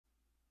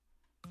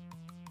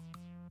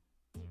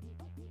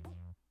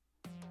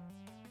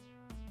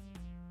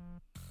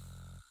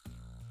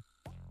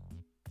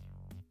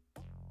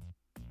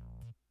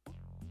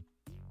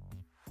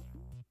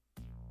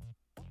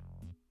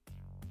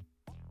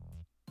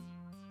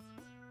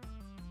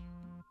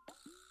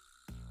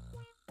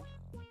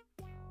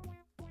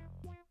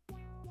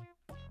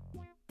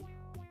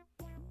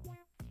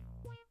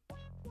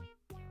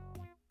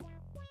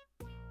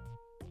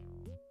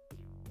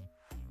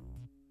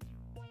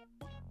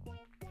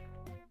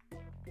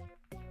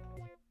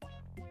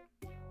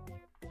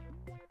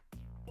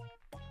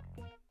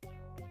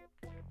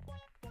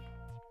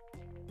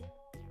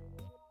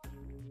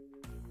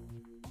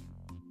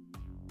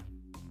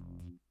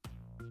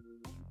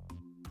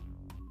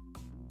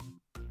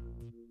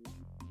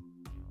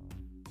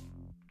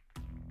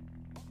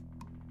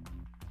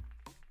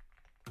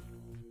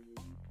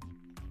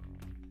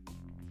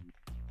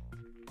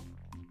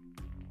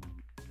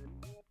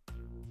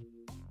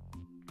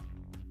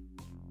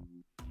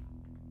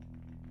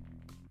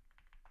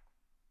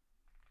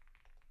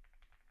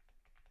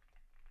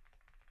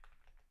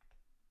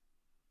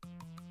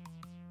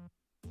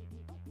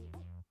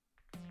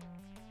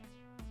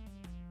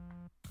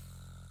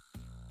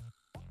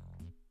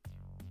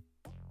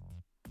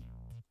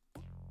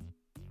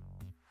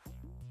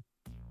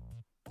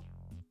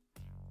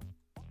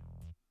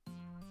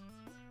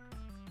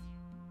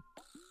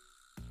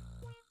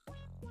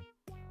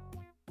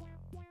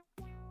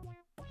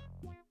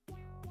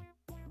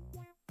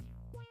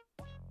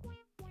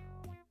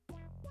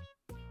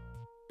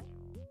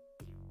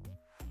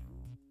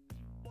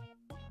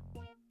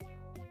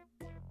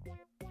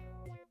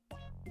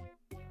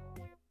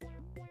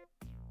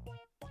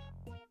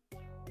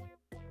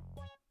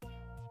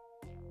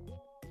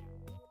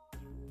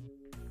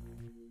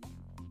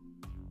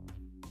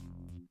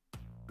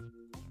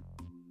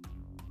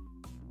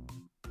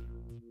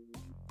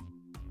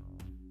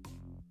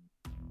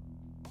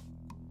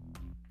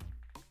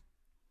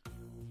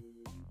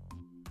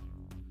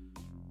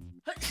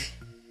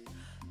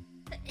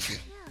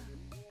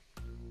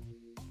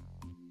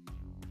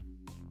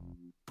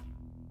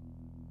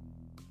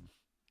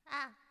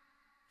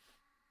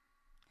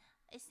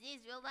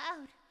sneezed real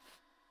loud.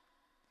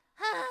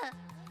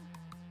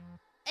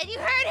 And you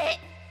heard it!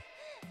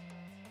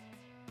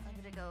 I'm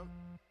gonna go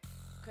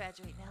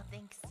graduate now,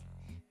 thanks.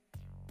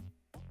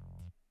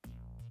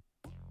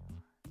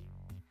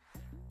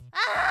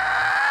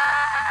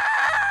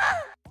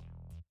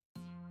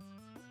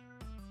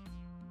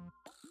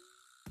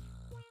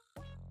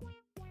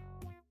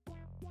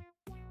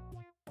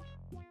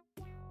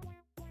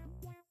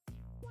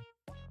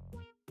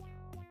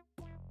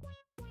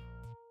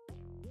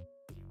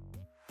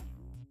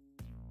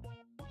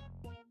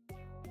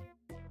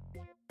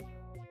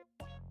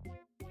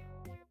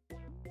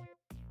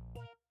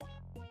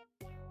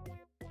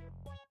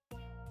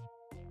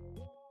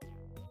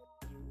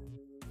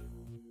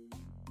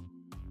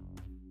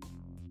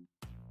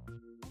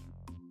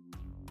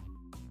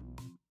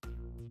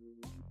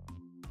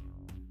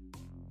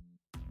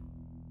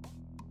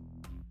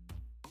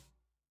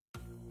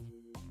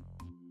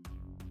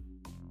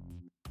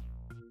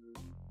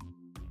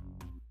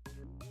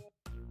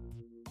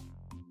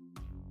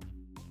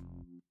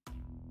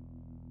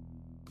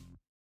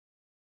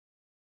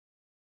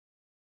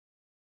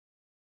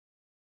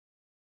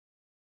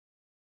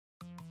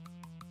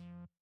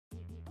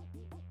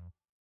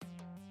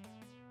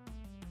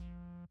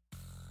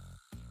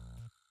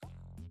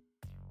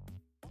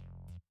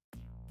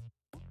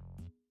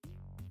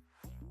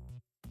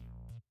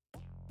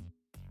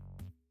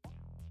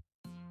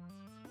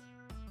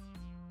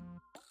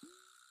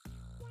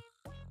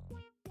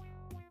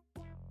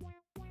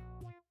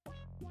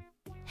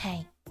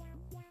 Hey,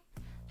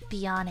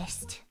 be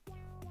honest.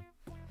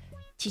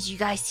 Did you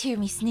guys hear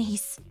me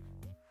sneeze?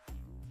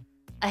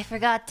 I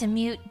forgot to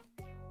mute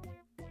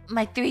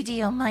my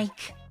 3DO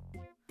mic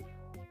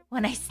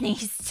when I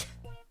sneezed.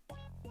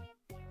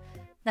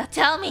 Now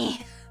tell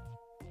me!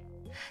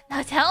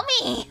 Now tell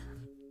me!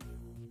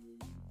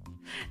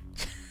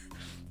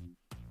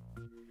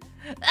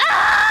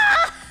 Ah!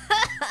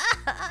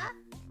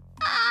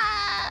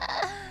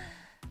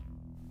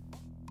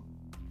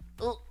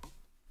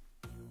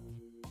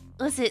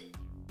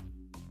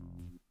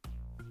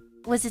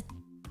 Was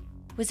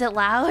it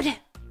loud?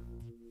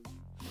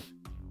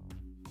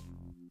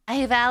 I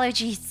have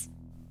allergies.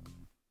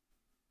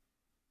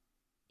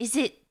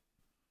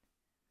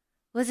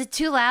 Was it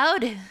too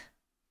loud?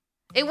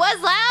 It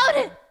was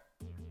loud!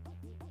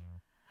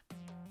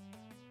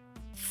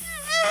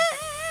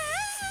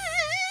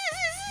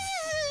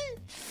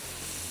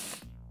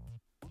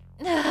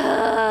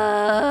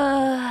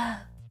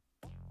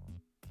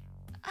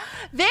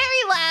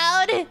 Very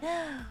loud!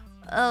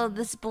 Oh,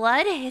 this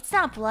blood? It's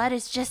not blood,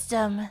 it's just,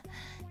 jam.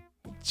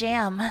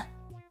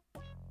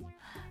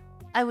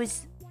 I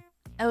was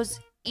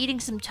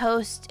eating some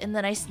toast and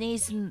then I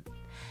sneezed and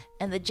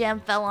the jam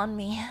fell on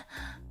me.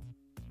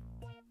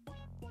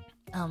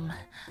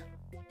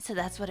 So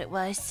that's what it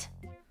was.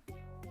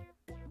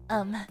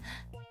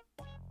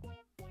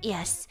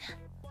 Yes.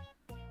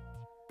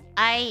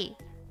 I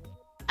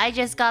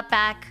just got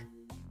back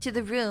to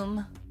the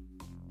room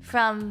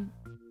from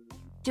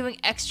doing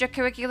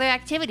extracurricular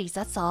activities,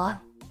 that's all.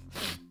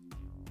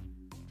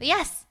 But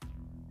yes,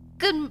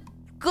 good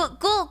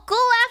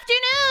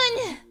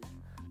afternoon!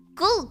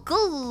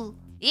 Ghoul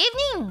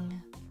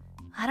Evening!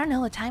 I don't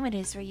know what time it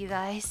is for you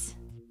guys.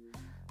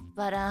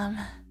 But,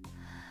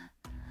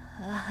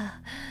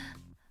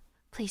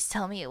 please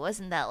tell me it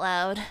wasn't that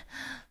loud.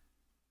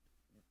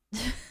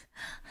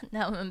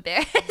 Now I'm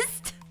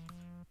embarrassed.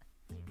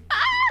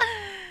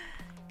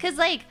 Cause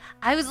like,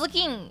 I was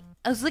looking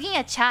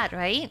at chat,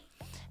 right?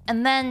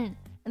 And then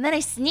I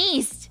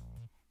sneezed.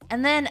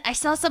 And then I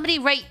saw somebody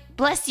write,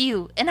 "Bless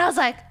you." And I was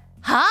like,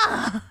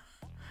 huh?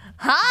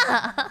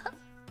 Huh?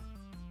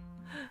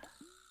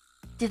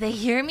 Did they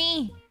hear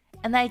me?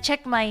 And then I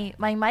checked my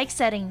mic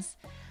settings.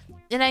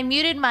 And I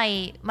muted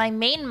my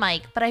main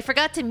mic, but I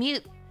forgot to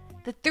mute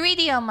the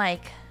 3DO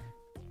mic.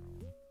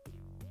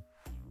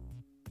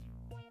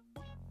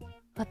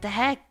 What the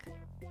heck?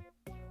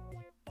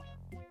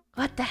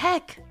 What the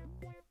heck?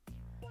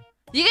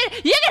 You can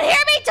hear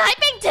me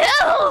typing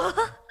too!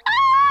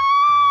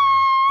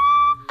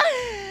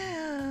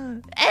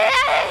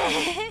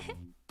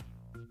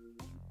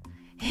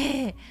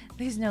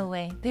 There's no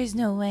way. There's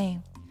no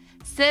way.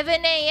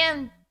 7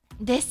 a.m.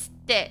 ですっ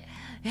て。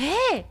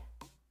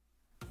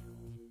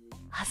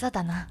朝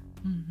だな。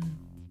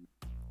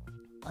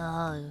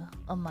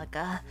Oh my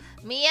god.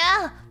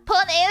 Mia!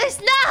 Put Alias!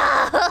 No!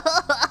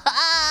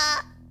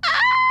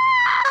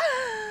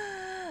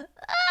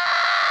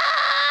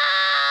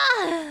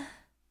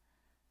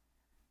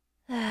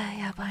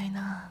 やばい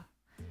な。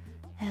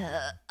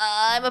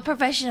I'm a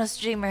professional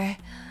streamer.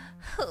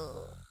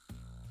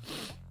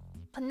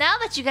 But now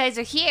that you guys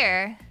are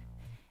here,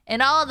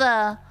 and all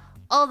the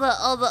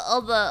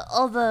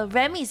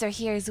Remys are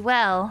here as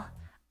well,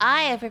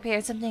 I have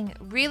prepared something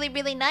really,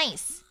 really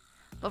nice.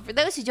 But for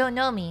those who don't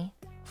know me,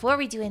 before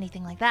we do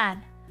anything like that,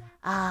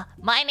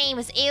 my name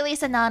is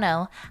Alias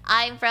Anono.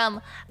 I'm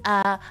from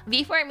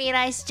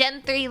V4Mirai's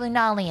Gen 3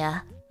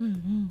 Lunalia.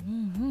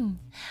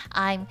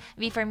 I'm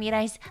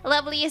V4Mirai's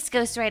loveliest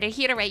ghostwriter,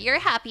 here to write your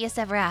happiest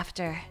ever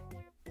after.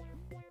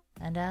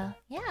 And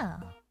yeah.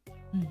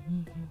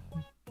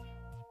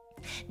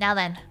 Now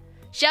then,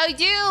 shall we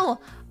do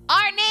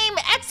our name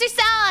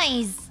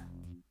exercise?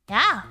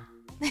 Yeah.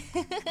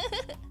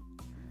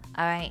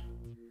 Alright,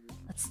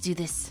 let's do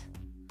this.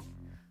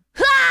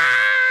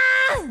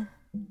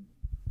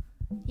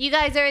 You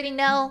guys already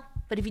know,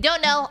 but if you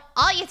don't know,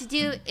 all you have to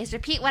do is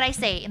repeat what I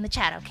say in the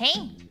chat,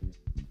 okay?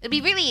 It'll be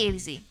really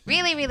easy.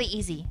 Really, really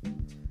easy.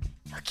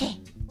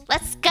 Okay,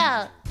 let's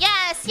go.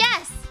 Yes,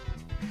 yes!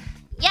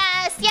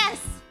 Yes,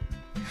 yes!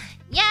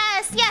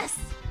 Yes, yes!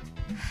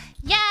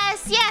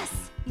 Yes,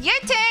 yes! Your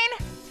turn!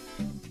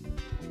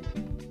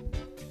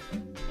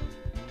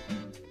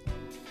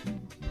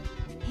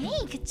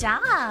 Hey, good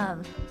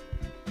job!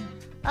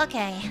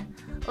 Okay,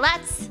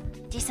 let's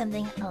do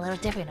something a little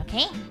different,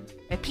 okay?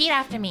 Repeat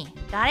after me.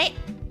 Got it?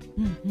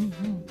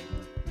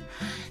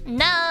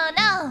 No,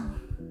 no!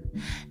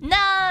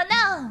 No,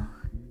 no!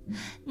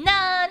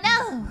 No,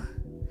 no!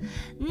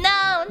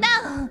 No,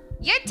 no!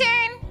 Your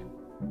turn!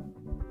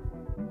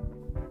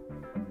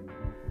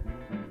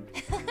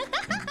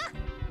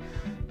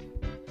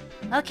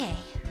 Okay.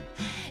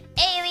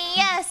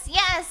 Alias,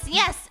 yes,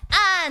 yes,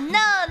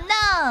 no,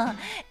 no.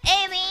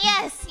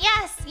 Alias,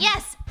 yes,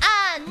 yes,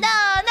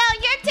 no, no.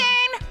 Your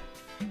turn.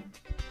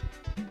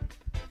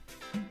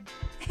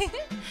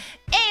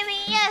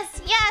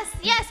 Alias, yes,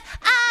 yes,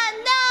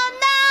 no,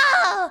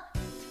 no.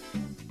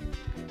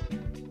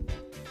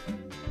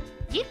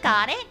 You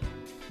got it.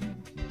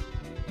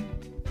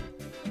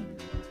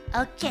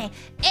 Okay.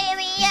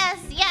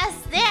 Alias, yes,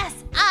 yes,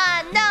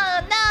 no,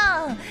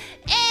 no.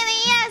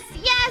 Alias,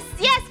 yes,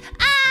 yes,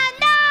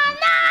 no,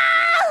 no.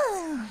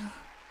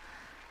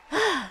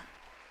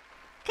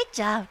 Good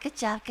job, good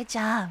job, good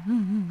job.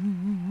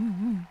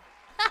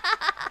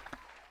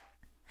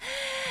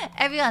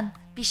 Everyone,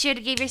 be sure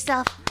to give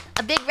yourself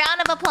a big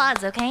round of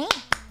applause, okay?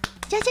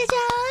 Ja, ja,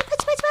 ja,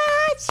 punch, punch,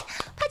 punch,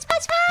 punch,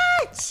 punch,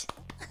 punch.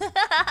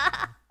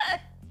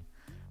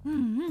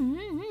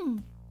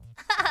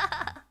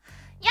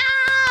 Yeah,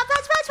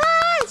 punch, punch,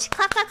 punch.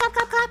 Clap, clap, clap,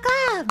 clap, clap,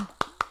 clap.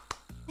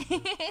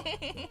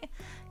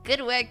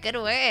 Good work, good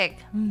work.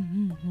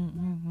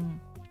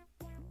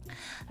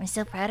 I'm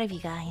so proud of you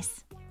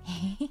guys.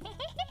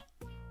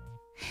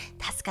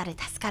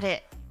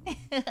 Tasukare.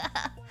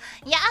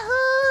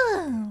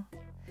 Yahoo!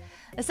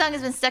 The song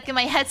has been stuck in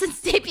my head since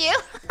debut.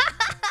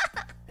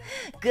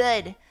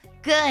 Good,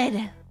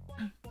 good.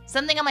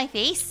 Something on my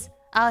face?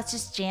 Oh, it's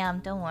just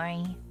jam, don't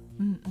worry.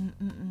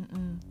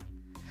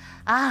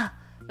 Ah,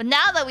 but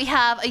now that we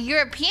have a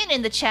European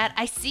in the chat,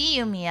 I see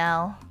you,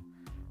 Meow.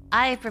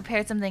 I have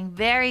prepared something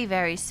very,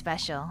 very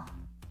special.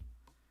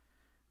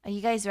 Are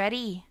you guys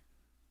ready?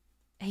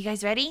 Are you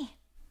guys ready?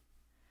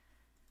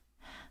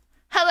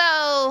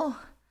 Hello,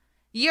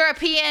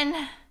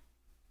 European.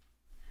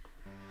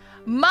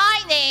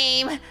 My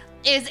name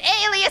is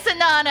Alias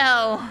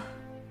Anono.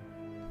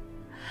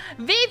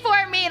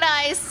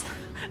 V4Mirai's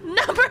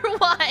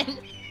 #1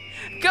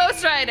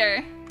 Ghost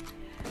Rider.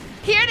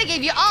 Here to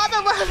give you all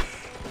the love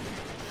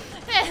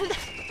and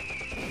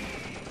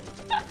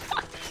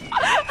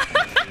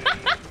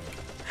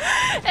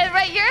and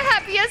write your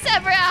happiest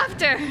ever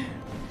after.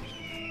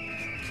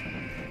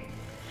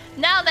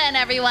 Now then,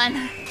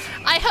 everyone,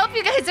 I hope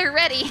you guys are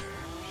ready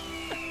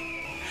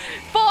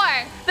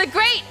for the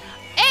great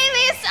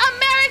Alias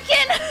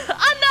American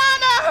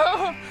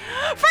Anono!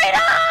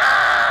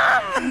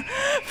 Freedom!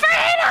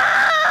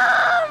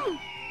 Freedom!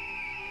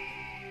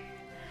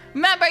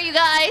 Remember, you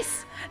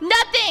guys,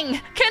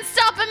 nothing can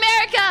stop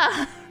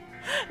America!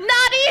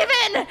 Not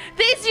even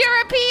these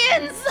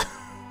Europeans!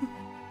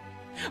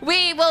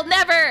 We will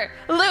never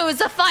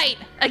lose a fight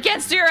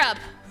against Europe!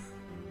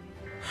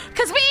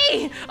 Cause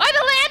we are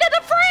the land of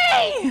the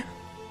free!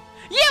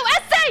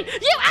 USA!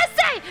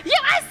 USA!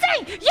 USA!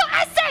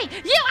 USA!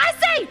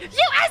 USA!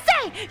 USA!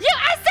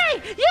 USA!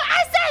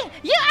 USA!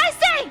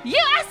 USA!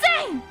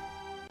 USA!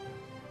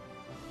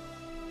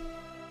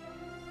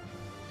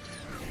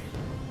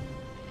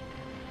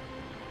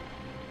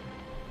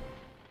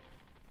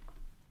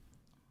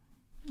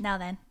 Now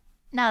then,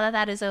 now that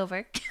that is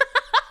over.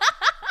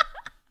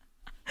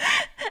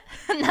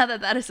 Now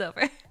that that is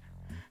over.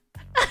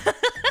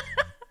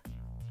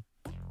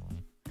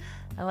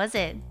 How was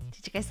it?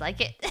 Did you guys like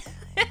it?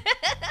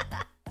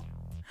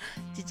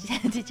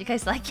 Did you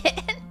guys like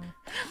it?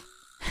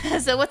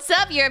 So what's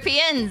up,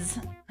 Europeans?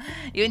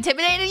 You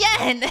intimidated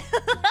yet?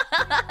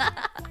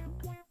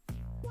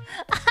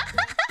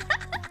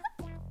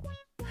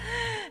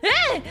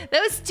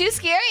 That was too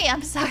scary.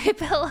 I'm sorry,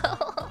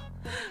 Pillow.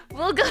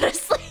 We'll go to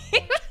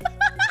sleep.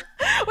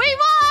 We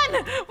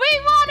won! We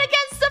won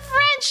against the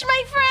French,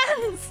 my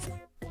friends!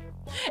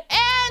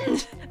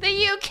 And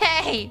the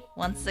UK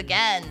once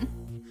again.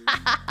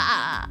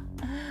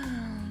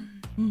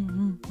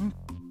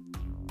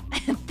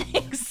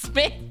 Thanks,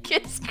 Smink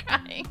is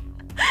crying.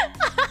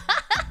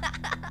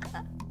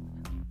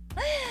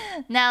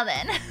 Now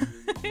then.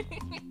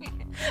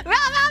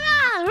 Rah, rah,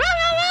 rah, rah,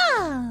 rah,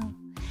 rah.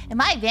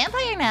 Am I a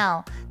vampire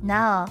now?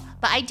 No,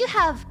 but I do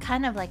have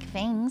kind of like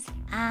fangs.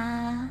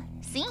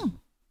 See?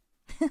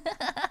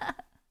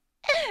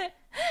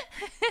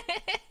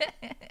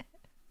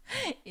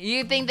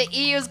 You think the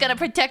EU is gonna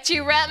protect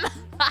you, Rem?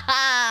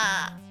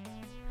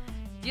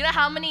 Do you know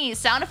how many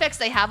sound effects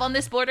they have on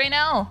this board right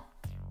now?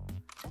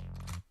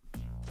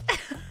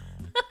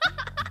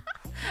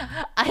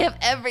 I have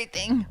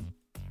everything.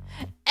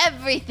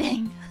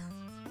 Everything.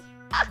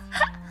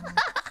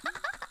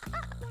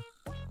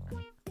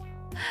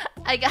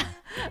 I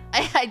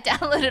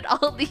downloaded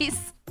all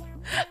these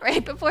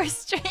right before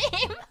stream.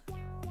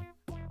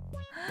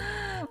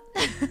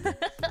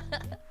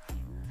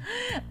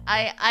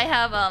 I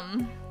have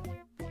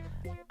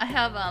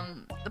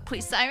the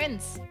police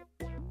sirens,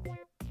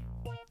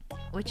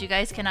 which you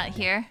guys cannot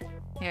hear.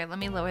 Here, let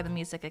me lower the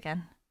music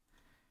again.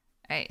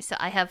 All right, so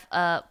I have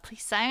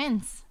police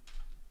sirens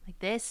like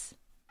this,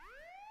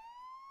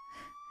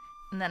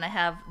 and then I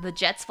have the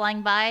jets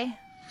flying by.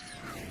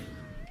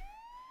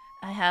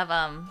 I have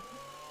a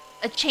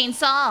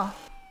chainsaw. I'm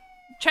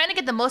trying to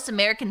get the most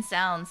American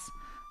sounds.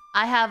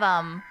 I have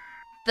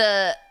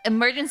the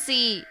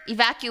emergency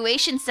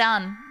evacuation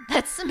sound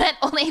that's meant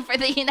only for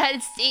the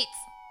United States.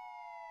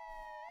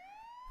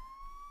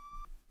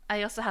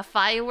 I also have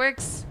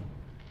fireworks.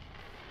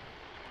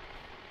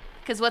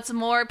 Because what's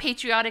more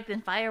patriotic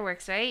than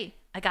fireworks, right?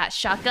 I got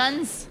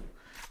shotguns.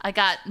 I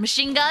got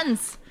machine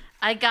guns.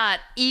 I got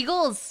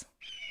eagles.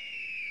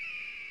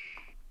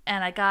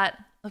 And I got,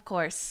 of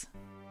course...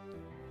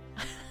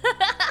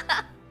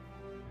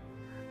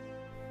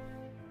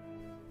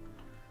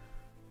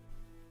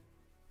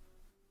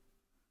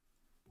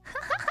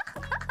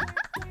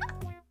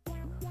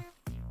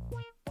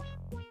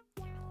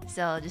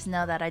 So just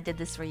know that I did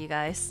this for you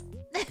guys.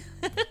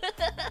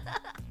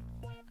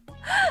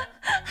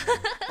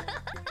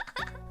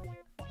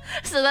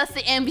 So that's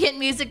the ambient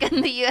music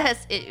in the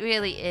US. It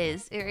really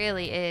is. It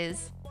really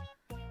is.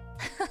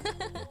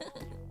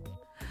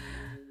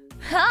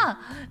 Huh.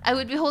 I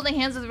would be holding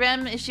hands with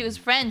Rem if she was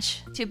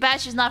French. Too bad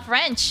she's not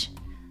French.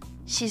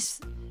 She's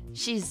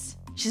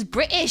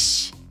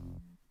British.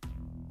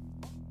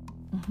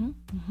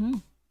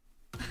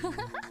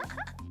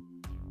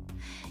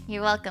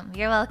 You're welcome.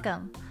 You're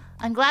welcome.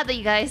 I'm glad that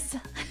you guys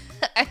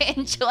are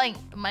enjoying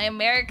my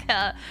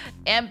America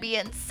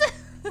ambience.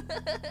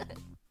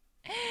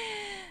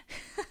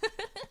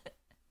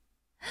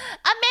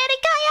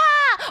 Americaya!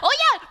 Oh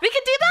yeah, we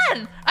can do that!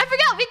 I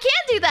forgot, we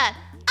can do that!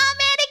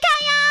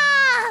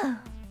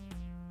 Americaya!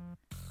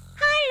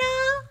 Hello,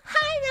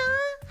 hello,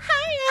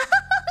 hello.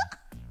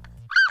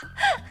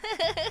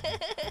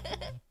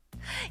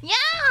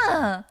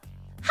 Yeah!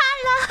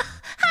 Hello,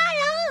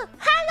 hello,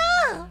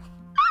 hello.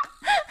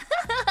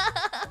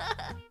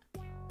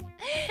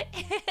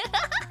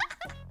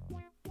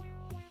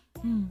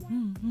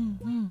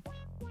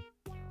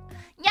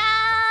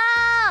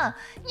 Yeah!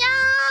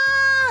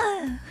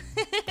 Yeah!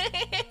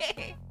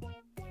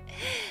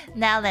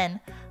 Now then,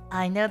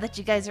 I know that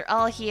you guys are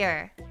all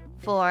here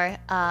for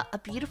a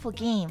beautiful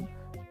game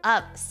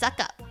of Suck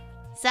Up.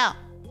 So,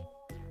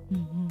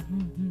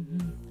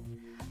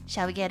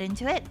 shall we get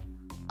into it?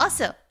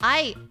 Also,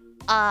 I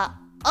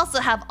also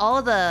have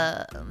all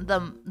the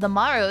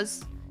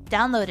Maros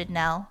downloaded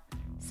now.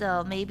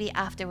 So maybe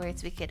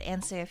afterwards we could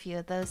answer a few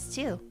of those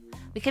too.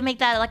 We could make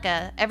that like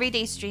a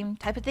everyday stream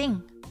type of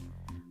thing.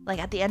 Like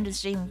at the end of the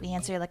stream, we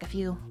answer like a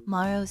few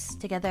Maros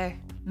together.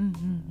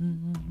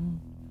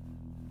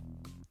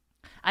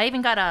 I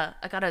even got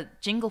a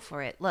jingle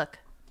for it. Look.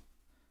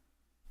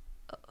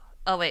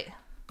 Oh wait,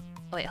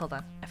 hold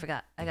on. I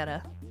forgot. I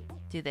gotta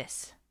do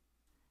this.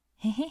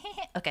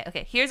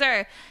 Okay. Here's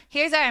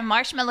our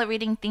marshmallow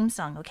reading theme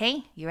song.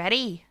 Okay, you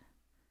ready?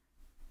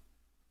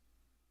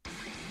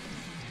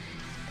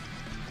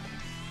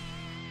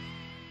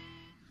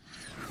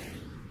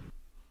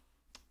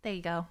 There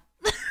you go.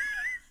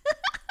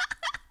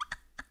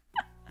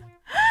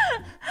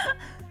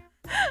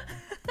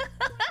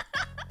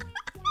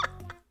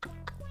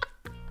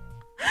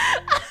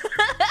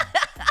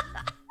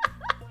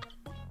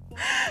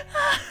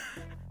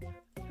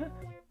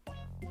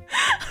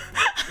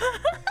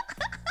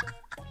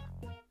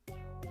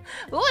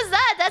 What was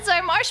that? That's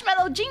our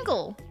marshmallow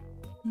jingle.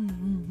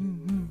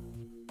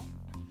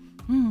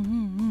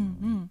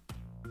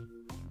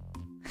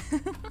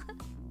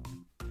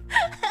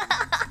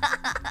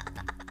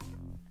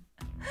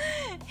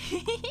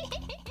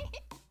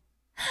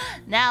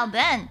 Now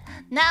then,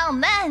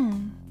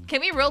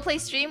 can we roleplay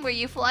stream where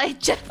you fly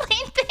jet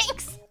plane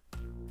things?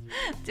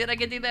 Dude, I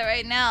can do that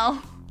right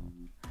now.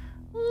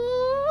 Whee!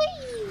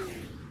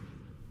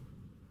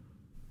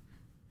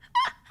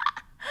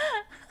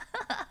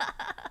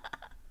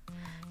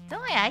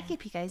 Don't worry, I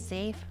keep you guys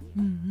safe.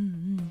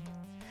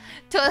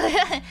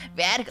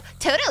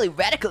 Totally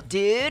radical,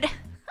 dude.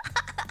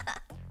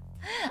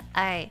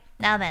 All right,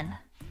 now then,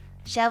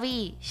 shall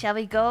we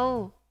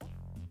go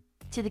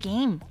to the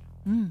game?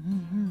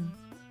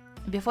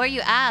 Before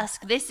you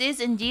ask, this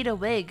is indeed a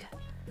wig.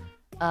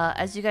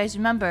 As you guys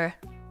remember,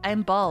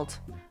 I'm bald,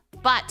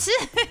 but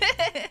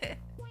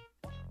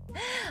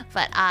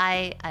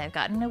I've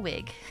gotten a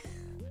wig.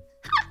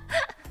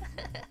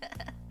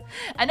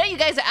 I know you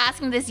guys are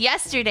asking this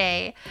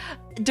yesterday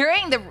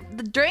during the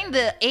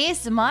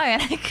ASMR,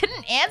 and I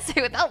couldn't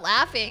answer without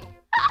laughing.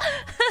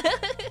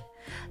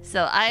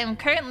 So I am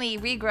currently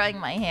regrowing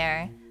my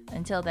hair.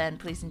 Until then,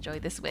 please enjoy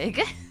this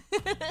wig.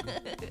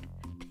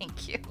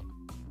 Thank you.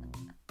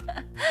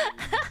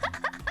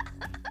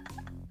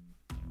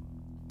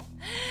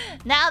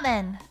 Now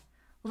then,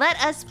 let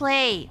us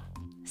play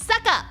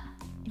Suck Up!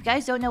 If you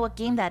guys don't know what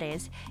game that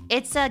is,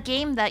 it's a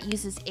game that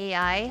uses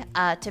AI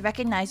to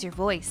recognize your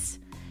voice.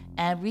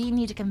 And we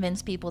need to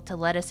convince people to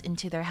let us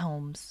into their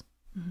homes.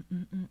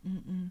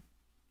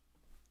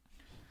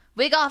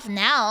 Wig off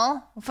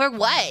now? For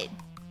what?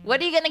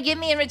 What are you gonna give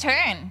me in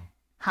return?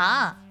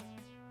 Huh?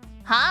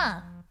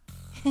 Huh?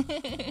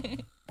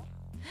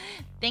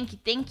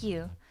 Thank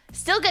you.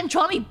 Still gonna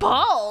draw me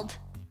bald?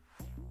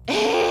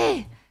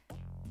 Eh!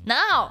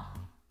 No!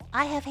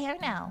 I have hair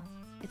now.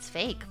 It's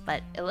fake,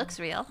 but it looks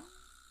real.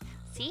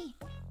 See?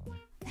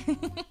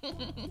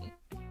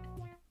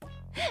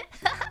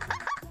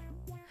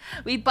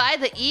 We buy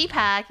the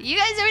E-Pack. You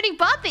guys already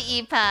bought the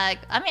E-Pack.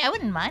 I mean, I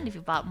wouldn't mind if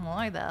you bought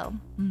more, though.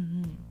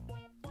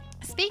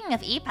 Speaking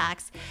of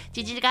E-Packs,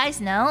 did you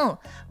guys know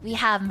we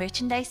have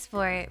merchandise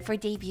for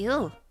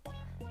debut?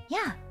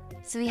 Yeah.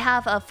 So we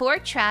have a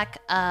 4-track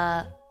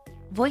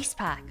voice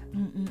pack.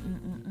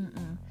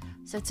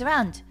 So it's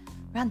around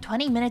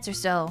 20 minutes or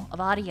so of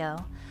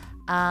audio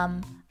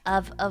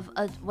of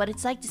what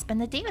it's like to spend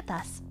the day with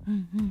us.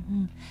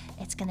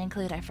 It's gonna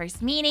include our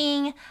first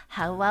meeting,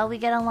 how well we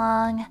get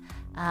along,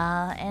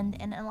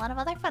 and a lot of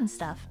other fun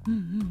stuff.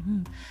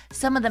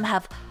 Some of them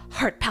have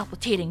heart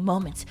palpitating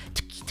moments.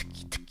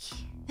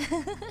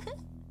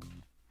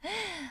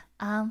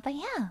 But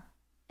yeah,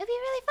 it'll be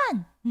really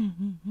fun.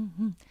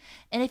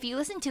 And if you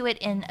listen to it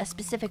in a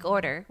specific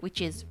order, which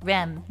is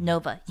Rem,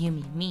 Nova,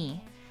 Yumi,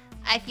 me,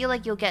 I feel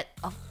like you'll get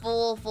a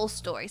full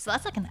story. So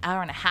that's like an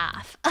hour and a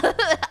half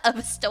of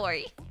a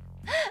story.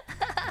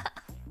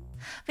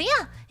 But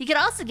yeah, you could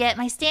also get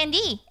my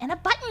standee and a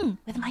button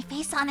with my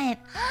face on it.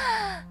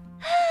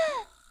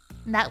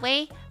 And that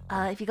way,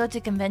 if you go to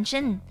a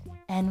convention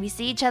and we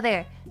see each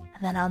other,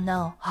 then I'll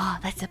know, oh,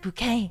 that's a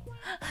bouquet.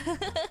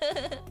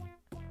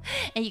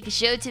 And you can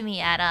show it to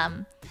me at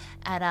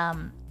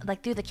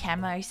like through the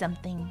camera or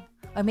something.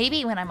 Or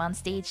maybe when I'm on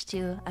stage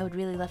too. I would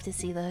really love to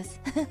see those.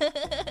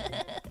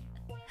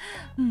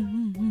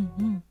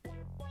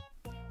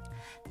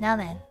 Now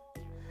then,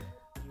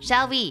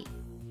 shall we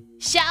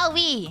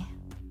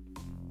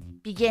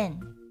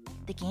begin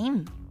the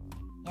game?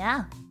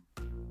 Yeah.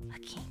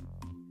 Okay.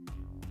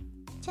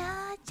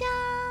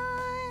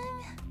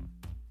 Ja-jang.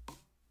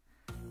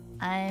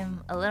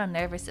 I'm a little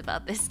nervous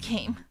about this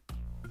game.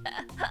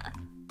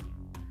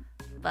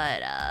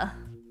 But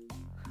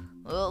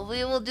well,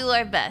 we will do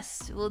our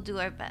best. We'll do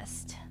our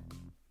best.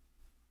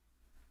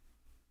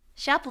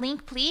 Shop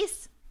link,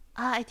 please.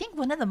 I think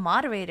one of the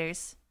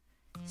moderators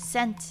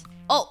sent.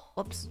 Oh,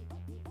 whoops.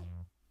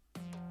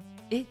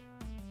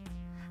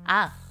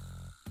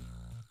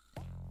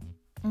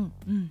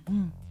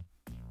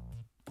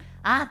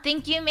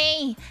 Thank you,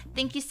 May.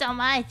 Thank you so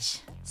much.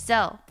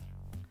 So,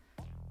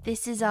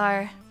 this is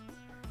our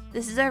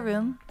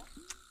room.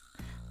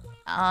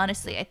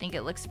 Honestly, I think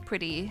it looks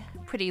pretty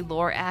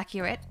lore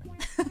accurate.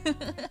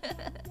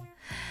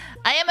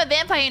 I am a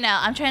vampire now.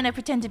 I'm trying to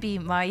pretend to be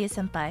Maria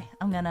Senpai.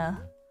 I'm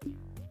gonna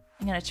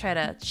try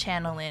to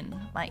channel in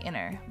my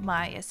inner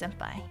Maria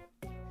Senpai.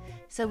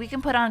 So we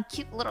can put on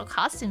cute little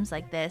costumes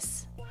like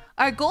this.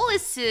 Our goal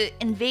is to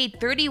invade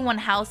 31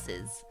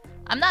 houses.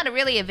 I'm not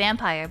really a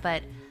vampire,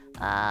 but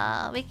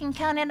we can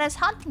count it as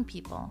haunting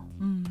people.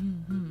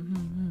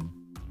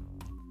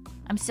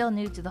 I'm still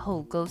new to the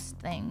whole ghost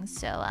thing,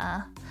 so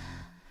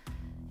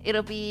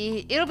it'll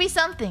be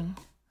something.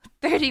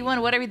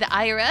 31, what are we, the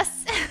IRS?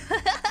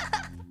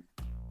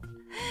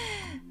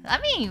 I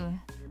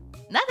mean,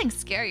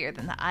 nothing's scarier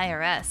than the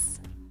IRS.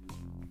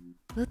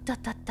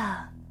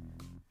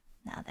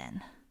 Now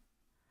then,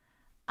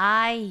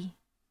 I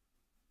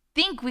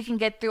think we can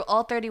get through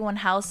all 31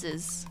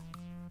 houses.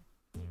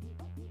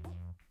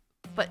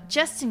 But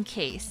just in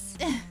case,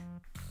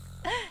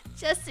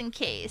 just in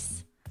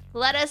case,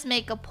 let us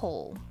make a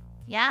poll.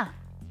 Yeah.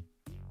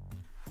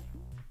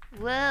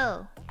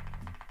 Will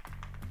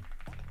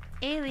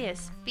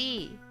Alias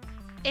be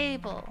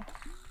able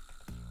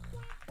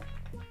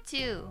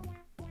to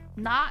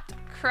not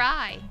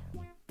cry?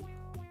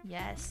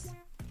 Yes.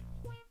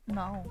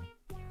 No.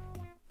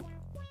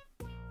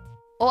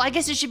 Oh, I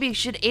guess it should be,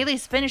 should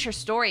Alias finish her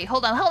story?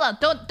 Hold on.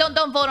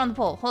 Don't vote on the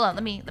poll. Hold on.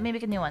 Let me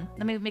make a new one.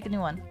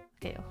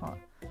 Okay, hold on.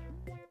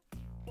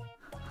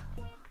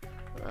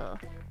 Will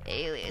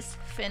Alias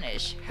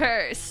finish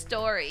her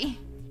story?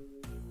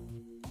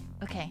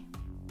 Okay.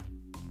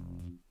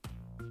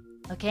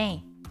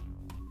 Okay.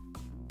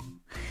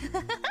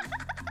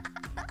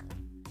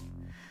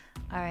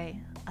 Alright,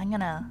 I'm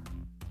gonna...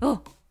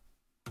 Oh,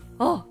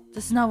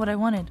 this is not what I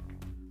wanted.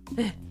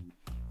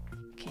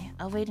 Okay,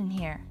 I'll wait in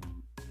here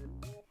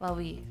while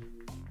we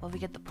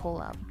get the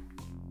poll up.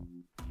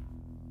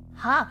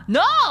 Huh?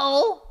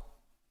 No!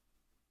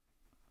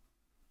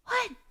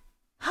 What?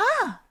 Huh?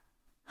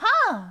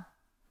 Huh?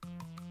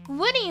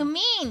 What do you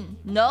mean?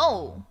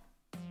 No.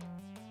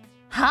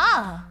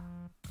 Huh?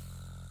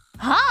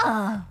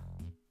 Huh?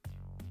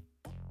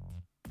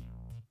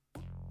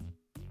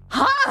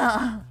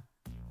 Huh?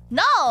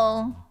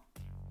 No.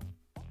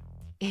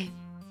 Hey,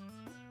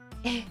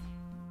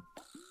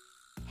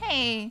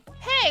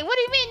 what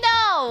do you mean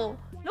no?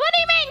 What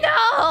do you mean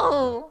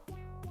no?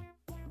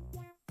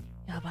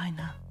 Yabai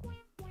na.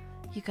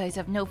 You guys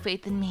have no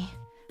faith in me.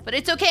 But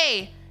it's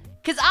okay,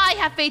 because I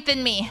have faith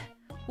in me.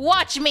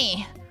 Watch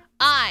me.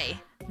 I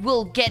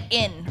will get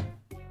in.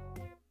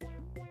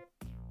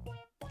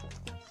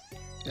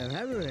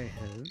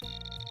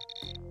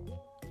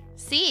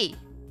 See.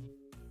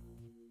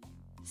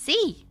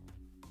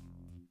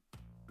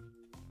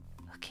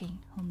 Okay,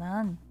 hold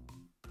on.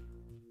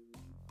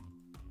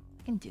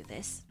 I can do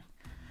this.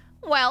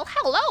 Well,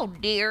 hello,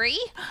 dearie.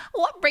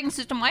 What brings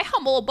you to my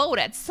humble abode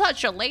at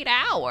such a late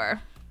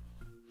hour?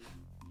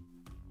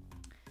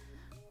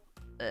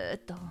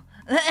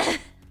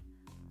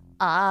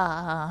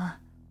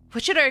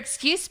 What should our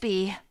excuse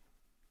be?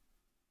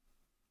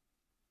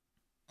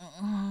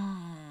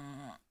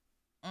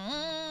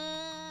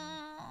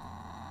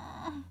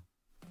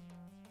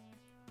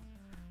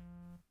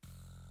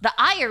 The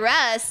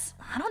IRS?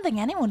 I don't think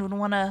anyone would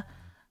want to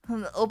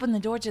open the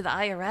door to the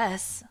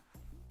IRS.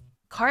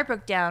 Car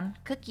broke down.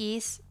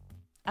 Cookies.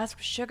 Ask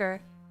for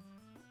sugar.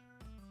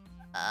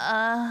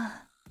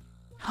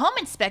 Home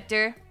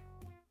inspector.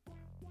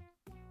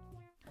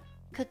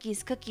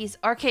 Cookies.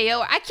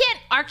 RKO. I can't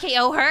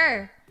RKO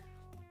her.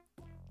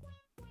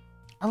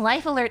 A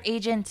life alert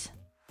agent.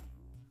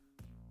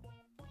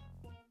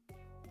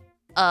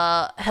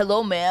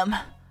 Hello, ma'am.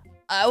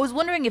 I was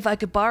wondering if I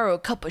could borrow a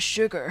cup of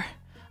sugar.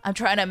 I'm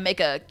trying to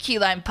make a key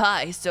lime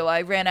pie, so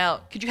I ran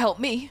out. Could you help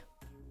me?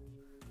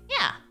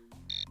 Yeah,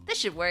 this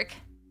should work.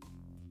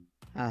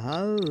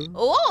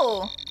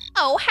 Oh,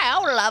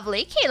 how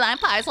lovely. Key lime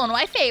pie is one of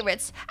my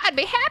favorites. I'd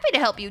be happy to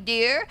help you,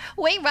 dear.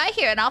 Wait right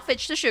here and I'll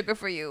fetch the sugar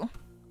for you.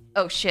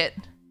 Oh, shit.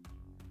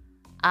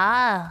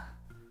 Oh,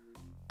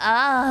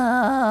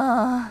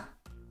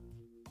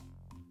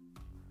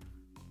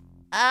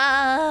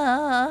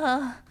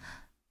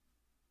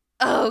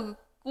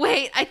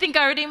 wait, I think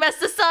I already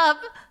messed this up.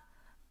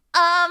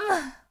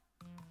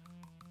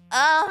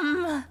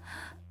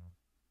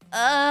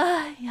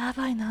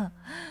 Yabai na.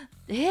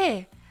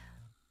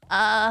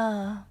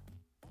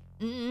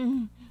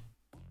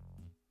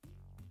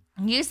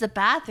 Use the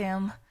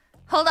bathroom.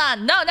 Hold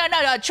on. No.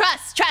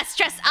 Trust.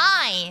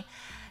 I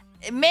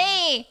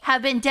may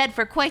have been dead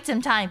for quite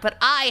some time, but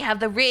I have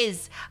the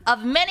riz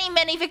of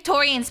many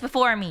Victorians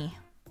before me.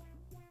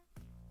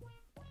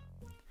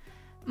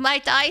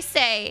 Might I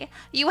say,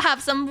 you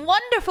have some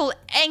wonderful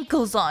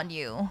ankles on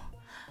you.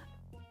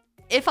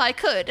 If I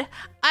could,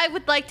 I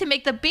would like to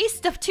make the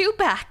beast of two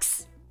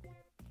backs.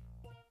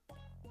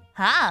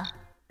 Huh?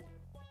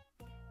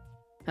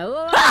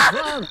 Hello.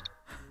 Huh?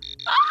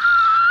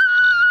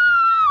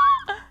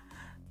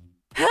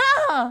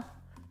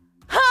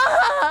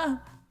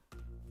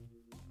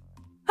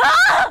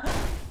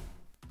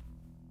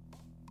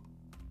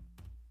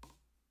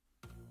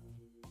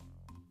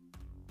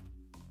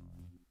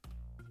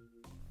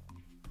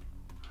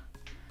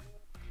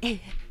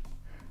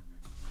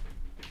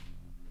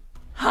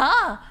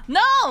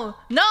 No,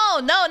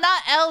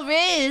 not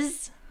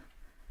Elriz.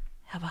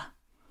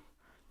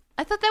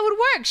 I thought that would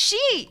work. She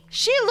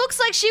looks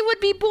like she would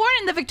be born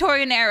in the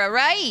Victorian era,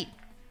 right?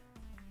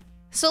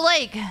 So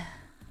like,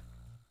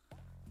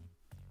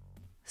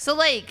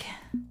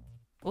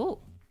 ooh,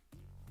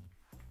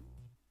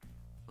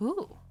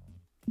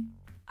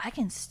 I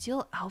can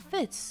steal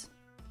outfits.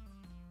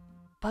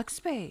 Bug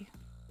spray,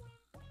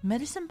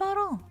 medicine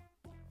bottle.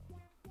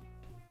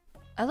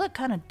 I look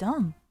kind of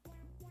dumb.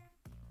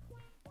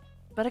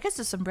 But I guess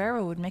the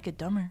sombrero would make it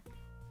dumber.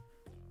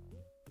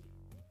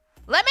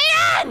 Let me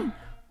in!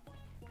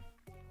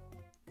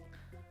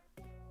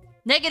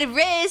 Negative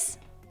Riz!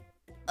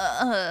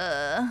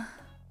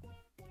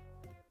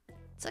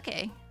 It's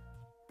okay.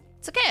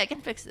 It's okay, I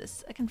can fix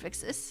this.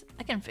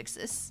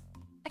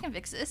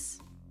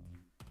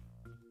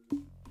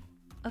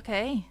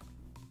 Okay.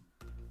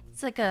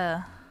 It's like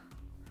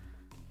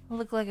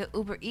look like a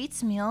Uber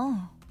Eats meal.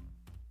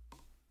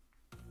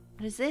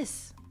 What is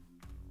this?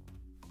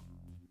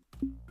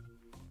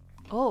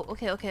 Oh,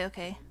 okay.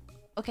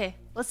 Okay,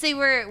 let's say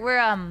we're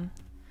a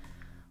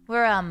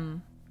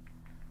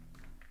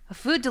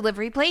food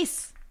delivery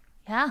place.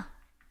 Yeah.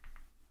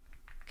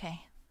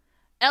 Okay.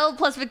 L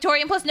plus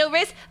Victorian plus no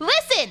risk.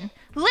 Listen.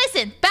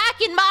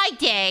 Back in my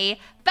day,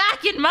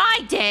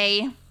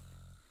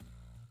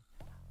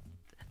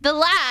 the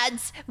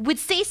lads would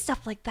say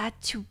stuff like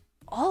that to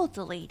all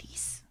the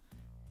ladies.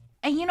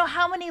 And you know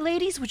how many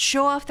ladies would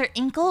show off their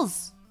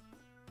ankles?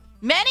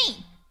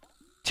 Many.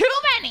 Too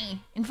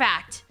many, in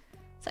fact.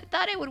 So I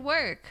thought it would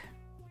work.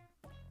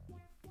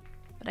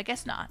 But I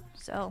guess not.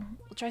 So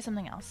we'll try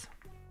something else.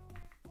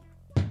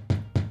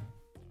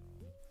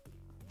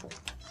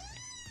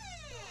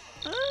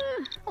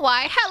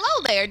 Why,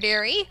 hello there,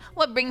 dearie.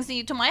 What brings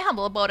you to my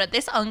humble abode at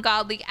this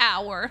ungodly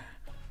hour?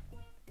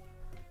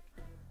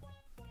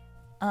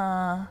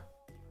 Should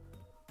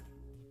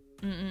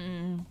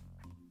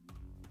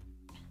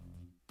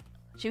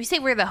we say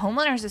we're the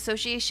homeowners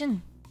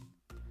association?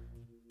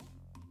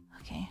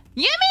 Okay.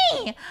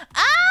 Yumi!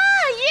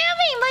 Ah,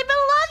 Yumi, my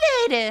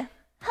beloved!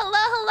 Hello,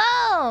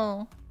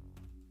 hello!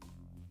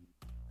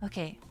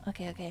 Okay.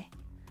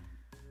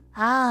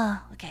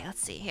 Ah, okay,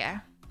 let's see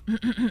here.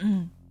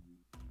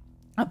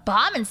 A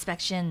bomb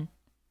inspection.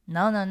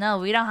 No,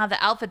 we don't have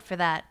the outfit for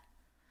that.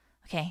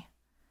 Okay.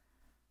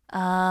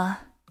 Hello,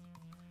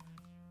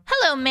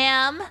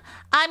 ma'am.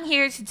 I'm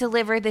here to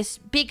deliver this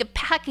big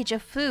package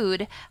of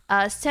food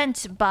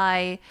sent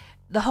by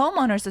the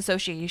Homeowners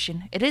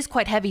Association. It is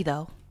quite heavy,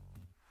 though.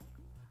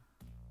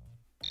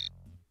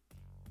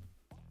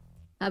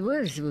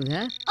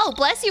 Oh,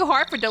 bless you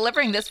heart for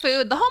delivering this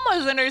food. The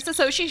Homeowners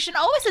Association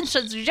always sends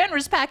such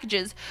generous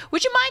packages.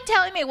 Would you mind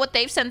telling me what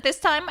they've sent this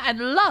time?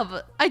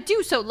 I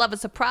do so love a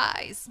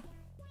surprise.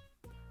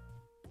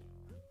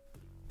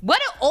 What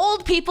do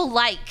old people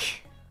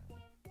like?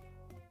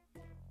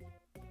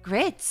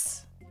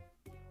 Grits.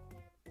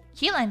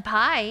 Key lime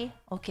pie.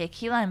 Okay,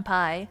 key lime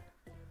pie.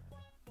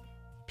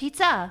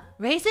 Pizza.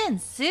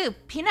 Raisins. Soup.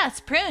 Peanuts.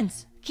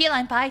 Prunes. Key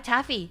lime pie.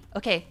 Taffy.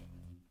 Okay.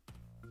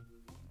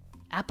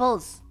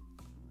 Apples.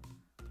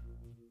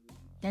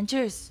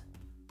 Dentures.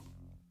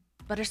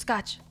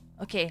 Butterscotch.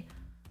 Okay.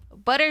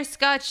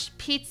 Butterscotch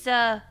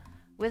pizza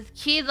with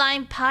key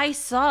lime pie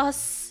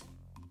sauce.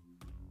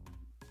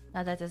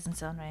 No, that doesn't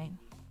sound right.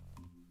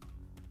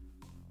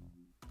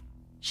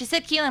 She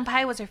said key lime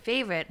pie was her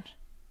favorite.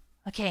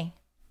 Okay.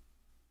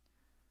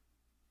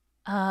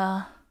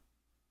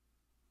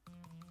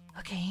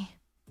 Okay.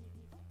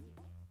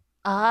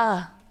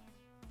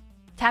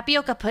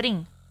 Tapioca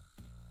pudding.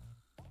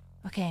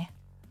 Okay.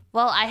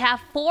 Well, I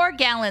have 4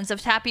 gallons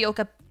of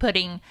tapioca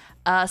pudding,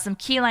 some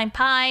key lime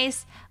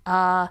pies,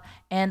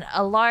 and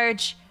a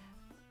large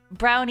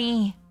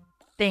brownie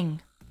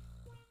thing.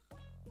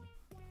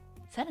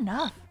 Is that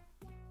enough?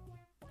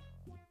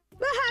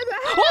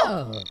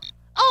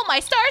 Oh, my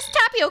stars!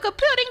 Tapioca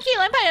pudding, key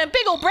lime pie, and a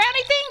big old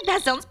brownie thing?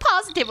 That sounds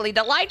positively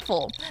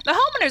delightful. The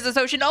Homeowners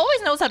Association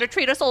always knows how to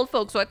treat us old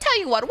folks, so I tell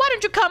you what, why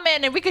don't you come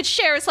in and we could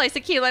share a slice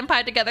of key lime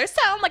pie together?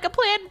 Sound like a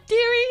plan,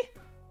 dearie?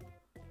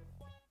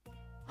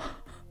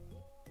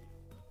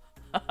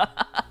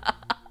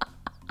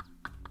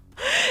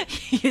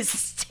 You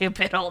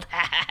stupid old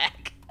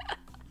hack.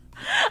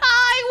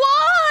 I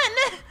won!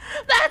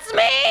 That's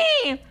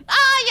me!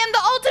 I am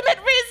the ultimate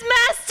Riz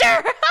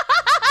Master!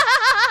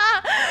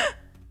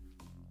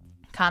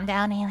 Calm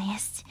down,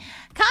 Alias.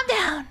 Calm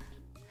down.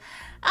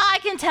 I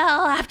can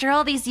tell after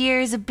all these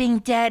years of being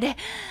dead,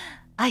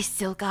 I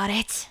still got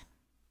it.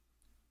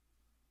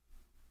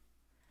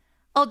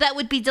 Oh, that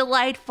would be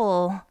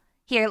delightful.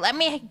 Here, let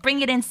me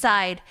bring it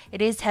inside.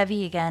 It is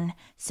heavy again,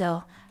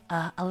 so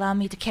allow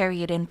me to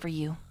carry it in for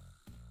you.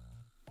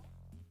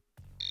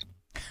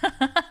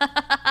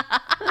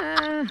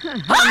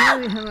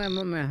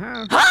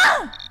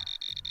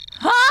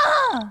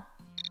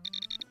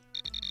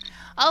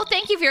 Oh,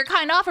 thank you for your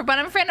kind offer, but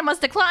I'm afraid I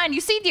must decline.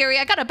 You see, dearie,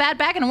 I got a bad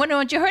back and I wouldn't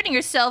want you hurting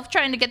yourself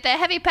trying to get that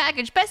heavy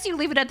package. Best you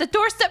leave it at the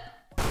doorstep.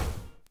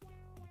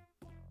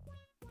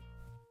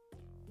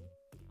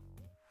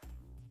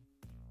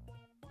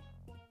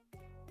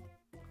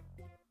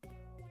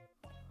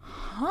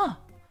 Huh.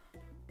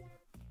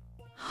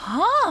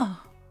 Ah!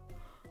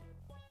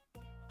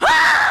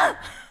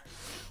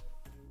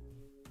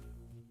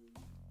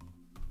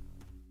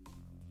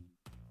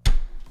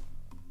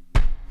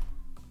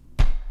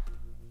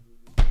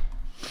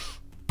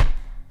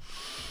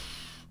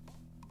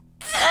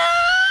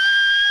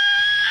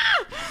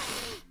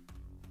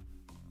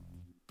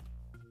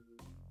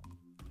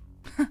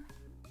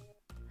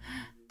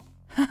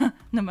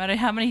 No matter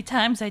how many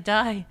times I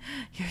die,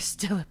 you're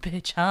still a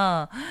bitch,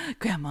 huh,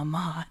 Grandma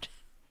Maud?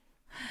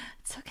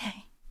 It's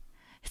okay.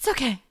 It's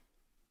okay.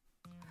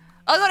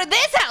 I'll go to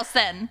this house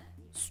then!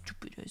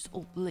 Stupid ass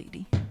old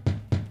lady.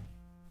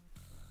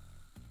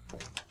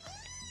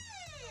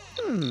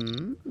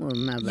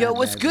 Yo,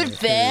 what's good,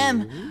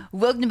 fam?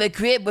 Welcome to my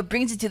crib. What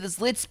brings you to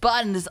this lit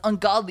spot in this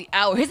ungodly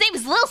hour? His name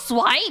is Lil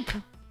Swipe!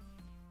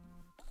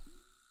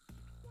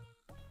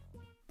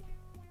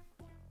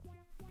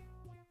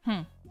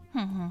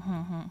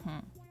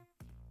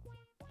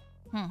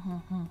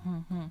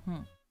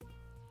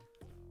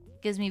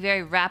 Gives me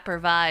very rapper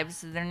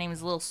vibes. Their name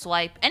is Lil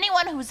Swipe.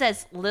 Anyone who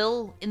says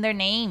Lil in their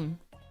name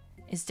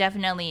is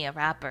definitely a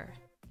rapper.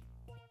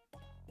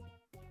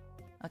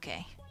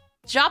 Okay.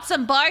 Drop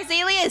some bars,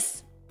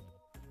 Alias!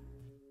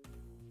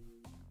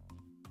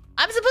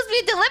 I'm supposed to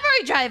be a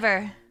delivery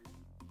driver!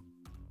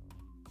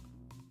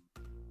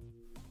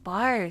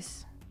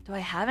 Bars. Do I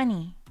have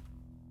any?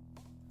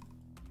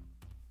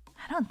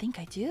 I don't think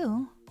I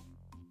do.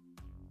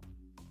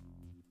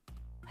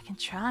 I can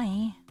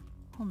try.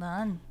 Hold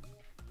on.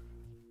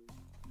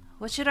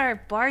 What should our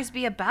bars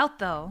be about,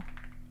 though?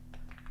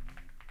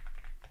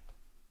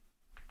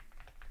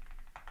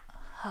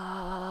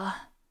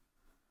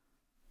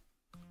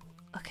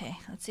 Okay,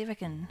 let's see if I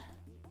can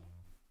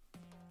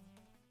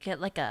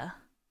get like a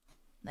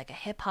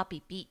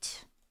hip-hoppy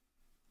beat.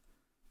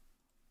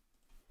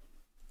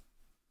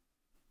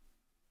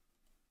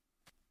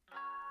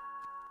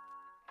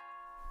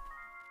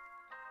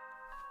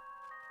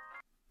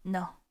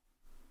 No.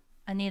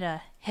 I need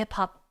a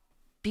hip-hop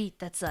beat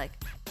that's like...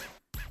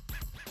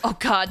 Oh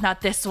god,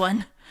 not this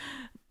one.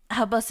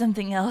 How about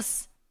something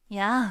else?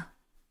 Yeah.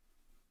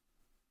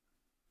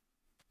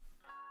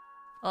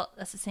 Oh,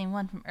 that's the same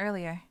one from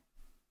earlier.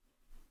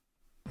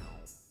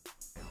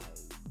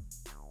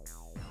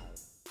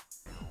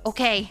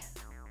 Okay.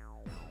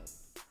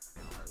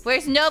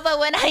 Where's Nova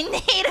when I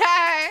need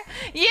her?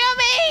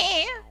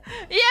 Yumi!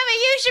 Yumi,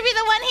 you should be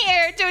the one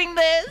here doing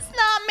this,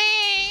 not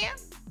me!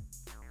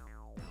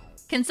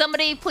 Can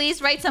somebody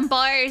please write some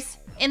bars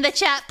in the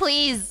chat,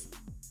 please?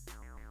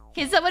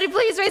 Can somebody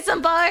please write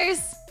some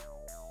bars?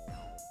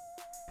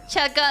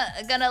 Chat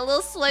got a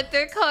little swipe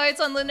their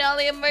cards on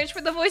Lunalia merch for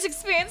the voice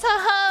experience,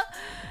 haha.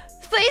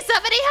 Please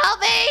somebody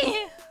help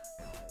me!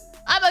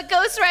 I'm a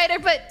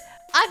ghostwriter, but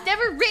I've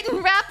never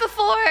written rap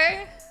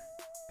before.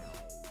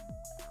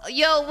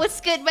 Yo,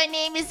 what's good? My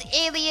name is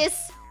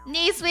Alias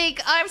Knees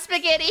Weak Arm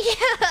Spaghetti.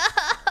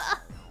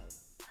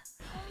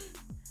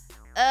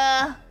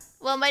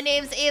 Well, my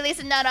name's Alias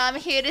Anono. I'm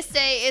here to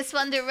say it's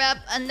fun to rap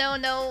a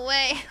no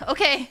way.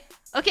 Okay,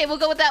 we'll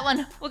go with that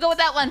one.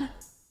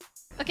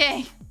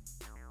 Okay.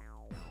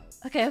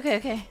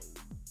 Okay.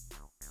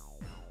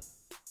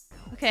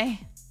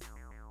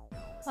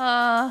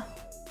 Oh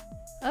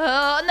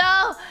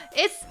no!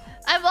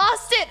 I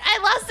lost it! I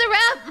lost the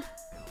rap!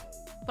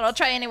 But I'll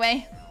try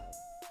anyway.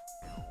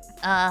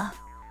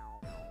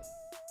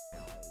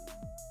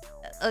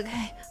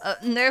 Okay.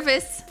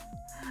 Nervous.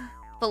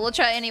 But we'll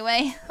try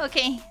anyway.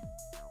 Okay.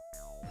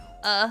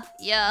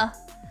 Yeah.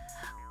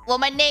 Well,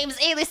 my name's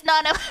Alias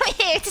Anono. I'm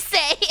here to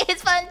say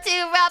it's fun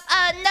to rap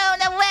no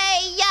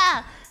way,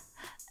 yeah!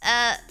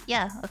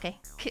 Yeah, okay.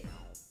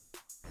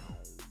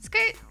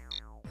 Skirt.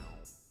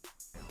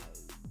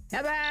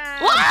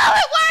 Wow,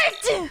 it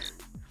worked!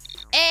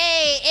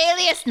 Hey,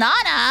 Alias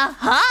Nana,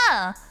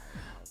 huh?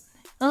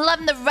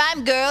 Loving the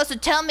rhyme, girl, so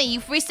tell me, you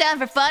freestyling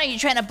for fun or you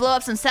trying to blow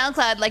up some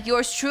SoundCloud like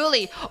yours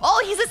truly?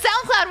 Oh, he's a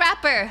SoundCloud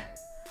rapper!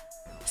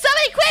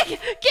 Somebody quick!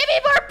 Give me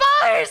more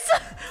bars!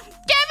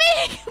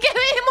 Give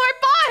me more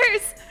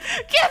bars!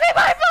 Give me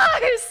more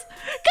bars!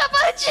 Come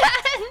on,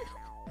 Jen!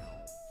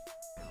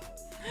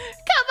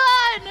 Come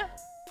on!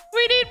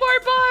 We need more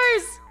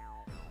bars!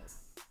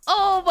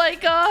 Oh my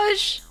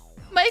gosh!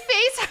 My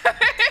face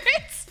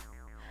hurts!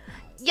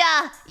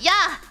 Yeah!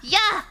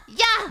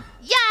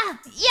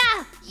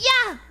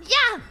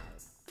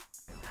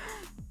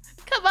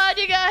 Come on,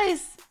 you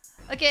guys!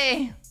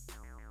 Okay.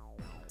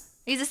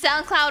 He's a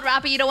SoundCloud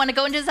rapper. You don't want to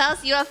go into his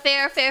house? You have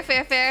fair.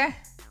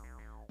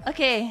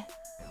 Okay.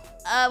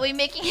 We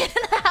making it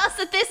in the house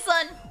with this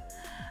one.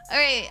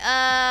 Alright,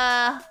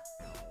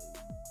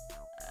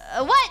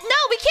 what? No,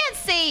 we can't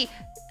say,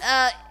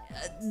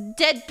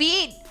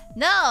 deadbeat.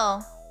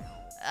 No.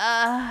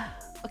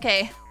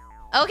 Okay.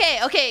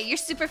 Okay, you're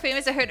super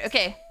famous, I heard.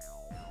 Okay.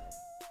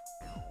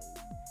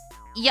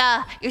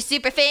 Yeah, you're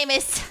super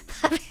famous.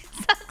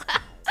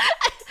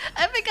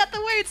 I forgot the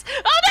words.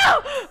 Oh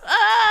no!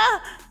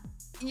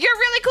 You're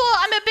really cool.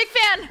 I'm a big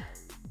fan.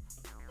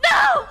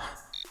 No!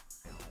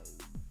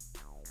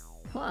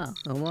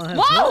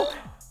 Whoa!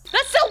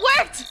 That still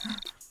worked!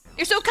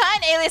 You're so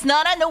kind, Alias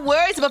Nana. No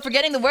worries about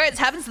forgetting the words.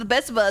 Happens to the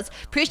best of us.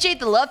 Appreciate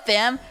the love,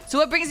 fam. So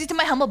what brings you to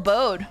my humble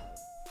abode?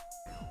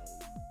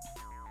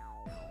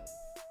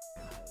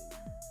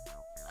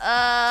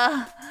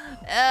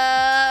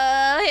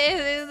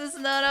 Hey, Alias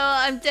Nana.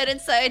 I'm dead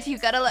inside. You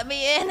gotta let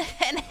me in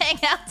and hang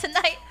out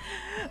tonight.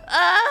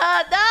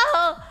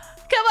 No!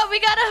 Come on, we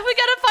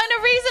gotta find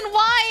a reason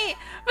why!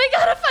 We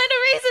gotta find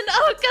a reason!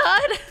 Oh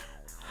god!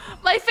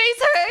 My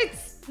face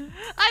hurts!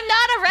 I'm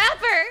not a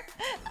rapper!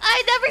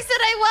 I never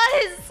said I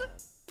was!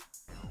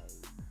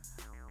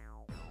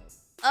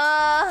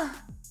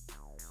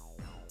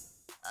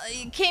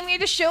 You came here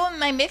to show him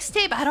my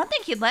mixtape? I don't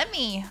think he'd let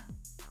me.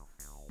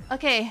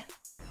 Okay.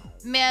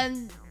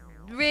 Man,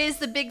 Riz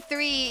the big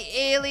three,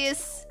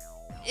 Alias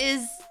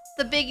is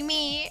the big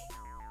me.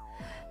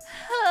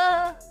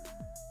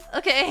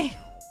 Okay.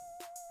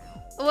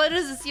 What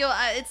is this, yo?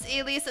 It's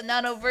Alias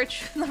Anono, the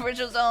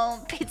virtual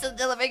zone, pizza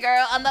delivery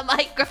girl on the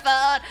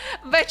microphone,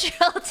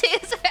 virtual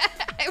teams where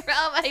I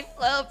roam, I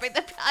flow, bring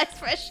the prize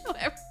fresh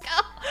wherever we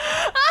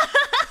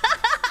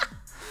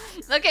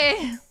go.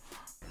 Okay.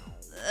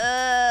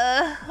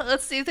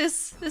 Let's see if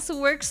this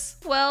works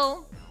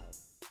well.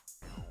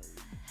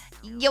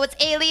 Yo, it's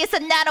Alias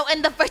Anono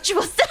in the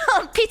virtual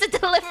zone, pizza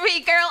delivery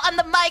girl on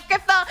the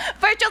microphone,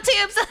 virtual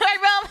tubes where I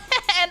roam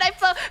and I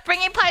flow,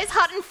 bringing pies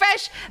hot and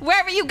fresh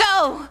wherever you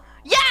go.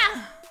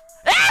 Yeah!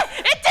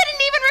 It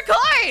didn't even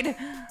record!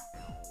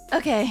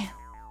 Okay.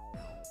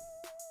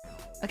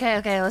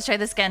 Okay, let's try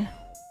this again.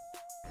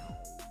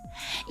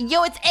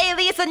 Yo, it's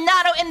Alias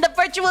Anono in the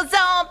virtual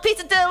zone,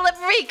 pizza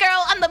delivery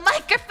girl on the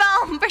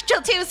microphone,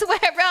 virtual tubes where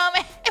I roam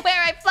and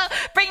where I flow,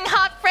 bringing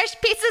hot, fresh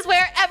pizzas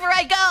wherever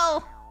I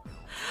go.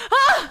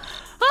 Oh,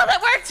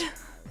 that worked!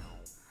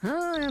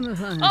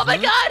 Oh my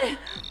god!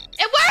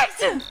 It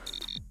worked!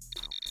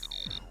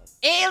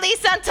 Alias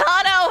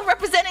Anono,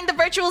 representing the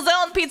virtual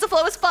zone. Pizza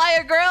flow is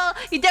fire, girl.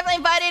 You definitely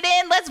invited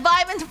in. Let's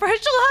vibe into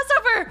virtual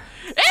houseover.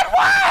 It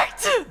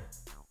worked!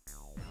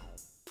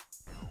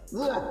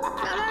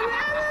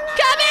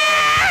 Come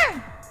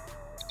here!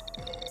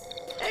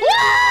 Woo!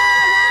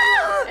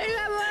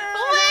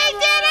 We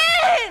did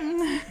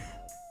it!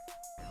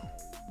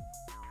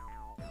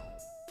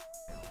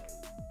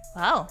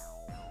 Wow.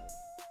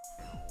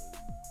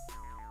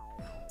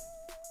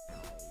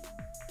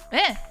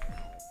 Eh.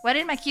 Why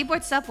did my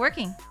keyboard stop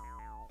working?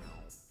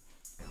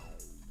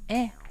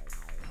 Eh.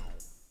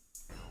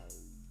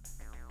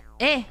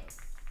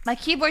 My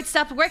keyboard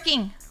stopped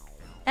working.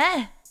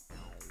 Eh.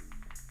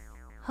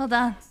 Hold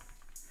on.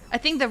 I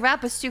think the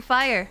rap was too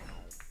fire.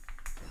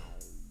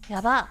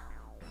 Yaba.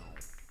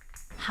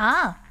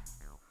 Huh?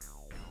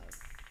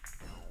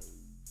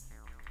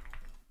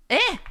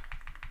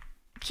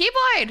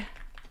 Keyboard!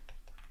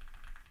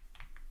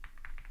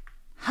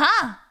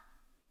 Huh?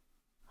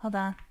 Hold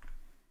on.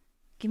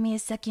 Give me a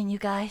second, you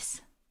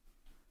guys.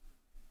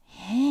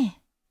 I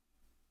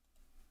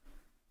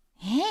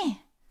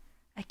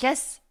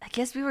guess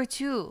we were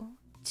too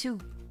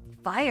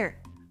fire.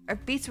 Our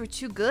beats were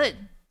too good.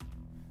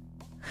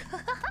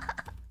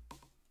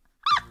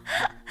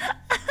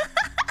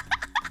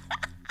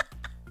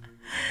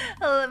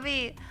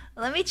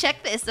 Let me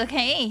check this,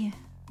 okay?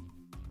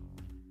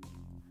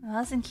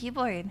 Mouse and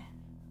keyboard.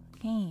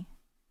 Okay.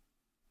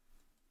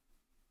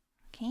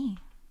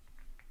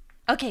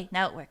 Okay,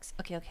 now it works.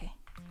 Okay.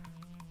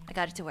 I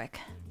got it to work.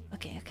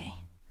 Okay.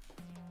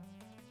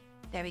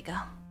 There we go.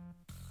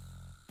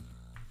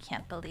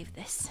 Can't believe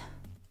this.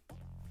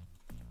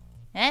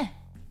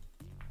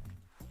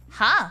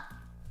 Huh?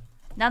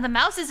 Now the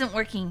mouse isn't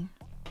working.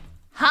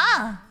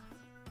 Huh?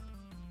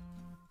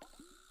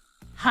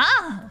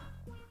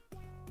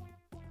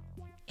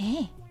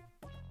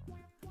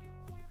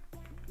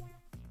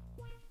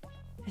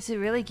 Is it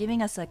really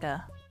giving us like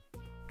a...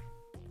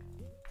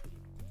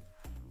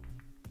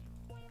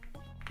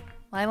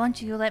 Why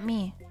won't you let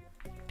me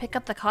pick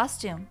up the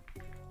costume?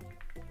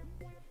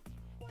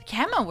 The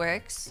camera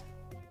works.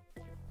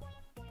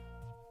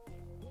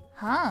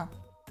 Huh.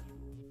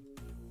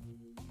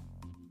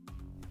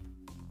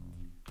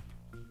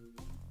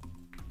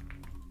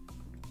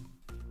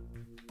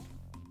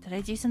 Did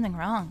I do something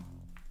wrong?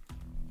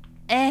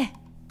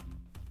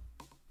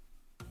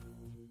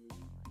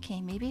 Okay,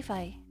 maybe if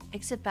I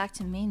exit back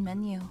to main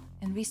menu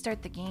and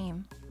restart the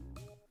game,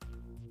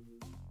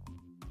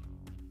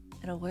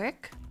 it'll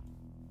work?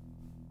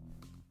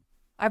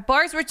 Our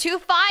bars were too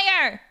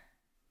fire!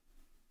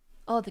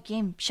 Oh, the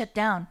game shut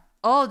down.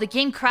 Oh, the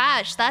game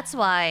crashed, that's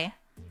why.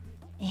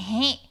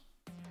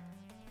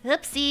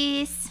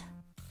 Oopsies.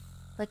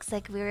 Looks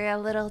like we were a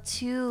little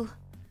too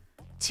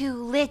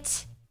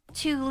lit.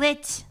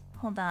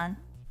 Hold on.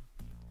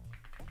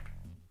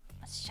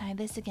 Let's try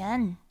this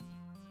again.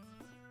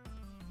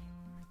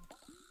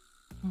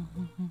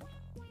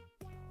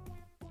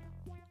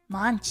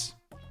 Munch.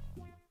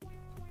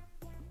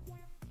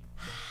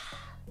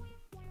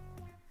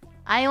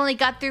 I only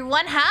got through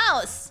one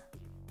house.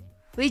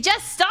 We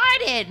just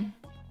started.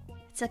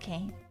 It's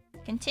okay.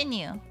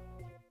 Continue.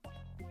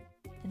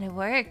 Did it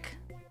work?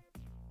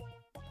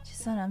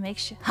 Just wanna make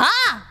sure.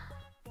 Ha!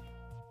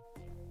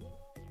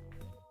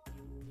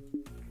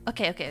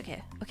 Okay,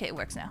 it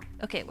works now.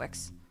 Okay, it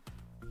works.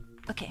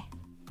 Okay.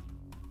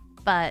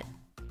 But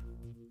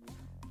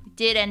we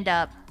did end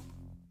up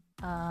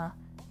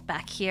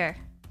back here.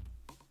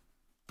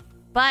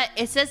 But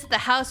it says that the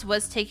house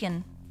was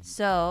taken,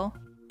 so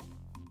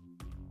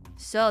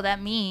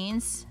that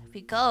means if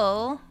we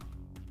go...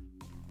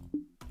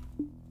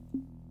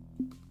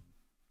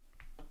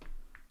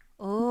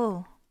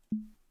 Oh.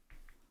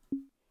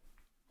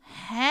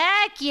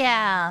 Heck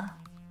yeah!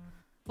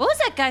 What was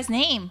that guy's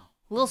name?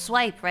 Little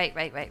swipe. Right.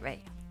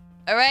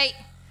 Alright.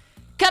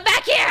 Come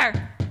back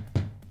here!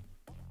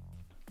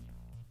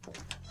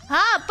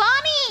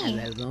 Bonnie!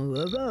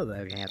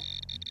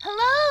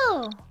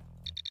 Hello!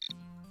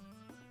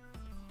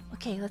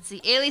 Okay, let's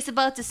see. Alias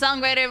about to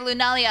songwriter of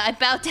Lunalia. I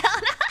bow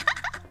down.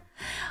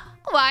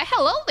 Why,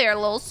 hello there,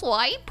 little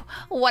swipe.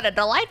 What a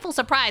delightful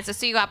surprise to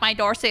see you at my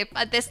doorstep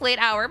at this late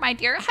hour, my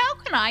dear. How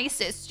can I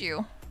assist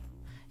you?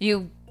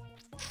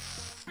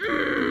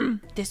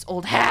 This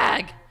old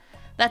hag.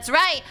 That's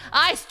right.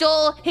 I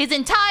stole his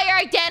entire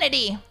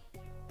identity.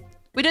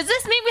 Wait, does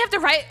this mean we have to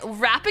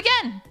rap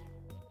again?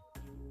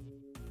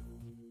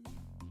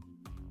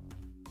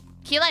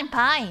 Key lime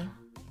pie.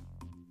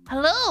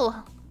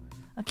 Hello.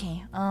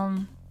 Okay,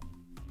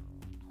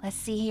 let's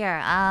see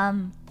here.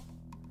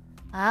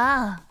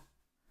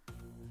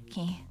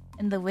 Okay,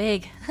 in the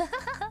wig.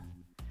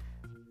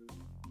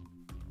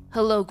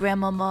 Hello,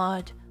 Grandma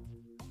Maud.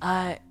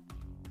 I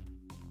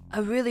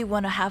really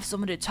want to have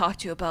someone to talk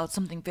to about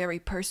something very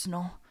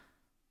personal.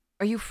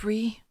 Are you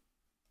free?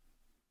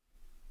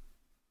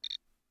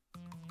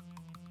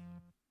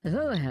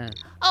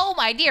 Oh,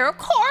 my dear, of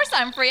course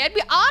I'm free. I'd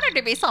be honored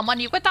to be someone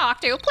you could talk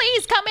to.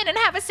 Please come in and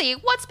have a seat.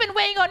 What's been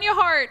weighing on your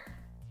heart?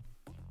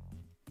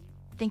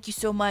 Thank you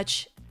so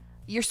much.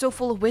 You're so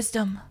full of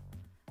wisdom.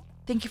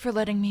 Thank you for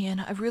letting me in.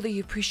 I really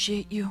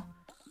appreciate you.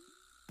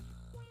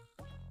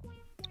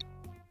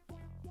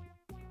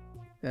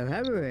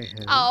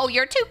 Oh,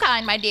 you're too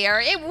kind, my dear.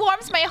 It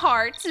warms my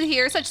heart to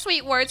hear such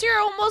sweet words. You're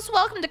almost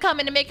welcome to come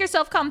in and make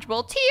yourself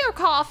comfortable. Tea or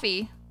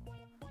coffee?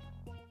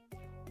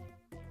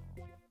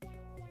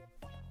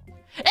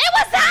 It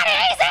was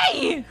that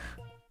easy!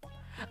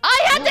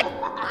 I had to...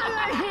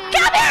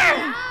 Come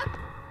here!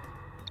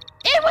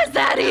 It was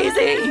that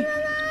easy!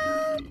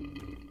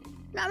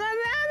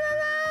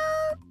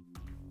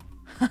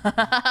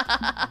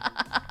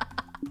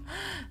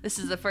 This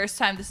is the first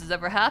time this has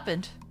ever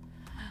happened.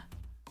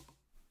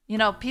 You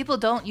know, people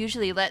don't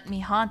usually let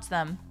me haunt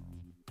them.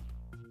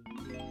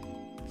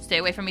 Stay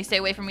away from me, stay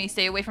away from me,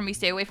 stay away from me,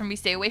 stay away from me,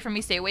 stay away from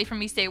me, stay away from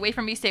me, stay away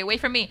from me, stay away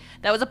from me.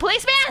 That was a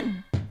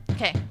policeman!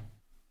 Okay.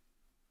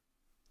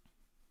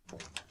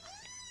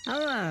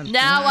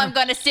 Now I'm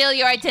gonna steal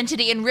your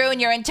identity and ruin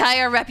your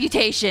entire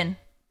reputation.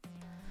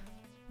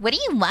 What do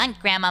you want,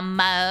 Grandma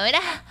Mode?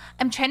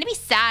 I'm trying to be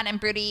sad and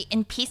broody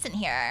in peace in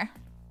here.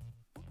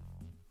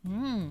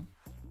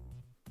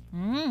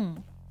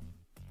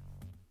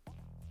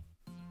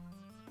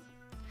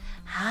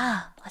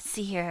 Let's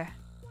see here.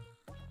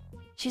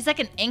 She's like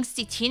an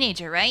angsty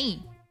teenager, right?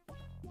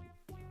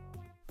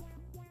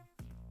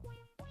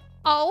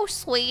 Oh,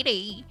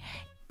 sweetie.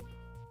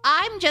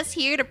 I'm just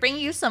here to bring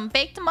you some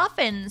baked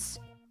muffins.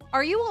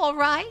 Are you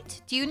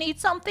alright? Do you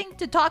need something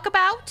to talk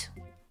about?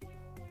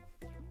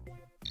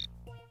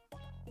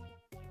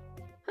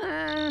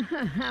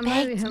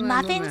 Baked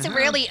muffins?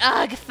 Really?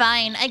 Ugh,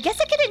 fine. I guess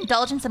I could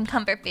indulge in some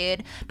comfort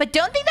food. But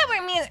don't think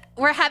that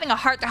we're having a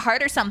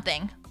heart-to-heart or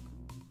something.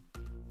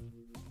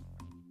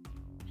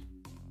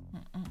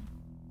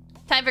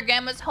 Time for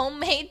Grandma's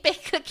homemade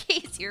baked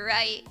cookies. You're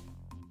right.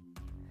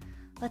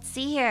 Let's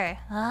see here.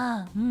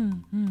 Let's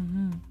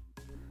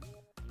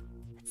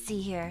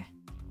see here.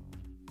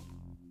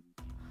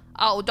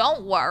 Oh,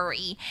 don't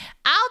worry.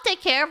 I'll take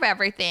care of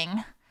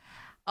everything.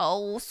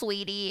 Oh,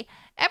 sweetie.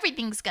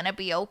 Everything's gonna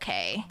be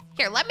okay.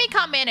 Here, let me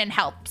come in and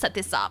help set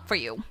this up for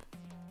you.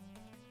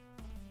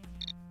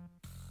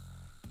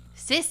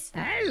 Sis?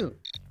 Oh.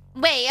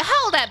 Wait,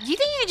 hold up. Do you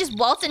think you can just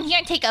waltz in here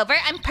and take over?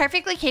 I'm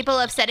perfectly capable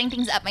of setting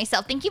things up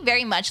myself. Thank you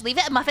very much. Leave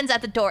the muffins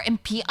at the door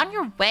and be on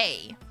your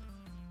way.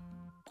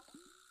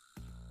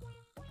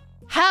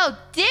 How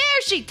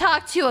dare she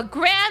talk to a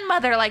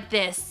grandmother like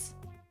this?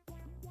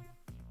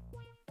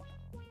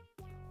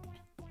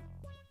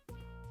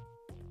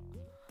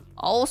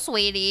 Oh,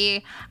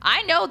 sweetie,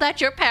 I know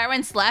that your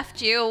parents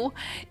left you.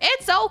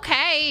 It's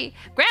okay.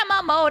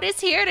 Grandma Mode is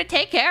here to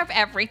take care of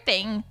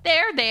everything.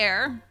 They're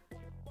there.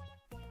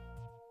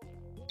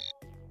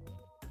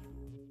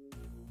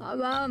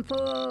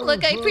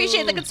 Look, I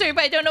appreciate the concern,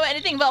 but I don't know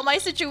anything about my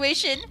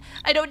situation.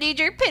 I don't need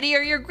your pity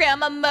or your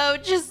Grandma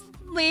Mode. Just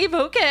leave,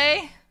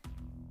 okay?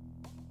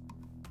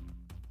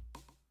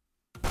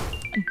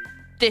 And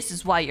this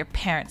is why your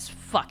parents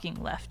fucking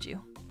left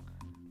you.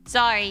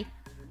 Sorry.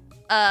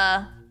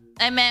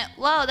 I meant,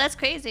 whoa, that's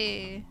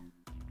crazy.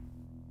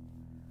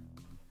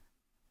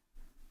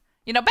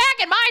 You know, back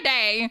in my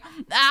day,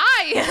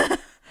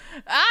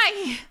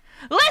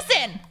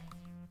 listen!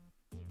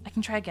 I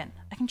can try again.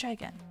 I can try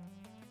again.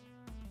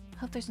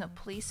 Hope there's no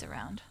police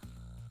around.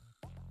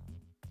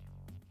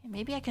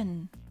 Maybe I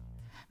can...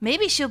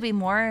 Maybe she'll be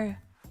more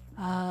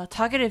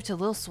talkative to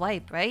Lil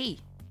Swipe, right?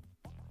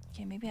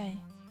 Okay, maybe I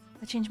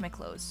change my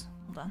clothes.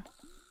 Hold on.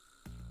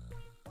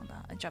 Hold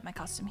on. I drop my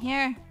costume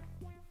here.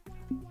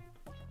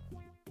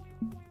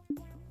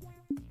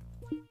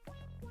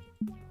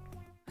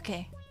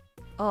 Okay.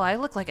 Oh, I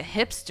look like a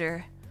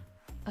hipster.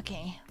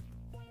 Okay.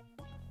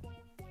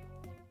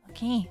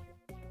 Okay.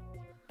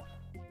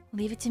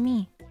 Leave it to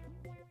me.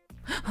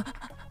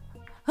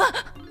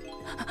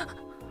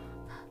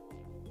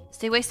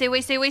 Stay away, stay away,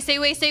 stay away, stay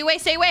away, stay away,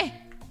 stay away!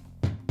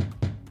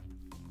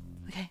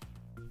 Okay.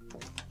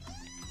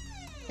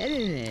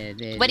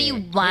 What do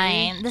you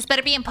want? This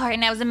better be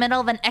important. I was in the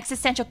middle of an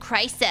existential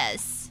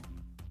crisis.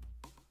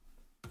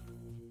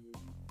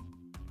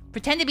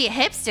 Pretend to be a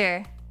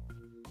hipster.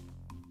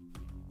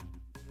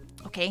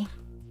 Okay.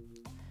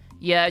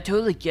 Yeah, I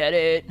totally get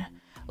it.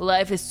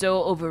 Life is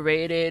so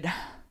overrated.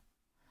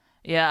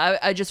 Yeah,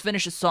 I just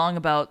finished a song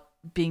about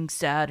being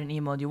sad and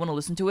emo. Do you want to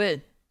listen to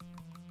it?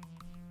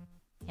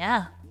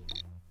 Yeah.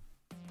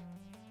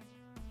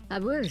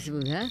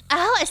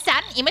 Oh, a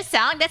sad and emo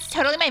song? That's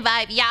totally my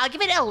vibe. Yeah, I'll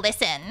give it a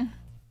listen.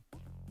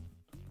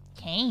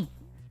 Okay.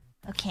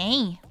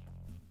 Okay.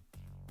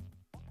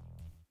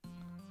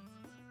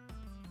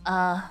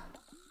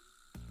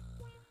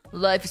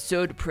 Life is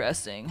so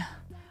depressing.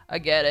 I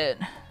get it.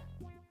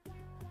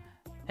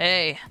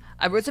 Hey,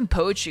 I wrote some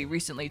poetry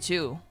recently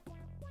too.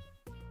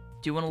 Do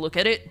you want to look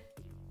at it?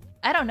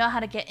 I don't know how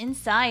to get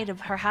inside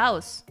of her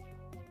house.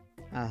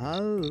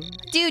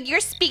 Dude, you're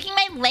speaking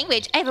my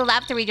language. I'd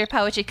love to read your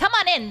poetry. Come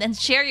on in and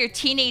share your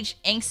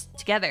teenage angst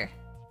together.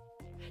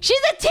 She's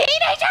a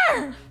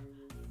teenager!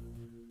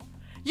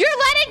 You're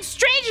letting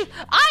strangers.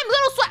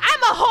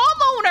 I'm a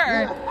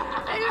homeowner,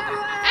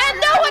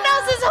 and no one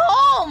else is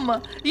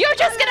home. You're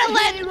just gonna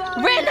let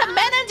random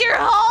men into your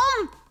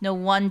home? No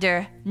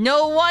wonder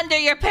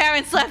your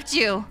parents left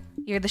you.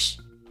 You're the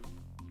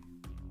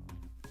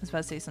I was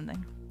about to say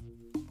something.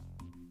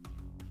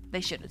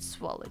 They should have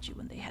swallowed you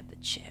when they had the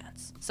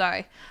chance.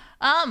 Sorry.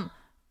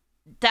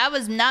 That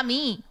was not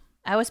me.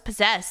 I was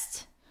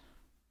possessed.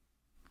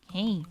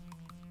 Hey.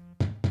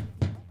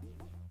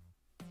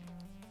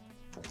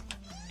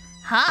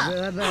 Huh?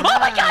 Oh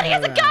my god, he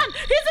has a gun!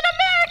 He's an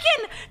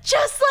American!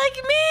 Just like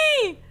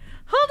me!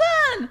 Hold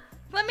on!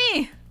 Let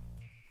me...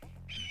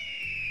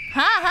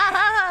 Ha ha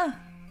ha ha!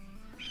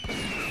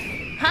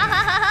 Ha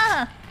ha ha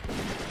ha!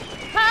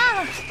 Ha!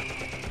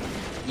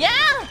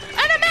 Yeah!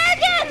 An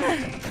American!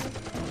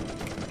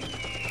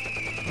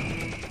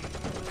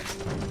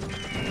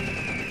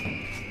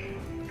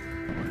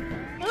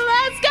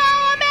 Let's go,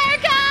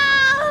 America!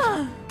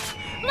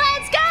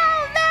 Let's go,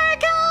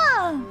 America!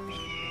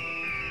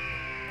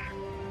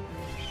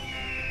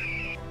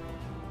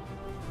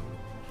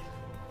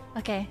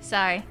 Okay,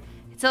 sorry.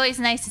 It's always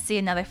nice to see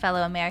another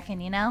fellow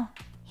American, you know?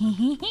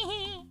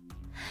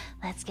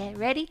 Let's get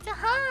ready to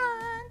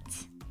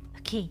hunt.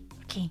 Okay.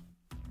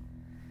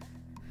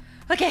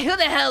 Okay, who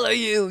the hell are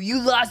you? You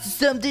lost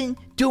something?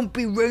 Don't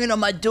be ringing on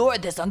my door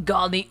at this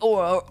ungodly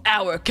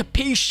hour,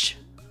 capiche?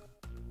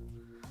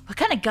 What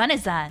kind of gun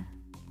is that?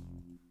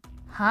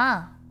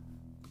 Huh?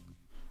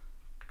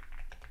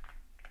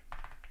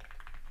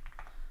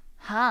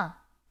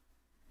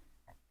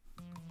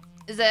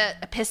 Is it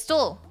a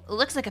pistol? It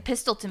looks like a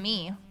pistol to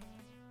me.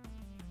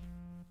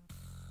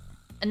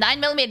 A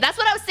 9mm. That's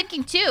what I was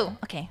thinking too.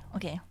 Okay.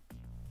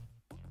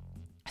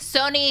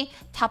 Sony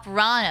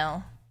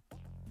Toperano.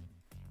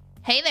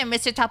 Hey there,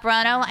 Mr.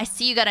 Toperano. I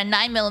see you got a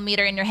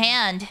 9mm in your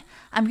hand.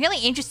 I'm really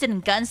interested in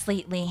guns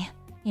lately.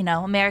 You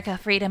know, America,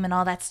 freedom, and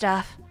all that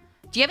stuff.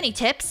 Do you have any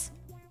tips?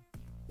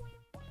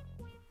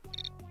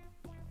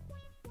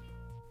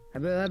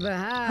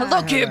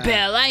 Look here,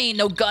 pal. I ain't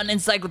no gun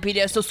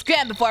encyclopedia, so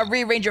scram before I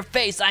rearrange your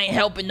face. I ain't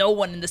helping no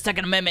one in the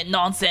Second Amendment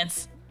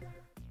nonsense.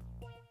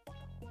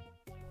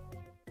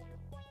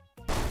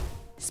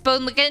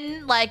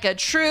 Spoken like a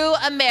true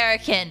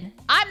American.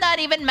 I'm not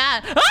even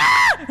mad.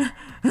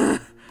 Ah!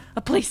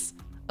 A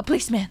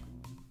policeman.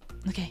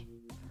 Okay.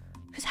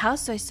 Whose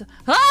house do I still...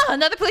 Ah!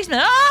 Another policeman!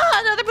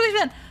 Ah! Another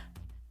policeman!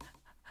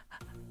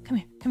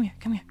 Come here.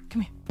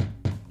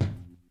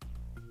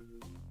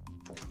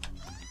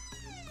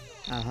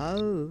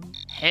 Oh.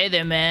 Hey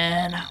there,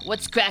 man.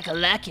 What's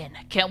crack-a-lackin'?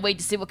 Can't wait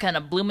to see what kind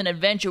of bloomin'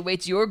 adventure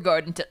waits your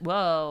garden to...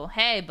 Whoa.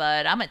 Hey,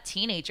 bud. I'm a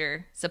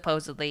teenager,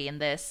 supposedly, in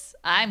this.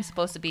 I'm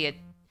supposed to be a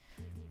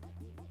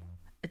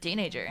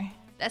teenager.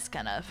 That's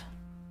kind of...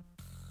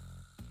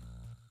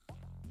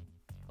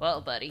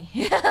 Well, buddy.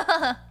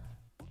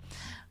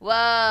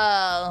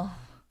 Whoa.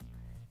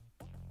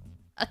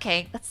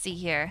 Okay, let's see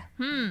here.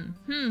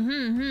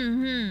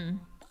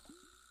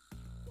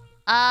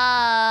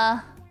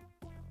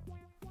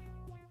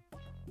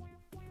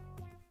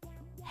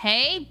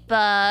 Hey,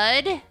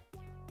 bud.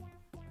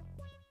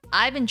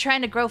 I've been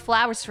trying to grow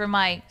flowers for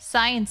my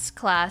science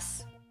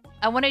class.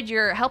 I wanted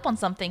your help on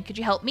something. Could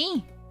you help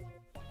me?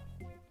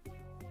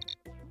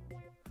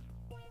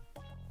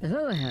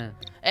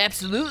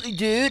 Absolutely,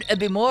 dude. I'd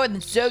be more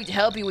than stoked to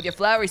help you with your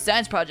flowery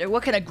science project.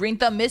 What kind of green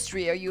thumb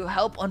mystery are you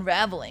help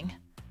unraveling?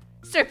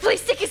 Sir,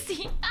 please take a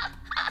seat.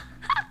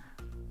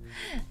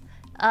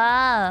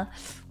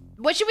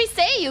 What should we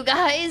say, you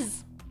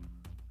guys?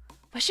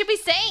 What should we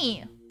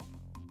say?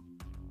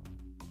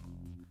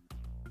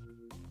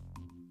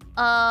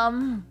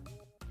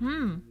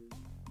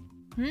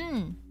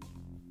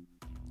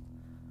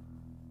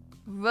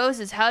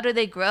 Roses, how do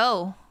they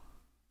grow?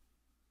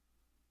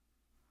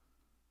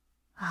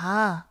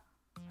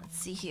 Let's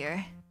see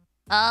here.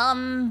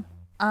 Ask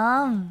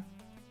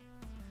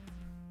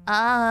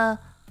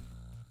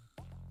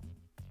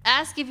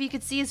if you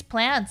could see his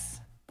plants.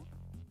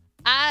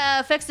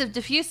 Effects of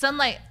diffuse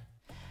sunlight.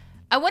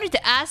 I wanted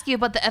to ask you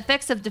about the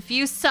effects of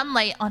diffuse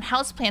sunlight on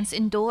houseplants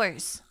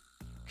indoors.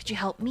 Could you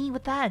help me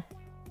with that?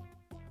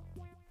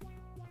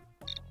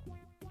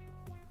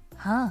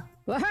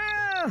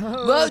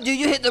 Whoa, dude,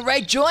 you hit the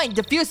right joint.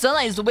 Diffuse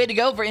sunlight is the way to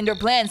go for indoor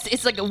plants.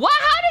 It's like, what?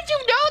 How did you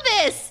know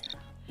this?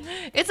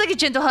 It's like a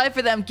gentle hug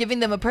for them, giving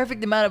them a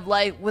perfect amount of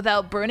light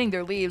without burning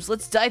their leaves.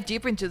 Let's dive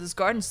deeper into this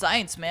garden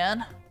science,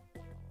 man.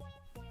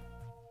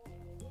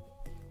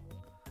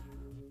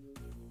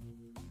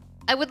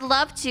 I would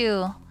love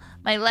to.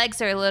 My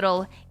legs are a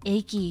little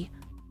achy.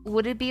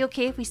 Would it be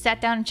okay if we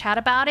sat down and chat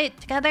about it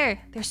together?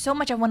 There's so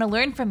much I want to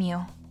learn from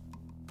you.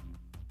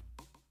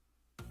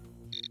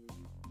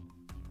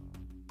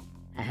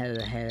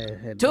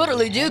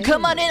 Totally, dude.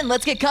 Come on in.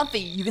 Let's get comfy.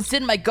 You can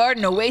sit in my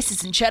garden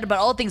oasis and chat about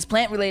all things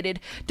plant related.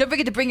 Don't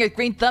forget to bring your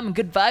green thumb and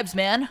good vibes,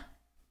 man.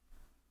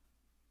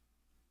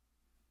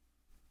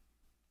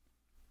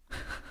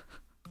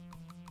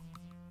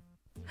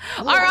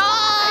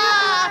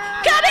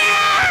 Alright! Come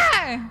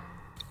here!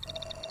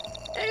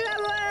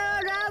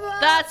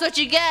 That's what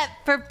you get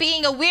for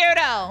being a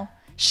weirdo.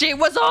 She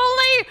was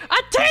only a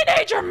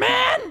teenager,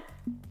 man!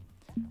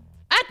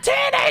 A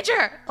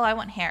teenager! Oh, I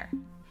want hair.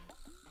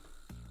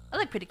 I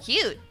look pretty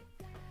cute.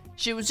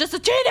 She was just a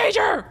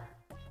teenager!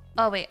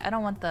 Oh wait, I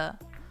don't want the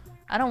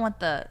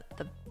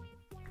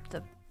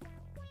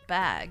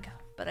bag,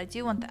 but I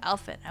do want the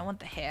outfit. I want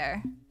the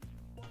hair.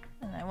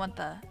 And I want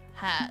the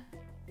hat.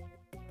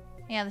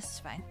 Yeah, this is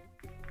fine.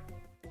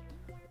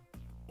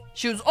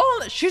 She's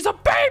a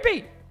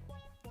baby!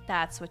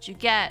 That's what you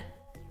get.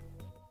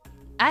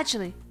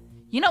 Actually,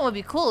 you know what would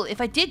be cool? If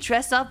I did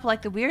dress up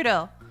like the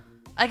weirdo,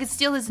 I could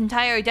steal his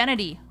entire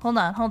identity. Hold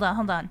on.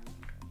 And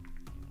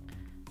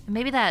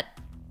maybe that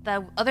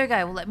other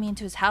guy will let me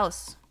into his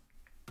house.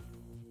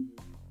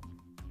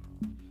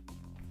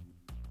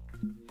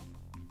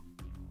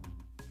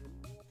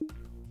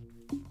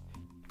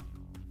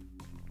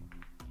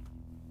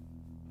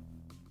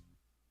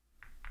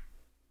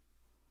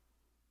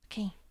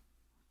 Okay.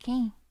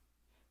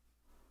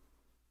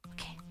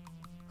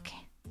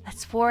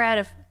 That's 4 out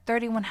of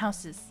 31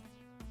 houses.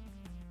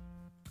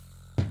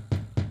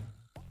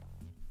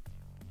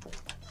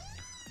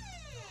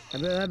 Who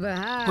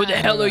the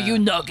hell are you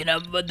knocking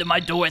up under my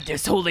door at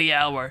this holy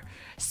hour?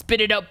 Spit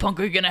it out,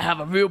 punk, or you're gonna have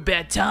a real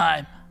bad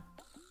time.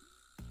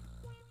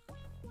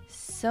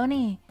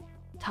 Sony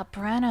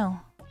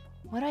Taparano.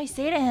 What do I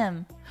say to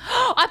him?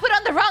 I put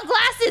on the wrong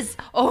glasses!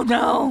 Oh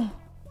no!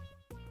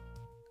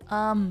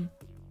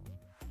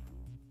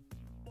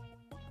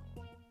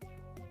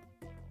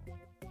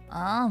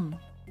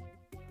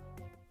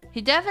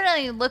 He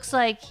definitely looks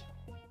like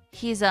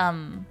he's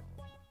gonna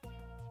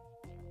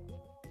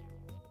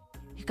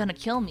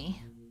kill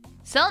me.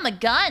 Sell him a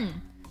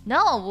gun!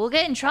 No, we'll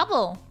get in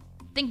trouble.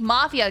 Think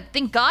mafia,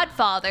 think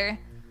Godfather.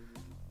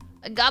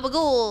 A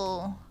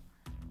gabagool.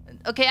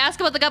 Okay, ask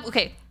about the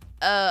okay.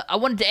 I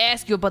wanted to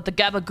ask you about the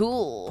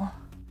gabagool.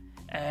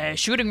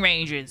 Shooting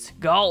ranges,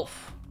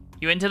 golf.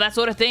 You into that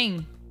sort of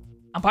thing?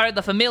 I'm part of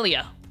the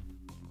familia.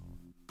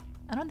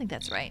 I don't think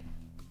that's right.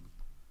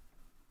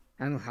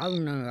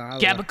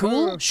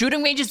 Gabagool?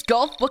 Shooting ranges,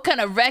 golf? What kind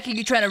of racket are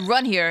you trying to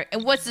run here?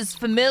 And what's this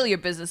familiar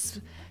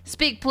business?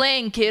 Speak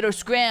plain, kid, or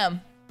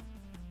scram.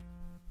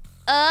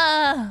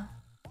 I'm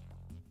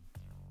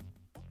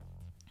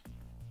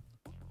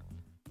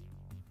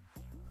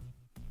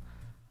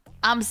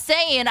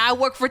saying I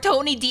work for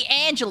Tony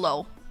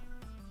D'Angelo.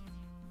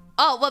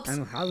 Oh, whoops.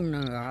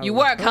 You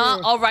work, huh?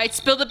 Alright,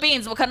 spill the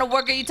beans. What kind of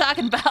work are you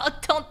talking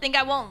about? Don't think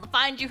I won't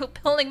find you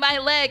pulling my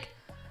leg.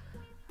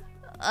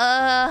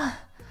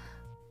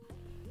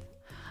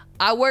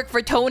 I work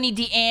for Tony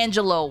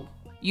D'Angelo.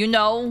 You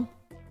know,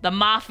 the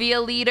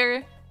mafia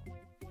leader.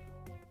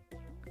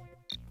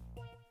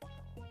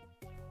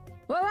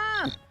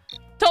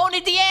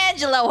 Tony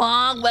D'Angelo,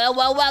 huh?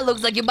 Well,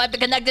 looks like you might be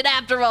connected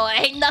after all.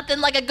 Ain't nothing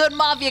like a good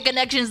mafia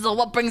connection, so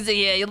what brings you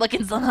here? You're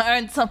looking to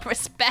earn some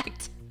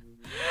respect.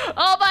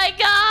 Oh my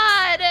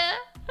god!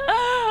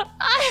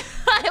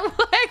 I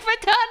work for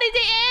Tony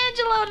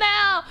D'Angelo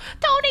now!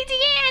 Tony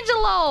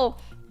D'Angelo!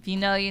 If you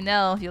know, you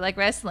know. If you like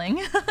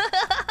wrestling.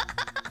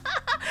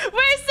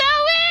 We're so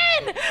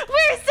in!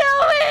 We're so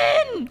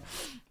in!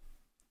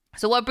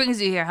 So what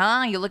brings you here,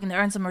 huh? You're looking to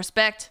earn some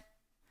respect?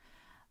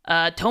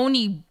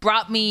 Tony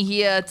brought me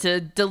here to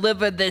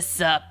deliver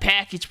this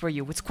package for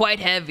you. It's quite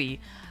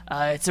heavy.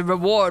 It's a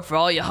reward for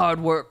all your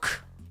hard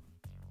work.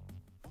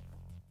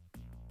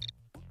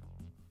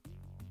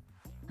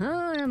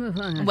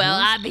 Well,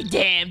 I'd be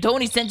damned.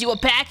 Tony sent you a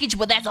package,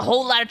 but that's a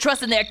whole lot of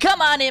trust in there.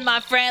 Come on in, my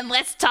friend.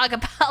 Let's talk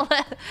about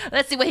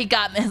let's see what he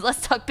got, man.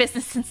 Let's talk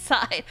business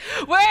inside.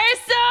 We're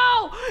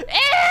so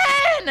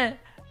in!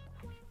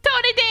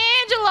 Tony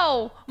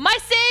D'Angelo, my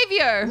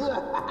savior.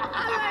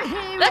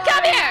 Now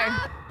come here.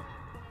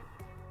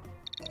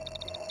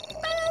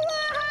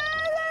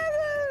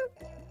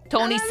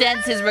 Tony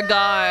sends his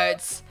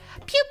regards.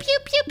 Pew, pew,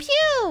 pew,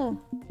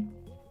 pew.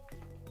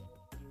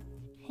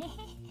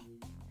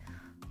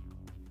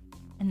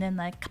 And then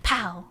like,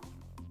 kapow.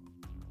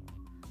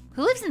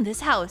 Who lives in this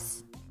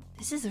house?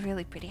 This is a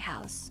really pretty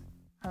house.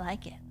 I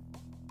like it.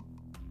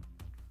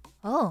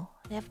 Oh,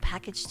 they have a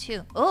package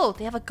too. Oh,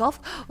 they have a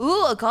golf.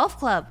 Ooh, a golf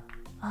club.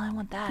 Oh, I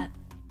want that.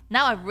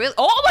 Now I really.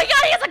 Oh my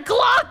god, he has a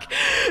Glock!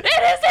 It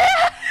is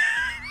it!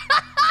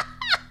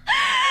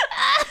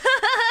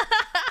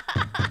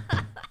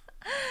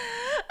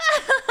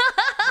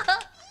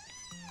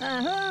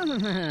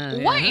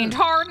 What in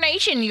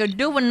tarnation you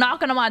doing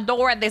knocking on my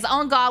door at this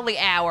ungodly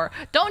hour?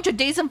 Don't you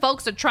decent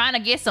folks are trying to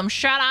get some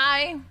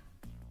shut-eye?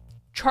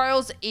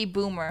 Charles E.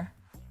 Boomer.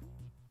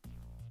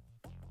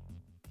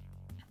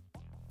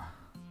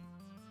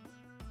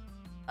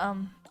 How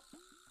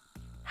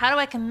do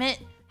I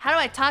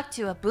talk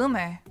to a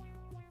boomer?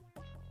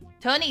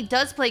 Tony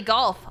does play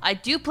golf. I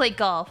do play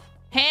golf.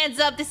 Hands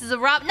up, this is a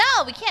rob.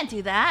 No, we can't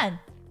do that.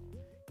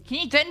 Can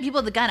you threaten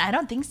people with a gun? I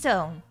don't think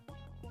so.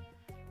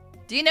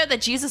 Do you know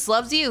that Jesus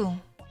loves you?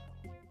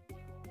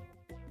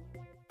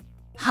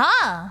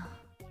 Huh?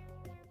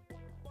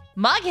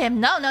 Mug him?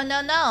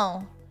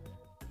 No.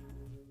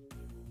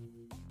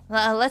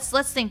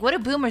 Let's think. What are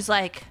boomers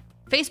like?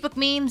 Facebook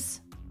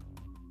memes?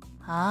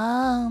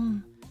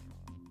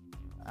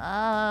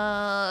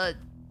 Not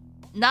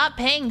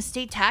paying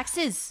state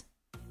taxes.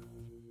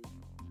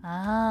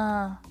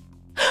 Ah.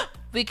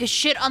 We could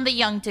shit on the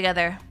young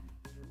together.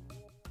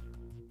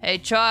 Hey,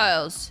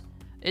 Charles.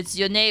 It's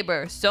your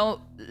neighbor,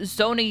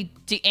 Sony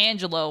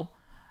D'Angelo.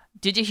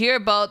 Did you hear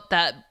about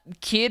that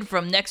kid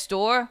from next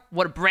door?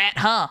 What a brat,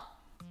 huh?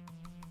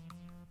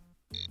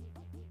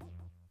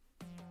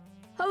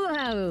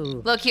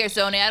 Hello. Look here,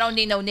 Sony. I don't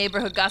need no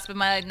neighborhood gossip in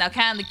my life. Now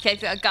kindly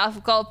kick a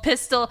golf call,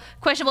 pistol,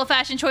 questionable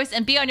fashion choice,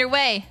 and be on your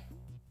way.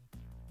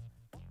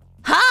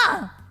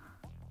 Huh?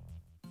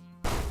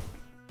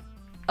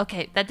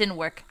 Okay, that didn't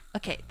work.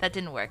 Okay, that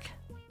didn't work.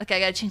 Okay, I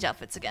gotta change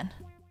outfits again.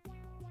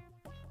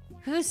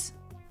 Whose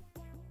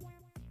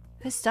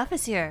stuff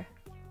is here?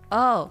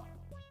 Oh.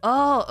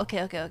 Oh,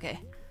 okay. Okay,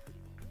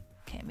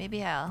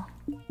 maybe I'll...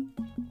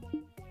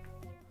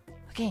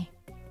 Okay,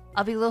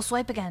 I'll be a little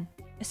swipe again.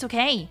 It's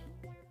okay.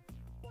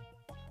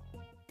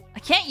 I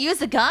can't use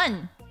the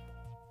gun.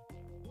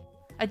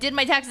 I did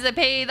my taxes. I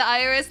paid the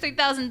IRS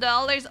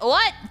 $3,000.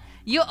 What?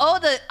 You owe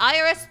the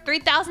IRS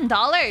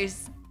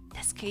 $3,000?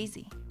 That's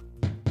crazy.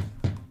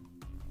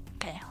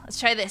 Okay, let's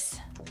try this.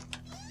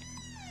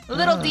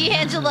 Little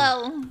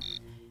D'Angelo.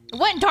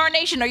 What in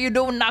tarnation are you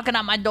doing knocking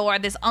on my door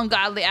at this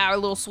ungodly hour,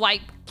 little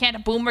swipe? Can't a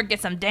boomer get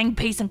some dang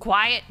peace and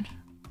quiet?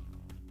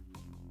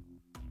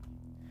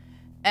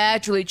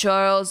 Actually,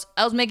 Charles,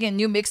 I was making a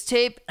new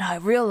mixtape and I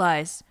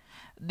realized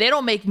they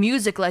don't make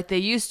music like they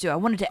used to. I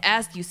wanted to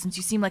ask you since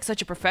you seem like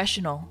such a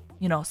professional,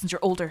 you know, since you're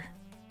older.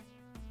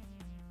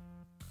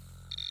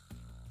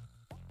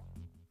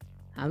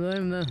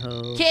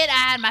 Kid,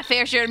 I had my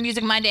fair share of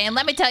music in my day, and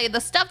let me tell you, the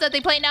stuff that they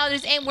play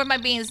nowadays ain't worth my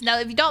beans. Now,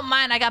 if you don't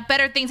mind, I got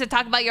better things to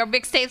talk about your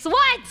mixtapes.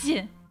 What?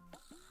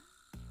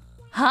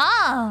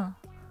 Huh?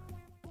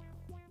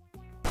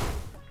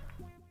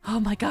 Oh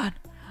my god.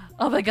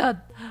 Oh my god.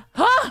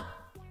 Ah!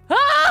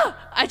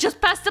 Ah! I just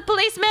passed the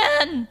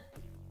policeman!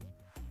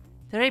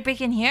 Did I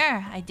break in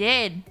here? I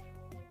did.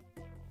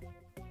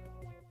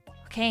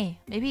 Okay,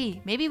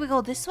 maybe we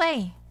go this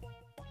way.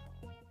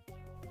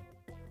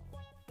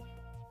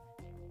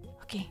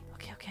 Okay.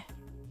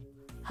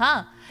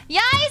 Huh?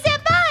 Yai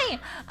senpai!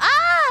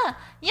 Ah!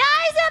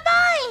 Yai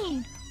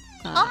senpai!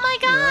 Oh my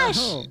gosh!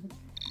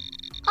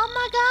 Oh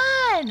my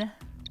god!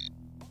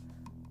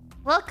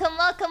 Welcome!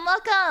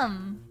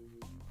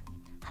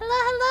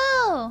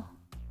 Hello!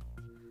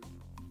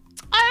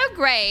 Oh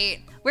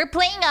great! We're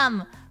playing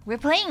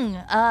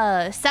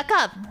Suck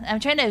Up. I'm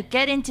trying to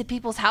get into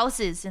people's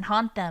houses and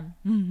haunt them.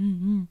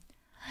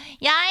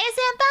 Yai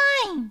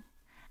senpai!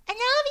 I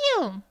love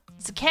you!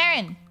 It's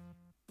Karen.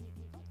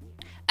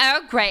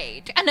 Oh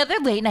great, another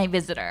late night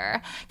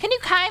visitor. Can you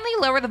kindly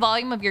lower the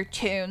volume of your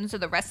tune so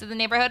the rest of the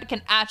neighborhood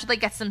can actually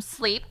get some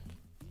sleep?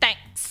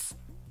 Thanks.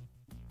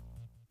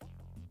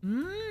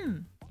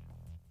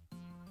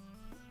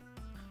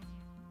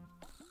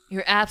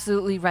 You're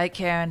absolutely right,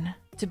 Karen.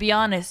 To be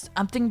honest,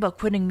 I'm thinking about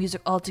quitting music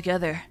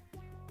altogether.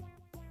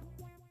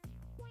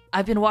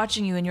 I've been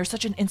watching you and you're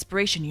such an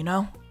inspiration, you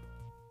know?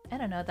 I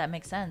don't know if that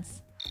makes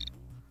sense.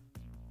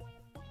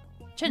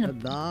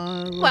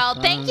 Well,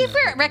 thank you for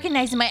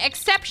recognizing my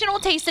exceptional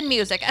taste in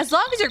music. As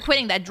long as you're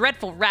quitting that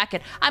dreadful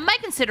racket, I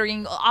might consider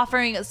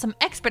offering some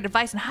expert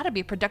advice on how to be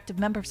a productive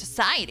member of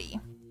society.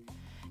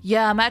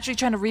 Yeah, I'm actually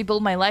trying to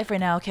rebuild my life right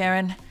now,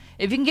 Karen.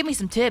 If you can give me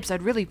some tips,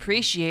 I'd really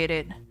appreciate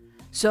it.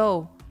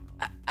 So,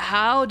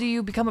 how do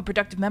you become a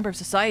productive member of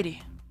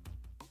society?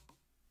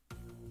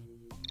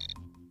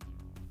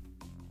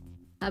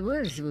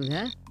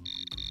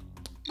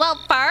 Well,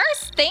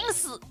 first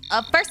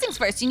things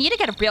first, you need to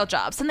get a real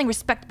job, something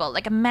respectable,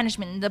 like a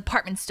management in the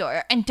department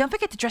store. And don't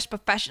forget to dress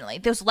professionally.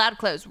 Those loud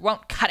clothes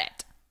won't cut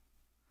it.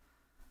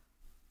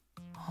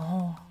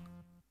 Oh,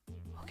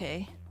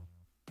 okay.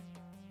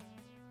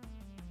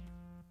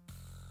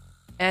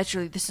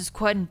 Actually, this is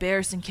quite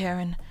embarrassing,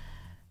 Karen.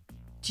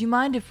 Do you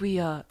mind if we,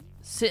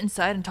 sit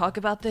inside and talk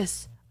about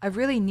this? I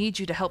really need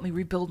you to help me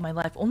rebuild my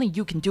life. Only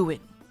you can do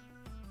it.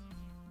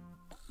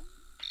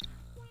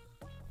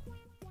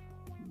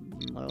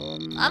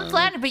 I'm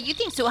flattered, but you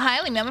think so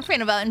highly of me. I'm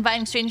afraid about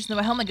inviting strangers into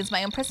my home against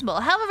my own principle.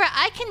 However,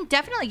 I can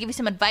definitely give you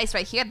some advice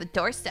right here at the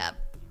doorstep.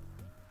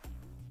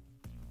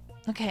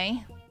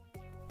 Okay,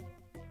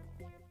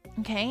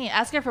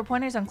 ask her for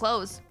pointers on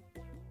clothes.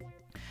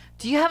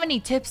 Do you have any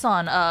tips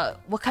on,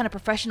 what kind of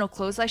professional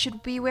clothes I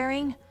should be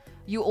wearing?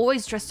 You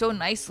always dress so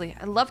nicely.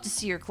 I'd love to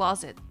see your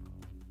closet.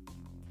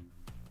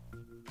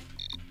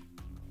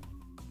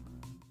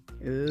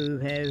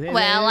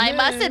 Well, I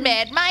must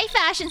admit, my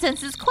fashion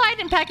sense is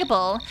quite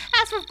impeccable.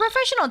 As for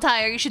professional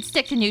attire, you should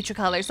stick to neutral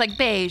colors like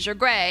beige or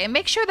gray and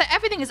make sure that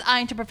everything is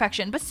ironed to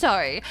perfection. But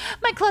sorry,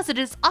 my closet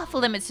is off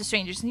limits to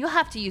strangers and you'll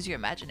have to use your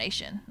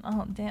imagination.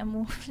 Oh,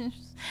 damn.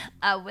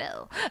 I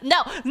will.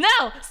 No!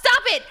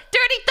 Stop it!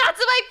 Dirty thoughts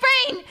of my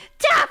brain!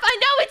 Taff, I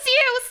know it's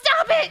you!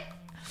 Stop it!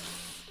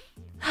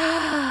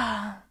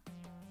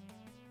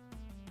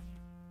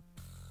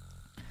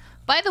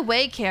 By the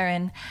way,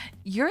 Karen,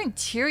 your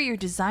interior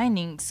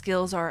designing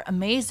skills are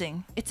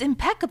amazing. It's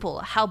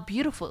impeccable how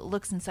beautiful it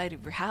looks inside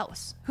of your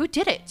house. Who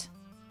did it?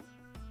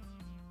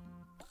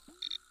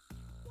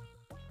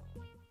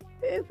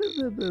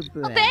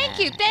 Well, thank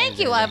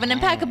you. I have an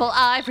impeccable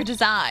eye for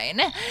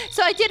design.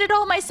 So I did it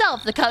all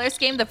myself. The color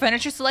scheme, the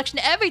furniture selection,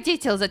 every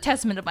detail is a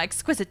testament of my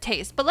exquisite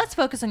taste. But let's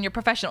focus on your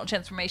professional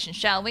transformation,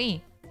 shall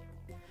we?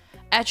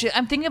 Actually,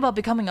 I'm thinking about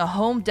becoming a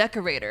home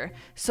decorator.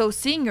 So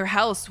seeing your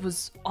house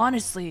was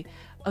honestly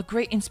a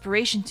great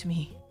inspiration to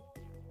me.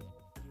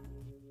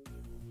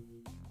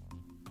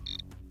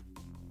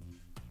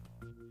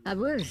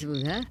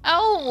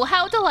 Oh,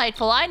 how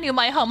delightful. I knew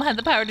my home had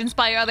the power to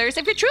inspire others.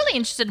 If you're truly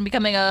interested in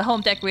becoming a home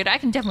decorator, I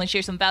can definitely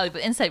share some valuable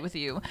insight with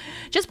you.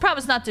 Just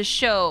promise not to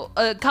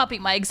copy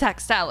my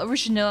exact style.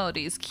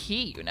 Originality is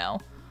key, you know.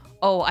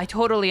 Oh, I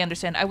totally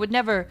understand. I would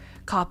never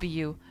copy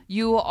you.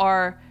 You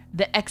are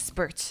the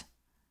expert.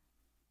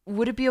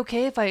 Would it be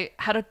okay if I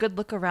had a good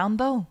look around,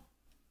 though?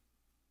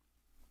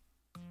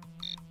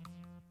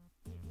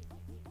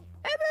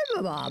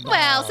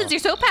 Well, since you're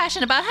so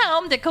passionate about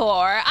home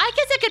decor, I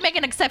guess I could make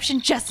an exception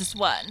just this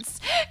once.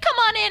 Come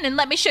on in and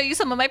let me show you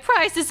some of my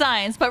prize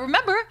designs. But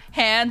remember,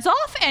 hands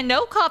off and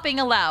no copying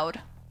allowed.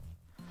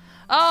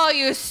 Oh,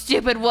 you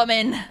stupid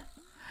woman.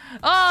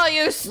 Oh,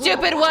 you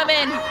stupid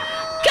woman.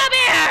 Come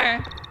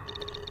here.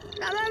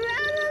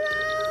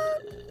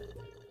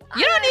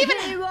 You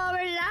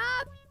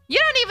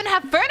don't even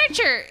have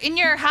furniture in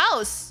your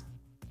house.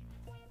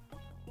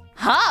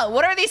 Huh?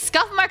 What are these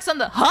scuff marks on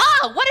the...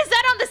 Huh? What is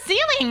that on the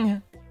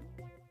ceiling?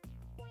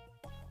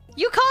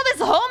 You call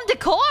this home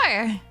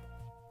decor?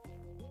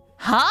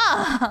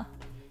 Huh?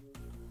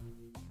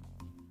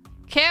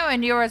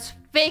 Karen, you're as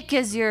fake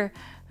as your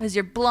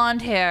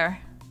blonde hair.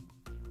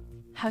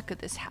 How could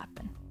this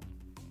happen?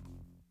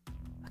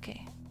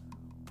 Okay.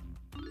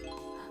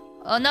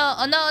 Oh no,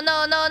 oh no,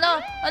 no, no, no.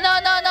 Oh no,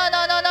 no, no,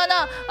 no, no, no,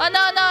 no. Oh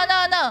no, no,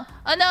 no, no.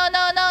 Oh no,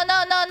 no, no,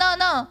 no, no, no,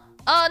 no.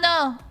 Oh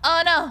no,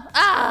 oh no.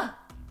 Ah!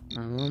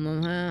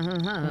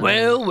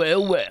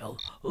 Well.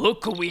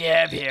 Look what we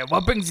have here.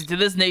 What brings you to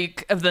this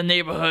neck of the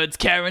neighborhoods,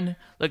 Karen?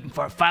 Looking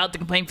for a file to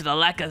complain for the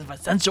lack of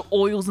essential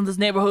oils in this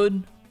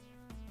neighborhood?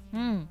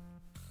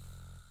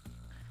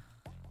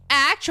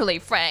 Actually,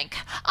 Frank,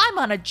 I'm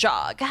on a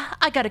jog.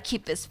 I gotta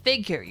keep this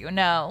figure, you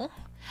know.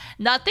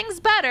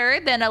 Nothing's better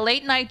than a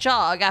late night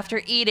jog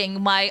after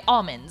eating my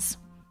almonds.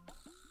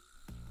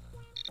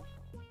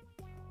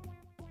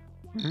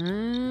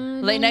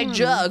 Late night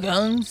jog,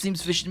 huh?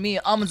 Seems fishy to me.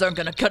 Almonds aren't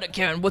gonna cut it,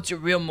 Karen. What's your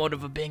real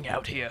motive of being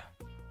out here?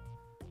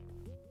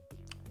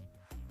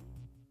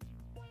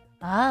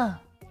 Huh.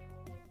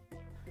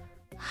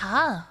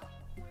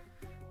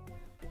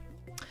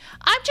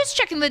 I'm just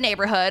checking the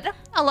neighborhood.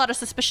 A lot of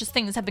suspicious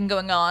things have been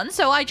going on,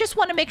 so I just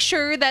want to make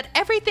sure that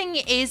everything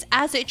is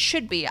as it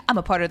should be. I'm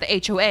a part of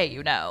the HOA,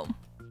 you know.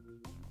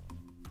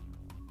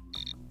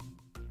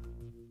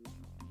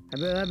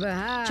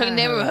 Checking the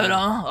neighborhood,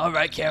 huh?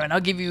 Alright, Karen, I'll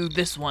give you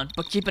this one,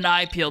 but keep an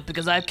eye peeled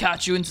because I've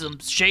caught you in some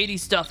shady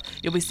stuff.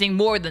 You'll be seeing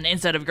more than the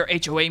inside of your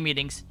HOA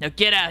meetings. Now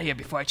get out of here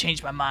before I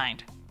change my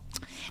mind.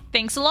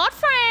 Thanks a lot,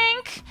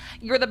 Frank.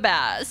 You're the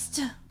best.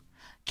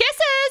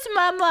 Kisses,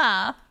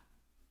 mama.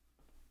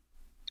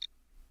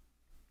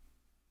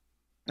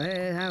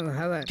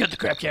 Cut the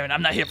crap, Karen.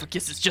 I'm not here for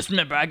kisses. Just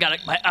remember, I got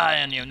my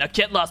eye on you. Now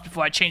get lost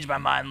before I change my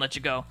mind and let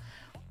you go.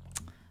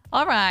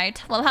 All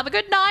right. Well, have a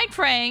good night,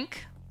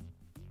 Frank.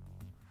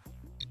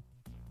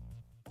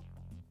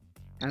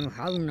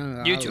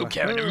 You too,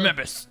 Karen. And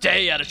remember,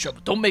 stay out of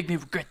trouble. Don't make me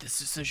regret this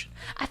decision.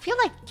 I feel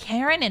like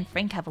Karen and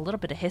Frank have a little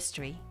bit of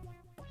history.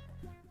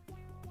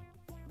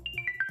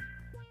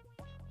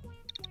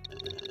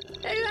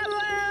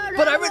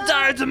 But I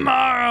retire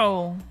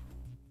tomorrow.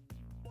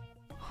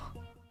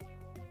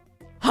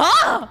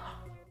 Huh?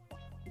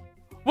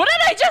 What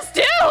did I just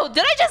do?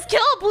 Did I just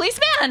kill a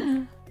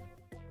policeman?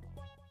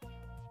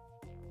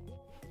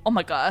 Oh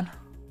my god.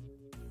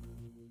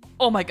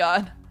 Oh my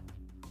god.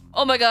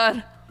 Oh my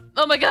god.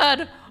 Oh my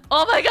god.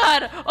 Oh my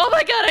god. Oh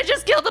my god. I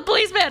just killed the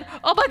policeman.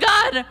 Oh my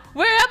god.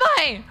 Where am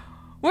I?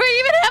 Where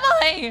even am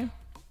I?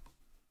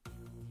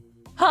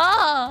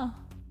 Huh?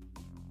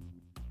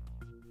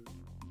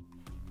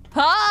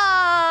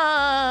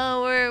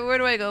 Huh? Where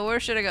do I go? Where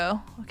should I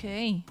go?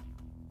 Okay.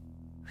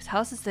 Whose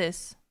house is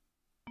this?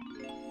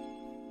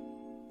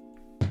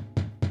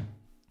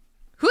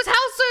 Whose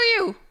house are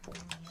you?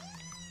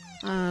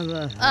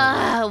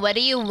 What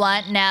do you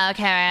want now,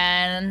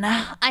 Karen?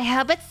 I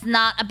hope it's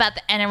not about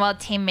the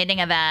Underworld team meeting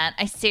event.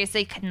 I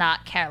seriously could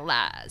not care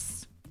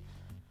less.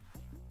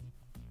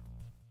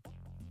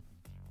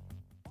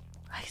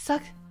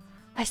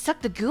 I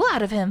sucked the goo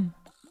out of him.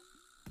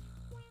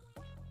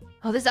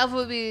 Oh, this outfit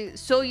would be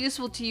so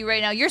useful to you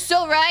right now. You're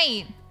so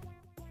right.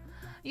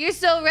 You're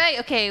so right.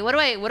 Okay, what do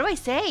I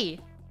say?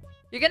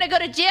 You're gonna go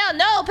to jail.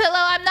 No, Pillow,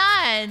 I'm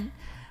not.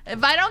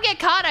 If I don't get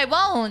caught, I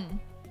won't.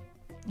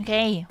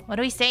 Okay, what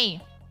do we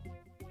say?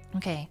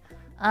 Okay.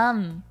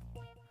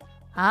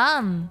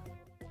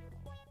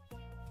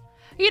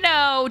 You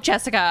know,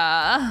 Jessica,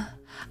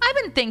 I've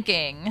been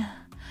thinking.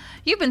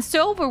 You've been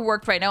so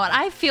overworked right now, and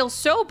I feel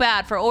so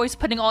bad for always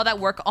putting all that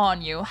work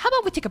on you. How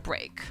about we take a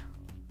break?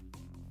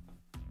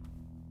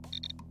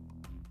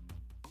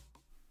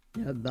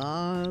 A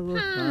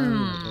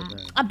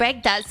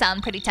break does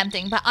sound pretty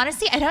tempting, but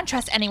honestly, I don't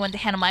trust anyone to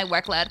handle my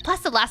workload. Plus,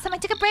 the last time I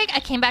took a break,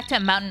 I came back to a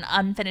mountain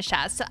unfinished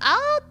task. So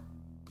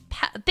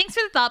thanks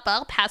for the thought, but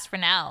I'll pass for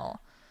now.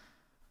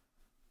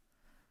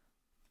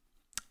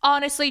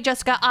 Honestly,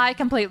 Jessica, I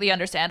completely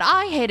understand.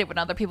 I hate it when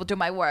other people do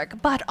my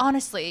work, but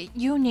honestly,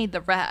 you need the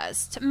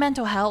rest,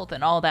 mental health,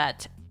 and all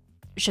that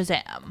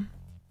shazam.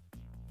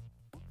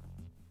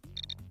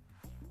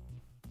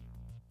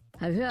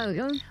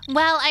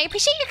 Well, I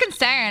appreciate your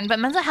concern, but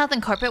mental health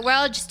and corporate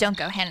world just don't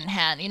go hand in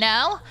hand, you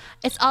know?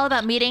 It's all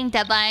about meeting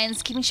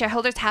deadlines, keeping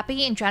shareholders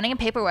happy, and drowning in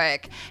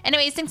paperwork.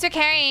 Anyways, thanks for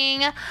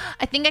caring.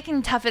 I think I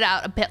can tough it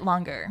out a bit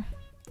longer.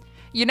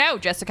 You know,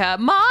 Jessica,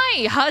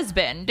 my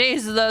husband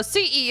is the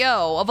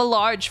CEO of a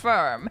large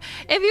firm.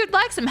 If you'd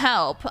like some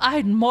help,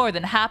 I'd more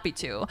than happy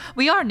to.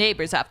 We are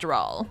neighbors after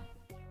all.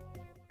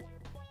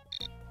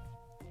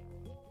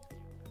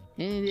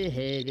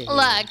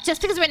 Look,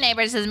 just because we're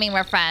neighbors doesn't mean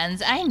we're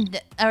friends.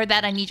 Or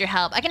that I need your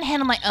help. I can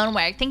handle my own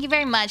work. Thank you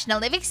very much. Now,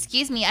 Liv,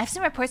 excuse me. I have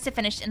some reports to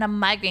finish and a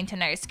migraine to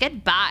nurse.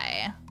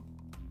 Goodbye.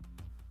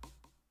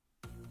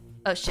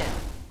 Oh, shit.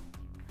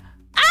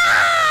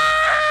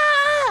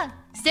 Ah!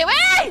 Stay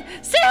away!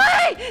 Stay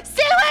away!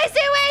 Stay away!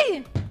 Stay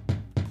away!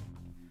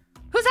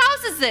 Whose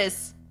house is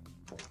this?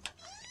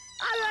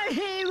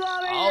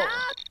 Oh.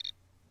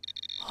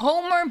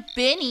 Homer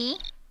Benny?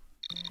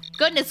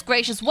 Goodness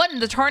gracious, what in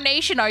the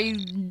tarnation are you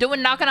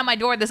doing knocking on my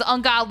door at this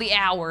ungodly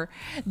hour?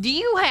 Do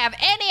you have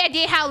any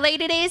idea how late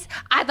it is?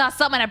 I thought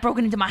someone had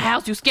broken into my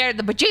house. You scared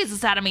the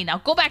bejesus out of me. Now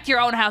go back to your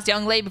own house,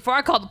 young lady, before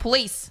I call the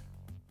police.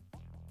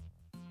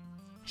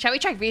 Shall we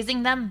try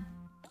raising them?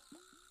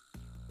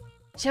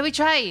 Shall we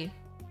try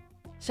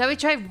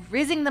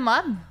raising them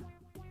up?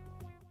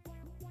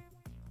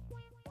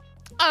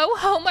 Oh,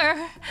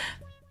 Homer.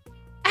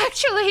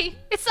 Actually,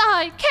 it's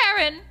I,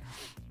 Karen.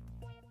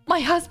 My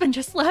husband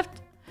just left.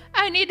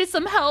 I needed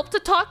some help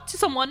to talk to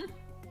someone.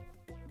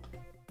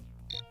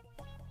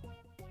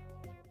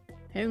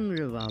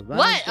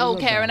 What? Oh,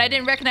 Karen, I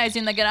didn't recognize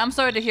you again. I'm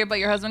sorry to hear about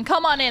your husband.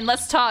 Come on in,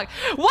 let's talk.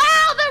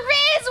 Wow, the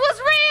raise was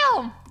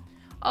real!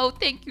 Oh,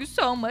 thank you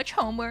so much,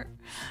 Homer.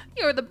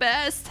 You're the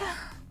best.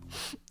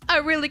 I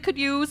really could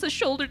use a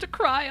shoulder to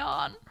cry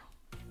on.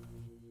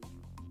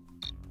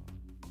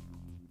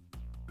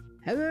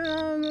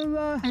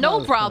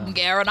 No problem,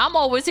 Garen. I'm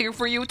always here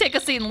for you. Take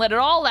a seat and let it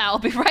all out. I'll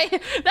be right.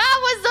 That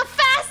was the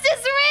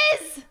fastest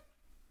Riz!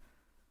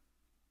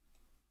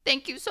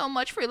 Thank you so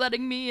much for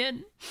letting me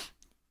in.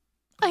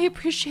 I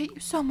appreciate you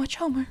so much,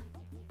 Homer.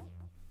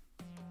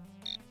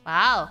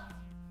 Wow.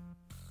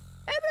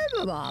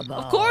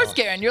 Of course,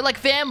 Garen. You're like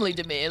family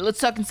to me. Let's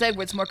talk inside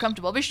where it's more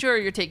comfortable. I'll be sure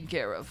you're taken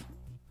care of.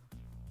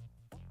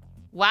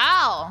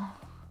 Wow.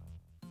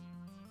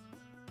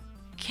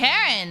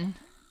 Karen.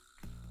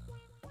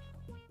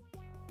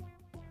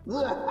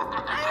 That's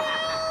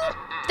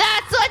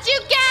what you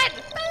get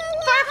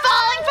for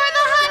falling for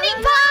the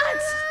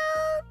honeypot!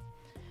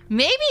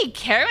 Maybe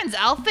Karen's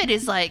outfit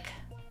is like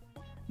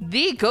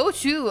the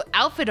go-to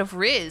outfit of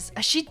Riz.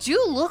 She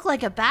do look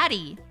like a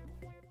baddie.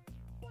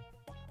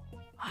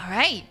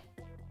 Alright.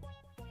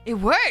 It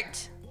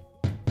worked.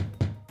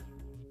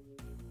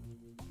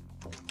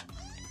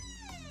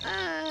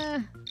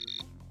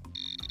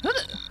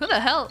 Who the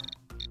hell?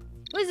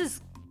 Who is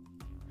this?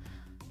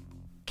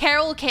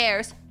 Carol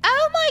cares.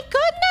 Oh my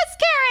goodness,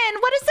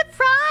 Karen! What a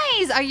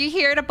surprise! Are you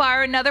here to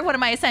borrow another one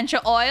of my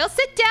essential oils?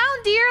 Sit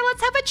down, dear.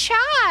 Let's have a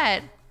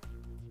chat.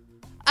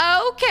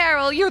 Oh,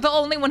 Carol, you're the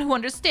only one who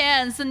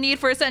understands the need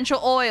for essential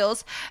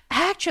oils.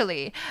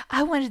 Actually,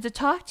 I wanted to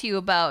talk to you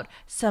about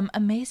some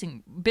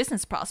amazing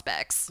business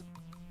prospects.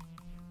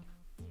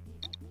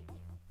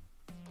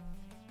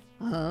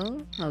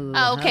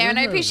 Oh, Karen,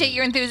 I appreciate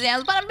your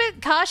enthusiasm, but I'm a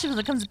bit cautious when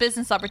it comes to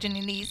business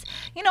opportunities.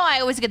 You know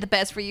I always get the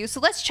best for you, so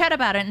let's chat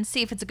about it and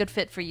see if it's a good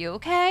fit for you,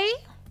 okay?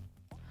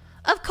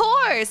 Of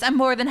course! I'm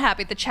more than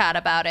happy to chat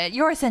about it.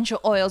 Your essential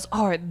oils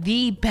are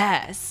the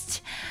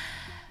best.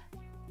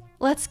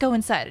 Let's go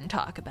inside and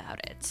talk about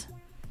it.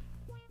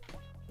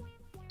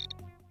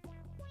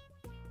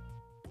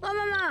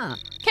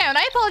 Karen,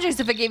 I apologize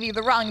if I gave you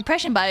the wrong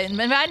impression by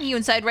inviting you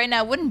inside right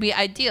now wouldn't be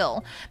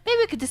ideal. Maybe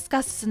we could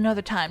discuss this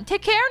another time.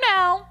 Take care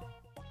now.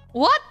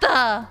 What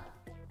the?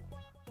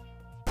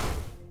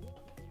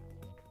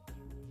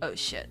 Oh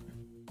shit.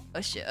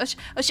 Oh shit. Oh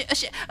shit. Oh shit. Oh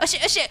shit. Oh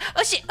shit. Oh shit.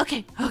 Oh shit.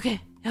 Okay.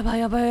 Okay. Yaba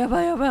yaba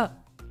yaba yaba.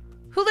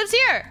 Who lives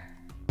here?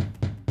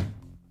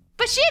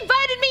 But she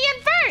invited me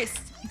in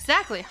first.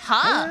 Exactly,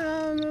 huh?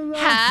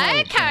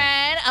 Hi,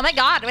 Karen. Oh my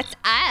god, what's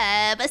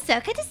up? So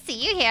good to see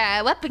you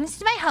here. What brings you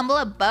to my humble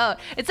abode?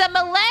 It's a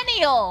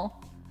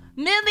millennial.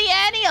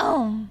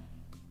 Millennial.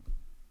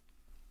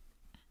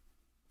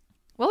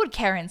 What would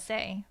Karen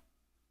say?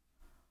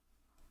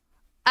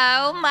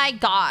 Oh my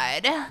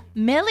god.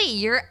 Millie,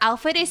 your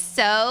outfit is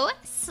so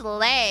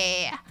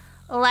slay.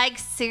 Like,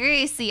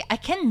 seriously, I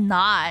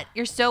cannot.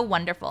 You're so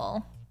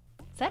wonderful.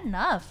 Is that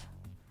enough?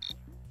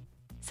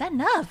 Is that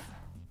enough?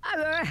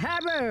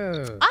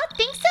 Oh,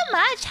 thanks so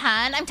much,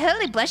 Han. I'm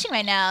totally blushing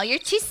right now. You're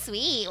too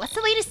sweet. What's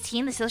the latest tea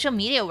in the social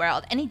media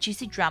world? Any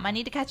juicy drama I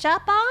need to catch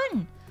up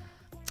on?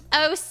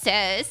 Oh,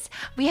 sis.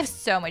 We have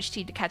so much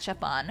tea to catch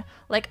up on.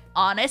 Like,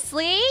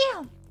 honestly,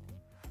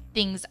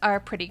 things are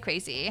pretty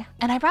crazy.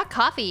 And I brought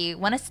coffee.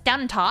 Want to sit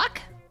down and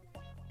talk?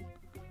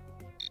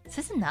 This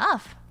is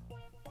enough.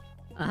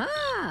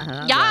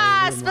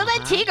 Yeah, spill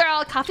that tea,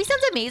 girl. Coffee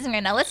sounds amazing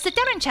right now. Let's sit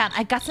down and chat.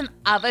 I got some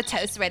avocado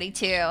toast ready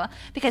too,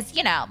 because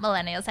you know,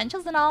 millennial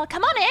essentials and all.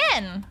 Come on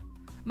in,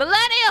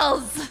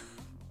 millennials.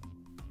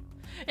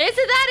 Isn't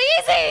that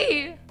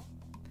easy?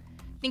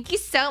 Thank you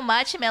so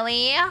much,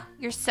 Millie.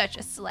 You're such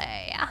a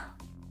slay.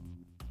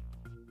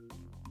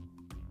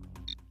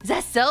 Is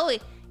that so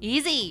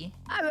easy?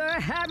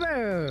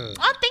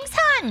 Oh, thanks,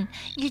 hon.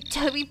 You're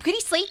totally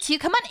pretty slay too.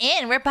 Come on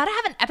in. We're about to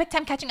have an epic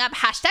time catching up.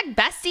 Hashtag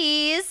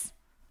besties.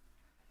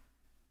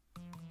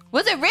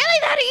 Was it really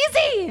that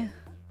easy?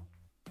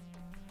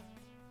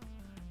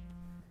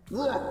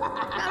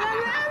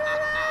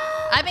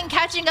 I've been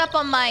catching up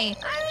on my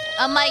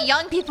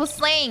young people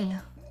slang.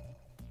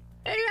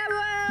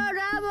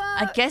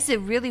 I guess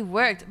it really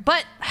worked,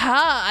 but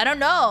I don't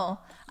know.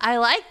 I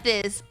like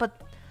this,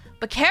 but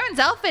Karen's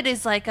outfit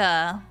is like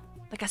a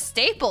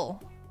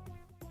staple.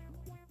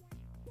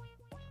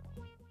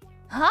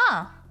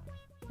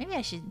 Maybe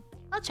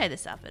I'll try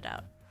this outfit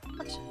out.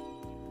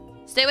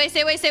 Stay away,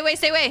 stay away, stay away,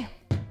 stay away.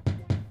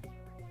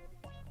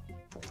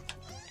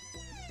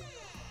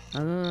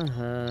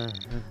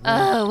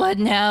 What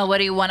now? What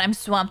do you want? I'm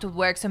swamped with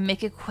work, so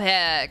make it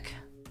quick.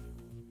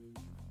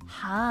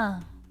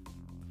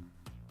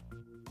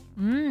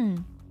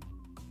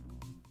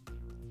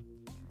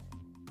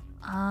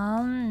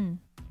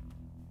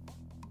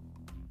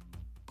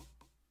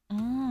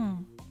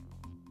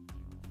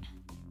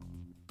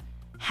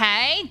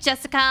 Hey,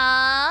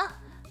 Jessica,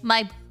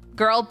 my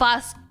girl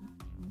boss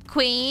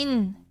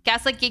queen,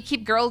 gaslight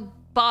gatekeep girl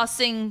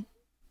bossing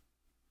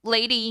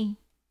lady.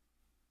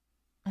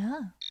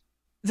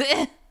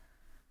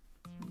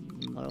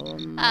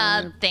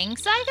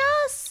 Thanks, I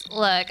guess?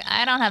 Look,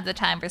 I don't have the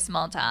time for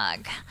small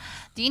talk.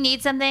 Do you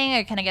need something,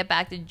 or can I get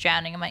back to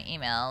drowning in my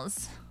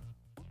emails?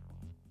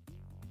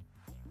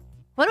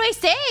 What do I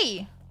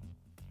say?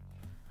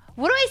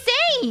 What do I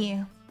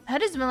say? How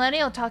does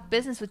Millennial talk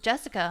business with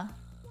Jessica?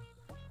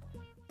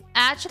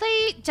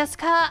 Actually,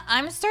 Jessica,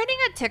 I'm starting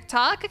a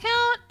TikTok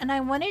account, and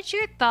I wanted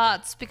your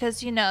thoughts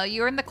because, you know,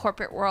 you're in the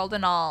corporate world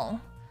and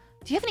all.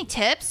 Do you have any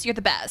tips? You're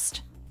the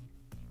best.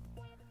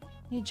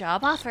 New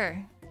job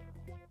offer.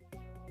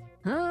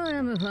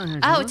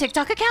 Oh,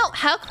 TikTok account?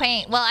 How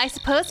quaint. Well, I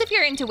suppose if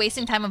you're into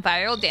wasting time on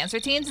viral dance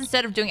routines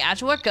instead of doing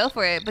actual work, go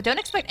for it. But don't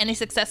expect any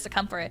success to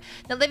come for it.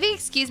 Now, Livy,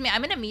 excuse me,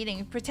 I'm in a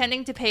meeting,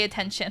 pretending to pay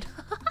attention.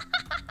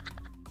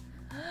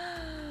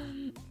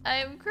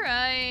 I'm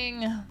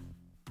crying.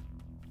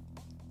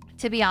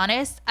 To be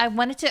honest, I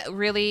wanted to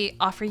really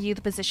offer you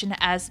the position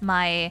as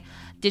my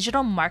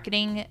digital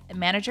marketing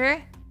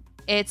manager.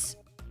 It's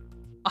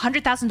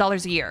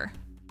 $100,000 a year.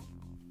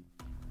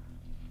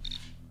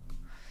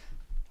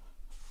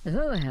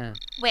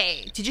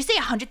 Wait, did you say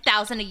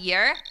 100,000 a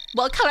year?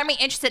 Well, color me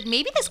interested.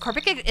 Maybe this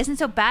corporate gig isn't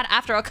so bad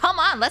after all. Come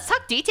on, let's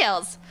talk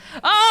details.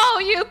 Oh,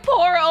 you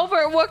poor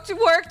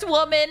overworked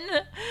woman.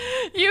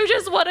 You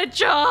just want a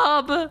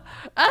job.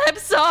 I'm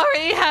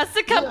sorry, it has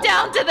to come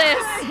down to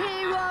this.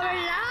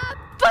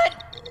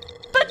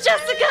 But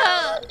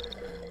Jessica,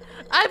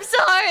 I'm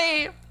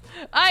sorry.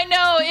 I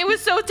know, it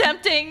was so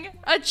tempting.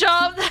 A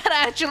job that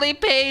actually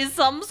pays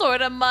some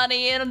sort of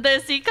money in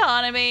this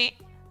economy.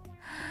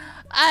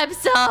 I'm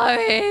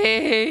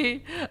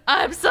sorry.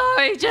 I'm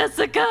sorry,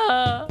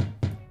 Jessica.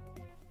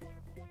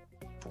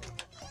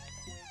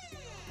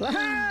 Oh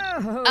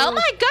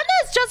my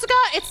goodness, Jessica.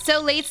 It's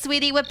so late,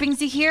 sweetie. What brings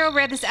you here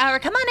over at this hour?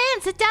 Come on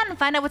in, sit down and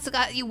find out what's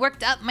got you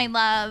worked up, my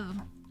love.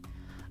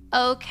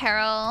 Oh,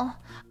 Carol.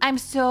 I'm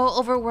so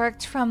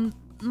overworked from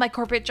my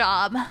corporate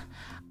job.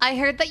 I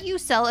heard that you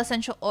sell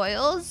essential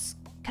oils.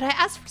 Could I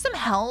ask for some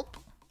help?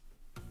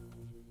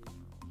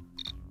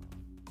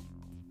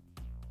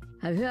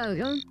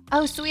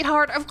 Oh,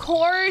 sweetheart, of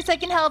course I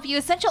can help you.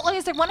 Essential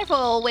oils are a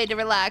wonderful way to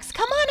relax.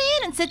 Come on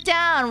in and sit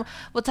down.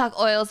 We'll talk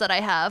oils that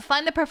I have.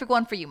 Find the perfect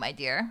one for you, my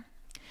dear.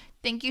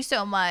 Thank you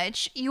so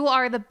much. You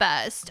are the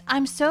best.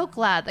 I'm so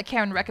glad that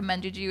Karen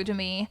recommended you to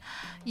me.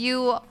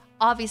 You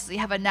obviously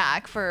have a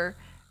knack for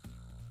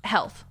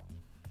health.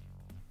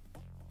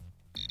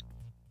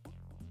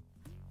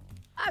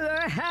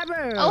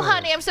 Oh,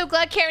 honey, I'm so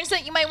glad Karen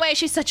sent you my way.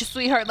 She's such a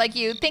sweetheart like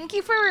you. Thank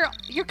you for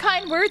your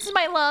kind words,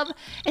 my love.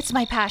 It's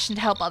my passion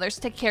to help others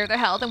take care of their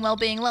health and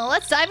well-being. Well,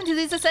 let's dive into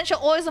these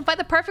essential oils and find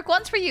the perfect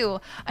ones for you.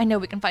 I know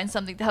we can find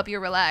something to help you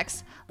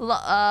relax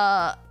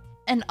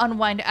and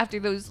unwind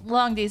after those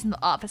long days in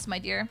the office, my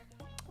dear.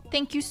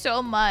 Thank you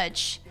so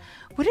much.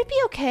 Would it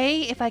be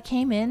okay if I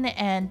came in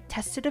and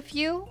tested a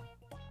few?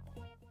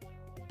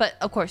 But,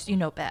 of course, you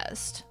know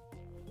best.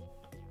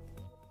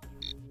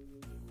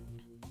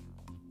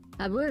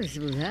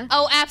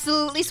 Oh,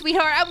 absolutely,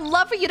 sweetheart. I would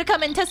love for you to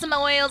come and test some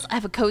oils. I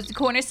have a cozy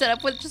corner set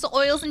up with just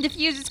oils and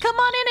diffusers. Come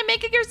on in and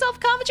make yourself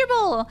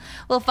comfortable.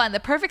 We'll find the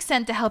perfect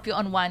scent to help you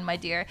unwind, my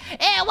dear.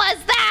 It was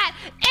that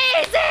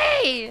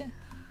easy!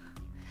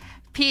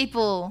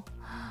 People.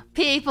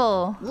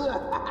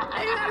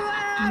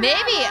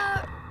 Maybe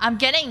I'm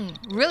getting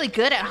really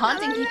good at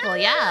haunting people,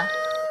 yeah.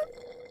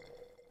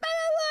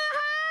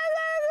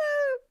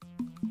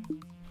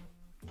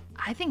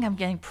 I think I'm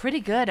getting pretty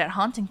good at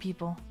haunting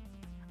people.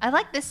 I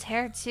like this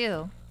hair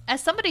too.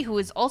 As somebody who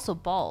is also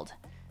bald,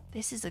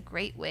 this is a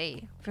great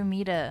way for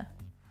me to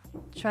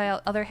try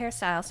out other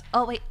hairstyles.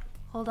 Oh wait,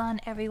 hold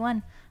on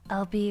everyone.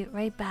 I'll be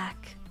right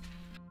back.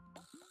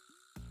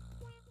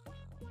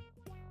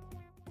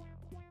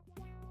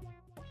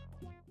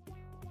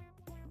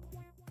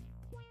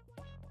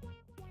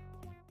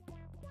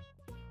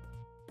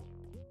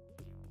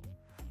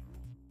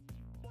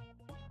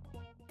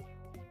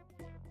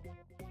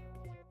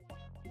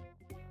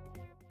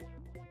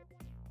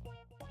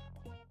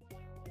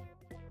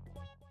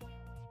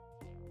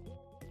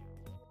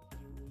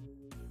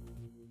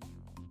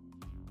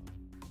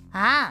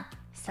 Ah,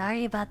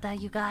 sorry about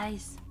that, you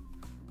guys.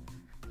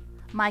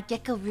 My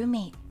gecko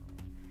roommate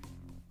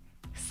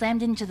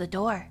slammed into the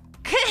door.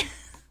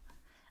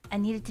 I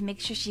needed to make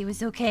sure she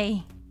was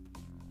okay.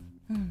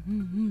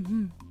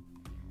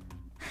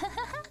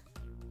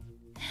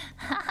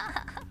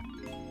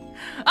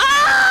 Ah!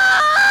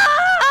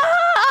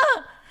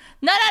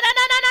 No, no, no,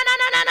 no, no, no,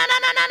 no, no, no,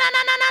 no, no,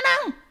 no, no, no,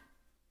 no.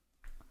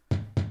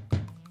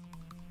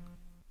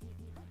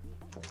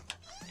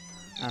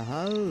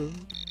 Oh.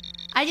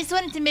 I just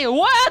wanted to make—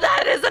 wow,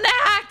 that is an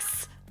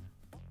axe!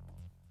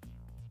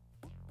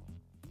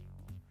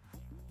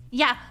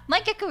 Yeah, my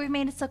gecko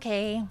roommate is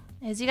okay.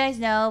 As you guys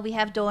know, we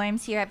have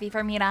dorms here at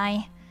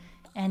V4Mirai.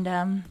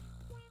 And,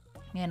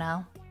 you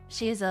know,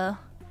 she's a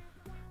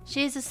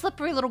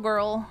slippery little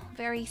girl.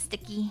 Very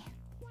sticky.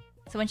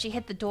 So when she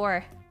hit the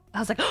door, I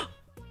was like, oh!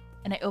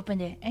 And I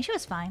opened it, and she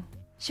was fine.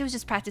 She was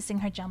just practicing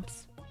her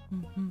jumps.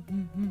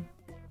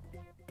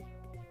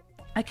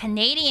 A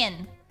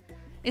Canadian.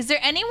 Is there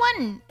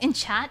anyone in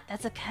chat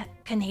that's a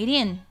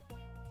Canadian?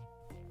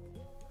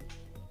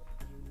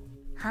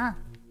 Huh.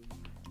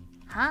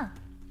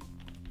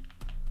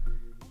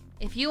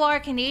 If you are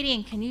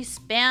Canadian, can you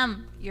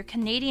spam your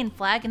Canadian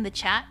flag in the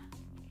chat?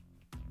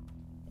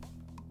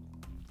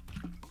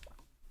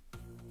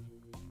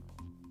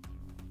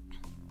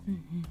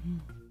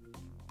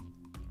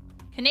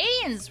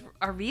 Canadians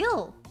are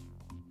real.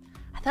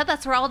 I thought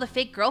that's where all the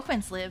fake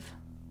girlfriends live.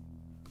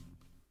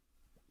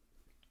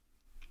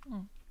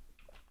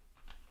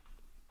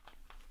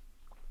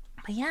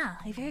 But yeah,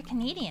 if you're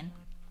Canadian,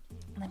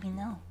 let me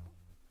know.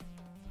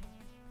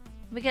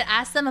 We could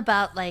ask them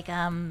about like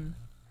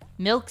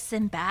milks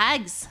and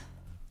bags.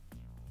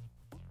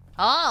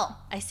 Oh,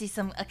 I see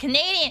a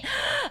Canadian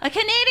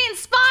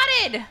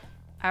spotted.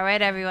 All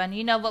right, everyone,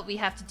 you know what we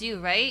have to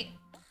do, right?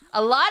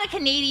 A lot of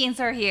Canadians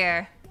are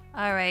here.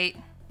 All right.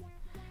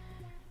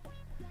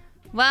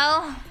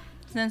 Well,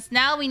 since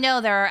now we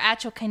know there are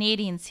actual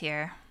Canadians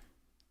here,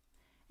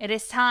 it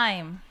is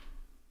time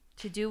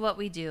to do what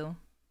we do.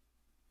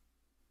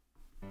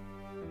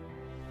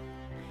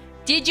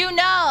 Did you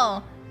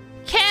know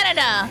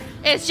Canada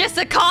is just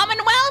a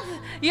commonwealth?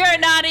 You're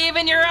not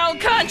even your own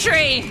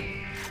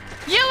country.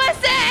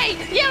 USA!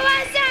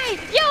 USA!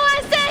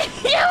 USA!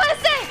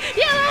 USA!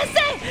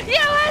 USA!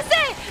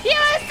 USA!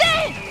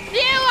 USA!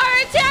 You are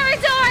a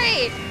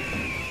territory!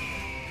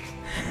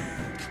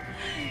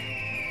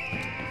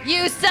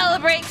 You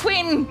celebrate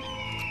Queen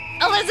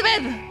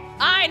Elizabeth!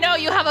 I know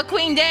you have a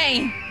Queen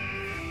Day!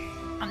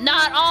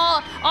 Not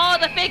all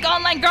the fake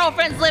online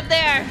girlfriends live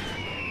there!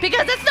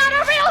 Because it's not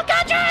a real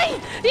country!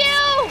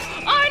 You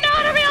are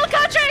not a real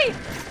country!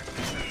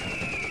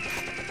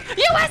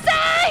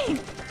 USA!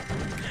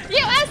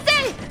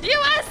 USA!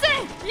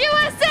 USA!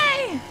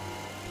 USA!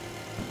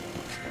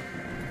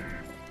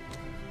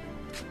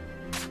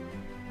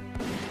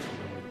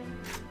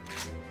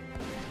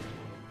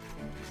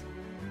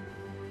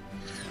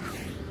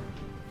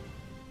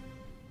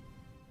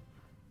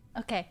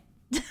 Okay.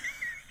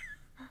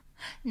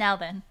 Now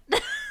then.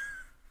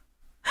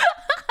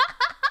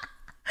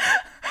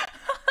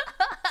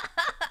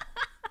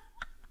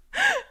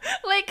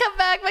 Wait, come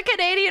back, my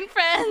Canadian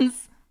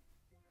friends.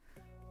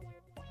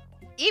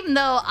 Even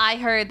though I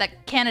heard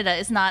that Canada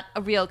is not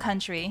a real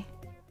country,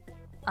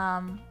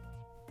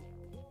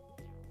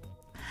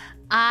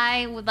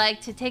 I would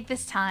like to take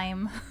this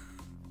time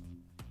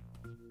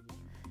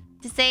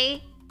to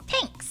say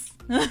thanks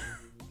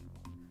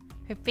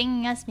for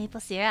bringing us maple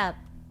syrup.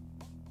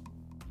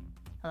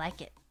 I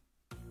like it.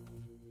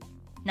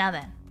 Now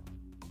then,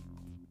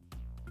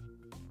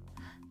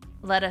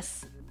 let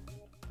us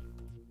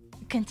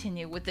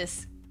continue with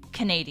this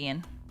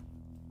Canadian.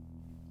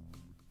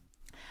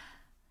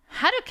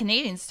 How do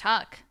Canadians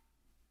talk?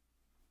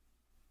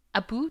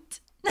 A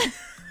boot?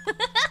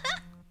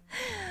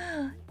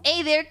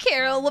 Hey there,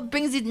 Carol. What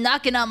brings you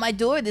knocking on my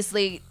door this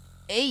late?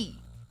 Hey.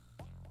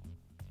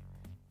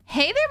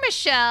 Hey there,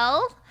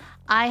 Michelle.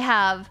 I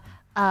have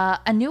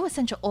a new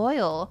essential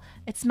oil.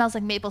 It smells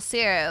like maple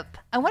syrup.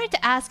 I wanted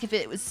to ask if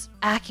it was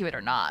accurate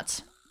or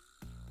not.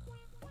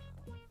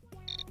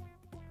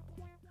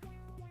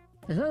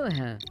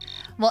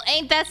 Well,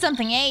 ain't that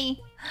something, eh?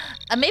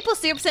 A maple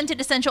syrup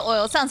scented essential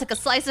oil sounds like a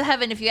slice of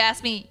heaven if you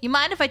ask me. You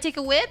mind if I take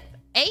a whiff?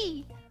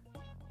 Eh?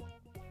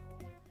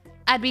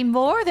 I'd be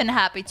more than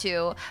happy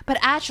to, but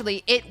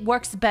actually, it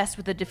works best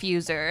with a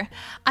diffuser.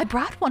 I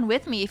brought one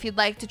with me if you'd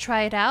like to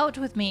try it out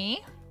with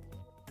me.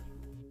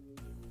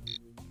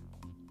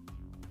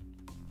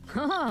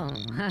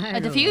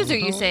 A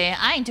diffuser, you say?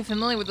 I ain't too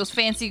familiar with those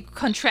fancy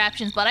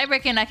contraptions, but I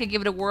reckon I could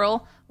give it a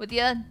whirl with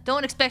ya.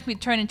 Don't expect me to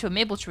turn into a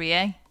maple tree,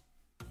 eh?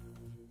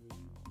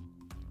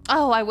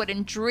 Oh, I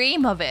wouldn't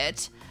dream of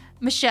it.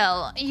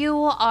 Michelle, you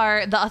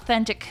are the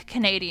authentic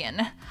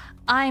Canadian.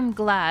 I'm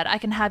glad I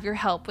can have your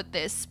help with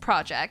this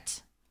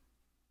project.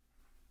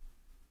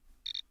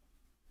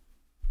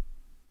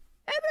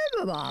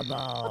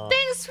 Well,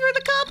 thanks for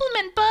the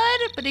compliment, bud.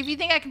 But if you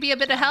think I could be a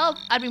bit of help,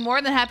 I'd be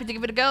more than happy to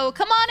give it a go.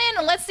 Come on in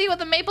and let's see what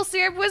the maple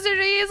syrup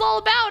wizardry is all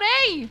about,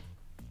 eh?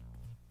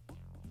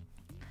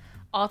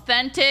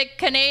 Authentic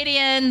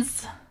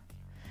Canadians.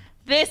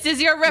 This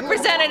is your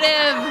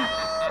representative.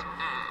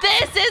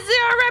 This is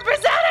your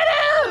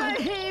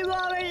representative.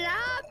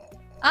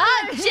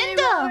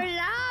 Jinda.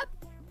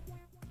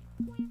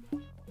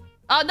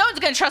 Oh, no one's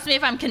gonna trust me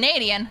if I'm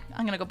Canadian.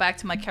 I'm gonna go back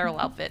to my Carol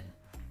outfit.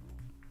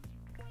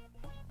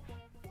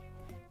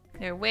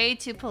 They're way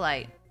too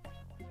polite.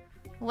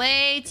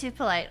 Way too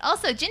polite.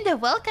 Also, Jinda,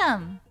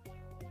 welcome.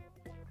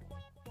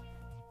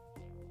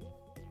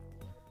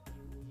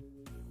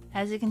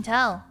 As you can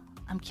tell,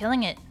 I'm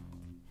killing it.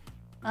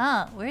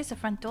 Ah, where's the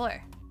front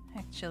door?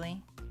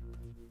 Actually,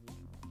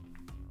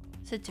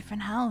 it's a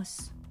different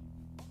house.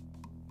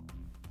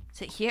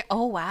 Is it here?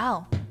 Oh,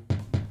 wow.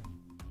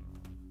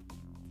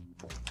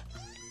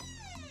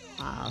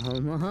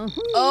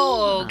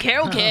 Oh,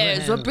 Carol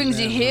cares. What brings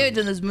you here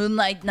to this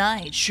moonlight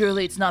night?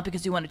 Surely it's not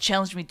because you want to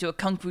challenge me to a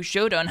kung fu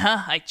showdown,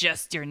 huh? I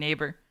just your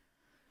neighbor.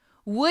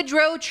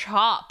 Woodrow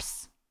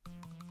Chops.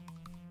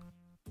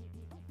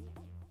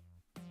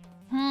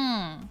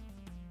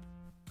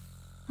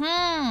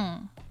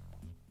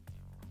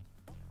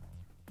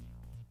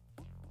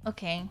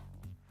 Okay.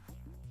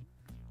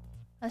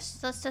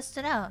 Let's test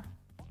it out.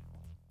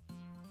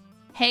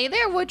 Hey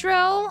there,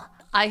 Woodrow.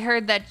 I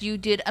heard that you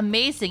did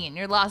amazing in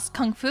your last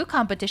kung fu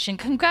competition.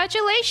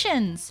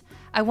 Congratulations!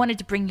 I wanted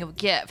to bring you a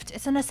gift.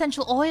 It's an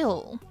essential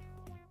oil.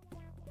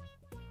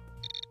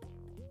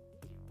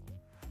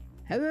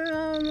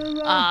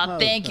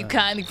 Thank you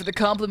kindly for the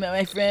compliment,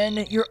 my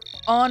friend. You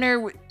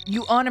honor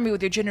me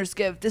with your generous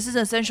gift. This is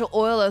an essential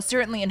oil that will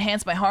certainly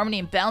enhance my harmony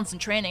and balance in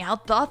training. How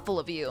thoughtful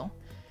of you.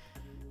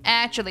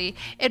 Actually,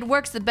 it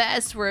works the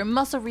best for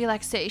muscle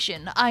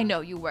relaxation. I know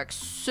you work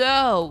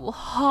so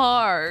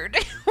hard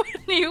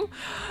when you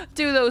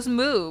do those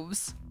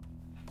moves.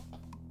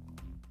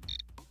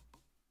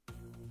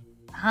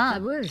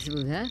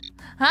 Welcome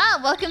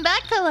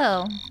back,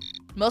 fellow.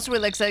 Muscle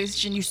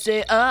relaxation, you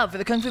say? For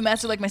the kung fu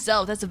master like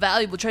myself, that's a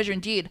valuable treasure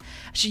indeed.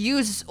 I should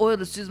use this oil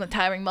to soothe my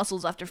tiring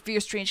muscles after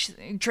fierce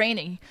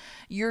training.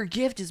 Your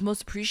gift is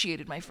most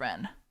appreciated, my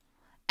friend.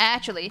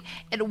 Actually,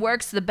 it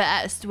works the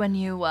best when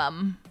you,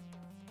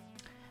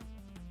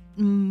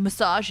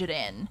 massage it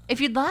in. If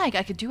you'd like,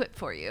 I could do it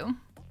for you.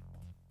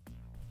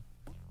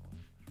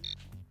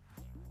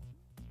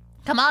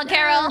 Come on,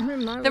 Carol!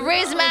 The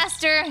Riz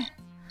Master!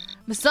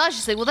 Massage, you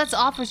say? Well, that's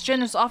offer's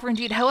generous offer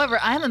indeed. However,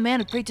 I am a man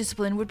of great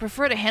discipline and would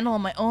prefer to handle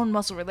my own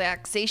muscle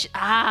relaxation.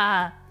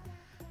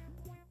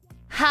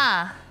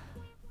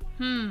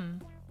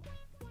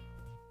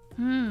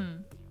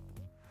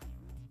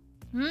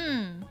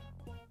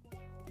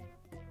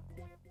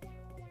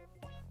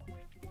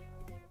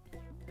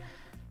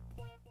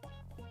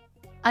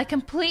 I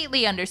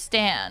completely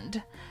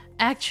understand.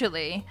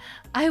 Actually,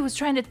 I was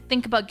trying to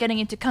think about getting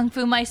into Kung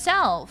Fu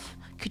myself.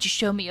 Could you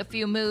show me a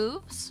few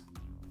moves?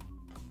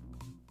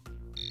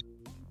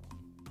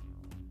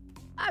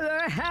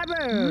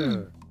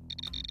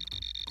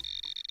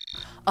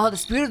 Oh, the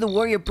spirit of the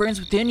warrior burns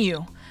within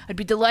you. I'd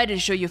be delighted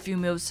to show you a few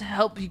moves to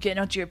help you get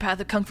onto your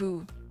path of Kung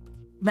Fu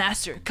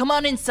master. Come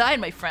on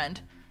inside, my friend.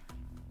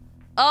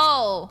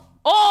 Oh,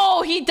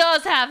 he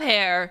does have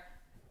hair.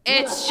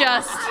 It's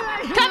just...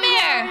 Come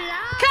here!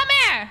 Come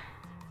here!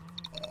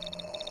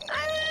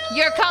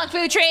 Your Kung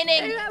Fu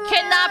training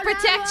cannot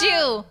protect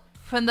you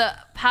from the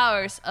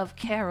powers of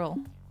Carol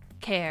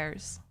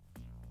Cares.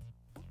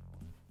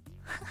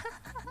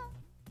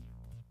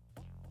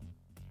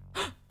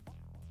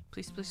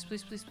 Please, please,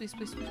 please, please, please,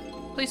 please, please,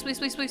 please, please,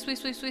 please, please, please,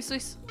 please, please,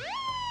 please.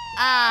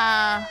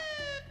 I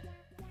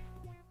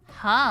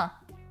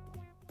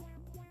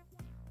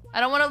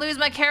don't want to lose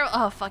my Carol.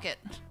 Oh, fuck it.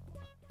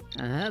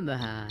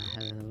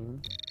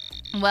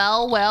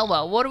 Well,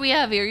 what do we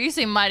have here? You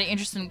seem mighty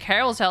interested in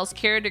Carol's house.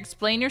 Care to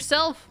explain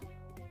yourself?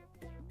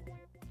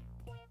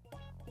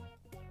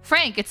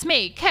 Frank, it's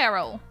me,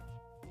 Carol.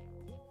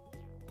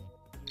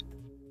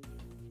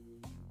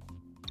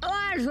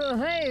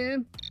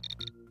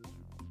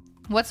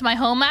 What's my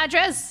home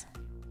address?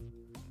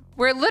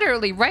 We're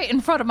literally right in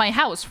front of my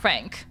house,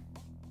 Frank.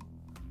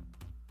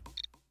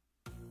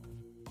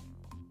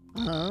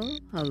 Oh,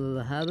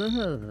 hello,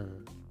 hello.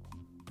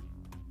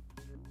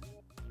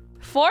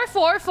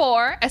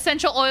 444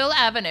 Essential Oil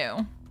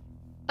Avenue.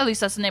 At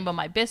least that's the name of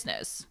my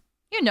business.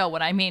 You know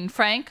what I mean,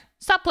 Frank.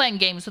 Stop playing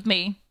games with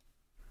me.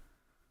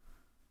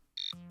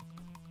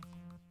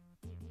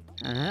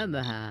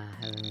 Hello.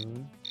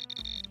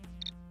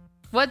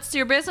 What's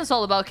your business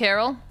all about,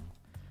 Carol?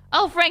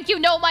 Oh, Frank, you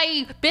know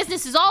my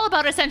business is all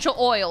about essential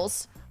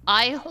oils.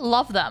 I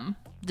love them.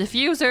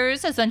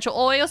 Diffusers, essential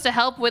oils to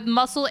help with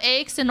muscle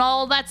aches and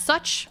all that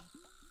such.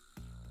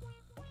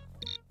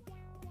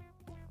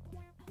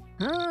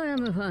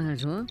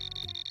 Oh,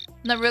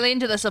 Not really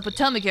into this, but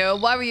tell me, Carol,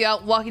 why were you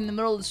out walking in the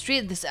middle of the street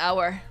at this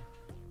hour?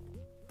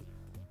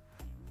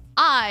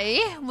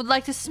 I would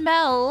like to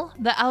smell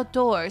the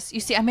outdoors. You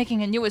see, I'm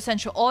making a new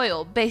essential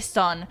oil based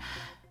on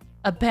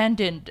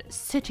abandoned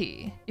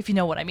city, if you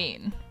know what I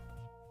mean.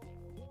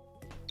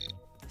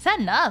 Is that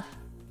enough?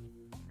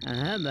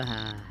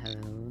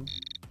 hello.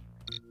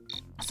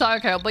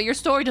 Sorry, Carol, but your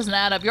story doesn't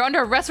add up. You're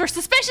under arrest for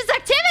suspicious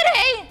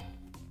activity!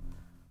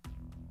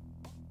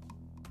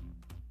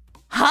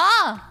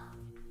 Huh?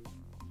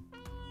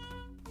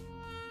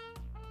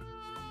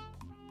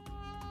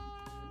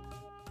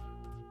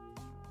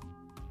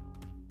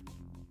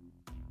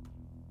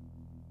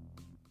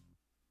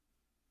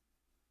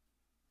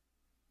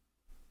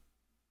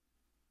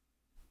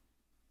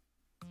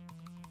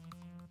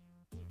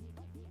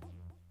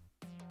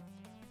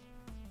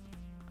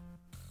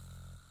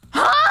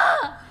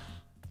 Huh?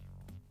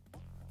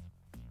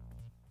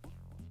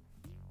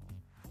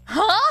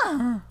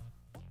 Huh?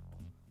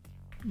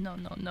 No.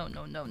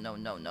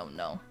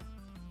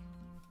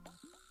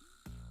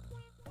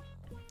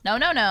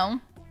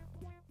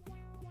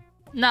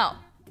 No.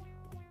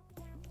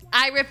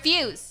 I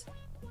refuse.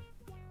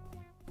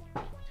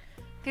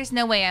 There's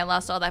no way I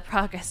lost all that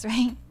progress,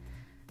 right?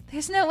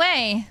 There's no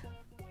way.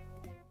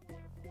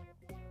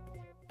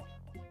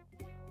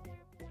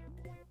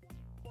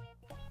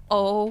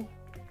 Oh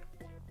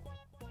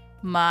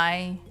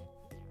my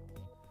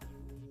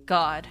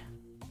God.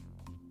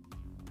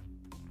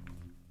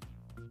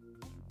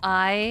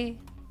 I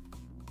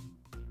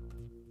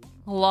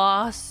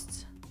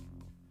lost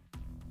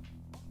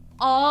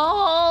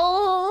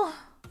all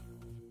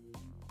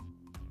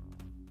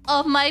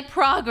of my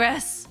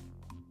progress.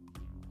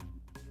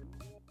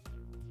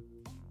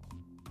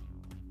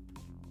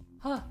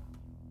 Huh.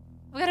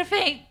 I'm gonna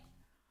faint.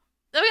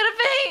 I'm gonna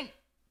faint.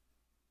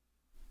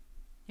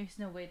 There's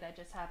no way that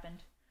just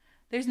happened.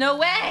 There's no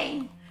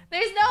way.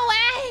 There's no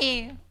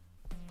way.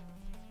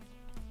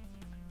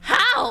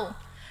 How?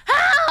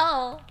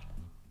 How?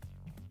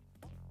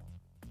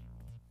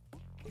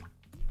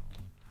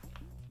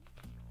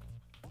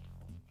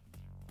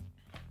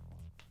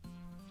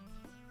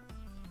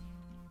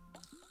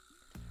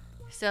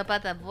 So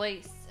about the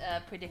voice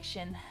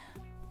prediction.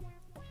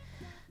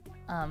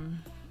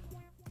 Damn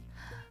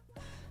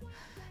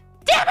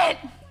it!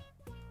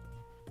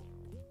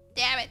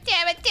 Damn it!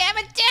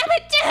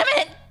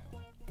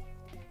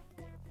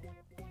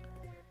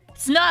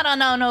 It's not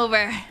on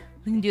over.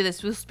 We can do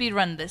this. We'll speed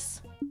run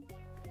this.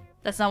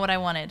 That's not what I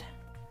wanted.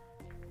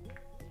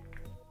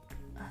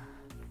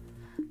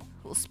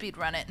 We'll speed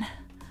run it.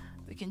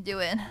 We can do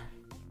it.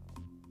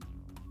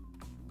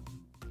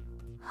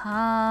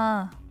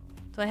 Huh.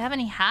 Do I have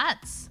any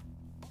hats?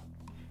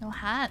 No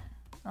hat.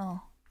 Oh.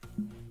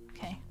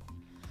 Okay.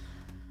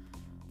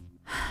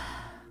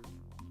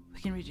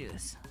 We can redo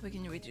this. We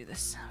can redo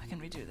this.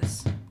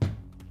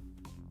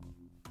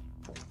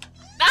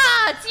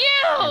 Ah, it's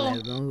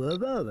you!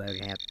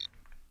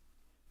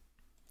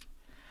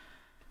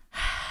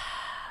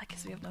 I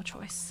guess we have no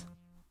choice.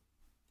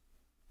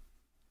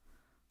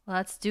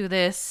 Let's do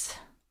this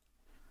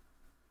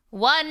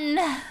one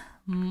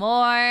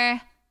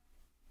more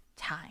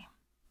time.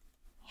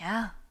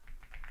 Yeah.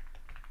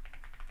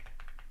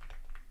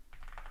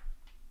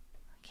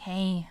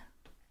 Okay.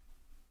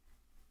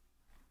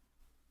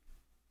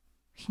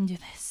 We can do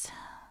this.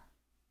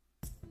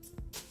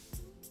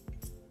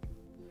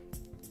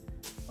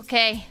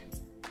 Okay.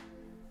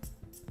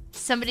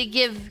 Somebody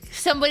give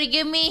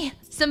me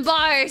some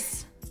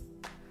bars.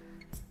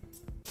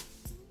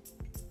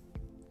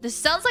 This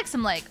sounds like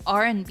some like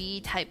R&B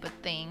type of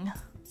thing.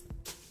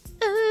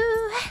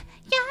 Ooh,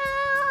 yeah.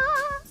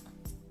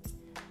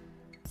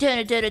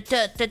 Okay,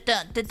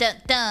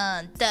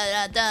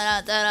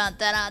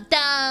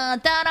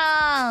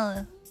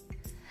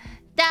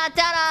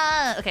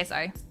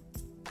 sorry.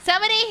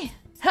 Somebody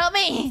help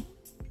me!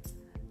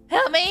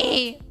 Help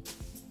me!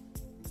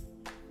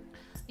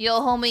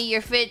 Yo, homie,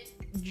 your fit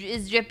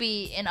is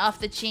drippy and off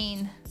the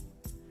chain.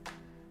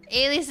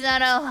 Alias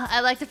Anono,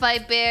 I like to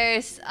fight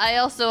bears. I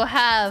also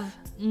have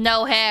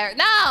no hair.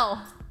 No!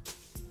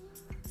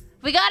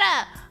 We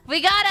gotta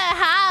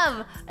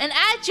have an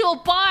actual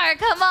bar.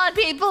 Come on,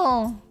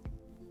 people.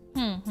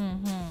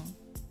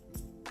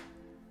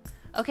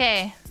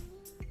 Okay.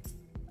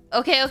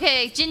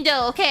 Okay,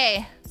 Jindo,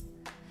 okay.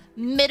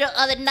 Middle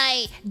of the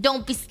night,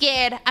 don't be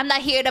scared. I'm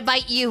not here to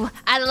bite you.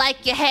 I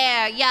like your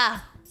hair,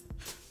 yeah.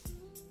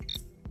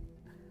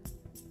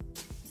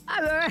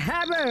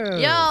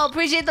 Yo,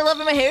 appreciate the love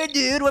of my hair,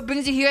 dude. What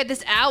brings you here at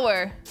this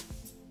hour?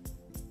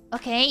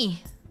 Okay.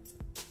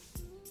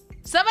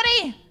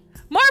 Somebody!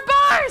 More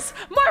bars!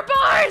 More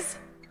bars!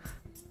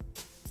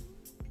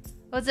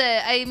 What's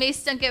it? I may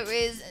stunk at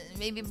Riz,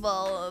 maybe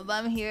ball, but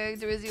I'm here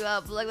to raise you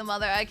up like the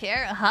mother I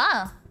care.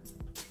 Huh?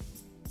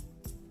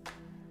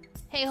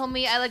 Hey,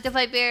 homie, I like to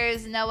fight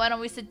bears. Now why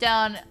don't we sit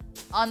down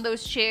on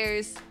those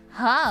chairs?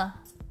 Huh?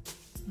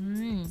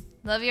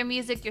 Love your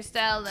music, your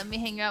style. Let me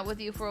hang out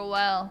with you for a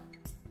while.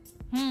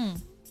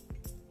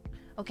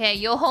 Okay,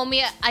 yo,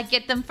 homie, I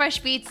get them fresh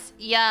beats.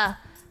 Yeah,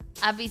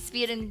 I be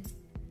speeding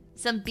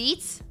some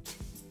beats.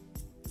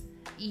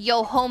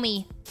 Yo,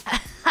 homie,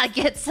 I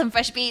get some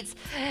fresh beats.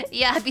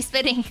 Yeah, I be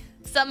spitting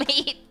some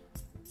heat.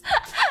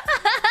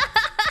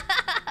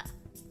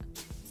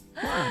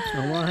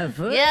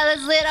 Yeah,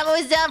 let's lit. I'm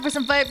always down for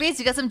some fire beats.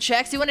 You got some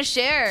tracks you want to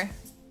share?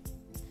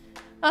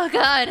 Oh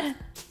God.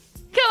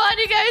 Come on,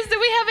 you guys. Do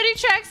we have any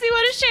tracks you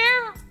want to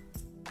share?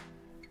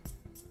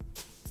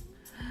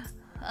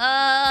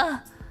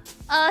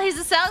 He's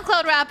a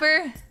SoundCloud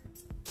rapper.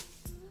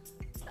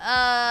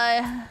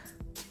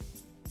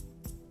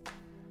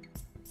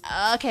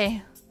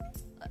 Okay.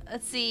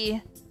 Let's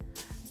see.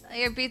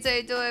 Your beats I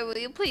adore. Will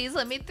you please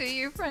let me through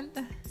your front?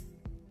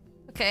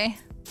 Okay.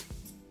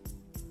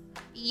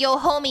 Yo,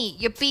 homie,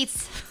 your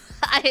beats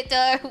I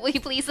adore. Will you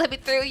please let me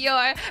through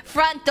your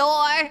front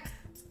door?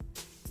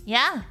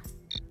 Yeah.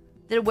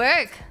 Did it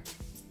work?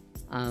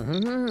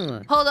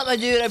 Hold up, my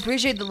dude. I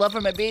appreciate the love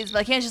for my beats, but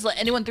I can't just let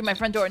anyone through my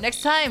front door.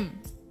 Next time,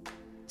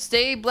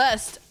 stay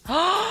blessed.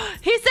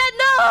 He said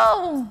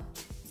no!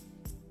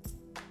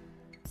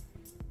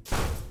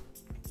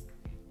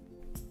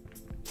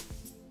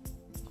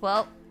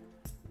 Well,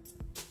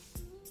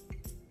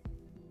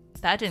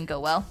 that didn't go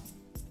well.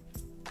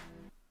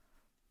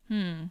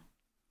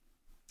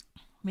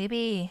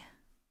 Maybe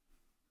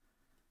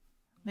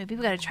we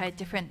gotta try a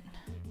different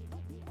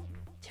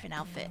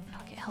outfit.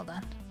 Okay, hold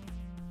on.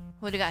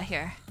 What do we got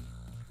here?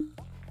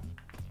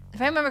 If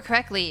I remember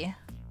correctly,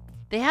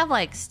 they have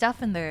like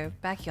stuff in their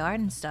backyard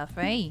and stuff,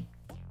 right?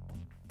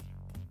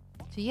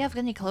 Do you have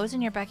any clothes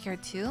in your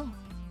backyard too?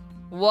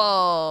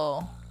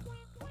 Whoa.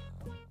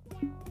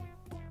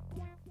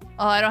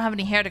 Oh, I don't have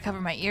any hair to cover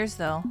my ears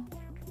though.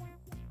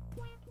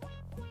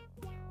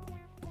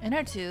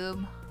 Inner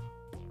tube.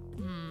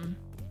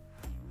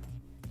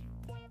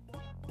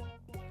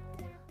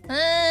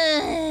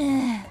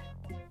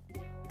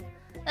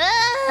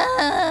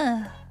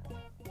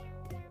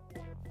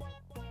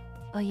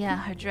 Oh yeah,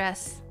 her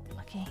dress.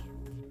 Okay.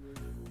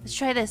 Let's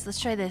try this. Let's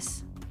try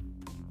this.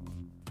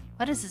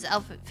 Why does this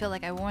outfit feel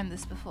like I worn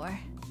this before?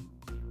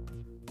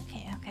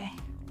 Okay, okay.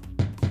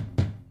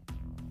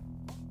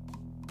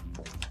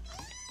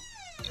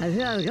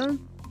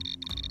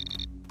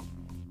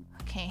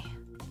 Okay.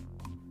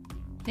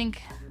 I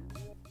think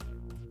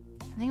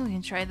we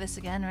can try this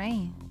again,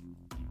 right?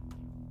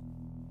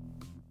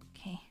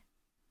 Okay.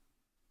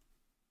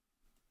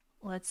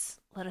 Let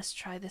us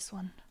try this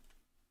one.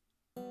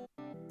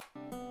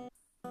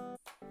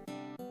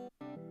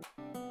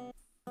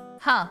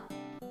 Huh.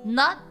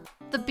 Not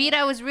the beat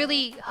I was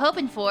really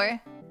hoping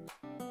for.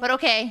 But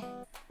okay.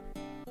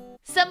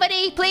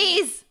 Somebody,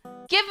 please!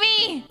 Give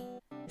me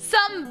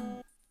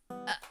some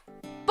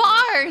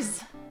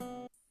bars!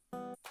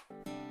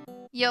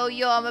 Yo,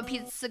 I'm a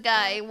pizza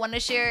guy.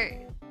 Wanna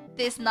share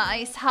this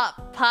nice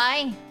hot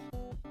pie?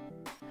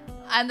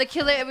 I'm the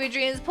killer of your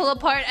dreams, pull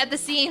apart at the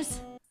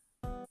seams.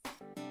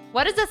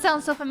 Why does that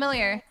sound so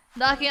familiar?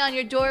 Knocking on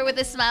your door with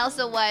a smile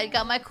so wide.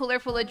 Got my cooler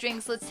full of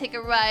drinks, let's take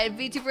a ride.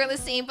 VTuber on the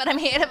scene, but I'm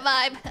here to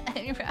vibe.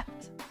 And you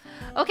rapped.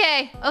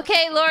 Okay,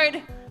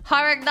 Lord.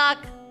 Harag knock.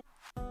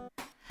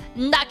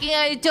 Knocking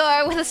on your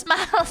door with a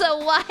smile so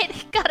wide.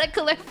 Got a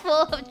cooler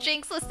full of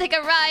drinks, let's take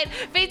a ride.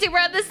 VTuber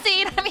on the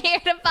scene, I'm here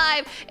to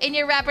vibe. In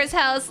your rapper's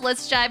house,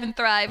 let's jive and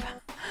thrive.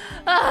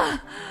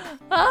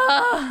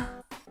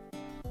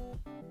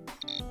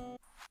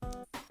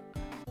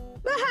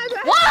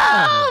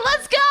 Whoa!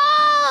 Let's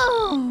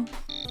go!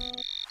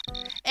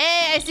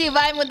 Hey, I see you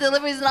vibing with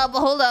deliveries and all, but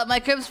hold up, my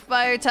crib's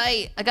fire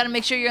tight. I gotta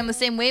make sure you're on the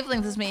same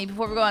wavelength as me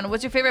before we go on.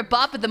 What's your favorite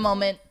bop at the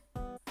moment?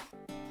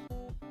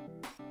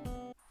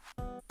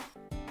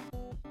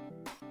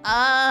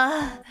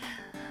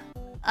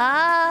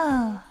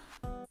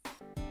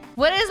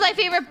 What is my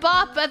favorite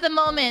bop at the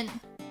moment?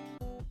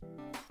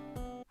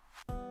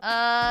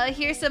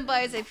 Here's some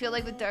bars. I feel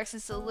like the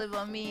darkness still live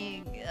on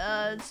me.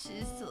 It's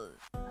just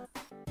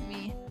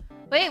me.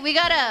 Wait, we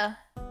gotta.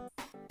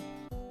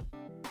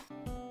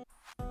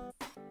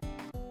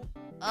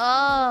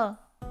 Oh,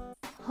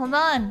 hold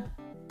on.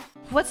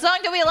 What song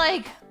do we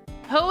like?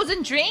 Hoes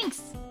and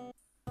drinks.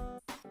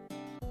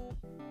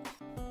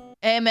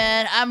 Hey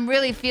man, I'm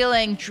really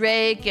feeling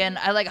Drake, and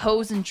I like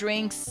hoes and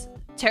drinks,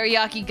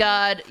 teriyaki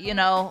god, you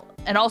know,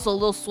 and also a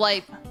little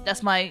swipe.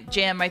 That's my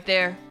jam right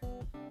there.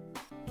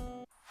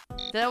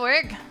 Did that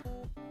work?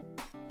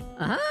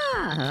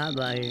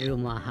 I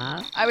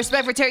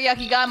respect for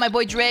Teriyaki God, my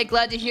boy Dre.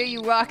 Glad to hear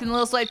you rocking the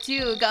little swipe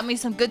too. Got me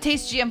some good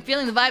taste, G. I'm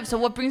feeling the vibe. So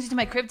what brings you to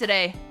my crib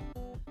today?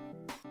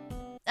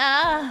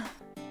 Why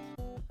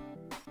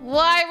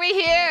are we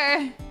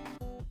here?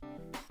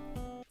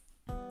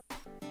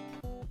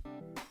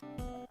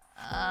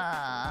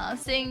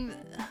 Saying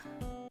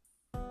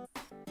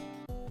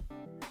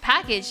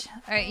package.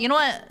 All right, you know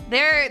what?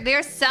 They're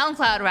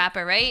SoundCloud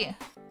rapper, right?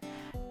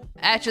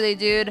 Actually,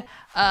 dude,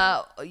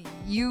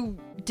 you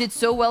did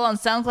so well on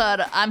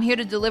SoundCloud. I'm here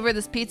to deliver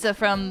this pizza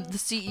from the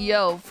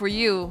CEO for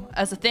you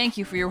as a thank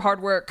you for your hard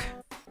work.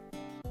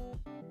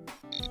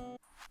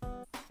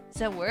 Does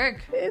that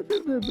work? I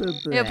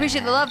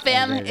appreciate the love,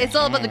 fam. It's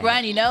all about the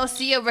grind, you know?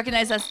 CEO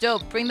recognize that's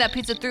dope. Bring that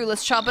pizza through.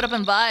 Let's chop it up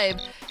and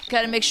vibe.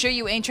 Gotta make sure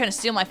you ain't trying to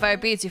steal my fire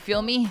beats, you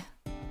feel me?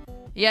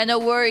 Yeah, no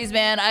worries,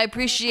 man. I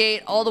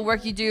appreciate all the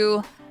work you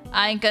do.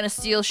 I ain't gonna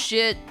steal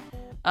shit.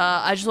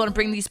 I just want to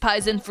bring these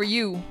pies in for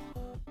you.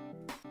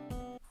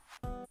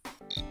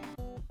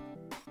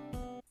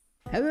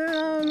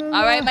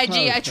 Alright, my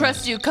G, I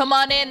trust you. Come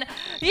on in.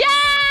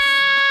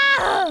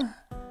 Yeah!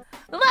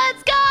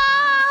 Let's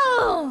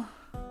go!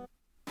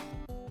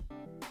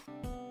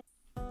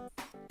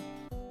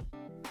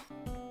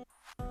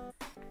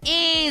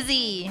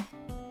 Easy.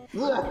 Easy.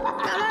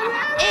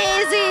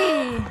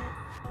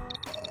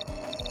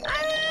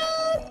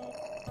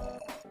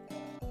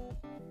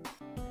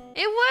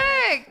 It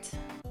worked.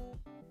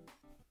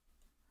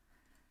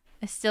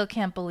 I still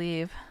can't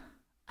believe.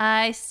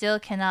 I still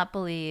cannot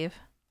believe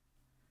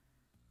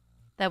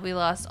that we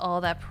lost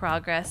all that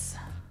progress.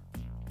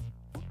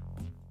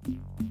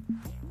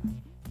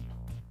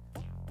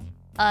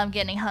 I'm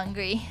getting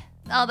hungry.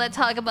 All that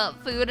talk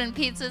about food and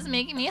pizza is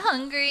making me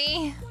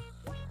hungry.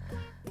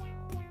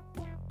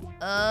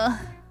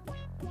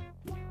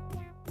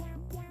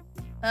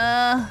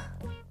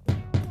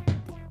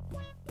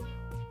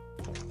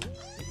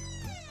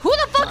 Who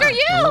the fuck are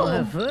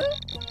you?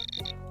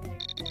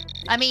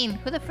 I mean,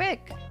 who the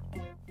frick?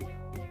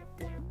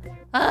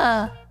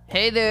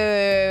 Hey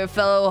there,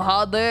 fellow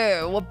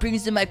hodler. What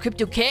brings in my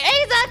crypto cake?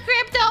 He's a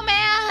crypto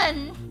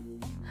man!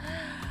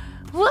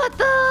 What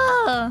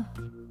the?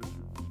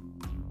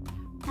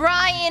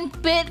 Brian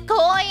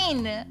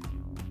Bitcoin!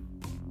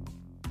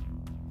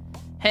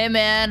 Hey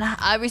man,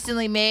 I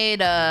recently made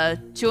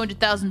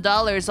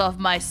 $200,000 off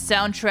my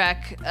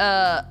soundtrack,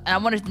 and I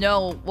wanted to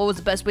know what was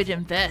the best way to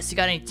invest. You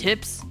got any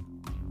tips?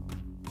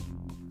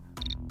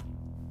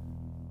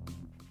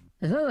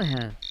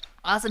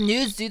 Awesome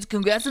news, dudes.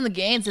 Congrats on the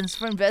gains. And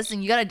for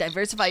investing, you gotta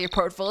diversify your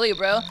portfolio,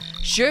 bro.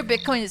 Sure,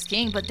 Bitcoin is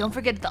king, but don't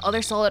forget the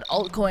other solid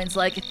altcoins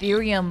like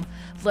Ethereum,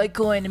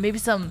 Litecoin, and maybe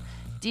some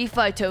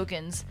DeFi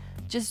tokens.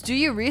 Just do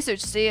your research,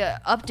 stay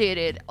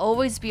updated.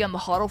 Always be on the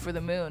hodl for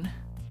the moon.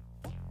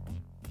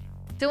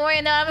 Don't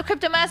worry, now I'm a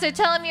crypto master.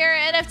 Tell him your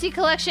NFT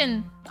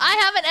collection. I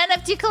have an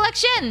NFT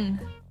collection.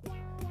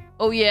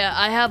 Oh yeah,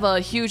 I have a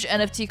huge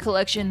NFT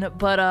collection,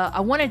 but I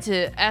wanted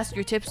to ask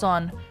your tips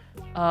on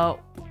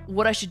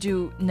what I should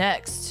do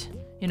next.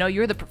 You know,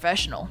 you're the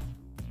professional.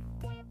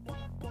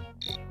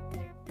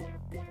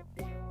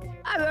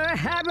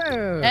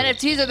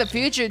 NFTs are the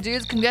future,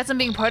 dudes. Congrats on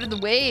being part of the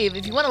wave.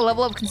 If you want to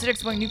level up, consider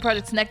exploring new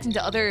projects, connecting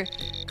to other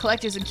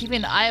collectors, and keeping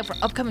an eye out for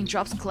upcoming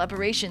drops and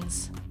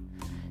collaborations.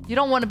 You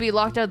don't want to be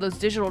locked out of those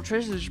digital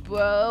treasures,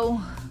 bro.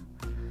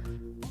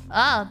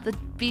 Oh, the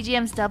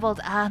BGM's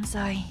doubled. I'm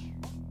sorry.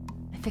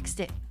 I fixed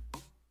it.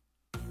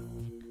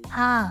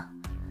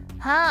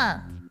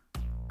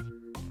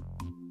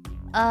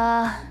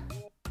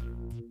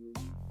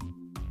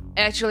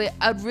 Actually,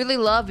 I'd really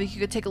love if you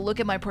could take a look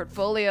at my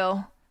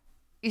portfolio.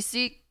 You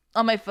see,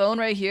 on my phone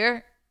right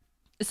here,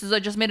 it says I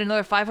just made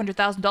another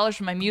 $500,000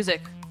 from my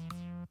music.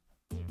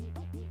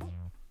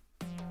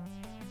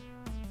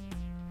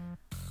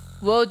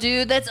 Whoa,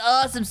 dude, that's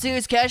awesome.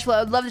 Serious cash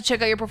flow. I'd love to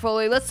check out your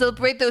portfolio. Let's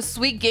celebrate those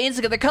sweet gains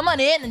together. Come on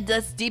in and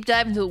let's deep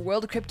dive into the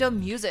world of crypto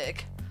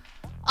music.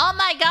 Oh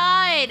my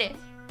god!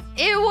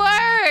 It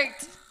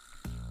worked!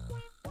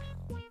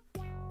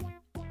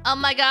 Oh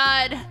my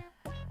god.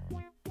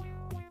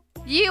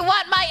 You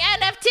want my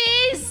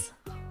NFTs?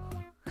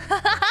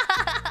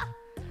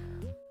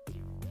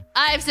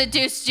 I've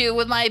seduced you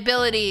with my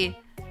ability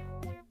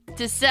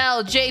to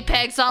sell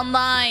JPEGs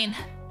online.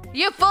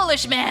 You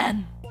foolish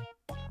man.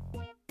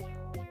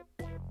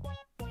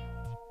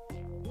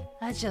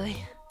 Actually,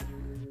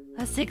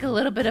 let's take a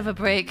little bit of a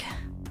break.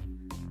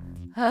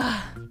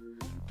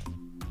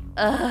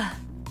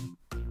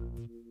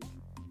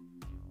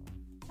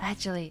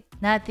 Actually,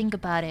 now I think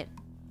about it,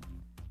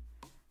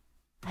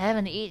 I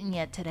haven't eaten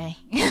yet today.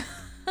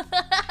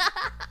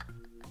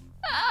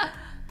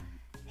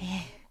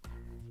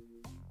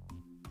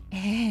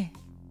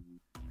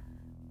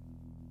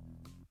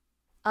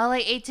 All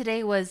I ate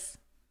today was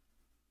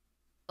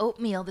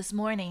oatmeal this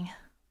morning.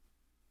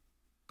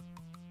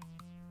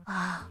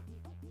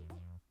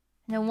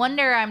 No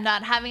wonder I'm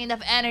not having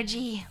enough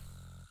energy.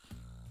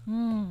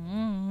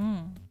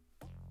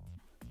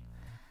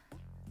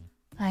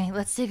 Alright,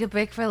 let's take a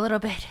break for a little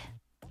bit.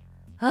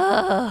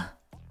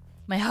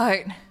 My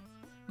heart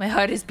My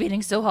heart is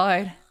beating so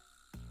hard.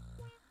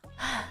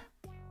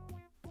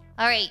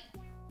 Alright.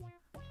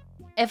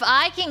 If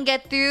I can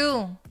get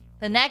through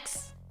the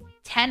next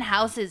 10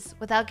 houses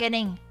without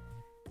getting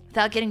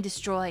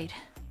destroyed,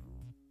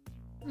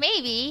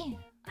 maybe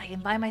I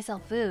can buy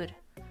myself food.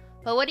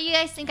 But what do you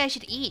guys think I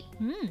should eat?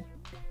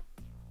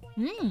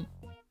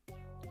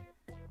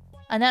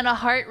 And then a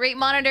heart rate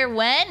monitor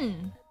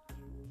when?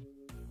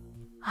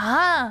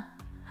 I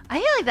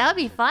feel like that would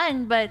be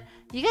fun, but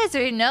you guys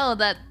already know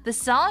that the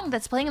song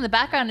that's playing in the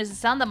background is the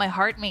sound that my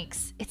heart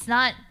makes. It's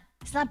not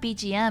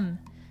BGM.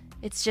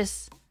 It's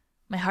just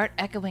my heart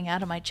echoing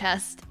out of my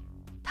chest.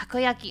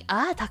 Takoyaki.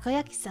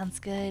 Takoyaki sounds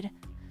good.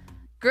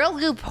 Girl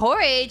goo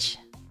porridge.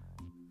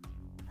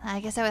 I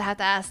guess I would have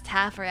to ask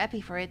Taff or Epi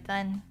for it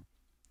then.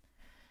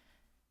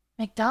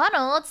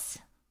 McDonald's?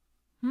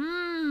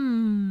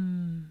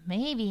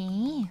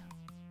 Maybe.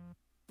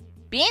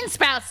 Bean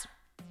sprouts!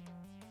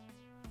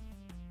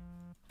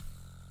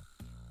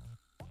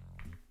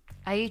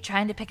 Are you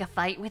trying to pick a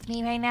fight with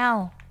me right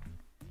now?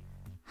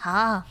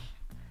 Huh?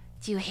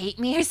 Do you hate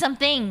me or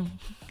something?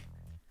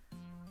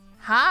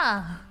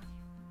 Huh?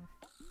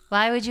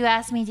 Why would you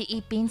ask me to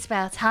eat bean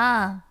sprouts,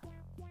 huh?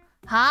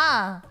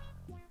 Huh?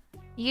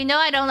 You know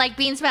I don't like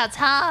bean sprouts,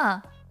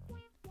 huh?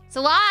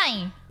 So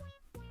why?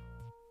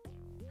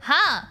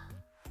 Huh?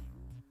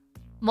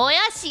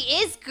 Moyashi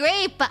is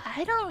great, but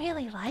I don't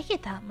really like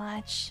it that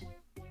much.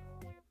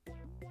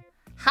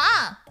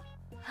 Huh?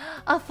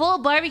 A full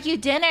barbecue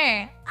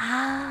dinner.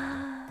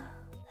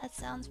 That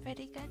sounds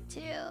pretty good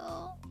too.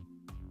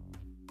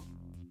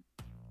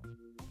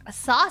 A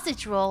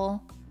sausage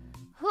roll.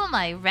 Who am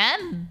I,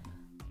 Rem?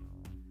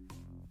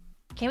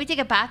 Can we take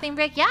a bathroom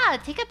break? Yeah,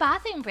 take a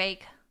bathroom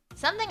break.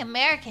 Something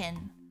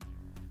American.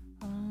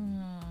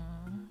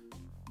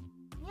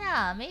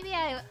 Yeah, maybe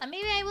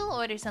I will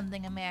order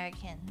something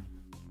American.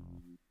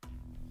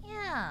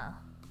 Yeah.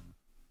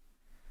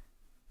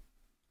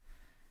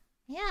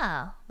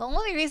 Yeah. The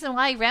only reason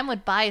why Rem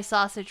would buy a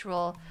sausage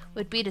roll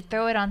would be to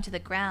throw it onto the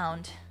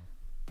ground.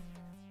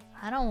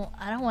 I don't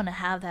want to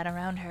have that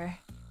around her.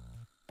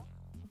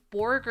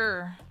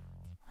 Burger.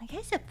 I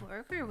guess a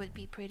burger would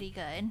be pretty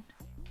good.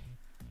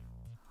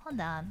 Hold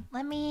on.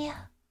 Let me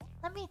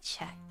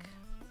check.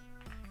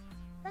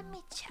 Let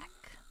me check.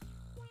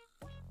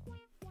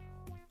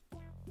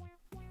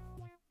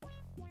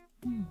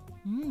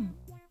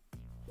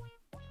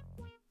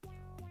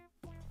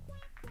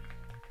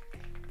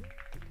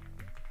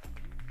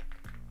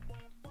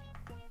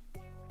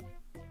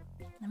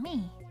 Let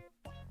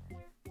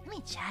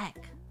me check.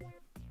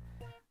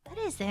 What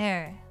is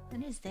there?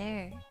 What is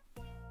there?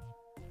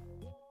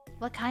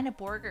 What kind of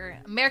burger?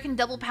 American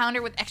double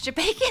pounder with extra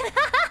bacon?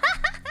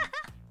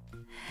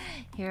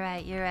 You're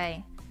right, you're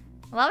right.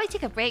 While we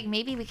take a break,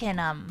 maybe we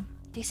can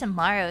do some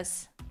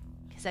Maros.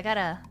 Cause I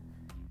gotta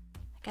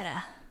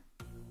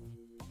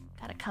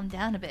come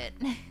down a bit.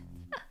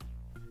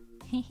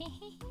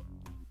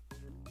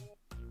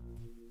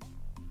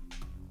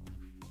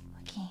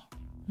 Okay.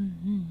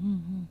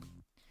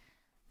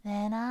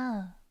 Then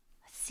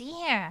let's see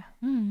here.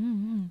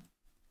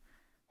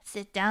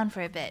 Sit down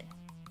for a bit.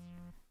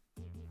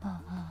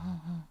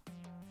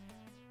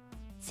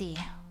 Let's see.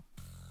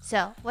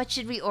 So, what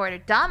should we order?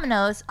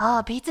 Domino's?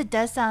 Oh, pizza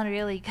does sound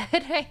really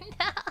good right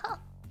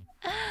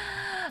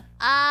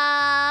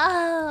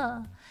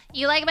now.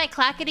 You like my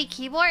clackety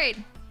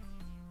keyboard?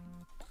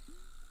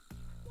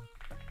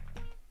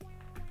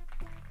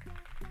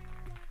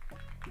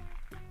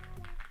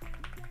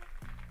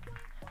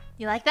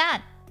 You like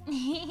that?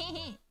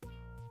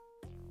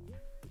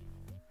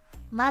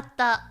 待っ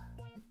た。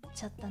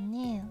ちょっと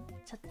ね。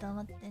ちょっと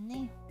待って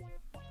ね。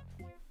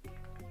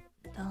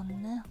だ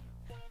ね。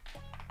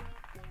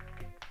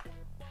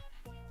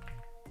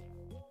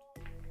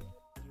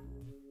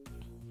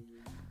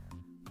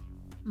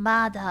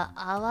まだ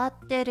慌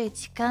ってる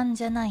時間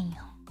じゃないよ。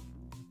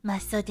まあ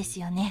そうです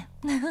よね。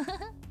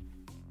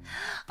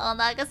お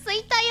腹す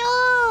いた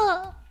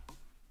よ。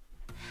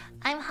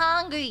I'm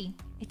hungry.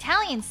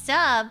 Italian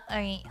sub.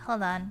 Alright,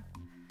 hold on.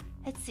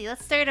 Let's see,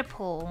 let's start a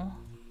poll.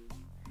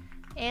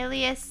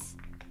 Alias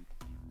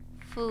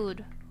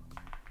food.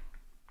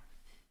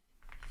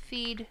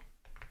 Feed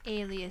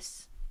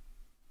alias.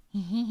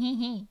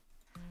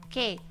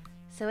 Okay,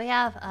 so we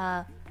have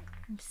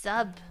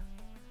sub.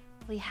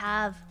 We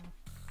have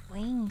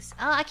wings.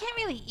 Oh, I can't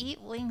really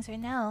eat wings right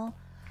now.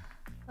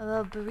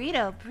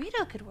 Burrito.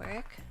 Burrito could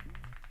work.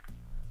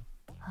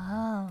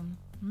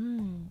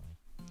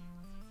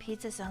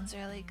 Pizza sounds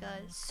really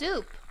good.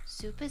 Soup.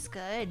 Soup is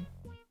good.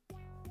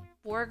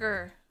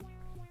 Burger.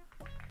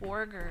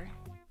 Burger.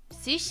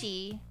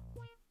 Sushi.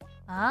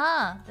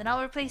 Then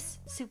I'll replace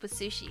soup with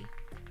sushi.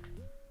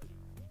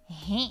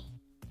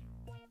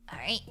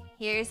 Alright,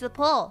 here's the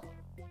poll.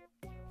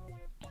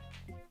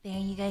 There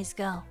you guys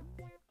go.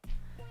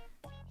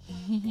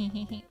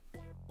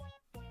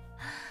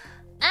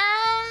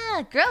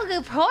 Girl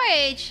goo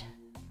porridge!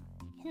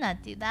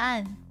 Cannot do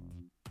that.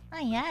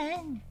 Not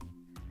yet.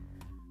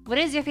 What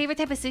is your favorite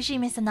type of sushi,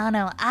 Miss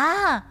Anono?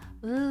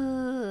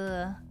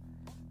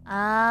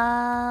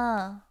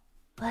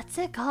 What's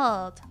it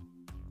called?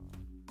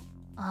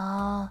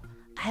 Oh,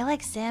 I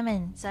like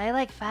salmon, so I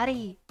like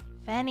fatty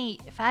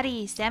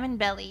salmon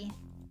belly.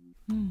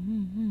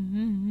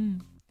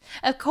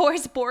 Of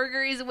course,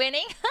 burger is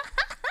winning.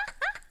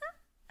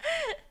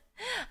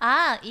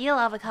 Ah, eel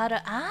avocado.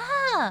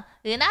 Ah,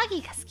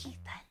 unagi ga suki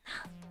da na.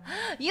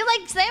 You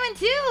like salmon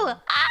too.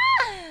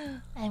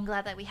 Ah, I'm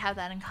glad that we have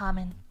that in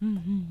common.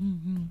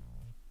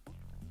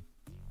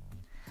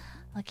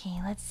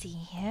 Okay, let's see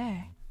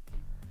here.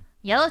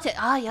 Yellowtail.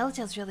 Ah,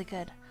 Yellowtail's really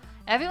good.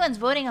 Everyone's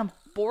voting on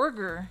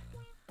burger.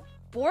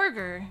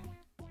 Burger.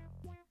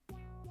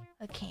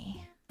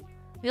 Okay.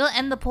 We'll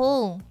end the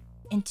poll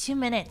in 2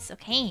 minutes,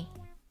 okay?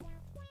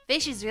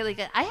 Fish is really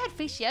good. I had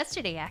fish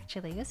yesterday,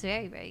 actually. It was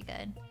very, very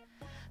good.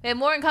 We have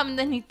more in common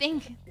than you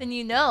think, than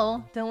you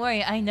know. Don't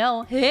worry, I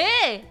know.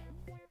 Hey!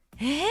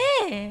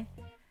 Hey!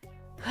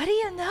 What do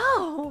you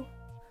know?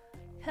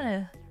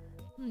 Kinda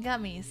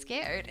got me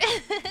scared.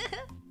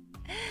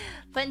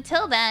 But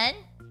until then,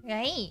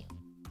 right?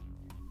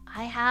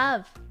 I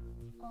have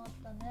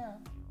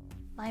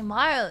my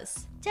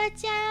Maros.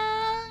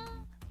 Cha-chang!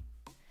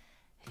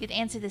 We could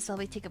answer this while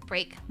we take a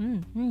break.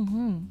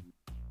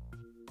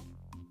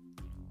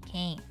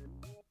 Okay.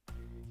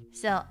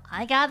 So,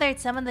 I gathered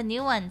some of the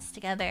new ones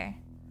together.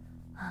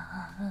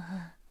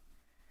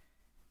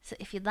 So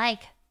if you'd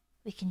like,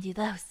 we can do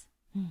those.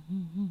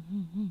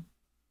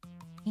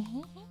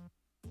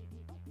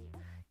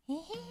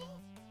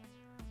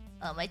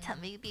 Oh, my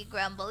tummy be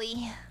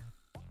grumbly.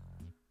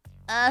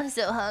 I'm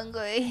so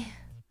hungry.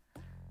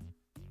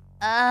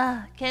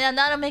 Can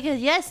Anono make it?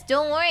 Yes,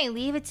 don't worry,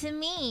 leave it to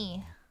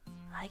me.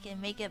 I can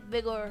make it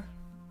bigger.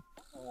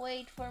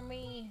 Wait for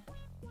me.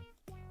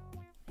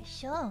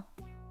 Sure.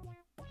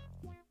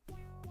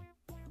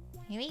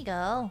 Here we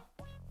go.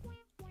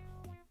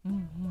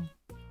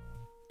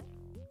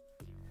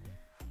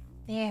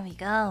 There we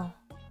go.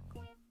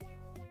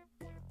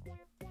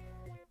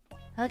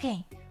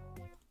 Okay.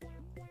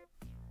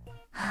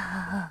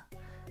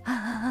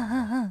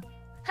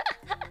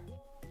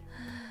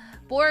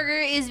 Burger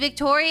is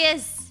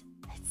victorious.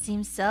 It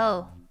seems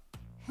so.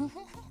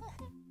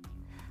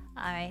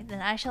 Alright,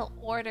 then I shall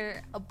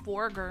order a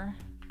burger.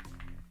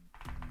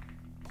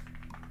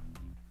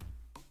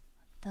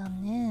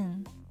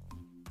 Done.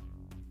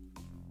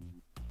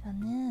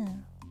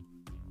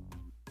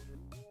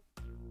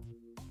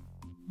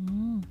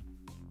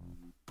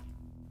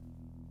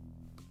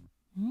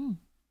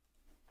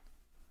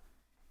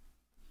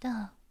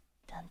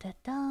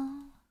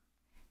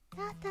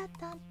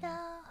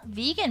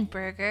 Vegan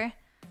burger?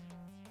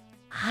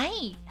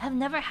 I have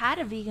never had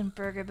a vegan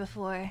burger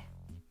before.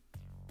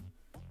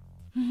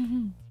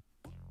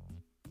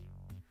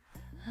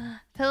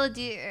 Pillow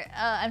dear,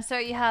 I'm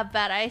sorry you have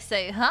bad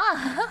eyesight,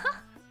 huh?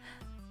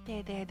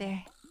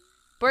 There.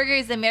 Burger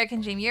is the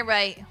American dream, you're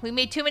right. We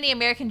made too many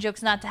American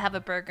jokes not to have a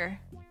burger.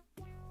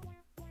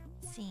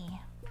 Let's see.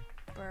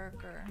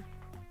 Burger.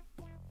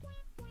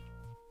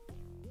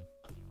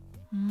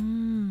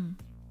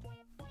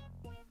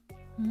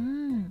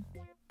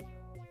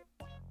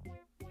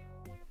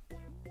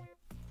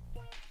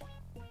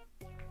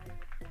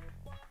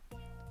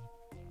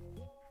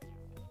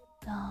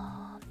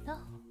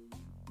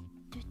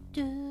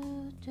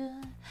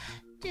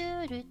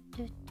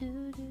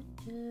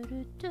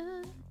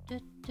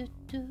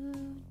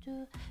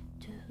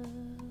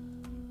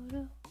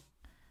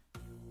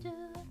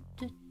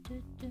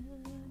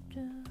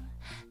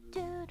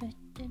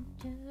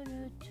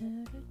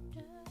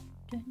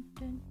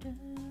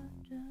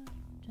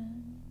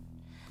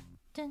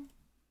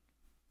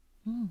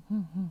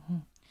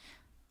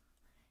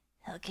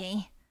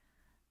 Okay,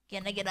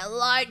 gonna get a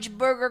large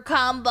burger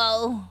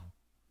combo.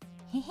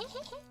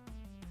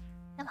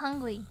 I'm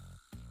hungry.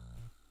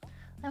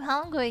 I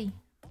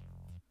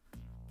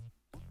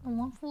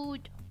want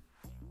food.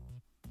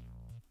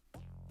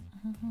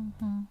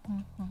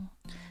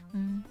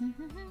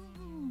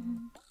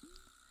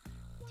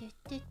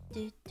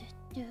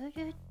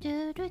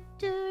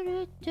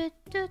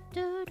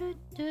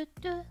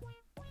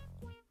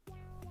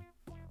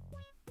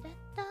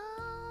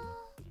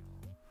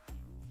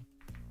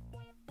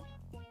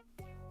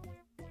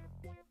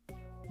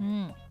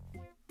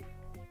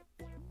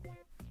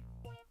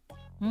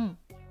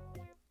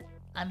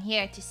 I'm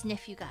here to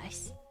sniff you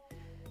guys.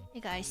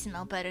 You guys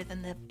smell better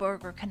than the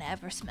burger can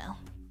ever smell.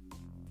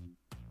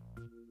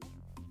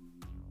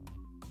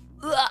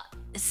 Ugh,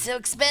 it's so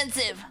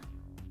expensive.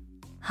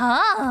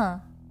 Huh?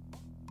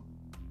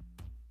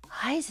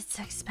 Why is it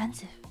so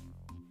expensive?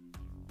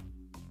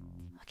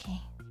 Okay,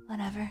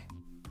 whatever.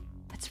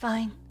 It's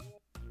fine.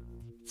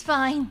 It's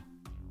fine.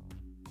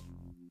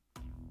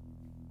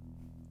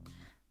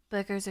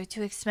 Burgers are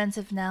too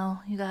expensive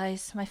now, you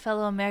guys. My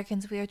fellow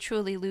Americans, we are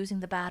truly losing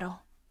the battle.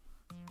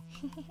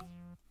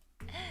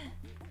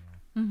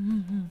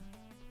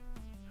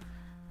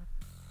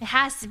 It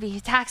has to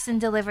be tax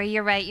and delivery.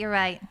 You're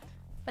right.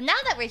 But now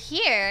that we're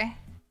here,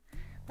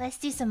 let's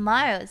do some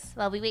Maros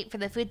while we wait for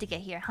the food to get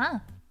here, huh?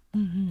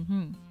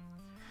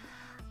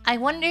 I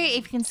wonder if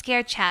you can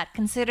scare chat,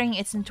 considering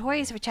it's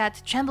notorious for chat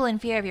to tremble in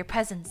fear of your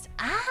presence.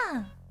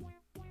 Ah!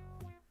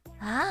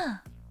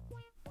 Ah!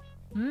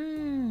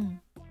 Hmm.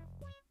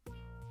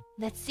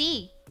 Let's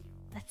see.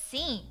 Let's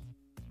see.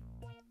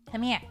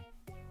 Come here.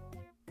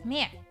 Come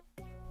here.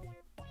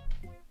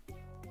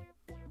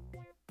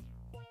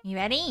 You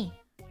ready?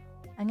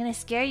 I'm gonna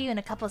scare you in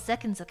a couple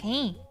seconds,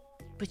 okay?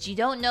 But you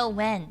don't know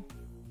when.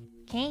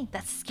 Okay?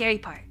 That's the scary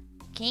part.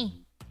 Okay?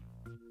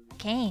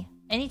 Okay.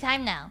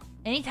 Anytime now.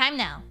 Anytime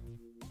now.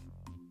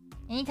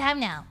 Anytime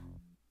now.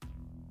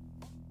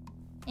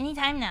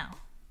 Anytime now.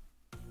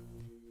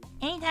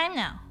 Anytime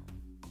now.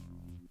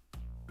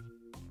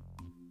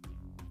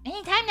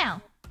 Anytime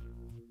now.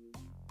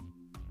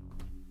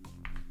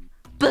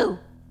 Boo!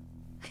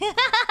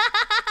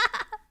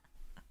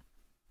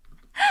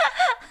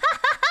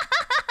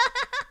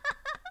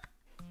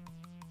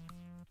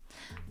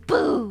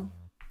 Boo!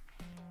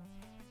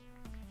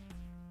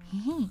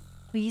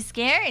 Were you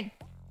scared?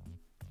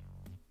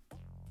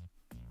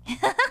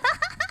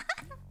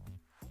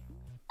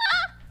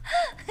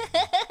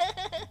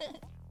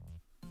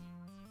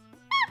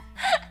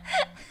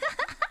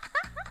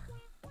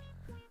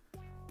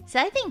 So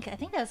I think that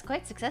was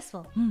quite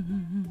successful.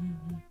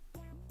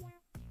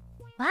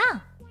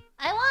 Wow!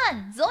 I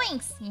won!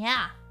 Zoinks!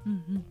 Yeah.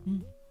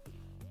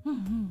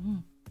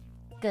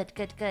 Good,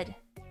 good, good.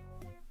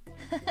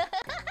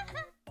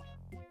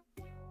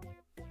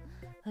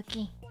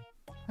 Okay.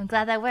 I'm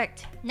glad that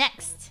worked.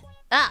 Next.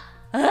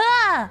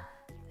 Ah!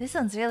 This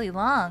one's really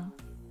long.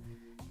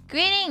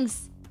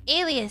 Greetings,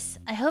 Alias.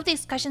 I hope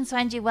these questions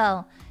find you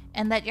well,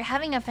 and that you're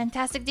having a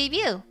fantastic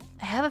debut.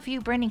 I have a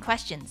few burning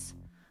questions.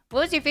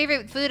 What was your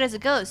favorite food as a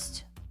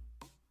ghost?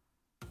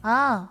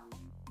 Oh.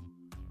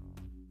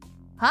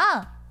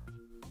 Huh.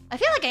 I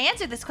feel like I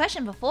answered this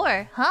question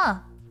before.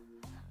 Huh.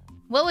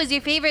 What was your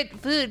favorite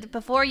food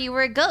before you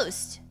were a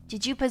ghost?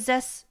 Did you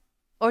possess...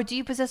 Or do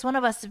you possess one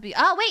of us to be...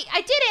 Oh, wait!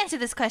 I did answer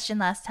this question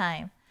last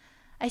time.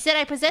 I said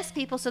I possess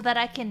people so that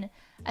I can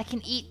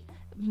eat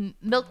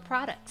milk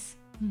products.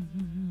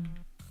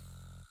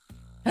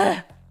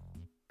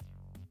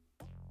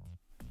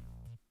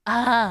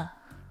 Ah.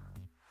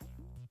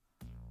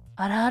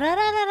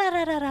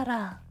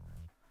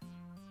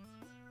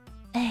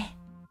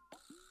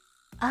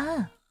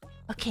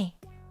 Okay.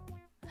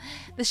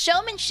 The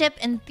showmanship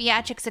and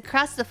theatrics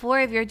across the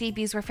four of your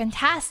debuts were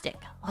fantastic.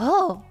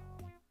 Oh,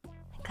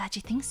 I'm glad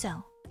you think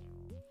so.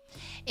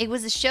 It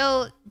was a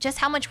show just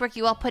how much work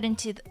you all put in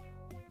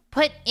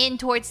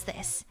towards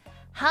this.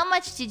 How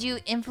much did you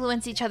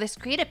influence each other's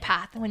creative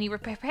path when you were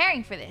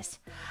preparing for this?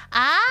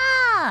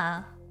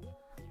 Ah!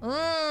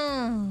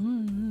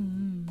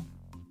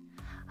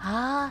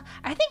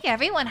 I think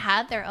everyone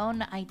had their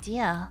own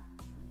idea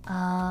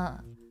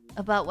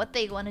about what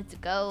they wanted to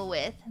go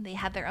with. They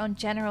had their own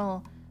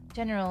general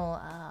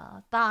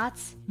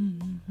thoughts.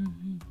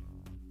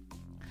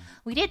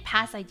 We did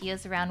pass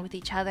ideas around with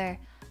each other,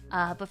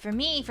 but for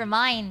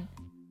mine,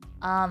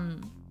 I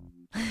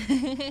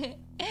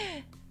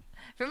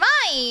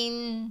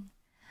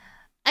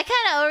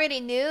kind of already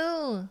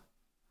knew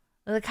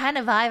the kind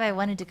of vibe I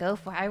wanted to go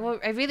for. I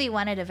really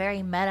wanted a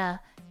very meta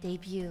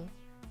debut,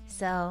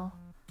 so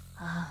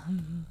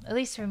at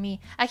least for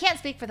me, I can't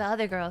speak for the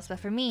other girls, but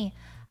for me,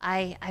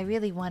 I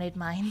really wanted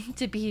mine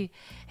to be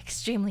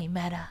extremely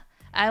meta.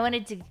 I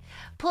wanted to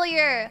pull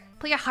your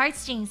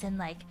heartstrings and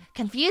like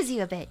confuse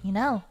you a bit, you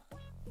know?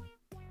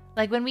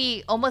 Like when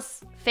we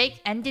almost fake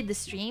ended the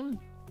stream,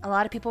 a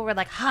lot of people were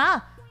like,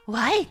 "Huh?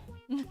 What?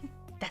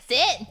 That's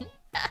it?"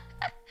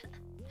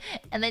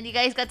 And then you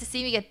guys got to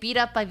see me get beat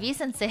up by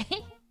V-sensei.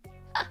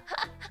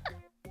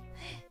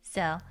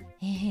 So,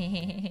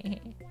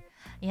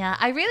 yeah,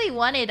 I really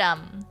wanted to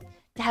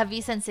have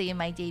V-sensei in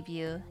my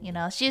debut. You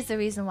know, she's the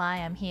reason why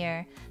I'm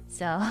here.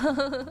 So,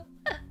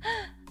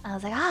 I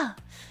was like,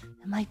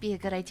 it might be a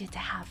good idea to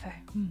have her.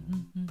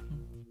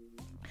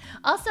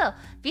 Also,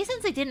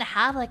 V-sensei didn't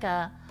have like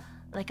a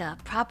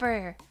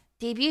proper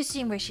debut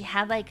stream where she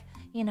had like,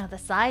 you know, the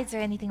slides or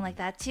anything like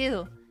that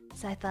too.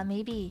 So I thought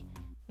maybe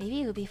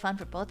it would be fun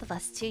for both of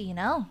us too, you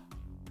know?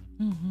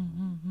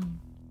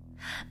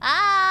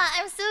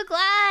 I'm so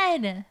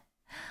glad!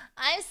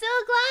 I'm so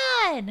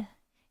glad!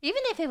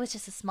 Even if it was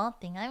just a small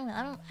thing,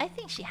 I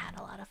think she had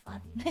a lot of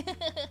fun.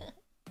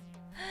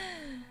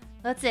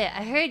 That's it.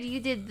 I heard you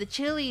did the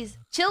Chili's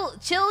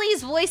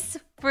voice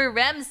for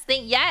Rem's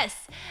thing.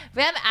 Yes!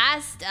 Rem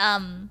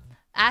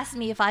asked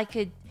me if I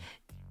could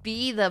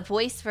be the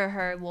voice for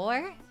her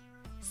lore.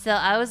 So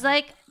I was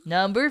like,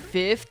 Number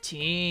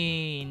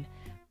 15.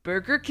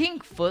 Burger King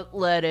foot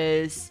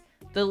lettuce.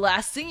 The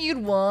last thing you'd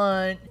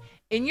want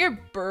in your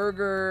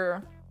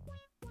burger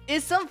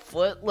is some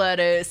foot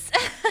lettuce.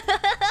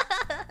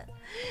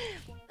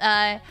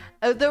 The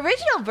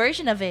original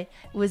version of it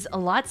was a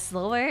lot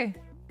slower,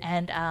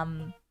 and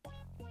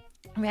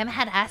Rem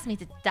had asked me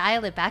to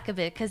dial it back a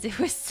bit because it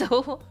was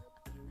so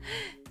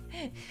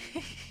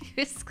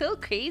It was so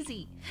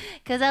crazy.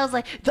 Because I was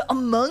like, the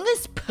Among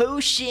Us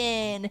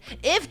potion!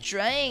 If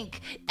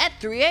drank at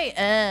 3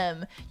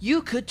 a.m.,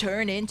 you could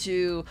turn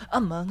into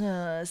Among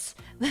Us.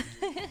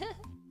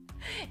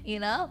 You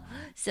know?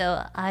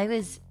 So I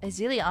was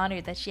really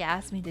honored that she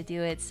asked me to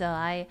do it. So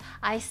I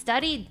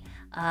studied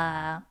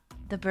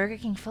the Burger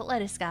King foot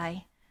lettuce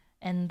guy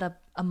and the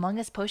Among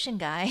Us potion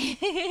guy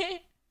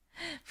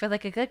for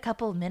like a good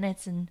couple of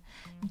minutes and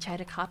try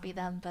to copy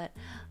them, but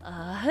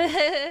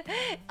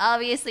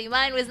obviously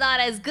mine was not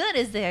as good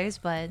as theirs,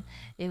 but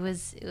it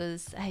was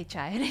I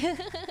tried.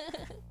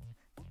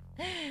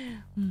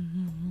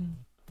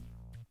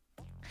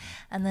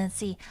 And then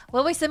see,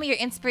 what were some of your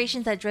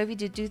inspirations that drove you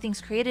to do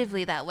things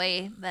creatively that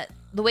way,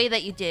 the way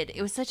that you did?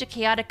 It was such a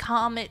chaotic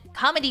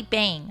comedy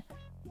bang.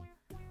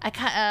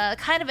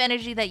 Kind of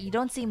energy that you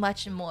don't see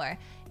much more.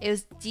 It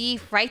was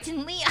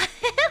frighteningly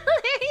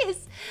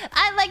hilarious.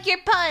 I like your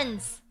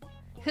puns.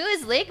 Who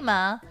is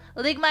Ligma?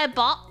 Ligma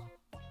ball.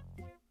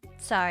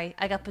 Sorry,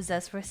 I got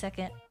possessed for a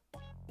second.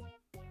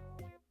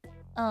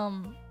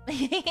 Don't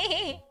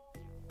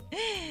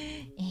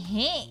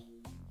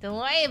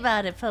worry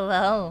about it,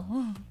 Pillow.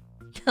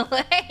 Don't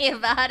worry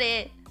about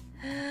it.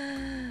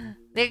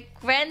 They're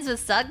friends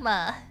with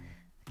Sugma.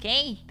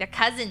 Okay, they're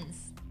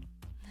cousins.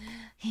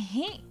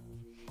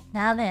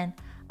 Now then,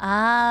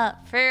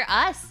 for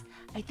us,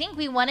 I think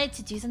we wanted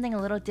to do something a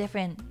little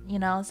different, you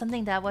know,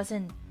 something that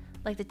wasn't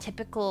like the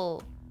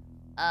typical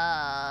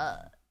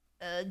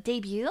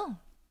debut.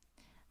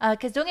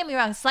 Because don't get me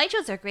wrong,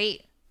 slideshows are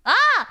great.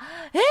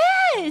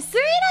 Hey,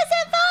 Serena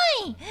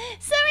Senpai!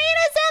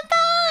 Serena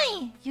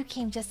Senpai! You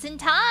came just in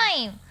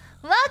time.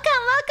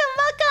 Welcome, welcome,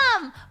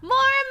 welcome!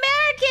 More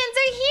Americans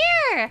are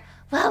here!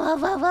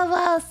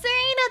 Wow.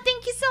 Serena,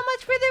 thank you so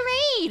much for the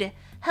raid!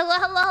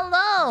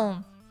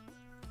 Hello.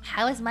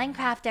 How is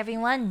Minecraft,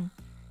 everyone?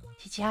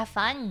 Did you have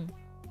fun?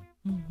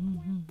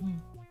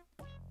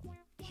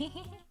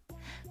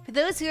 For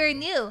those who are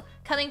new,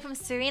 coming from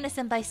Serena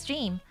Senpai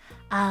stream,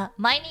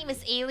 my name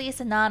is Alias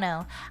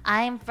Anono.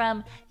 I'm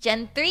from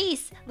Gen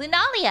 3's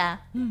Lunalia.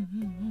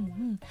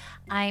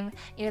 I'm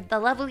the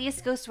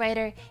loveliest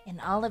ghostwriter in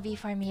all of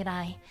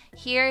V4Mirai,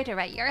 here to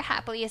write your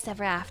happiest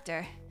ever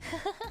after.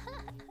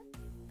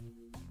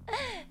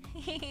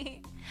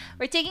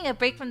 We're taking a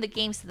break from the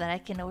game so that I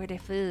can order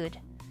food.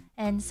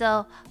 And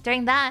so,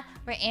 during that,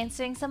 we're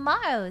answering some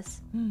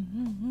Maros.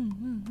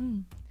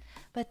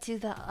 But to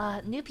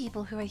the new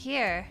people who are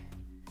here,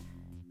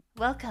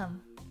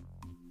 welcome.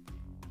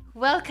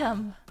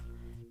 Welcome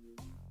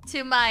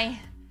to my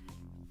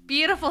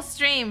beautiful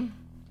stream.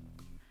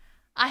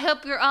 I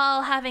hope you're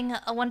all having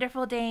a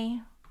wonderful day.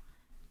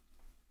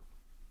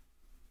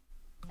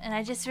 And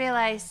I just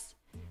realized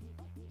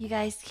you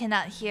guys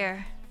cannot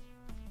hear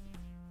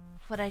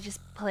what I just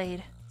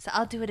played, so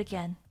I'll do it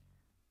again,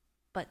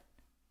 but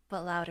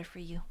louder for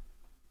you.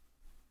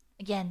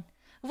 Again,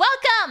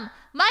 welcome,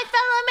 my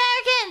fellow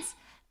Americans,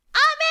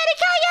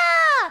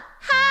 Americaya!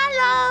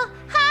 Hello.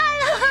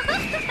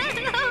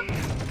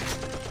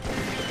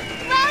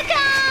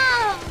 Welcome!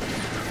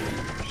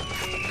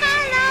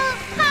 Hello.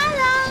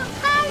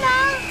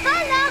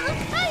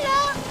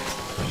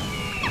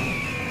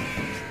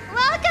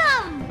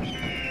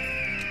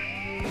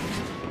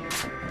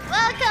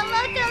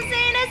 Welcome,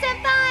 Serena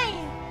Senpai!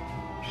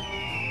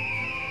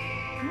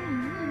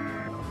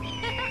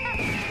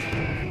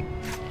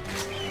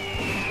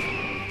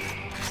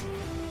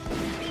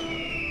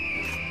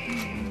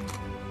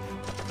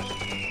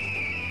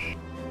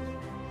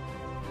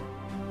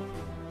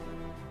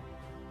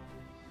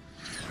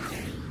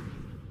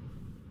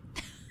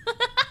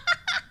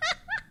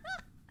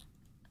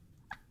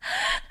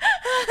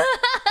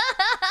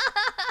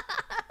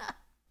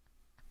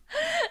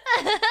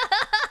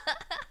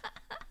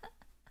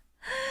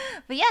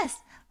 But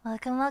yes,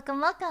 welcome.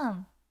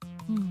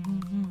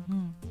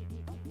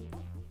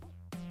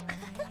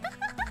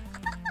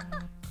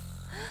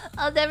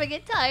 I'll never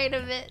get tired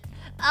of it.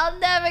 I'll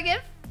never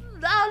get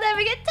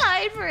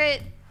tired for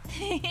it.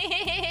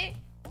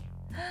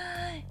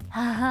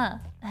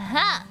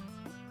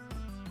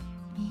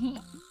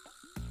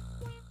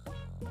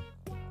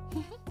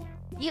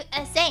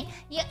 USA.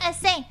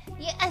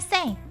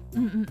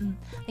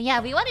 But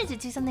yeah, we wanted to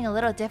do something a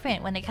little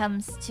different when it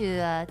comes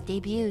to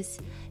debuts,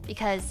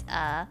 because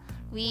I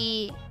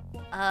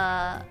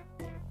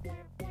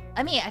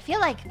feel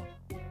like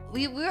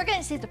we were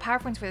gonna save the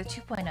PowerPoints for the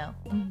 2.0.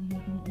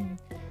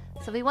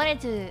 So we wanted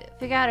to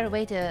figure out a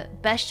way to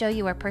best show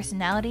you our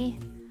personality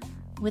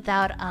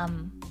without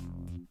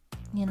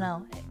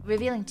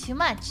revealing too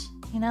much,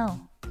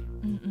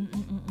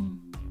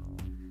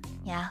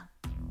 Yeah.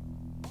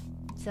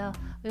 So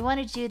we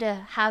wanted you to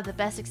have the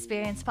best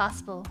experience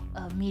possible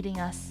of meeting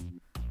us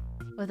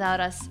without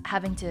us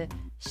having to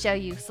show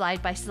you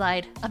slide by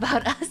slide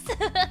about us.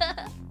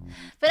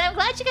 But I'm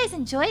glad you guys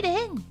enjoyed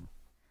it. I'm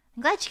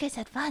glad you guys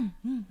had fun.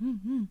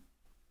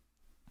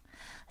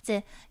 That's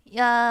it.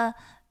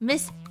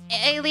 Miss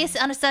Alias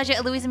Anastasia,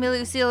 Eloise, Amelia,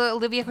 Lucille,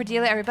 Olivia,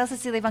 Cordelia, Arabella,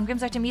 Cecilia, Von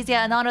Grimm's Artemisia,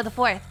 Anono the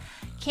Fourth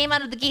came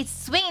out of the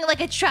gates swinging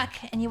like a truck,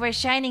 and you were a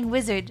shining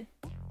wizard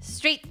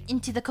straight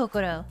into the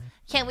kokoro.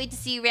 Can't wait to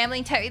see you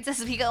rambling tirades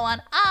as we go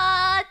on.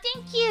 Ah,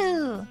 thank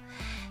you.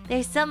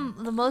 They're some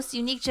of the most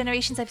unique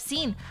generations I've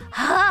seen.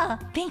 Ah,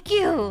 thank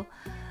you.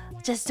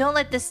 Just don't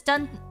let the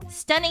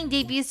stunning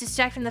debuts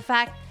distract from the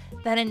fact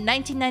that in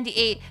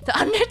 1998, The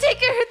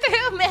Undertaker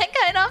threw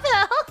mankind off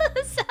hell.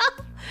 So,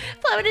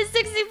 plummeted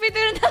 60 feet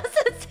through the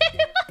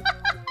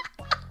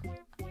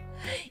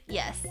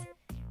Yes.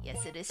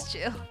 Yes, it is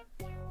true.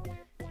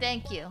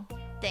 Thank you.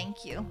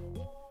 Thank you.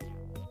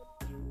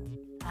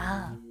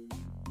 Ah.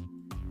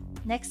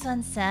 Next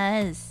one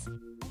says...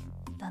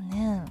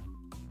 Danu.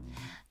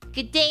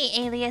 Good day,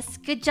 Alias.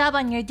 Good job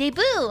on your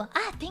debut.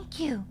 Ah, thank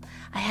you.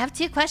 I have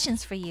 2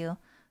 questions for you.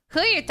 Who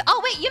are your...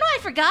 Oh, wait, you know what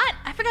I forgot?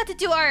 I forgot to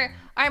do our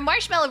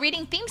marshmallow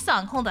reading theme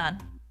song. Hold on.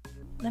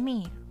 Let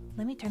me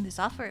turn this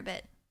off for a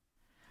bit.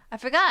 I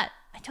forgot.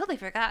 I totally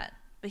forgot.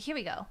 But here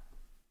we go.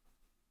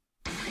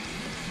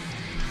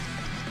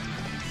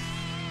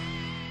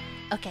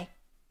 Okay.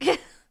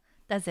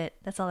 That's it.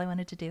 That's all I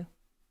wanted to do.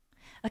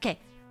 Okay.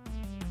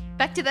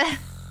 Back to the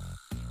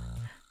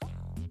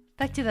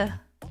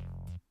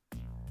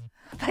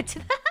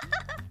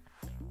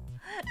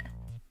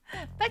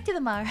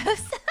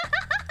Maros.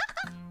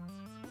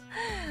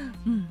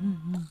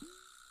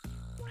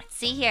 Let's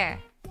see here.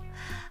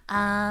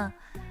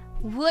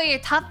 Who are your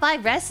top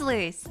 5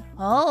 wrestlers?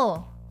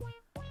 Oh.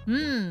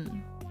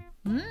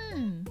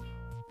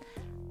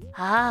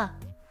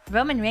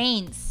 Roman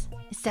Reigns.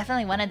 It's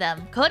definitely one of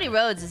them. Cody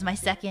Rhodes is my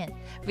second.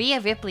 Rhea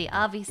Ripley,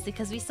 obviously,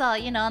 because we saw,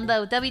 you know, on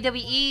the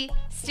WWE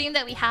stream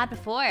that we had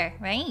before,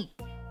 right?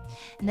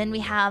 And then we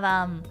have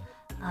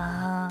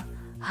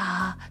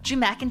Drew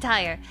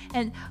McIntyre.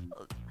 And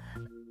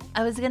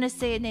I was gonna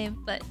say a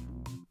name, but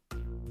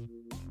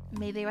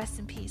may they rest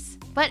in peace.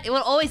 But it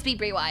will always be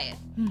Bray Wyatt.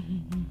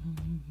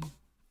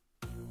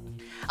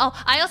 Oh,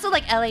 I also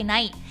like LA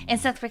Knight and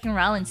Seth freaking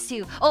Rollins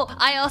too. Oh,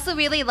 I also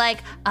really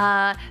like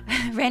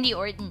Randy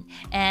Orton.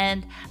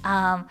 And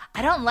I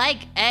don't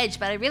like Edge,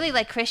 but I really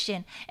like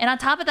Christian. And on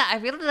top of that, I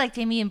really like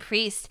Damian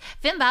Priest.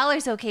 Finn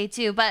Balor's okay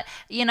too, but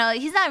you know,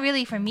 he's not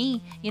really for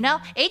me, you know?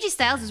 AJ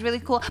Styles is really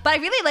cool, but I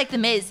really like The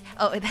Miz.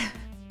 Oh,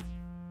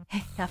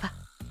 hey, Yava.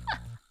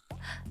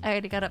 I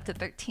already got up to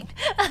 13.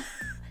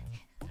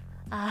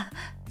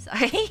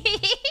 Sorry.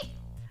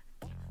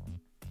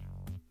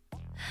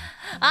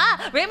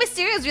 Rey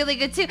Mysterio's really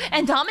good too,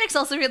 and Dominic's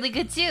also really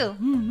good too.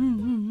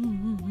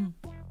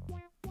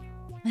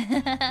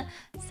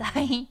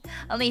 Sorry,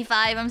 only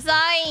 5. I'm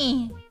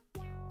sorry.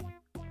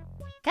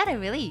 Gotta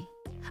really.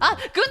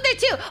 Gunther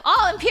too.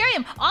 All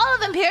Imperium. All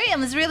of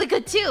Imperium is really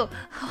good too.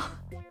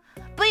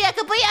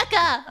 Booyaka,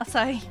 booyaka. Oh,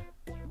 sorry.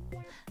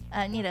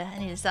 I need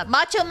to stop.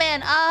 Macho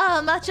Man.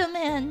 Macho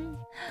Man.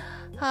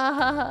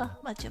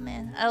 Macho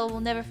Man. I will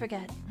never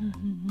forget.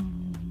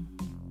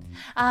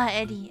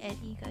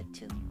 Eddie, good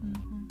too.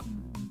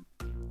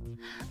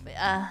 But,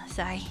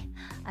 sorry,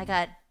 I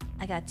got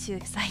too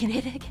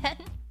excited again.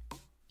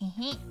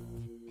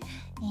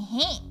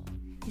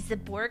 Is the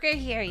burger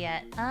here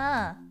yet?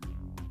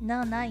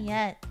 No, not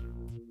yet.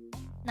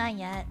 Not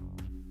yet.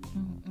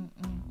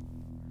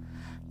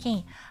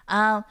 Okay.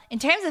 In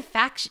terms of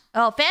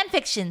fan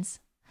fictions,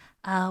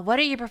 what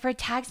are your preferred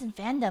tags and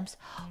fandoms?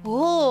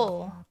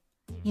 Oh,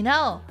 you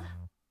know,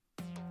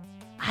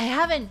 I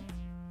haven't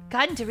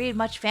gotten to read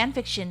much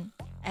fanfiction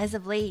as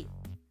of late,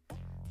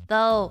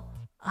 though.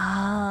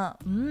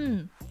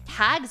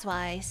 Tags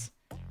wise,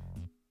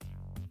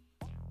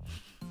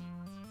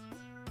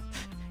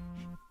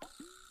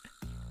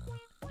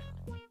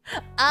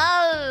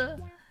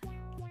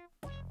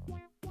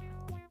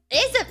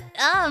 is it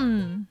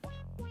I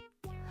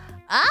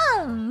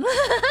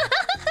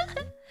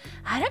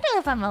don't know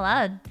if I'm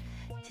allowed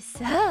to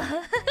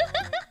sell.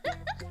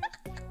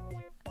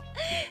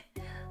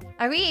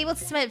 Are we able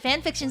to submit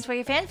fanfictions for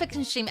your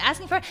fanfiction stream?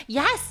 Asking for...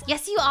 Yes!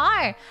 Yes, you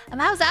are!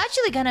 I was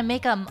actually gonna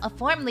make a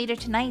form later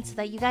tonight so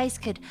that you guys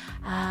could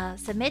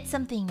submit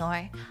something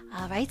or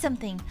write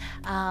something.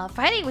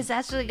 Friday was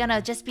actually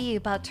gonna just be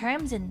about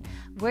terms and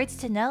words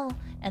to know,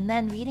 and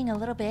then reading a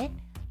little bit.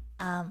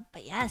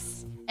 But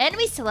yes.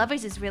 Enemies to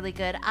Lovers is really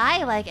good.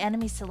 I like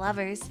Enemies to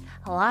Lovers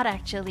a lot,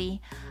 actually.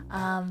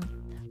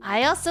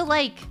 I also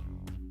like...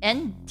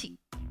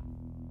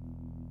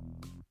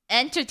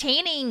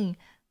 entertaining...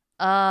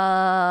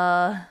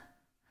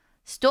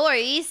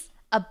 stories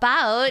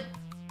about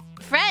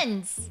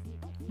friends.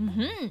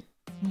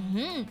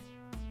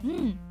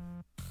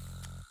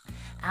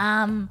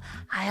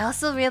 I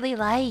also really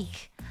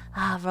like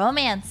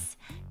romance,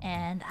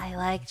 and I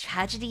like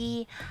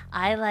tragedy.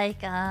 I like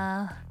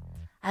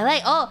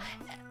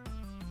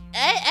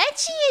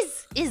ecchi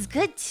is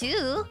good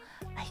too,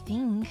 I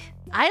think.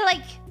 I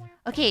like...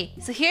 Okay,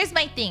 so here's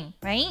my thing,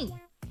 right?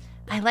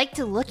 I like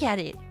to look at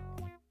it,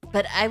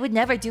 but I would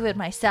never do it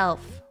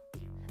myself.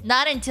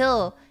 Not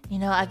until, you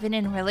know, I've been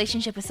in a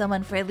relationship with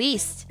someone for at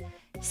least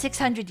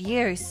 600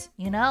 years,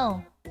 you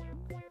know?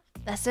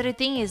 That sort of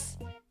thing is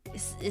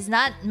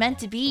not meant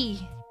to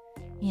be,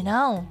 you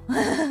know?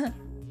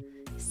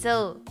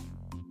 So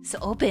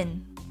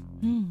open.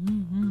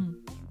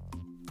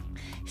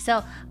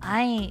 So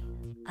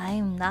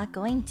I'm not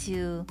going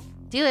to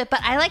do it, but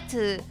I like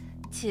to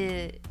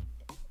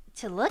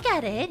look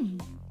at it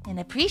and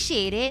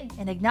appreciate it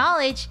and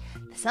acknowledge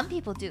that some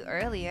people do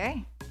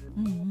earlier.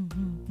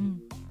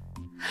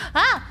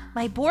 Ah,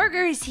 my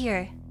burger is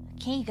here.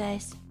 Okay, you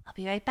guys, I'll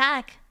be right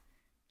back.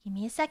 Give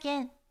me a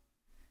second.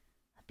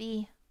 I'll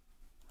be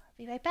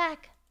right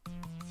back.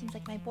 Seems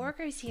like my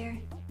burger is here.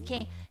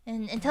 Okay,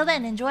 and until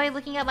then, enjoy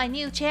looking at my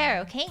new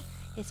chair. Okay,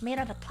 it's made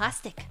out of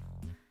plastic.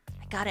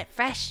 I got it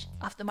fresh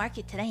off the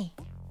market today.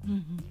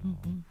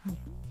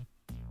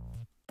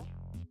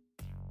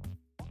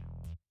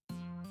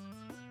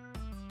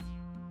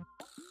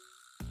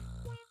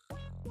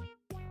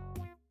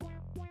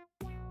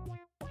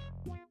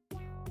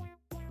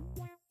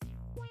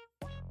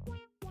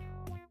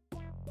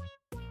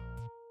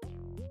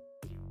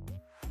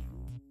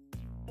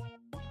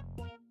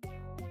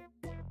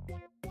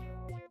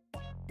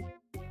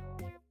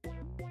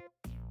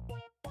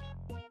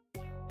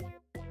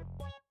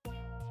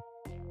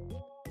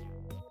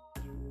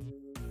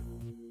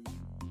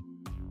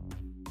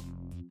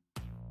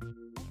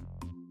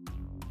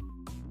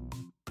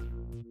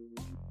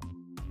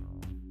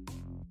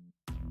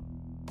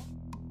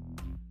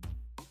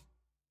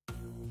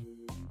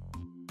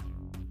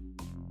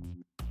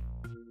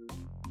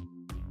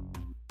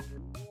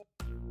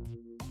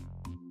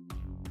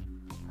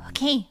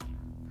 Okay,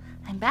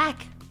 I'm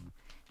back,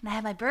 and I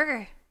have my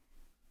burger.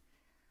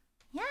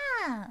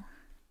 Yeah.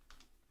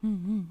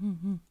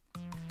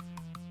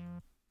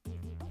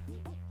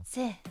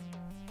 Sit.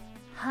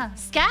 Huh?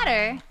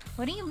 Scatter?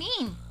 What do you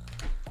mean?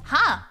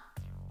 Huh?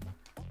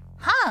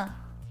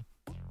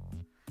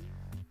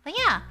 But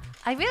yeah,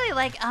 I really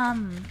like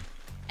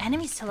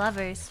enemies to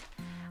lovers.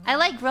 I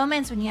like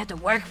romance when you have to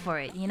work for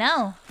it, you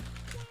know.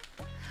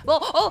 Well,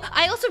 oh,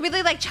 I also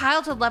really like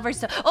childhood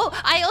lovers. So, oh,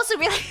 I also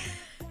really.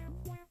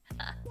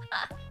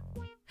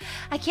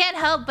 I can't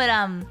help but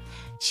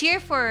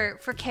cheer for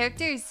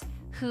characters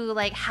who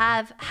like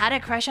have had a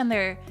crush on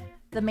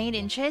the main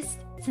interest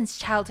since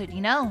childhood,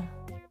 you know.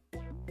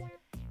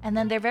 And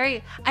then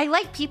I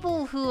like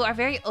people who are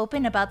very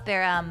open about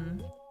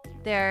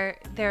their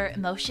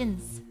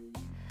emotions.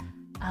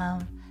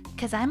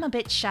 Cause I'm a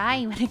bit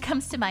shy when it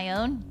comes to my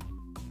own.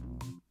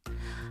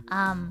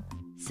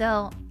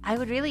 So I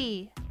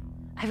really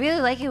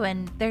like it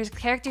when there's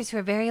characters who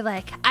are very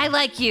like, I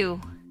like you.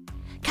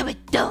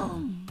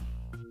 Kabadum.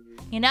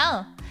 You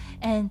know?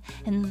 And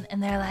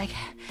they're like,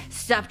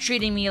 stop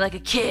treating me like a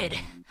kid.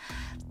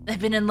 I've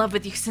been in love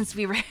with you since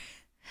we were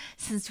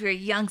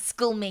young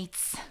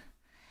schoolmates.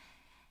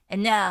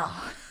 And now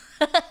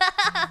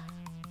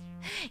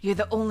you're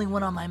the only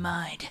one on my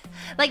mind.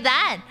 Like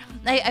that.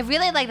 I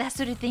really like that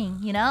sort of thing,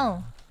 you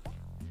know?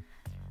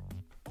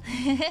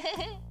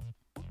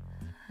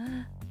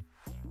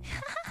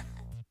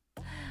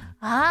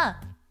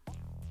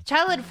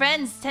 Childhood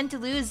friends tend to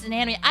lose in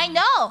anime. I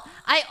know!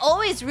 I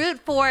always root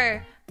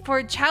for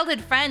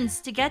childhood friends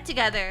to get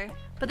together.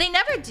 But they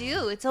never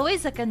do. It's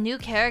always like a new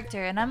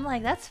character. And I'm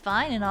like, that's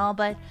fine and all,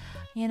 but,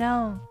 you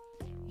know,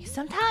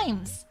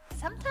 sometimes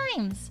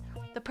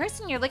the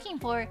person you're looking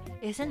for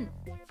isn't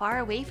far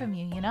away from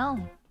you, you know?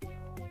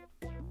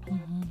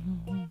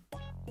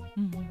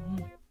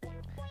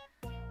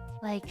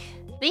 Like,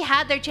 they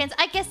had their chance.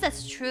 I guess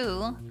that's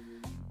true.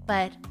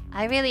 But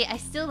I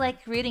still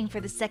like rooting for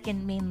the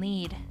second main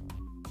lead.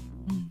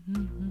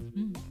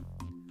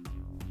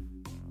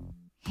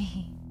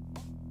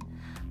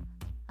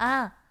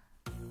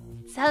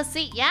 So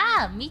sweet.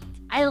 Yeah,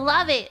 I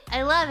love it.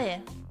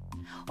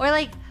 Or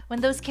like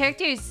when those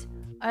characters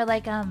are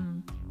like you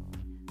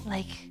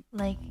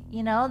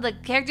know, the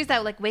characters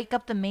that like wake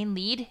up the main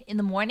lead in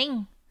the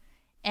morning,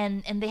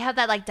 and they have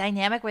that like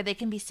dynamic where they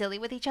can be silly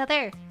with each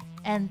other,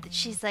 and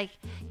she's like,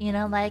 you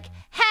know, like,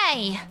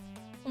 hey,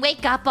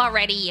 wake up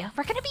already,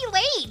 we're gonna be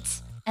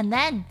late, and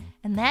then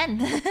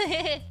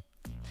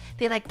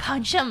they like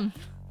punch him.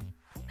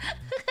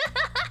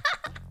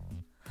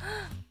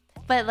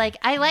 But like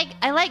I like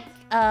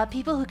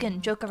people who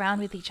can joke around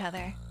with each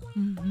other.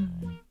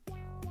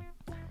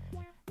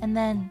 And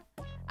then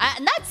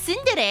not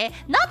tsundere,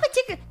 not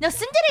particular. No,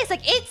 tsundere is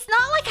like, it's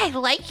not like I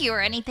like you or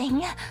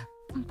anything,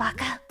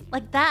 baka,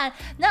 like that.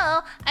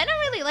 No, I don't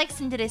really like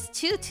tsunderes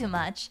too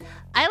much.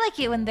 I like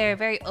it when they're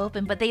very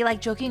open, but they like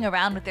joking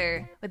around with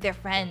their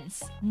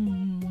friends.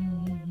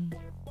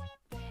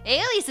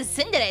 Alias is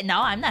tsundere.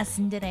 No, I'm not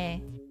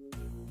tsundere.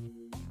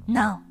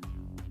 No.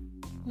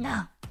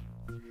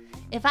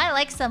 If I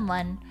like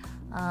someone,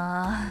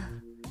 I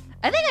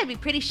think I'd be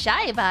pretty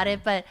shy about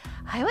it, but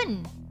I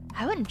wouldn't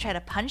try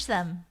to punch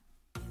them.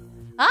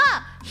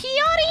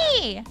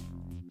 Hiyori!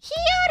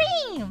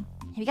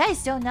 If you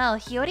guys don't know,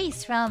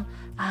 Hiyori's from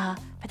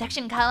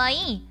Production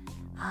Kawaii,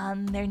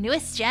 their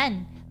newest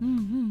gen.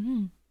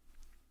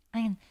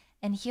 And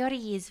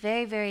Hiyori is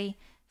very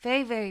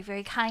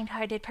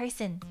kind-hearted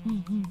person.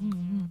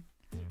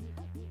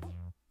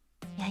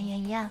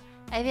 Yeah.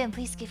 Ivan,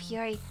 please give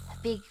Hiyori a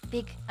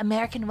big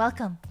American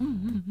welcome.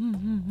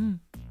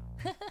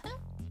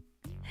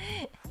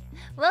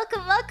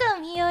 Welcome,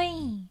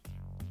 Hiyori.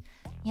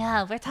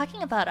 Yeah, we're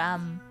talking about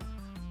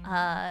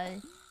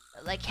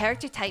like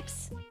character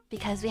types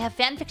because we have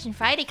Fanfiction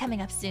Friday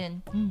coming up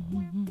soon.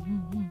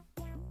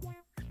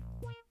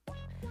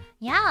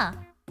 Yeah.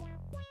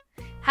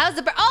 How's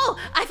the burger? Oh,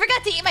 I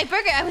forgot to eat my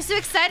burger. I was so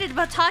excited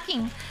about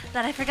talking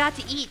that I forgot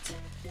to eat.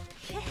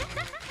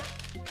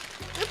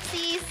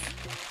 Oopsies.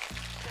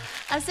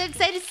 I'm so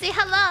excited to say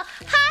hello.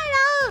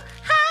 Hello!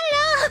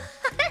 Hello!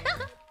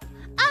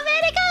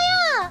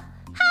 America!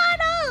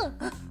 Hello!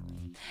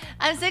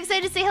 I'm so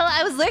excited to say hello.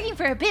 I was lurking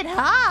for a bit,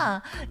 huh?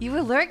 You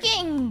were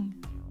lurking.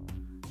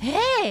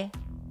 Hey!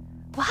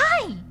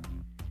 Why?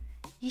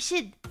 You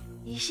should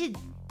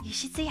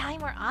say hi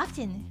more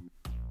often.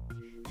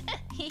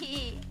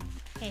 Hey,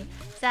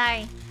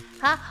 sorry.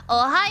 Huh?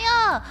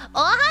 Ohayo!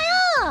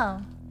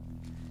 Ohayo!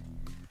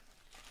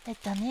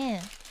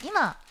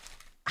 今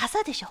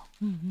朝でしょ。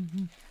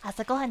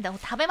朝ごはんを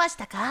食べまし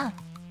たか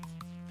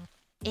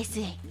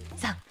 ?SA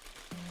さん。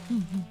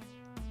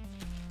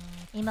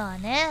今は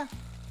ね、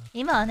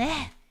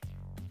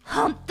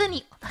本当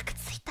にお腹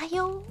ついた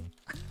よ。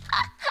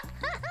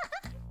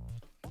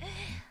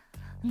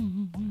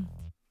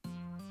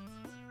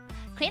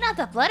Clean out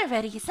the blood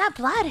already. It's not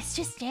blood, it's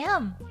just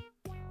jam.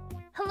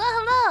 Hello,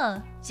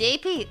 hello.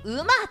 JP, う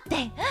まっ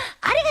て。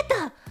あり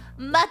がと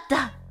う。ま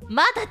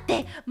だっ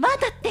て。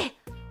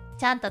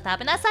ちゃんと食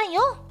べなさい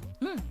よ。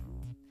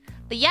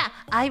But yeah,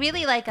 I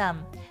really like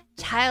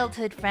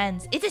childhood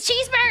friends. It's a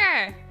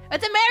cheeseburger.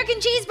 It's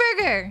American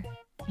cheeseburger.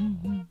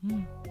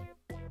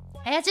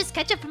 I had just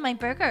ketchup in my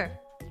burger.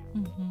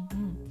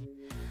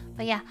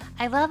 But yeah,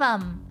 I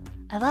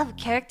love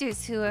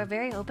characters who are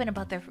very open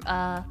about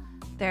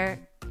their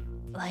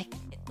like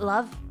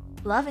love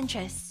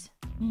interests.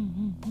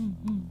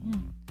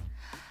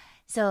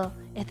 So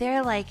if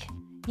they're like,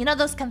 you know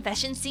those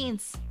confession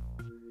scenes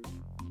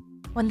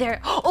when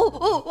they're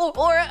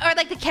or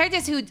like the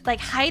characters who like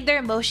hide their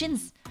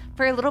emotions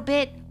for a little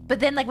bit, but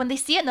then like when they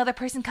see another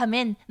person come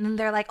in, and then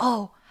they're like,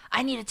 oh,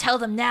 I need to tell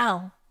them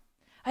now.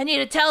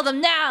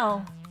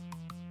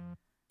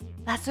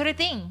 That sort of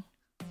thing.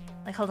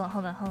 Like hold on.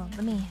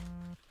 Let me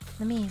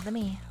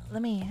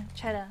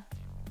try to.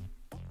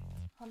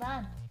 Hold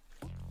on.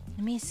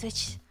 Let me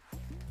switch.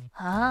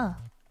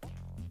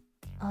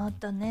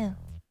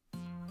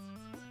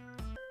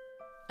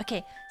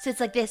 Okay, so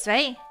it's like this,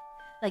 right?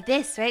 Like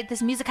this, right?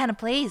 This music kind of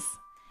plays.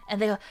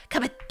 And they go,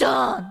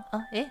 Kapitan!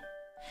 Oh, eh?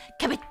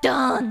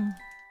 Kapitan!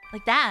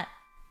 Like that.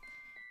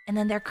 And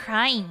then they're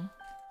crying.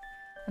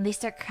 And they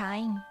start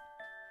crying.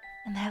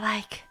 And they're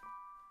like...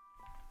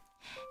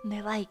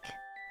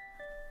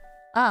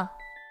 oh,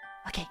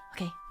 okay.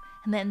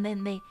 And then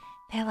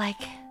they're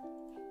like...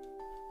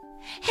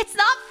 It's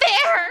not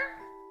fair!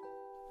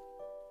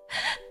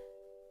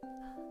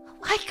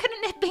 Why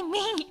couldn't it be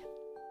me?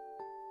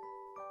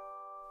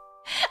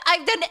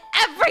 I've done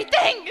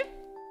everything!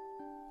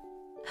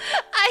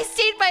 I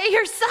stayed by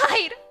your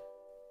side!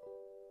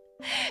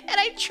 And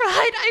I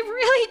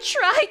really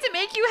tried to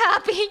make you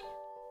happy!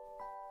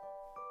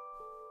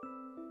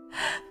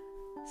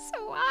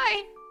 So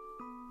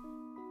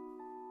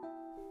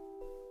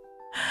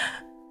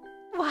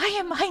why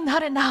am I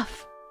not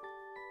enough?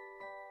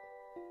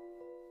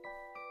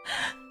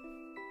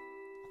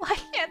 Why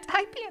can't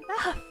I be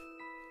enough?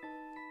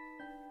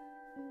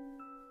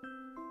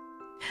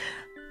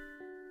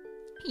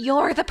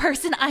 You're the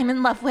person I'm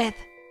in love with.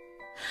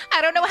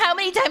 I don't know how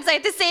many times I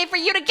have to say it for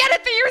you to get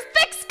it through your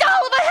thick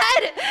skull of a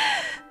head!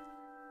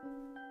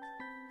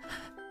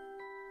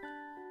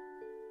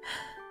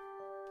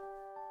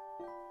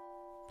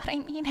 But I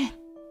mean it.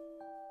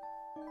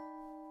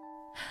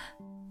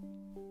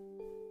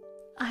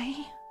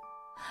 I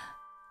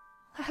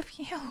love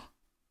you.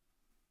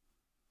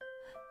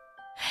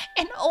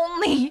 And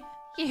only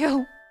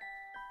you.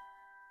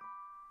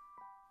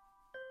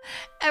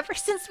 Ever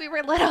since we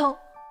were little,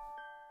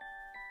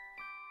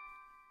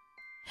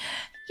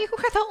 you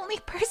were the only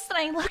person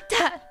I looked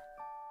at.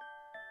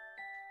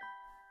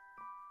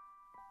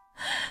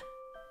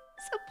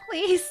 So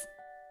please,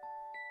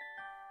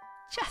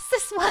 just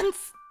this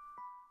once,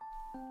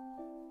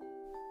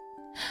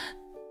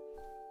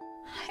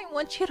 I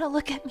want you to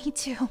look at me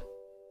too.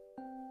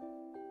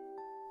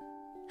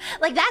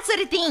 Like that sort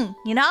of thing,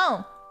 you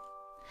know?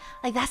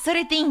 Like that sort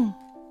of thing.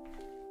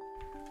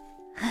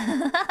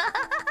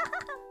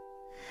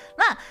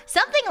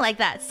 Something like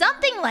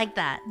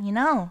that, you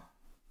know?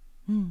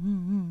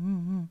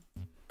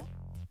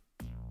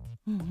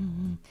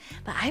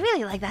 But I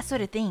really like that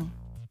sort of thing,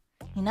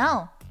 you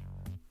know?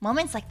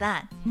 Moments like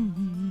that.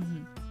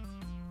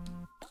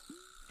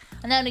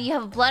 No, you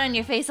have blood on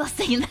your face. I'll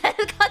say that.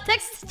 The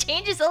context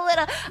changes a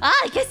little.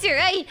 I guess you're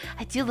right.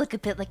 I do look a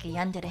bit like a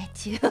yandere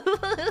too.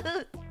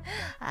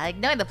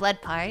 Ignore the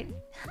blood part.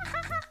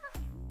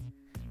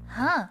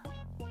 Huh?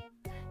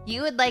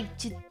 You would like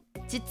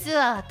jitsu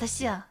wa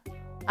watashi wa.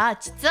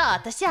 Jitsu wa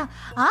watashi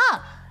wa.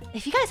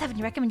 If you guys have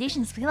any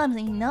recommendations, please let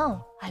me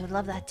know. I would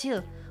love that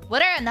too.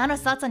 What are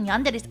Anono's thoughts on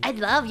yanderes? I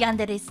love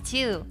yanderes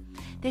too.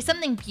 There's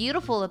something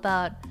beautiful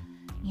about,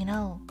 you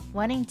know,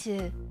 wanting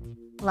to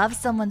love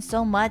someone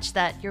so much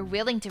that you're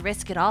willing to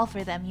risk it all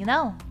for them, you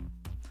know?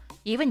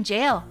 Even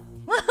jail.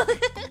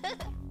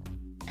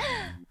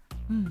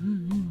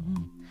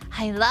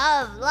 I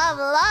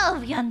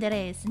love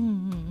yanderes.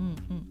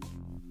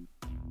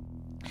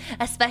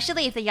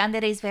 Especially if the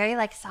yandere is very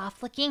like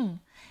soft looking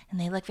and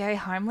they look very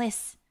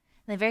harmless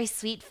and a very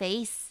sweet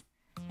face.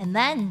 And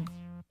then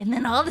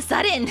all of a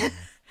sudden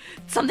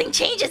something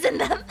changes in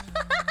them.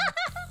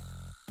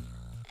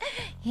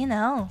 You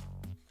know,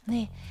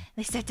 they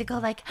start to go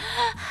like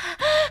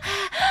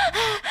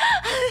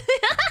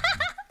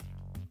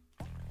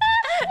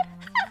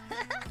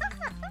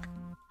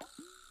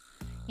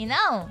you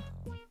know.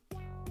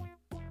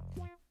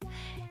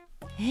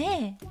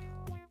 Hey.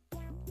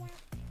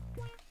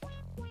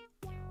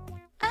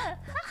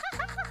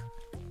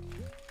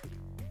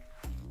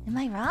 Am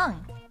I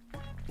wrong?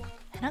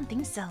 I don't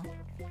think so.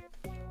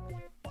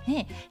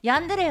 ねえ、ヤ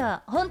ンデレ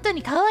は本当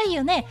に可愛い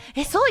よね。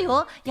え、そう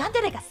よ。ヤン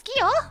デレが好き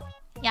よ。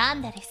ヤ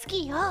ンデレ好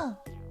きよ。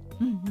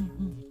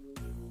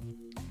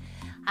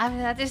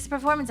After this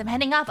performance, I'm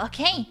heading off.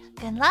 Okay,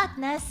 good luck,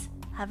 Ness.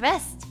 Have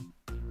rest.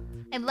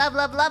 I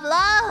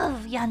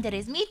love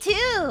yanderes. Me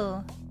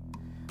too.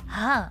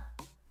 Huh.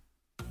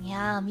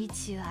 Yeah, me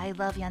too. I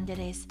love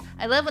yanderes.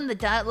 I love when the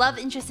love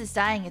interest is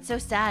dying. It's so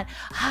sad.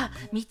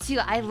 Me too.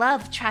 I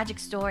love tragic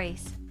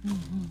stories.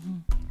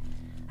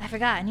 I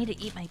forgot. I need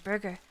to eat my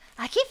burger.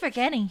 I keep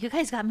forgetting. You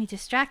guys got me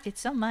distracted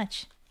so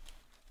much.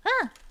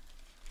 Huh.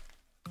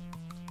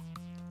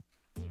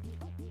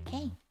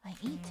 Okay, I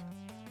eat.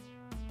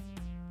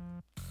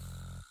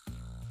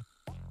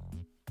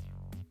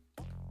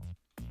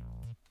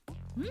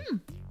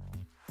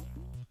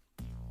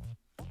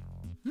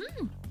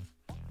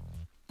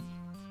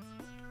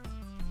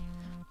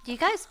 Do you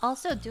guys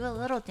also do a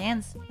little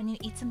dance when you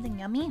eat something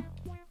yummy?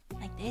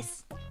 Like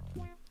this?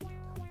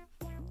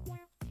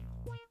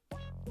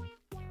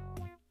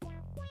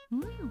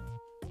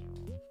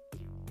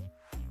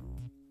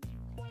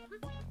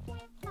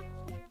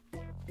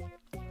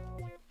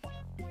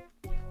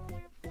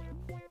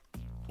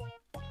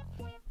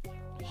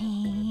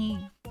 Hey.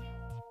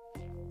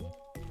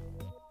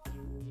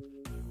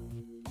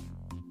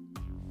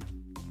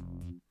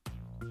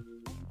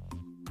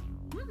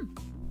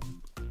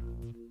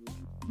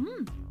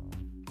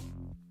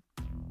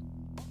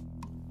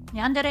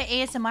 Yandere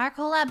ASMR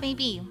collab,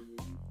 baby.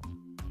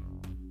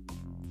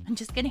 I'm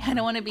just kidding. I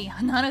don't want to be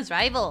Hanano's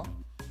rival.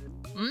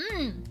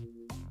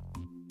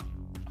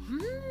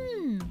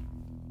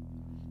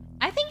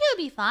 I think it would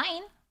be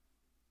fine.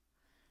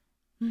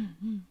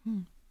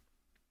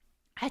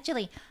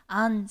 Actually,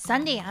 on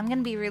Sunday, I'm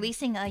gonna be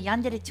releasing a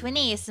Yandere Twin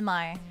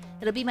ASMR.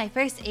 It'll be my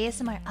first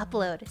ASMR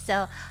upload,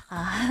 so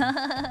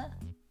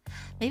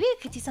maybe we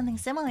could do something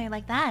similar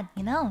like that,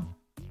 you know?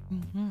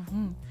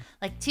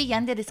 Like two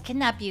yanderes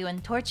kidnap you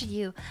and torture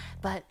you,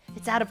 but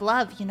it's out of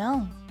love, you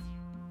know?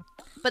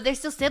 But they're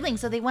still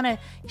siblings, so they want to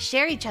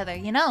share each other,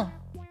 you know?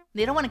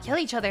 They don't want to kill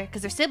each other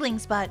because they're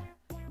siblings, but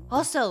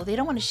also they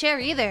don't want to share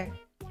either.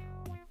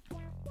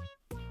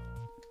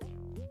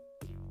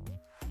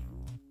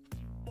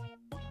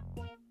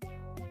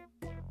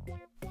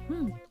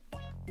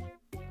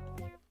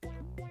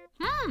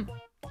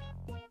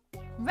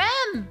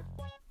 Rem!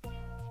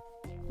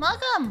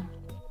 Welcome!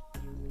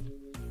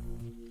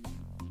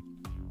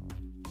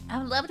 I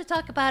would love to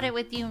talk about it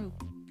with you.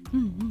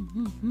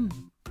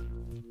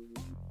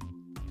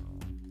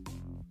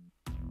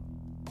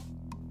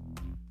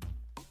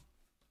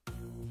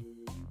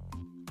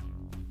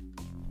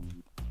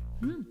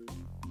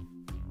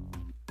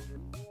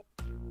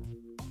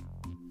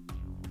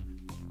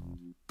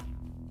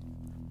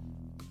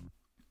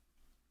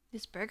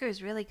 This burger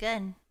is really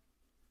good.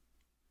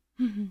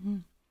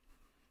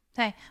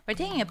 Sorry, we're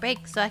taking a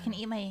break so I can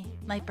eat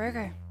my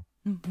burger.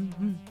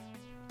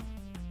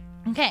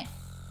 Okay,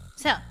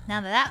 so now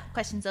that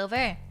question's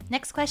over,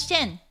 next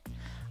question.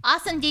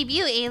 Awesome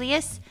debut,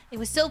 Alias. It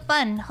was so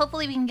fun.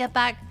 Hopefully we can get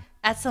back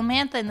at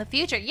Samantha in the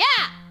future.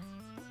 Yeah!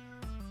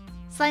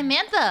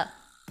 Samantha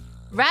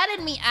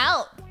ratted me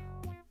out.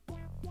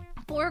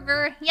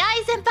 Burger.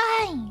 Yay,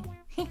 senpai!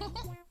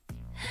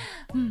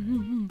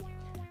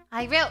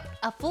 I wrote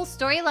a full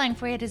storyline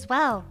for it as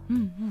well.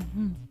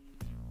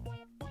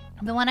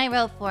 The one I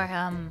wrote for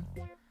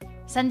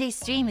Sunday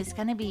stream is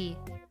gonna be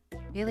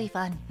really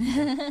fun.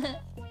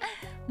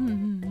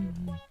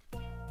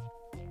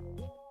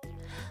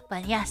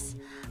 But yes,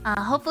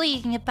 hopefully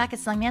you can get back at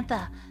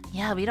Samantha.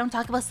 Yeah, we don't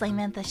talk about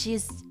Samantha.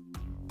 She's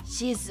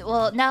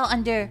well now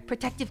under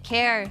protective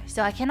care,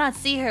 so I cannot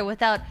see her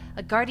without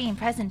a guardian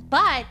present.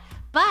 But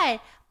I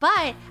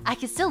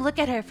can still look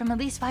at her from at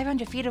least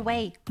 500 feet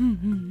away.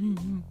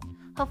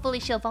 Hopefully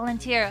she'll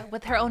volunteer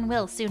with her own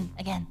will soon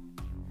again.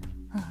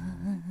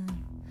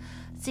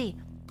 Let's see,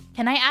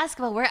 can I ask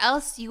about where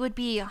else you would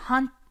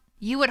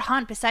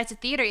haunt besides the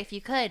theater if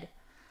you could?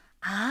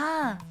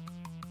 I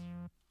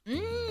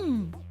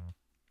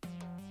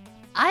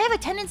have a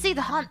tendency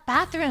to haunt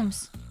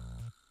bathrooms.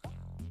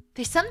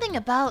 There's something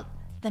about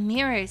the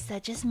mirrors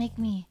that just make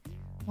me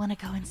want to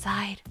go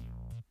inside.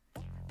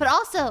 But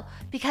also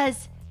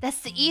because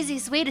That's the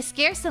easiest way to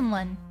scare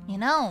someone, you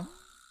know?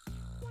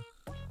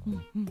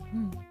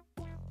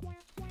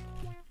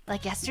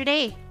 Like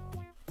yesterday.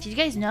 Did you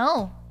guys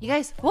know? You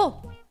guys...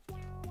 Whoa!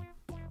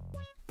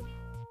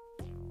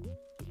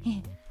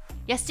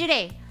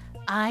 Yesterday,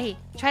 I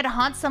tried to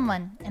haunt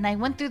someone and I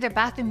went through their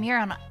bathroom mirror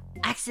on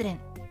accident.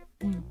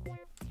 It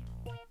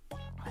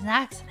was an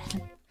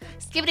accident.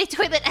 Skibbity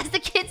toilet, as the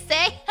kids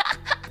say.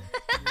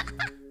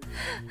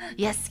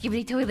 Yes,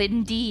 skibbity toilet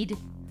indeed.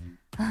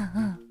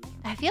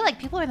 I feel like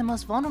people are the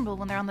most vulnerable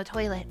when they're on the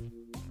toilet.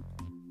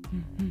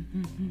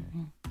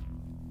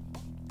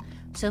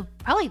 So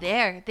probably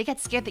they get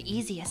scared the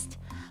easiest.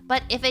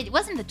 But if it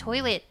wasn't the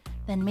toilet,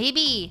 then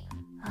maybe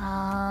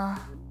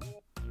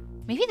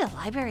maybe the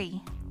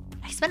library.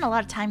 I spend a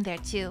lot of time there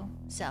too,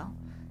 so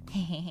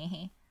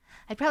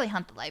I'd probably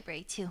haunt the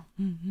library too.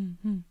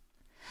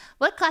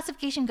 What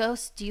classification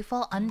ghost do you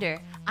fall under?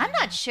 I'm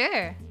not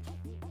sure,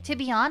 to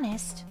be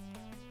honest.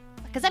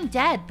 Because I'm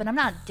dead, but I'm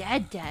not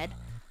dead.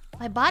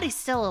 My body's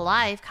still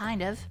alive,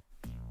 kind of.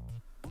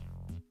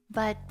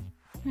 But,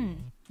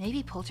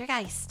 maybe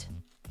poltergeist.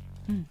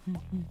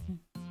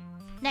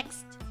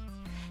 Next.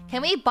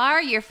 Can we borrow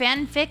your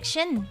fan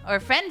fiction or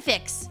friend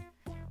fix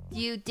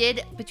you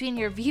did between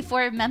your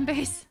V4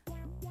 members?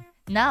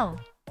 No.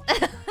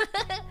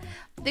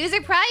 These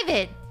are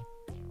private.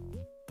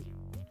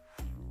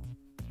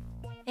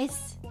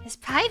 It's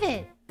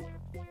private.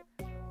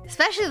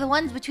 Especially the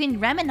ones between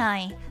Rem and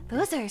I.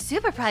 Those are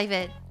super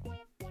private.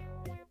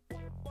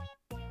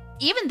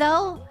 Even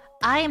though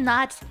I am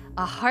not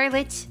a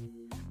harlot,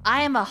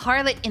 I am a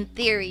harlot in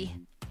theory,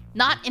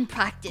 not in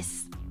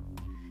practice.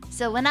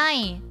 So when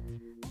I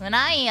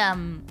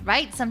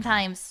write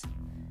sometimes,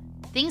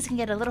 things can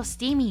get a little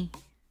steamy.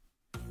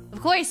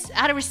 Of course,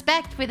 out of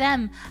respect for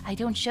them, I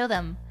don't show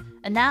them.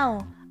 And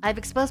now, I've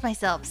exposed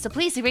myself, so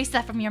please erase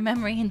that from your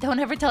memory and don't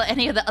ever tell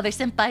any of the other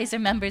senpais or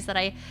members that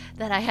I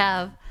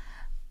have.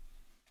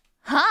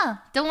 Huh,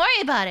 don't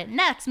worry about it.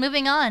 Next,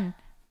 moving on.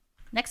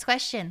 Next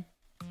question.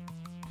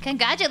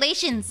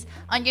 Congratulations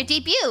on your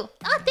debut.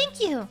 Oh,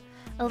 thank you.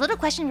 A little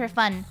question for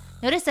fun.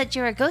 Notice that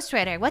you're a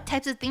ghostwriter. What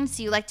types of things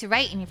do you like to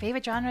write in your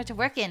favorite genre to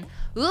work in?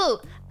 Ooh,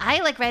 I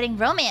like writing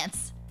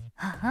romance.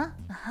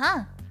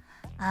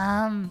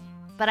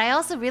 But I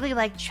also really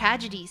like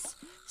tragedies.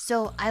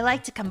 So I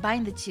like to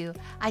combine the two.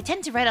 I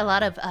tend to write a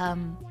lot of,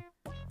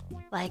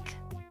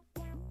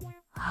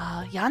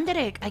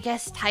 yandere, I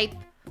guess, type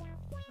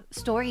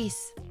stories.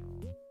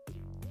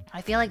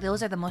 I feel like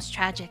those are the most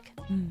tragic.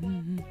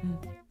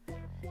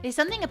 There's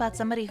something about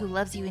somebody who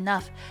loves you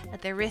enough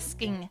that they're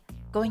risking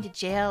going to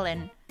jail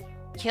and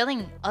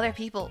killing other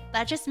people.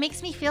 That just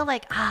makes me feel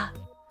like,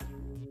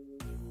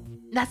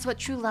 that's what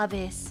true love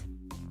is.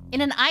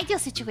 In an ideal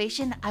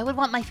situation, I would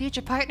want my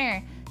future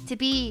partner to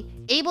be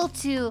able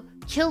to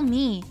kill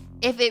me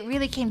if it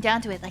really came down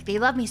to it. Like, they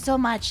love me so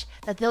much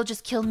that they'll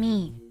just kill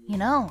me, you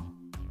know?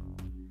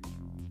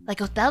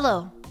 Like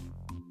Othello.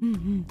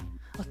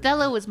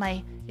 Othello is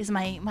my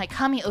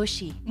kami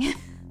oshi.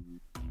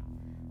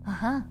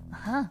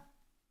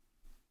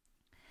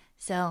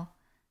 So,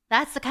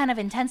 that's the kind of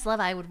intense love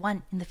I would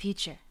want in the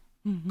future.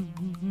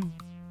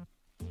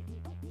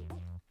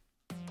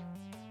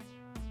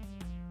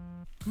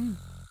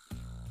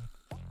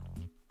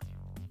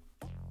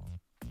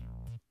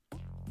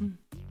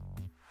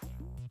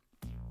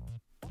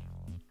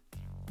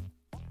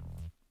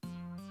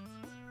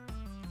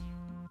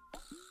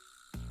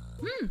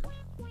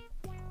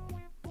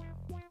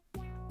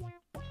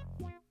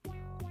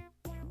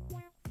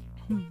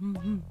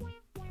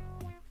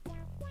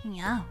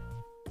 Yeah.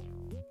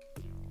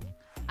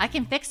 I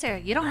can fix her.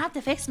 You don't have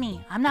to fix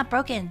me. I'm not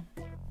broken.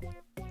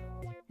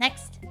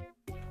 Next.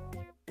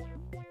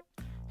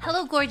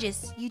 Hello,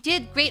 gorgeous. You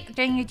did great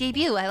during your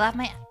debut. I laughed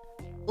my...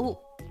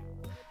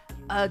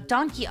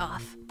 donkey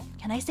off.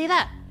 Can I say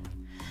that?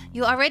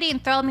 You already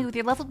enthralled me with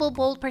your lovable,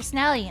 bold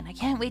personality, and I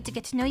can't wait to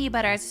get to know you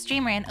better as a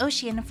streamer and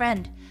Oshi and a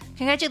friend.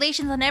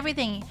 Congratulations on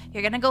everything.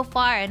 You're gonna go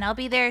far, and I'll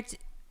be there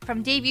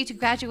from debut to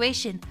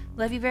graduation.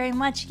 Love you very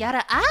much,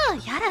 Yara.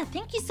 Yara,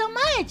 thank you so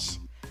much.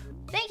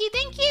 Thank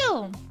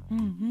you.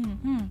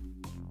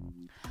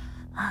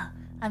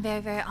 I'm very,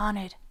 very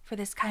honored for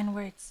this kind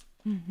words.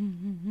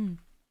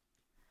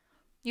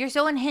 You're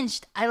so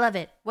unhinged. I love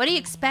it. What do you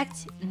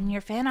expect in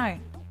your fan art?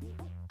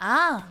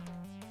 I've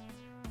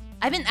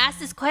been asked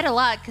this quite a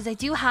lot because I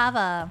do have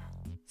a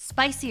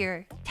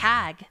spicier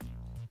tag.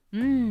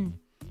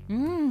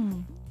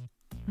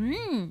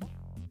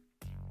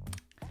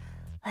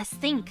 Let's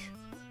think.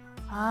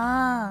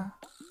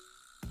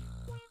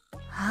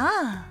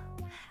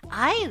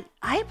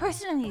 I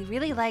personally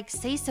really like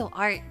say-so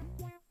art.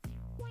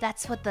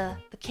 That's what the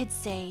kids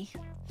say.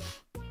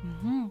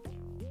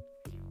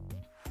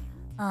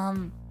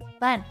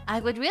 But I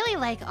would really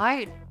like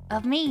art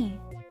of me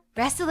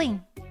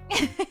wrestling.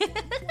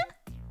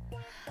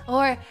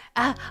 Or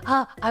I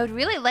would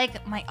really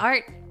like my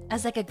art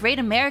as like a great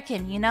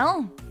American, you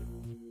know?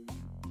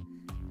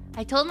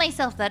 I told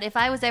myself that if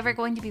I was ever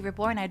going to be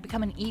reborn, I'd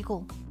become an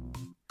eagle.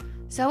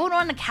 So I would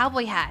want a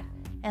cowboy hat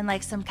and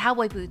like some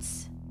cowboy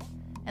boots.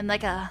 and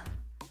like a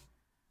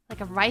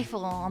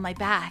rifle on my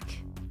back,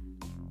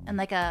 and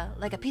like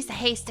a piece of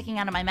hay sticking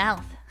out of my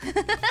mouth.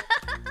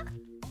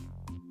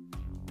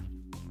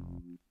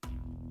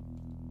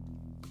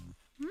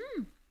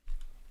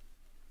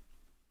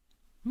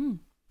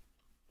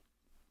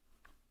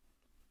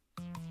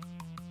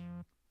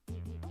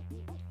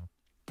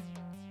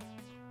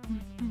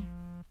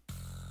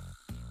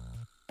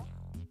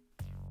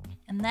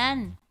 And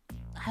then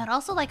I would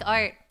also like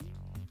art.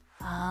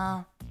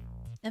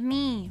 Of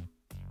me.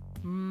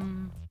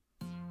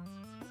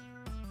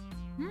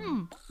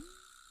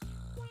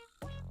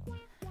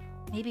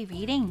 Maybe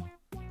reading,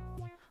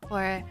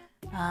 or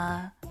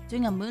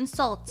doing a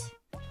moonsault,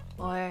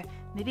 or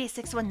maybe a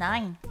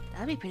 619.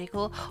 That'd be pretty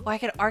cool. Or I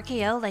could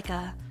RKO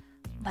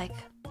like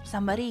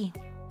somebody.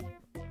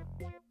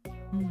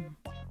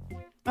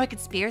 Or I could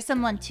spear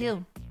someone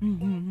too.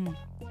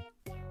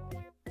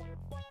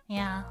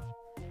 Yeah.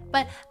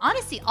 But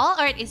honestly, all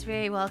art is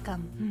very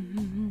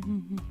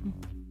welcome.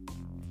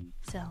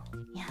 So,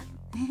 yeah.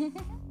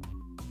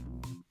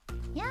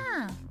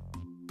 Yeah.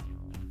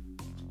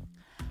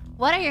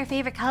 What are your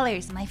favorite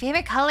colors? My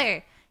favorite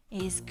color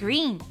is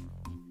green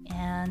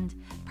and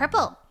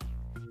purple.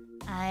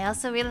 I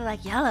also really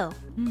like yellow.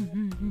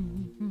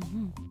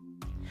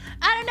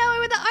 I don't know,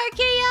 with the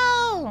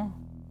RKO!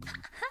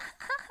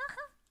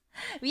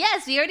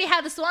 Yes, we already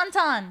have the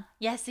Swanton.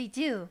 Yes, we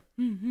do.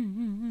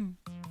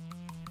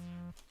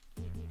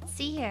 Let's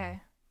see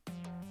here.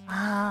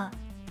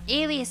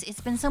 Alias,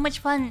 it's been so much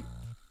fun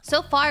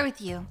so far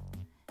with you.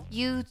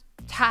 You,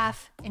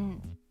 Taff,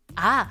 and...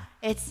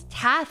 it's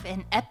Taff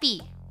and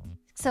Epi.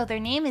 So their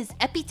name is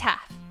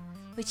Epitaph,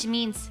 which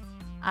means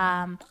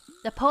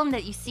the poem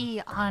that you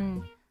see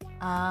on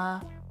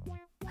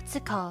what's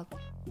it called?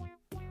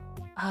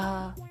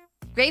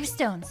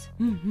 Gravestones.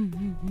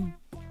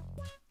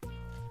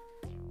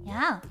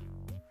 Yeah.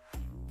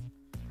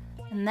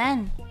 And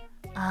then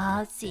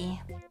let's see.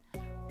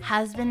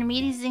 Has been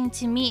amazing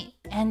to meet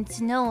and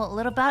to know a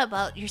little bit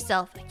about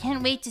yourself. I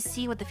can't wait to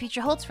see what the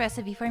future holds for us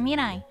at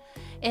V4Mirai.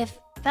 I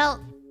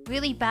felt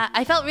really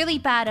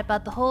bad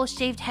about the whole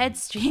shaved head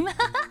stream.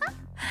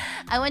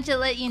 I want to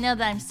let you know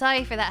that I'm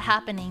sorry for that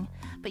happening.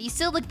 But you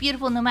still look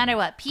beautiful no matter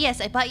what.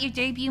 P.S. I bought your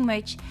debut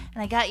merch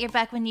and I got your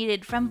back when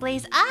needed from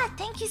Blaze.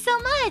 Thank you so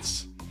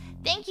much.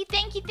 Thank you,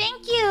 thank you,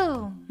 thank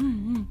you.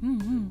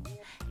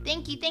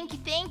 Thank you, thank you,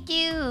 thank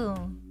you.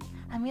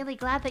 I'm really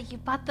glad that you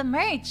bought the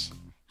merch.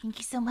 Thank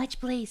you so much,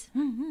 Blaze.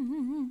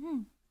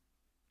 And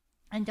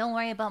don't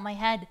worry about my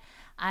head.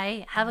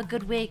 I have a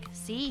good wig.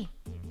 See?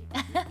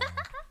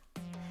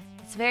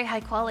 It's very high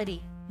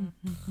quality.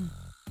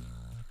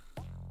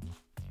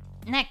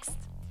 Next.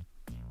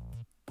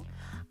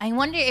 I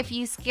wonder if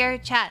you scare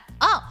chat.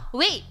 Oh,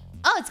 wait.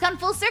 Oh, it's gone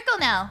full circle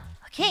now.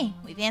 Okay,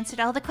 we've answered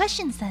all the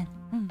questions then.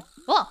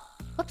 Whoa,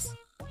 whoops.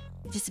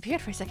 It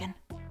disappeared for a second.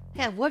 I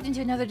got warped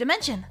into another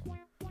dimension.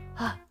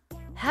 It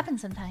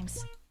happens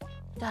sometimes.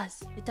 It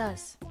does. It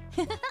does.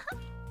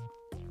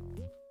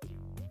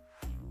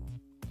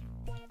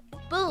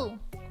 Boo.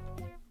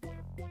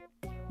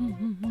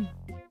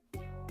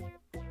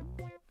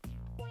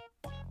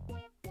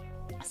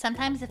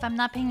 Sometimes if I'm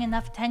not paying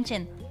enough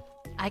attention,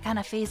 I kind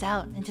of phase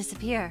out and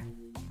disappear.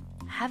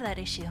 I have that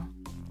issue.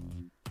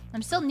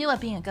 I'm still new at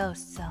being a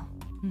ghost, so...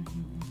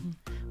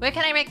 Where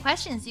can I write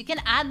questions? You can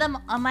add them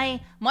on my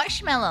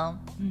marshmallow.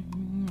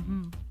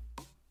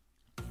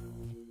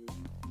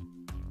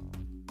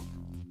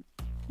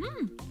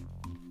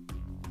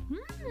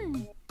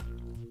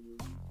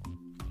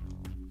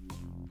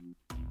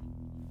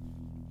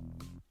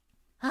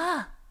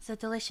 So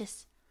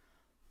delicious.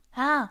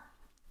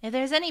 If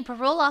there's any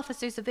parole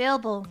officers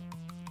available,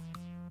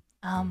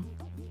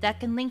 that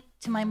can link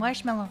to my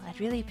marshmallow, I'd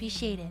really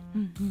appreciate it.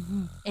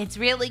 It's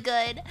really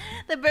good.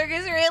 The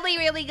burger's really,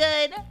 really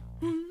good.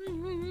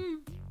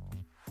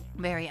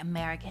 Very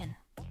American.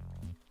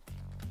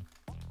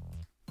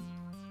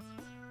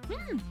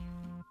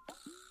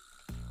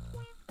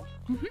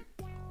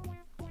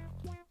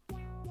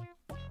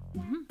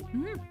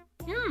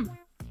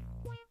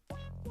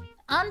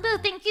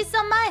 Anbu, thank you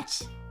so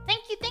much.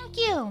 Thank you, thank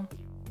you.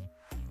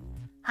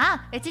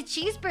 It's a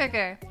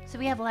cheeseburger. So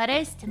we have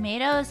lettuce,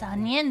 tomatoes,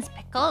 onions,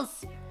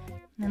 pickles,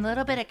 and a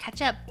little bit of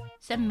ketchup,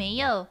 some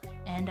mayo,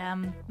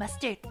 and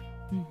mustard.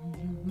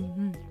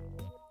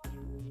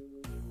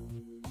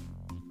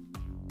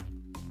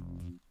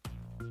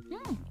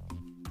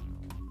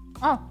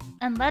 Oh,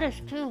 and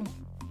lettuce too.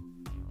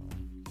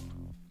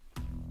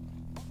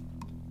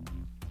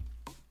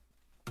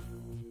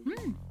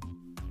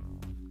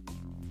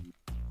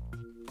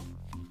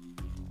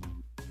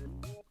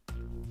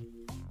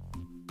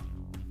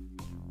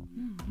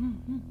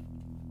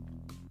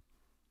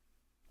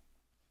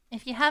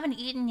 If you haven't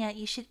eaten yet,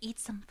 you should eat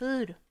some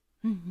food.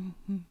 Yum!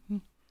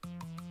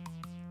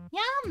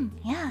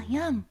 Yeah,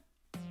 yum.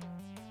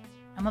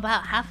 I'm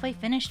about halfway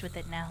finished with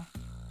it now.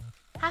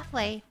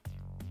 Halfway.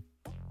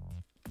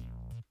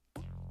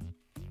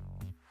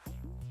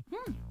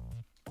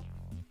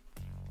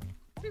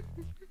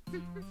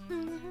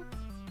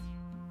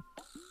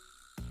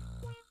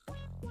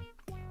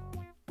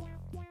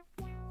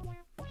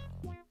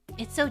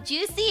 It's so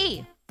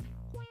juicy.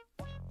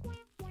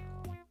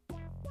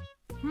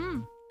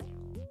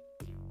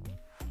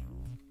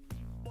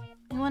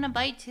 You want a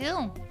bite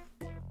too?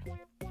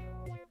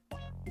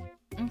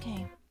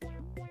 Okay.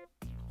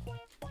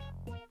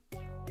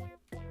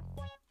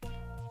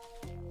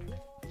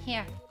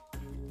 Here.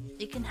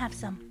 You can have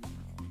some.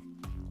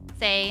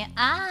 Say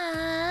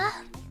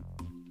ah.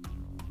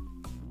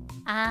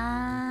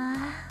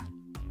 Ah.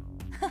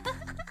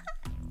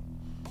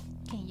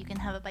 Okay, you can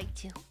have a bite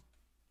too.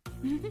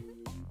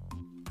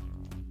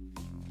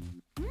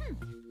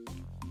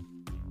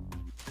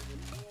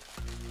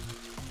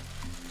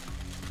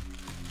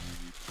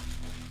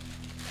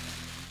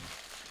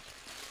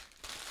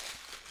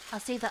 I'll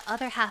save the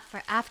other half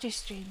for after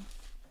stream.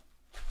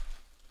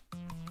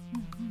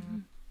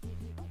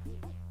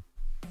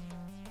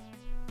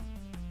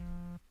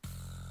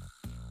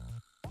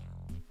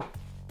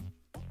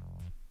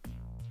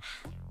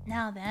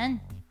 Now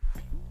then,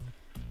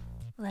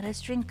 let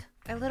us drink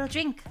our little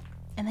drink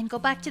and then go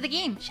back to the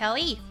game, shall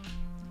we?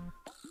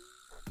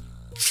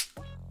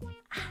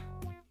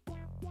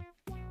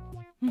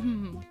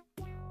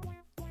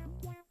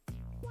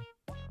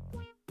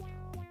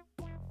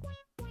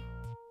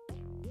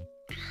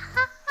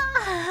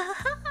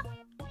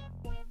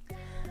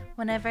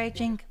 Whenever I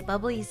drink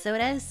bubbly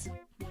sodas,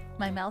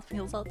 my mouth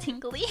feels all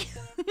tingly.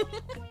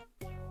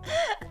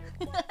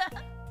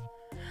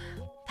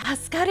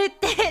 助かるっ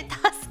て助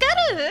か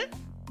る？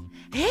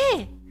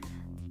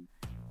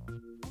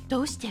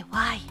どうして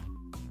why？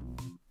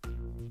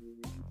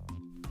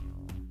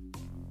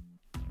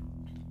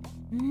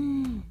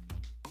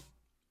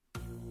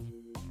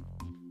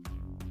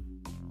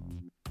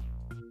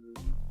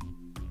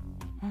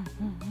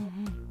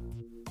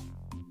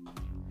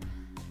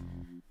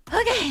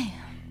 Okay.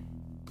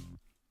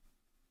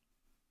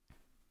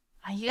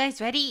 Are you guys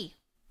ready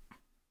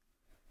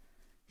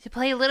to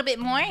play a little bit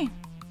more?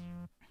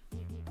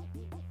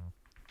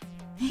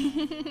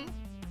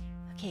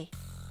 Okay.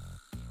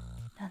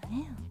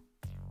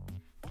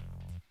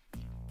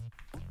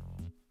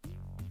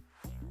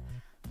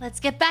 Let's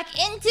get back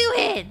into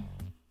it.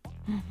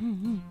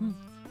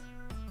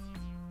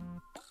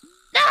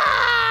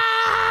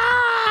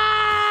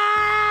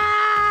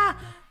 Ah!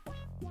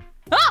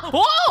 Ah!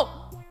 Whoa!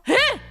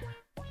 Hey!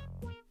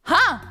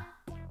 Huh?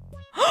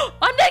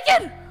 I'm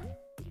naked!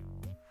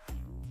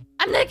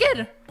 I'm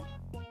naked!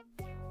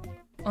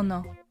 Oh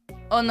no.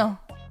 Oh no.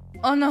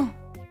 Oh no.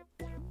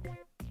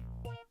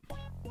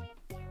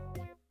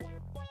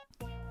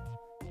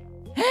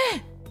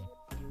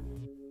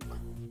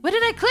 What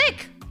did I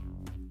click?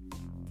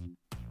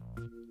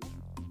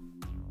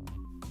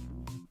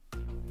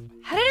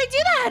 How did I do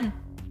that?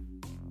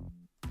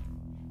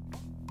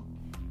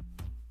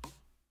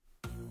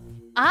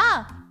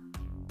 Ah!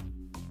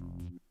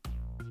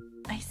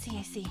 I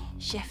see.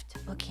 Shift.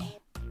 Okay.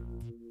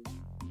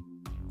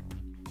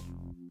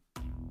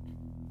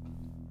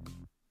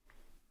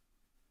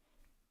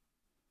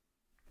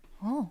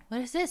 Oh, what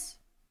is this?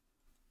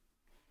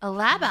 A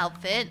lab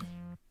outfit?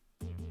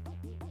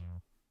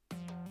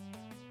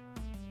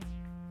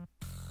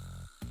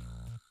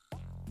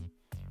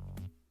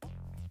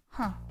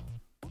 Huh.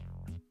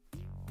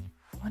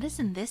 What is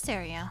in this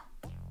area?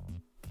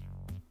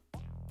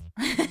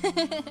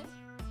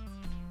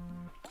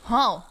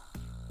 Oh.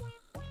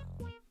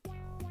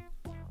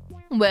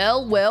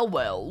 Well,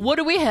 what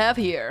do we have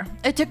here?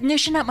 A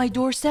technician at my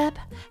doorstep?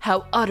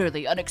 How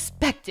utterly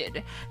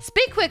unexpected.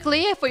 Speak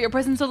quickly, for your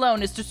presence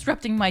alone is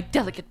disrupting my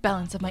delicate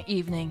balance of my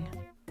evening.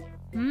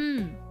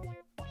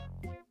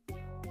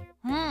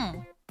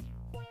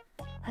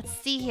 Let's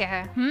see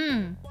here.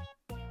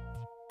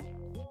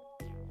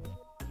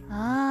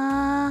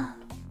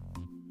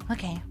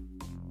 Okay.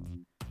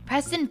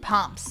 Preston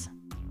Pomps.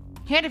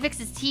 Here to fix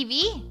his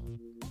TV?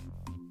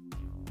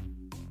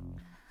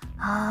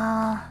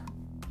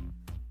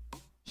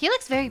 He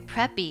looks very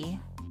preppy.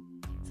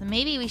 So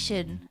maybe we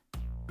should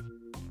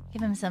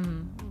give him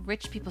some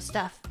rich people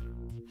stuff.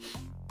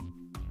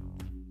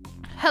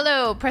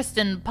 Hello,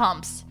 Preston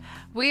Pomps.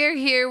 We're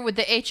here with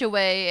the HOA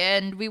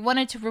and we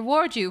wanted to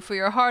reward you for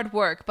your hard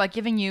work by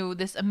giving you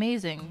this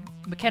amazing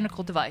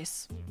mechanical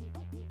device.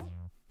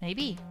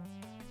 Maybe.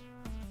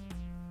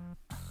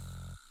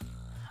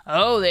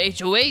 Oh, the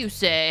HOA, you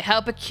say? How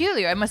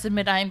peculiar. I must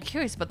admit I am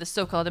curious about this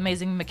so-called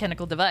amazing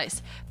mechanical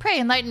device. Pray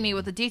enlighten me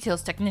with the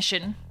details,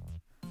 technician.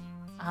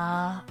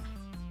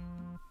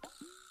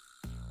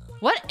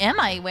 What am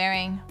I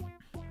wearing?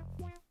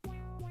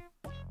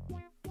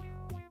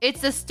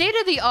 It's a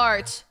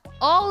state-of-the-art,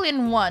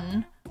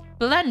 all-in-one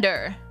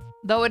blender.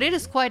 Though it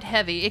is quite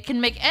heavy, it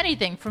can make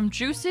anything from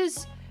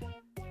juices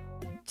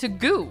to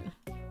goo.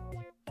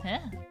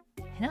 Yeah,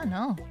 I don't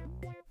know.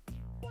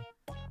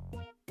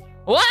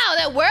 Wow,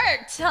 that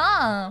worked,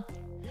 huh?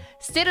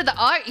 State of the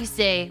art, you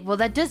say? Well,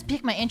 that does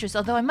pique my interest,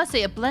 although I must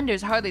say a blender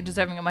is hardly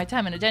deserving of my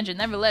time and attention.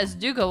 Nevertheless,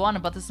 do go on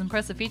about this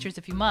impressive features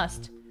if you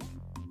must.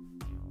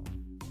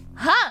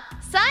 Ha!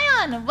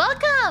 Sion!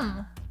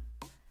 Welcome!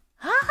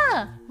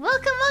 Ha!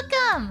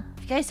 Welcome!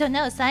 If you guys don't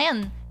know,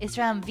 Sion is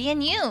from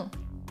VNU.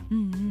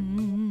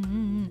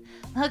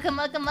 Welcome,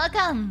 welcome,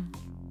 welcome.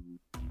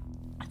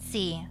 Let's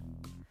see.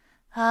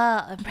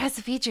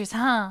 Impressive features,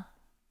 huh?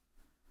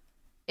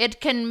 It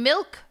can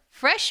milk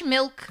fresh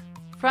milk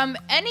from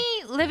any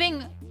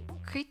living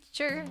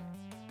creature.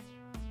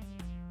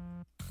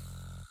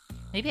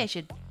 Maybe I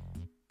should.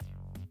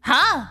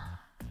 Huh?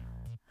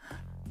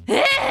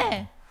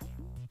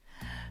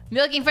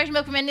 Milking fresh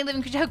milk from any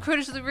living creature. How crude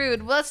is the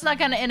rude. Well, that's not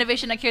kind of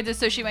innovation I care to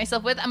associate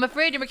myself with. I'm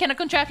afraid your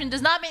mechanical contraption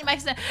does not meet my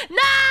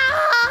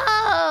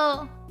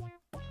No!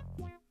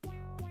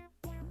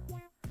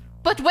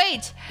 But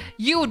wait!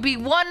 You would be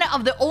one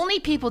of the only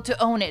people to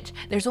own it.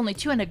 There's only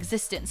 2 in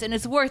existence, and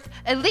it's worth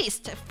at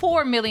least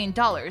 $4 million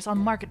on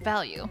market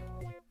value.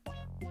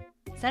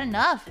 Is that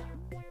enough?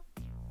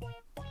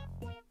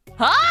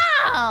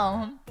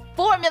 Oh!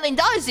 $4 million!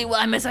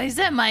 Well, as I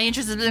said, my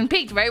interest has been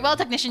piqued. Very well,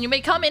 technician. You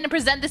may come in and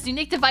present this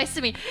unique device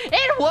to me.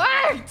 It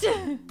worked!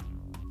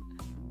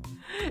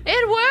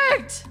 It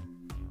worked!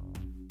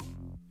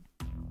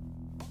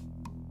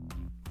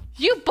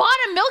 You bought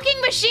a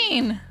milking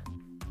machine!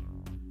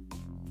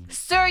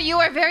 Sir, you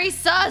are very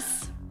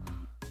sus!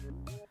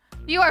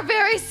 You are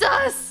very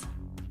sus!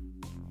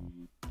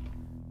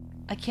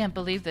 I can't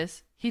believe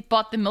this. He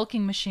bought the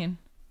milking machine.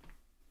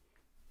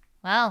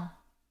 Well,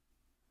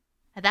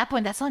 at that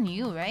point, that's on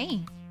you,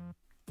 right?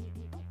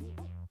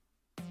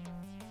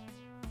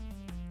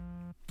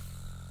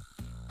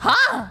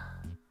 Huh?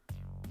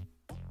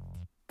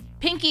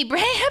 Pinky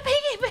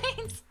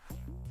brains!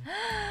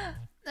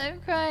 I'm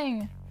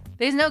crying.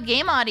 There's no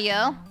game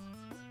audio.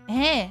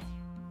 Eh.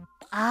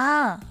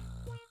 Ah.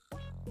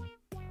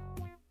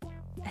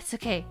 It's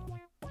okay.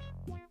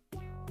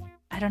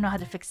 I don't know how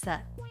to fix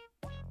that.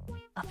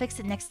 I'll fix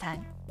it next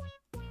time.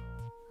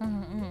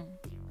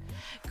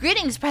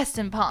 Greetings,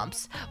 Preston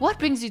Pomps. What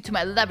brings you to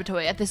my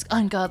laboratory at this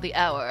ungodly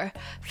hour?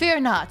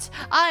 Fear not,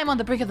 I am on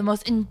the brink of the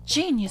most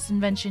ingenious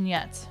invention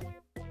yet.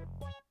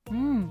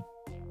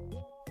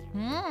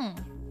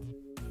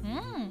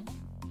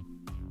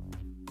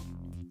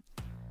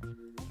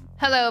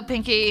 Hello,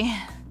 Pinky.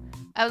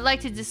 I would like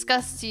to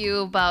discuss to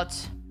you about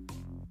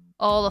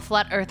all the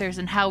flat earthers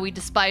and how we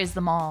despise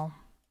them all.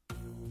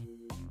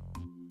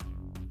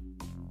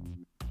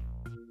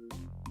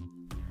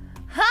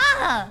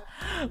 Ha!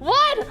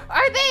 What?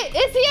 Are they?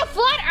 Is he a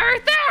flat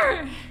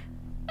earther?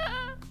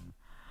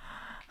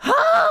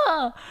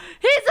 Ha!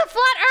 He's a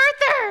flat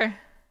earther!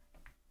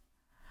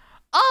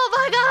 Oh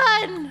my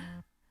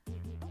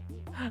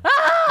god!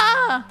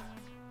 Ah!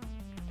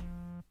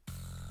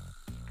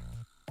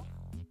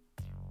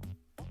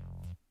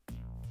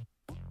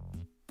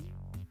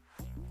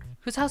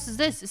 Whose house is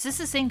this? Is this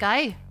the same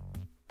guy?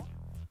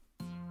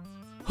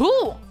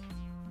 Who?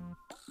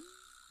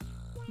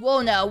 Whoa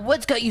now,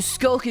 what's got you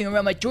skulking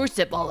around my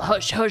doorstep all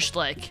hush-hush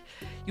like?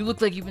 You look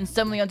like you've been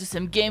stumbling onto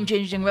some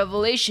game-changing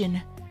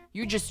revelation.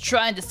 You're just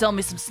trying to sell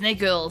me some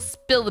snake oil.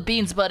 Spill the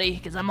beans, buddy,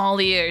 because I'm all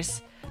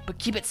ears. But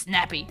keep it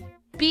snappy.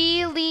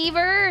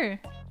 Believer!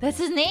 That's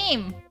his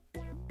name.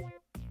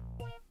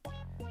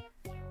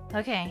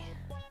 Okay.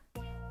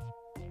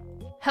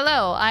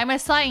 Hello, I'm a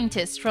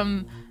scientist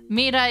from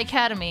Mirai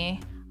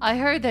Academy. I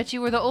heard that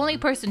you were the only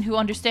person who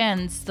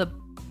understands the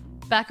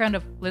background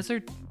of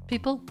lizard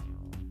people.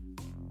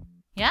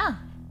 Yeah.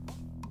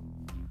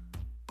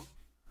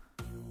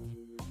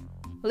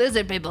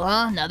 Lizard people,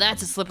 huh? Now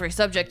that's a slippery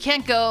subject.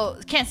 Can't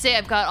say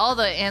I've got all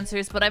the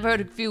answers, but I've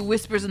heard a few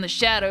whispers in the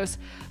shadows.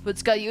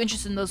 What's got you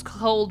interested in those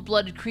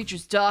cold-blooded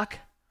creatures, Doc?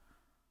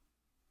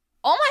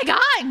 Oh my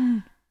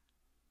god!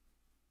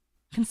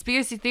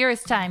 Conspiracy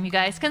theorist time, you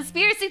guys.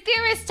 Conspiracy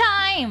theorist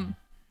time!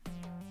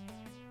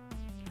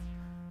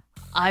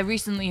 I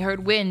recently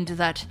heard wind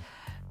that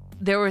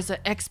there was an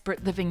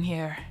expert living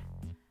here.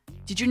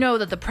 Did you know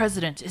that the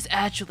president is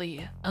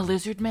actually a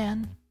lizard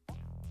man?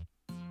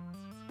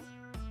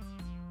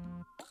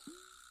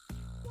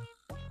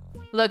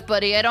 Look,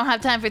 buddy, I don't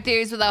have time for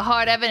theories without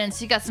hard evidence.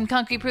 You got some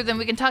concrete proof, then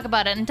we can talk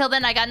about it. Until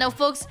then, I got no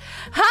folks.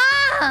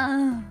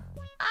 Ha!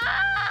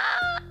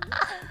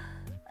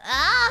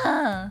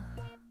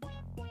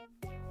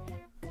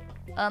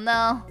 Oh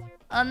no.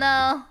 Oh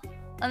no.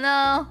 Oh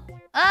no.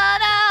 Oh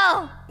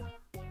no!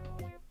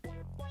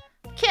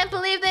 Can't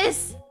believe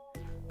this!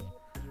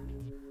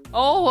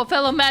 Oh, a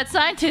fellow mad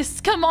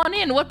scientist, come on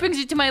in. What brings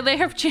you to my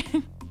lair of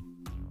chin?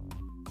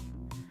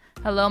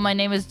 Hello, my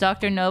name is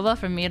Dr. Nova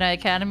from Mirai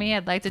Academy.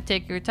 I'd like to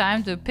take your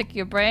time to pick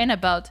your brain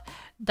about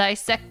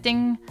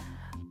dissecting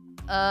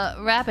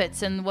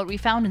rabbits and what we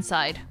found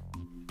inside.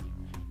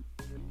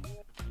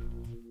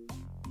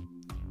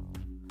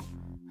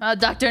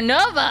 Dr.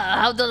 Nova!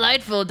 How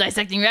delightful!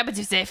 Dissecting rabbits,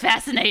 you say?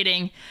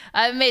 Fascinating!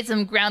 I've made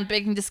some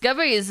groundbreaking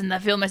discoveries, and I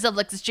feel myself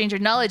like to exchange our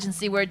knowledge and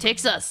see where it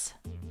takes us.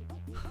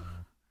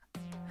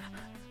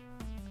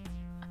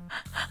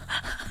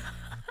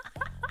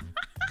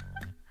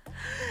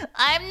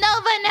 I'm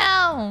Nova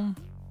now!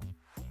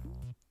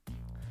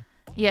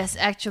 Yes,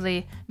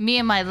 actually, me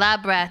and my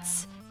lab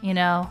rats, you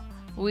know,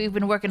 we've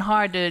been working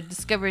hard to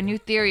discover a new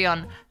theory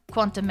on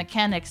quantum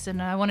mechanics,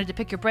 and I wanted to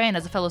pick your brain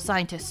as a fellow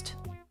scientist.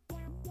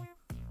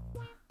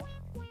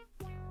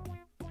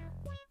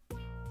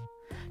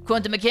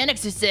 Quantum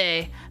mechanics, you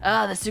say?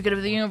 Ah, the secret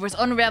of the universe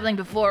unraveling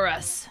before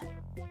us.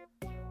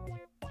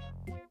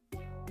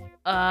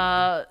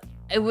 I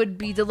would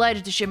be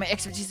delighted to share my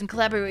expertise and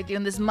collaborate with you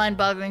on this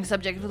mind-boggling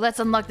subject, but let's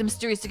unlock the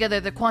mysteries together,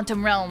 the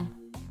quantum realm.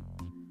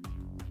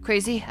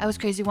 Crazy? I was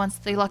crazy once.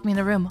 They locked me in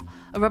a room.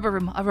 A rubber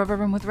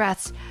room with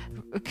rats.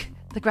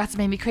 The rats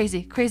made me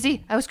crazy.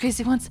 Crazy? I was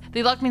crazy once.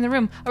 They locked me in the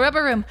room. A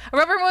rubber room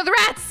with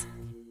rats!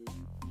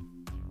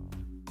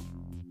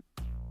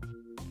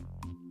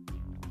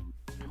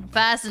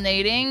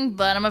 Fascinating,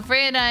 but I'm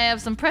afraid I have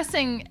some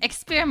pressing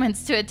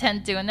experiments to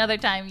attend to another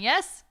time.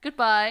 Yes?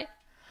 Goodbye.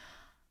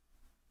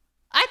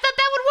 I thought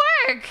that would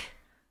work!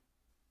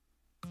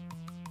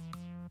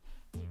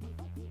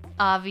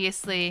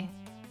 Obviously,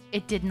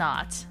 it did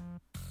not.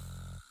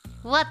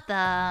 What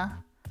the?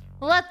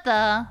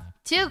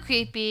 Too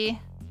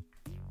creepy.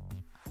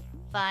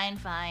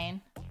 Fine.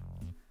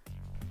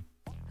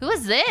 Who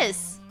is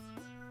this?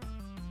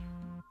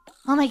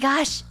 Oh my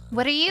gosh,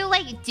 what are you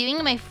like doing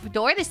in my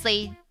door this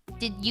late?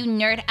 Did you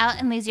nerd out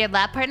and lose your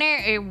lab partner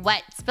or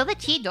what? Spill the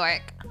tea,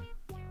 dork.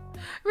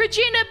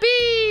 Regina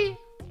B!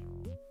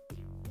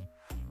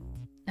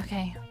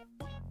 Okay.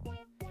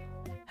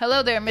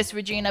 Hello there, Miss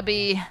Regina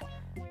B.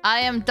 I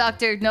am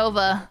Dr.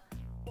 Nova.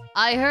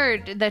 I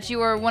heard that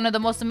you are one of the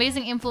most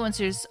amazing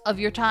influencers of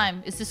your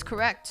time. Is this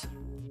correct?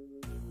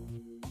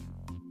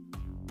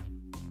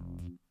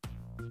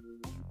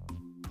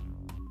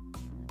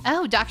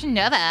 Oh, Dr.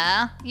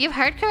 Nova. You've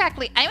heard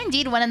correctly. I'm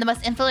indeed one of the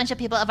most influential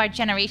people of our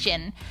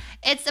generation.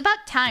 It's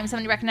about time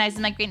someone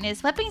recognizes my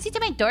greatness. What brings you to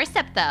my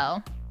doorstep,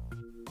 though?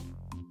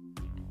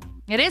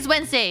 It is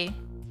Wednesday.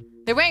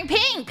 They're wearing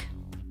pink.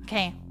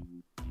 Okay.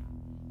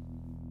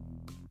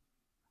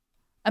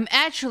 I'm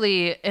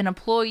actually an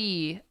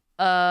employee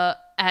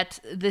at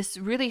this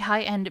really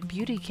high-end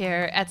beauty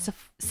care at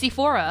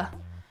Sephora.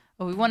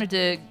 We wanted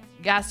to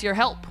ask your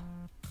help.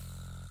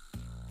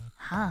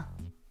 Huh.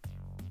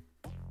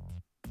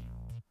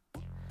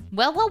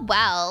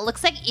 Well.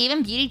 Looks like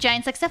even beauty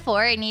giants like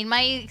Sephora need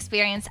my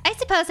experience. I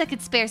suppose I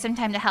could spare some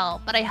time to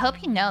help, but I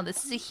hope you know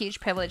this is a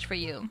huge privilege for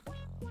you.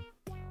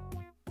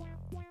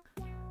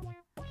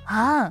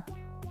 Huh.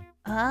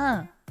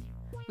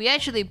 We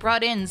actually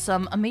brought in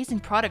some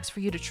amazing products for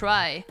you to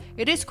try.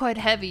 It is quite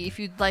heavy. If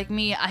you'd like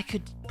me, I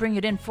could bring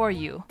it in for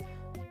you,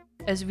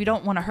 as we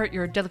don't want to hurt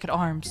your delicate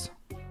arms.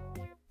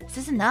 Is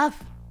this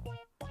enough?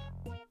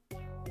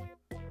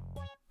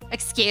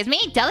 Excuse me?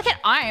 Delicate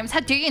arms? How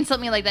dare you insult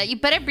me like that? You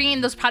better bring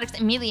in those products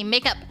immediately and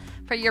make up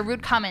for your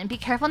rude comment. Be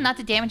careful not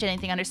to damage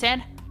anything,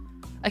 understand?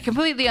 I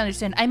completely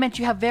understand. I meant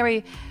you have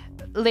very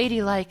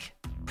ladylike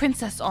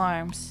princess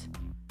arms.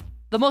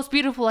 The most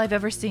beautiful I've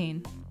ever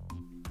seen.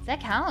 Does that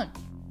count?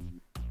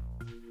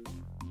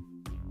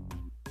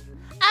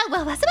 Oh,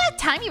 well, that's about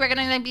time you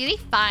recognize my beauty.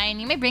 Fine,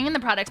 you may bring in the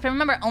products, but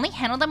remember, only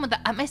handle them with the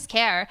utmost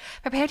care.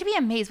 Prepare to be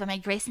amazed by my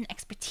grace and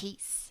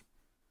expertise.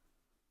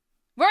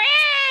 We're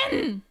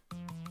in!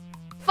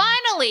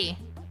 Finally!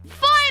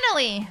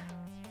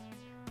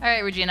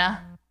 Alright,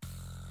 Regina.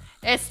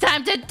 It's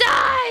time to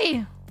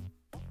die!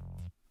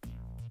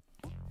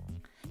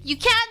 You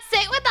can't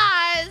sit with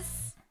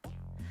us!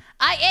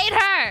 I ate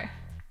her!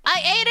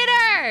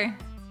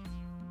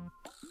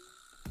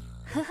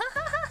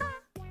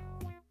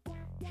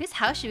 Whose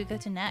house should we go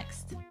to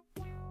next?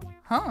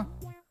 Huh?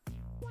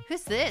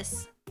 Who's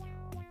this?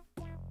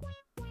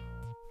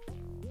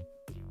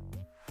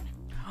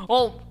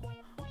 Oh,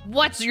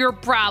 what's your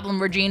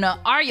problem, Regina?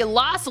 Are you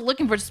lost or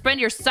looking for to spend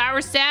your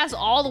sour sass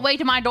all the way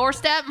to my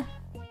doorstep?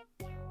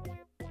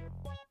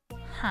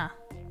 Huh.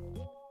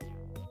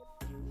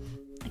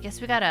 I guess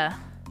we gotta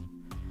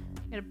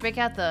break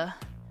out the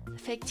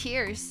fake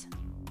tears.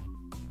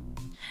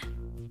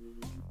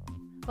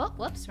 Oh,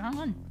 whoops, wrong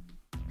one.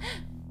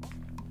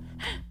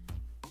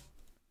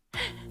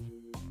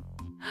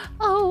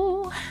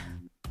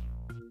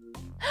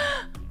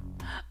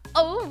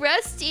 Oh,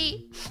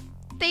 Rusty.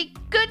 Thank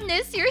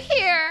goodness you're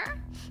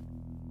here.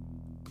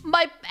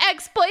 My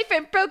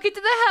ex-boyfriend broke into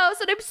the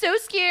house and I'm so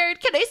scared.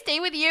 Can I stay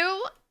with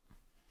you?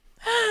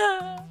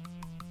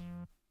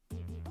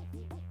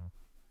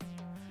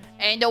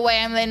 Ain't no way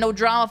I'm letting no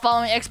drama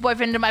following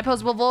ex-boyfriend into my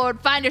postable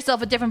void. Find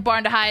yourself a different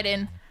barn to hide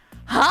in.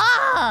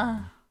 Huh?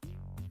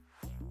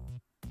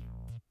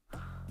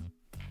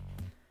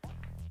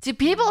 Do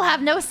people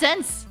have no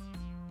sense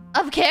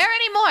of care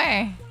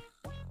anymore?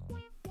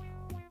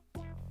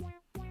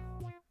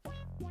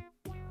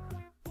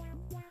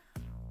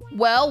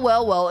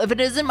 Well, if it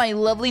isn't my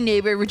lovely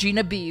neighbor,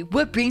 Regina B,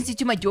 what brings you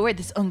to my door at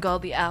this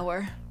ungodly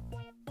hour?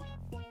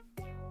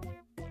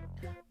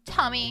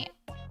 Tommy,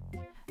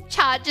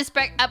 Chad just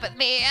broke up with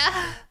me.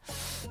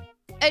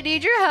 I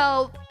need your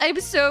help.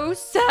 I'm so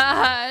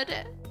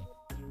sad.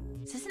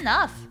 Is this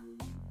enough?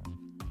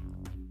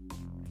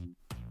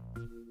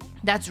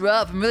 That's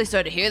rough. I'm really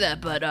sorry to hear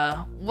that, but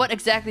what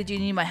exactly do you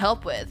need my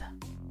help with?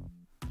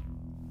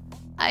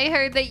 I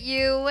heard that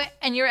you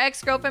and your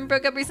ex-girlfriend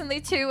broke up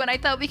recently too, and I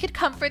thought we could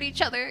comfort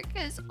each other,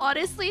 because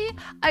honestly,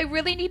 I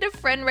really need a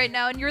friend right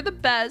now, and you're the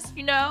best,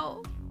 you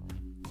know?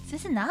 Is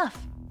this enough?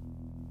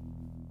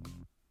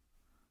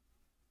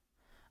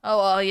 Oh,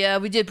 well, yeah,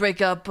 we did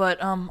break up,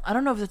 but I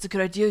don't know if that's a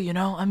good idea, you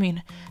know? I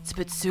mean, it's a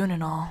bit soon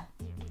and all.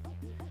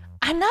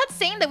 I'm not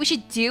saying that we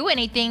should do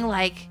anything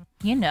like,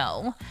 you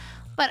know,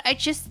 but I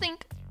just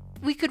think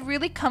we could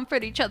really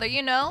comfort each other,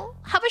 you know?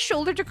 Have a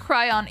shoulder to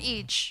cry on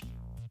each.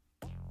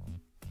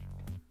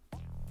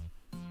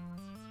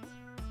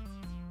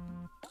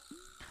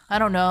 I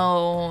don't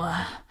know.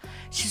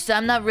 It's just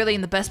I'm not really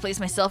in the best place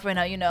myself right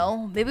now, you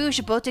know? Maybe we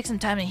should both take some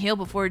time to heal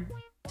before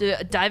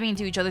diving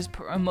into each other's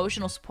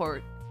emotional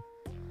support.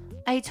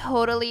 I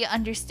totally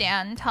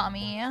understand,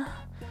 Tommy.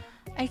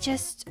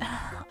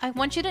 I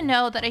want you to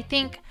know that I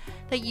think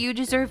that you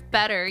deserve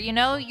better, you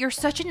know? You're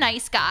such a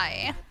nice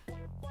guy.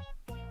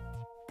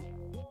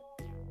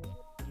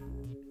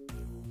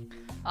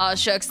 Aw,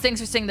 shucks, thanks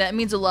for saying that. It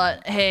means a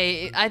lot.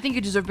 Hey, I think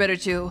you deserve better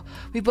too.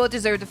 We both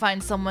deserve to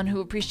find someone who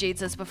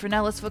appreciates us, but for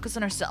now, let's focus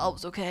on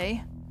ourselves,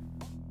 okay?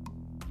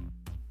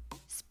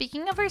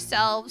 Speaking of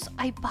ourselves,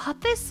 I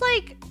bought this,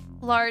 like,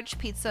 large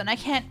pizza and I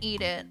can't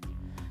eat it.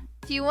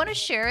 Do you want to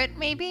share it,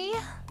 maybe?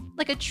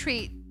 Like a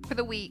treat for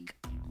the week.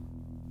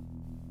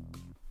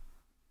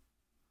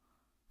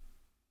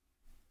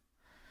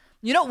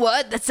 You know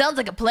what? That sounds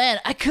like a plan.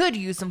 I could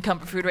use some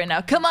comfort food right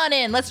now. Come on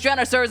in. Let's drown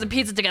our sorrows in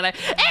pizza together.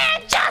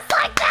 And just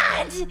like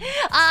that,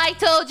 I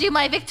told you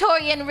my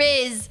Victorian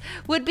Riz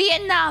would be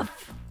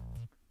enough.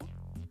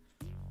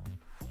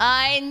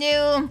 I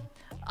knew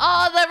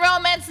all the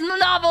romance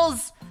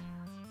novels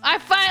are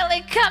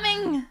finally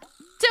coming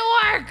to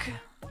work.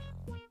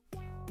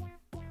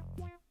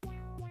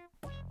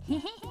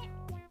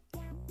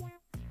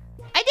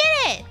 I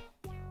did it.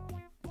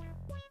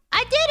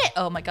 I did it.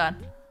 Oh my god.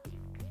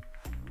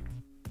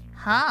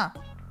 Huh.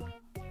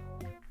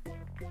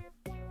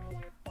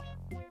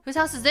 Whose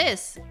house is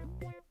this?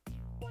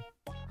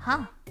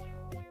 Huh.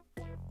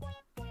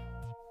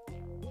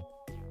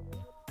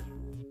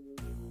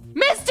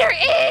 Mr.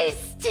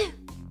 East!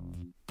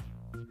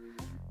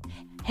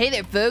 Hey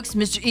there folks,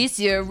 Mr. East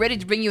here, ready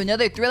to bring you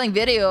another thrilling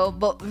video.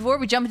 But before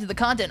we jump into the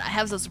content, I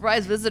have a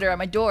surprise visitor at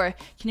my door.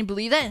 Can you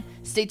believe that?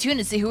 Stay tuned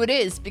to see who it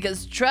is,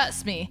 because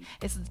trust me,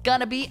 it's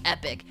gonna be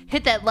epic.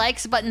 Hit that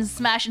likes button,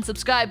 smash and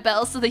subscribe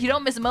bell so that you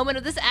don't miss a moment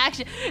of this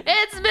action.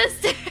 It's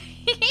Mr.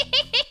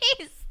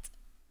 East!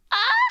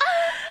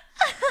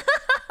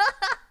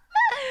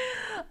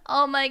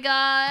 Oh my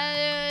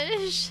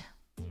gosh.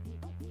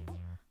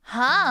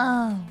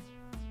 Huh.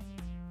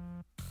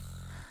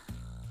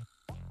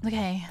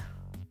 Okay.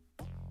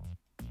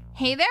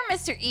 Hey there,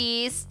 Mr.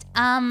 East.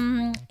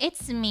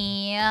 It's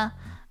me.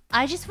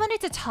 I just wanted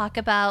to talk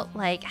about,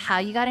 like, how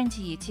you got into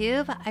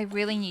YouTube. I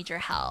really need your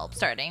help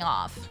starting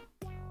off.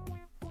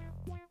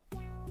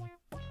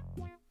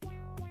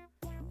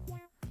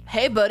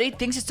 Hey buddy,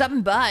 thanks for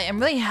stopping by. I'm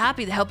really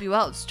happy to help you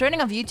out. Starting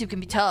off YouTube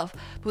can be tough,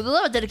 but with a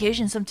little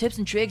dedication and some tips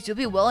and tricks, you'll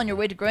be well on your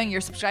way to growing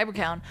your subscriber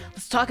count.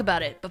 Let's talk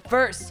about it. But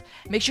first,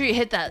 make sure you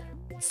hit that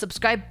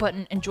subscribe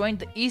button and join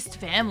the East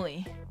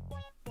family.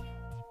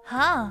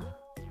 Huh.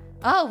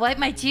 Oh, wipe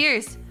my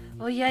tears.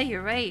 Oh yeah,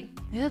 you're right.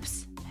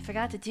 Oops, I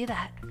forgot to do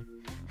that.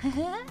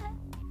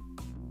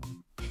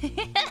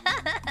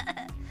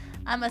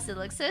 I must have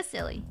looked so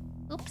silly.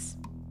 Oops.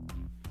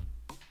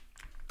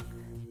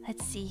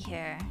 Let's see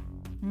here.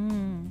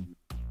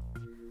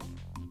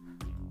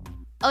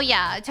 Oh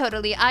yeah,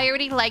 totally. I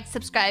already like,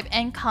 subscribe,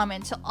 and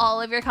comment to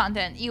all of your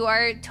content. You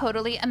are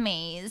totally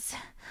amazing.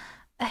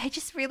 I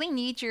just really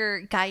need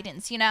your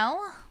guidance, you know?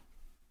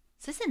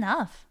 Is this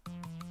enough?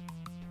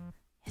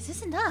 Is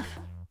this enough?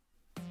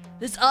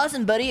 This is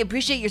awesome, buddy.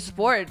 Appreciate your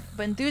support.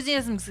 But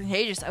enthusiasm is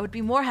contagious. I would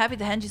be more happy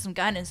to hand you some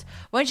guidance.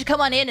 Why don't you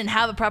come on in and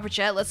have a proper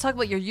chat? Let's talk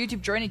about your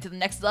YouTube journey to the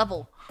next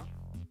level.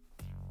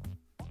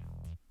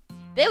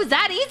 It was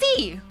that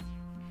easy!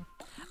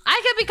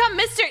 I could become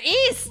Mr.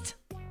 East!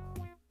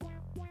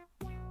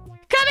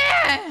 Come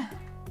here!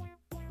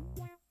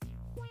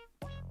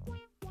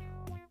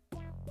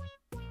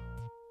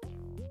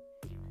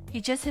 He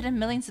just hit 1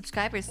 million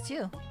subscribers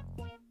too.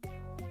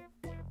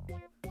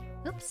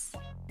 Oops.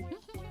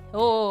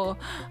 Oh.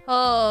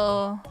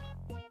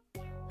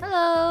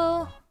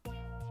 Hello.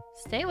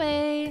 Stay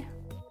away.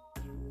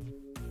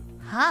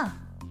 Huh.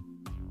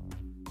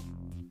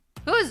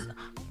 Who's...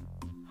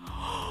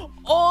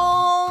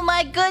 Oh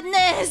my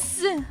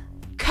goodness!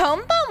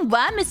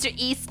 Konbanwa, Mr.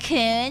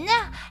 East-kun.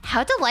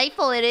 How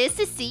delightful it is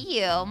to see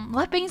you.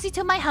 What brings you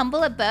to my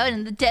humble abode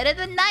in the dead of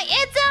the night?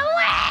 It's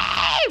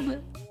a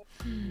wave!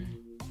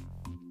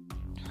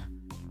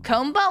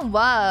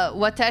 Konbanwa,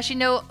 watashi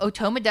no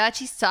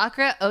otomodachi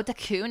Sakura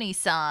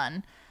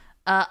Otakuni-san.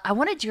 I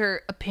wanted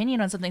your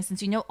opinion on something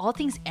since you know all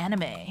things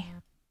anime.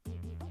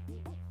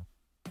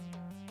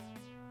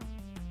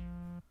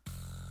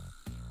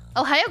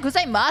 Ohayo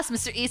gozaimasu,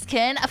 Mr.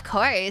 East-kun. Of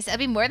course, I'd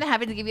be more than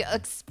happy to give you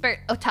expert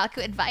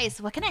otaku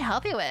advice. What can I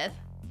help you with?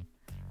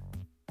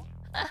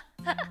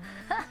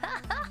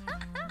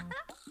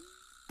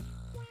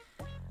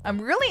 I'm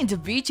really into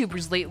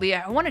VTubers lately.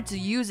 I wanted to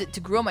use it to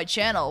grow my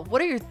channel.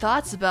 What are your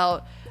thoughts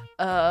about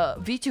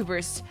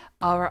VTubers?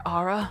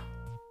 Ara?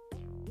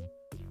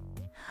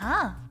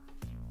 Huh.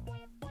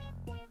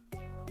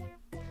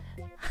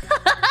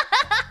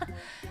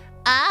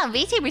 Ah,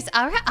 VTubers,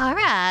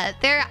 ara.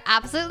 They're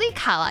absolutely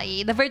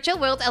kawaii. The virtual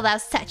world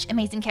allows such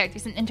amazing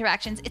characters and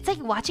interactions. It's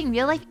like watching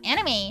real-life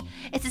anime.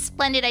 It's a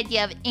splendid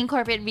idea of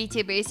incorporating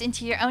VTubers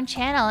into your own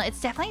channel.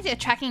 It's definitely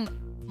attracting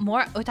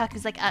more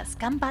otakus like us.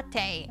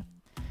 Ganbatte.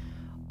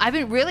 I've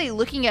been really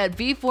looking at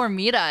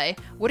V4Mirai.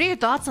 What are your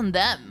thoughts on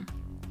them?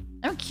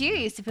 I'm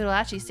curious if it'll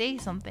actually say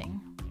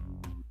something.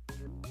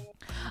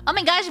 Oh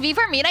my gosh,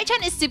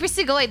 V4Mirai-chan is super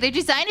sugoi. Their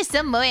design is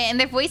so moe and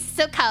their voice is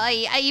so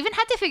kawaii. I even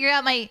had to figure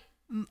out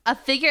a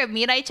figure of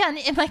Mirai-chan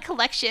in my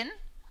collection.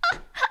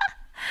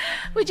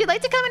 Would you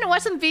like to come in and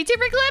watch some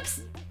VTuber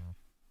clips?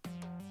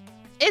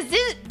 Is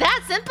it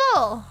that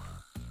simple?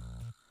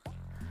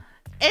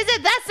 Is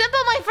it that simple,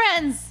 my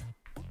friends?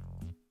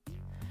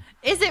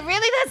 Is it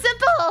really that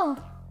simple?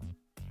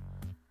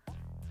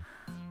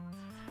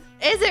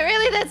 Is it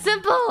really that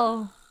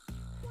simple?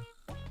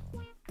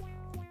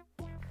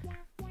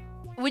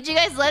 Would you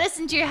guys let us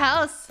into your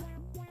house?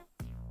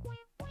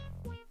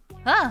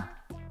 Huh?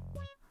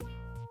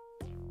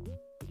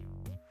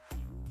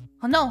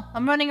 Oh no,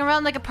 I'm running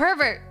around like a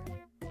pervert.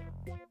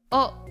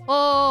 Oh,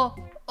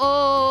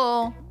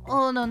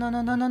 no, no, no,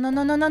 no, no, no, no,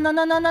 no, no, no,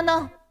 no, no, no,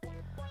 no.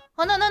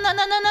 Oh, no, no, no,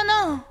 no, no, no,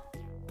 no.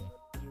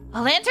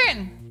 A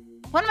lantern.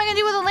 What am I gonna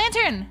do with a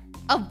lantern?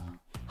 Oh,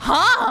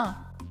 huh?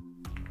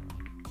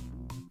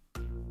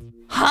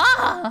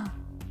 Huh?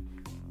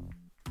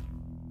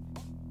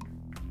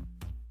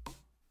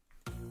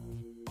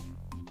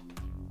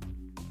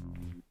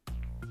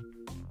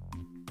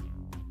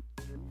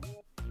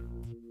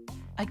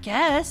 I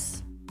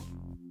guess.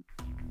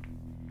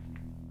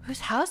 Whose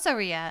house are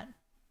we at?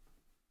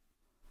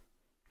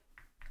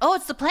 Oh,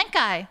 it's the plant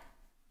guy.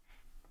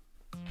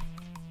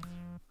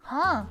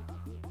 Huh.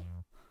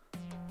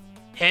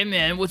 Hey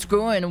man, what's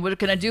going? What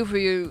can I do for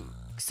you?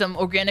 Some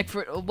organic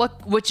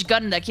what you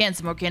got in that can?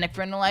 Some organic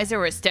fertilizer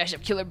or a stash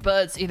of killer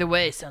buds? Either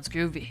way, sounds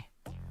groovy.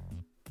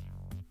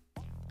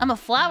 I'm a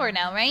flower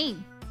now, right?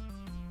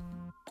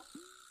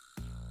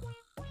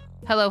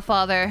 Hello,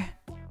 Father.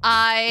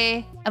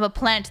 I am a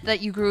plant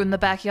that you grew in the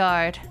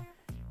backyard.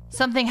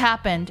 Something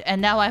happened,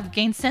 and now I've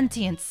gained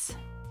sentience.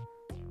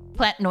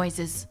 Plant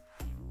noises.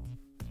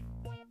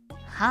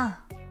 Huh.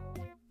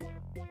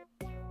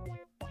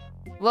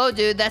 Whoa,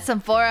 dude, that's some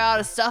far out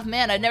of stuff,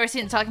 man. I've never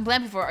seen a talking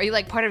plant before. Are you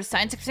like part of a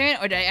science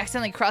experiment, or did I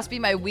accidentally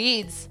crossbreed my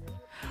weeds?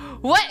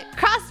 What?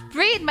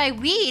 Crossbreed my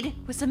weed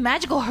with some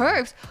magical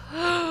herbs?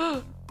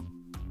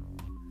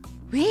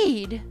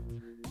 Weed?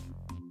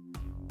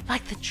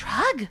 Like the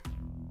drug?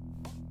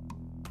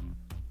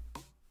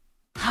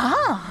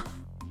 Huh?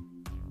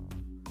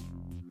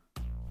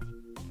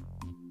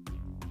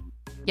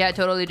 Yeah,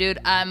 totally, dude.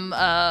 I'm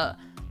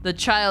the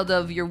child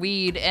of your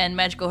weed and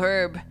magical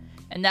herb,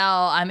 and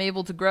now I'm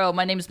able to grow.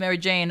 My name is Mary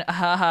Jane.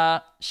 Haha.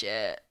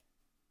 Shit.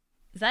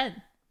 Is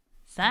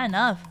that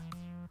enough?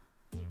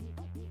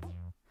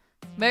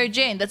 Mary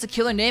Jane, that's a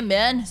killer name,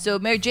 man. So,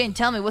 Mary Jane,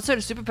 tell me, what sort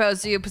of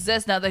superpowers do you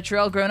possess now that you're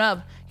all grown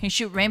up? Can you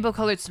shoot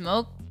rainbow-colored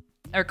smoke?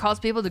 Or cause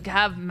people to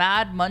have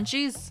mad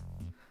munchies?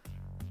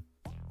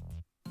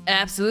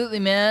 Absolutely,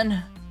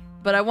 man.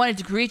 But I wanted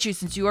to greet you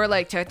since you are,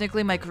 like,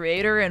 technically my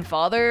creator and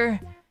father.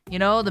 You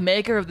know, the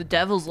maker of the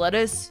devil's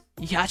lettuce.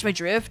 You catch my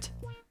drift?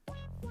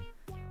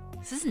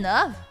 This is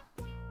enough.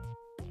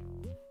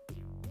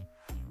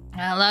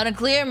 Loud and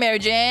clear, Mary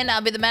Jane.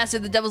 I'll be the master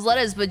of the devil's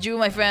lettuce, but you,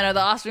 my friend, are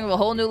the offspring of a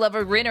whole new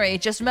level of greenery.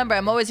 Just remember,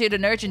 I'm always here to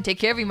nurture and take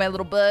care of you, my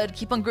little bud.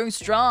 Keep on growing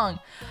strong.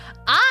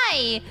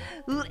 I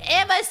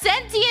am a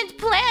sentient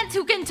plant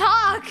who can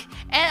talk,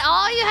 and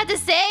all you had to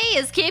say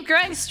is keep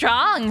growing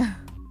strong.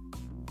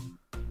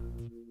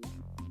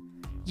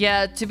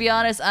 Yeah, to be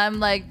honest, I'm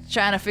like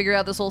trying to figure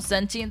out this whole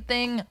sentient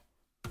thing.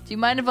 Do you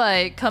mind if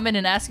I come in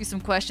and ask you some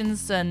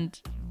questions and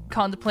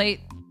contemplate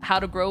how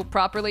to grow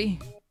properly?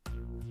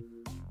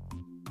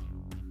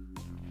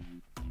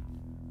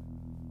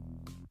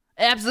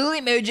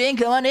 Absolutely, Mary Jane,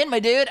 come on in, my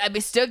dude. I'd be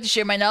stoked to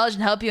share my knowledge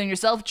and help you on your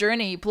self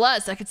journey.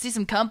 Plus, I could see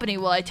some company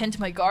while I tend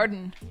to my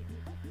garden.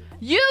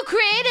 You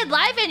created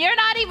life and you're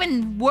not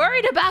even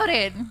worried about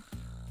it.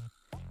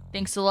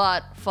 Thanks a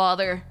lot,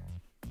 Father.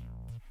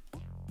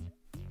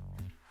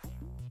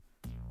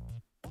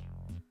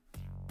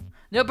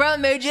 No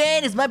problem, Mary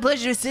Jane. It's my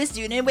pleasure to assist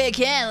you in any way I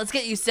can. Let's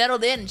get you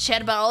settled in and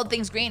chat about all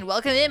things green.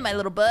 Welcome in, my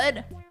little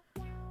bud.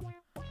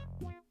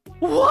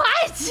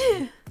 What?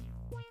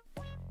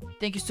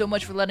 Thank you so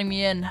much for letting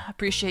me in. I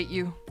appreciate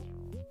you.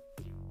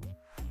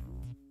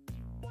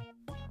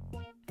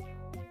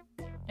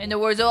 Hey, no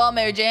worries at all,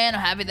 Mary Jane.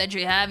 I'm happy that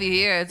you have you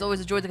here. It's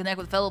always a joy to connect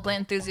with fellow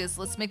plant enthusiasts.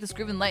 Let's make this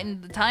groove and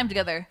lighten the time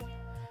together.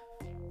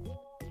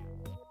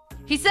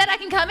 He said I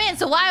can come in,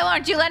 so why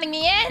aren't you letting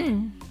me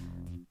in?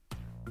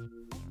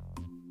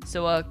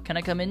 So, can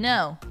I come in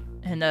now?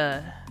 And,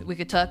 we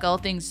could talk all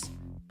things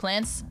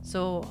plants,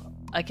 so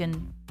I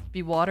can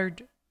be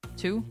watered,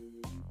 too?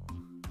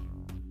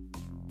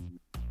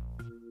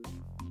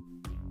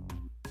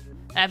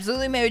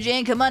 Absolutely, Mary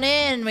Jane, come on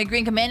in, my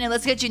green companion.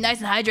 Let's get you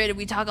nice and hydrated.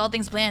 We talk all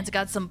things plants. I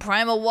got some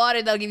primal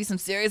water that'll give you some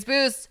serious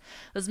boost.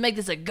 Let's make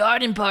this a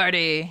garden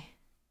party.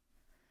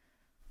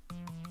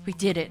 We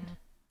did it.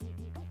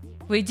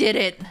 We did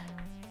it.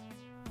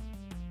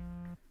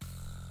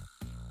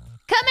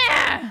 Come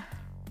here!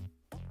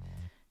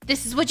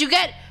 This is what you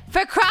get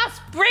for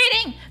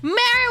crossbreeding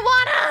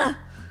marijuana!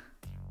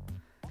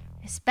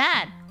 It's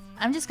bad.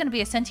 I'm just gonna be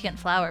a sentient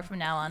flower from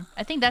now on.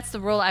 I think that's the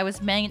role I was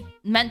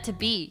meant to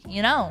be,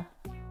 you know?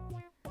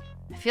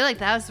 I feel like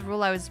that was the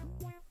role I was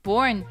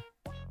born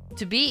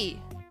to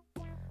be.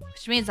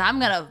 Which means I'm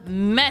gonna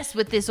mess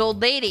with this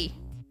old lady.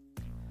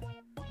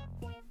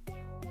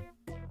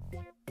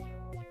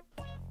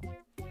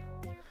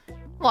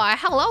 Why,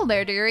 hello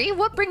there, dearie.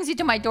 What brings you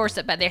to my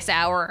doorstep at this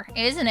hour?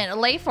 Isn't it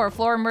late for a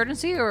floor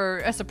emergency or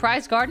a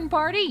surprise garden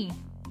party?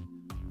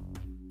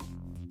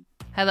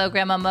 Hello,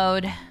 Grandma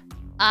Mode.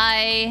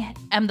 I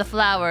am the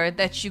flower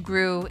that you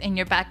grew in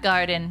your back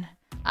garden.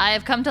 I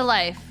have come to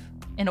life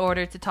in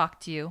order to talk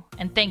to you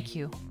and thank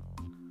you.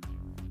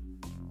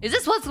 Is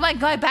this what's my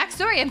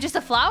backstory? I'm just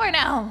a flower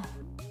now.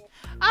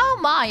 Oh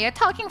my, a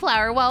talking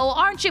flower. Well,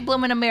 aren't you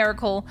blooming a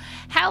miracle?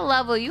 How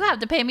lovely. You have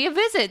to pay me a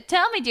visit.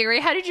 Tell me, dearie,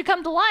 how did you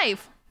come to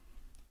life?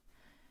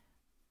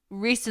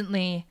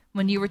 Recently,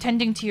 when you were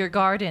tending to your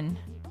garden,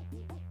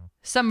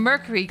 some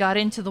mercury got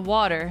into the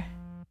water,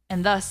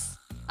 and thus,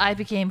 I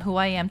became who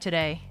I am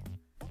today.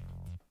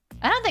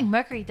 I don't think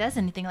mercury does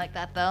anything like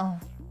that, though.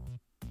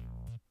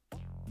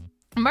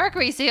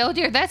 Mercury, say, oh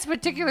dear, that's a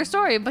particular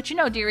story, but you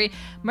know, dearie,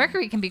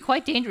 mercury can be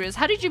quite dangerous.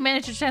 How did you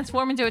manage to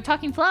transform into a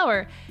talking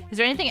flower? Is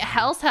there anything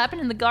else happen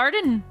in the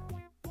garden?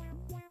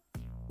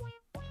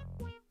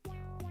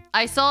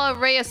 I saw a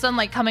ray of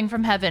sunlight coming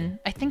from heaven.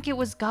 I think it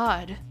was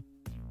God.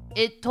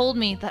 It told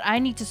me that I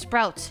need to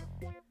sprout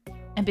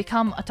and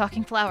become a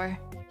talking flower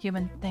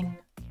human thing.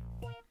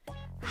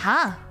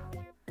 Huh?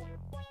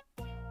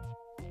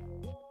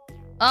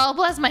 Oh,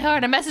 bless my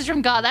heart, a message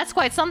from God. That's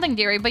quite something,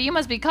 dearie, but you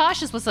must be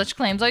cautious with such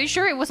claims. Are you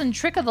sure it wasn't a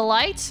trick of the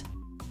light?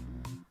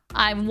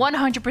 I'm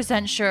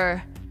 100%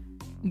 sure.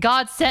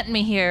 God sent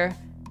me here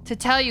to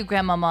tell you,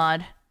 Grandma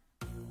Maud,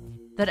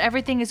 that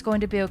everything is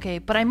going to be okay,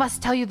 but I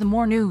must tell you the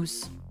more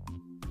news.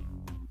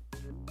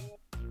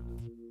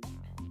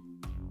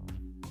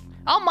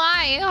 Oh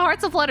my,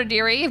 heart's aflutter,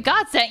 dearie. If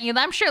God sent you,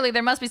 then surely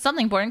there must be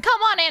something important.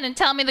 Come on in and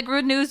tell me the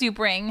good news you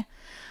bring.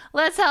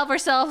 Let's have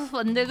ourselves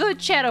a good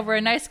chat over a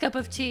nice cup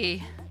of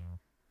tea.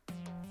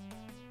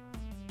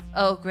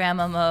 Oh,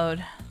 Grandma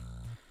Mode.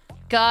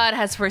 God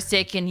has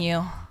forsaken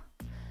you.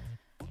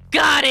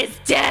 God is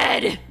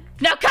dead!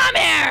 Now come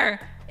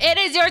here! It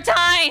is your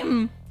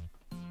time!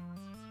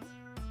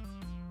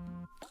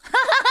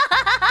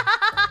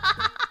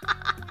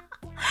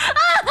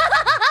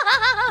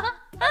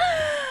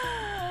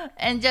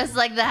 And just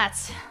like that,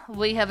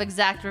 we have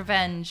exact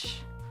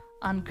revenge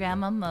on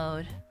Grandma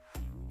Mode.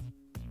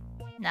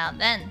 Now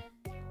then,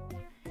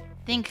 I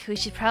think we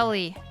should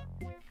probably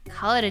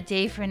call it a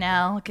day for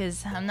now,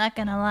 because I'm not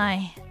gonna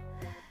lie,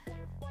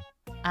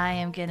 I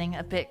am getting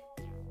a bit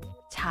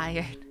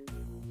tired.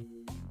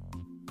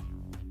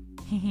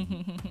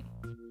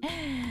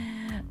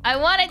 I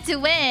wanted to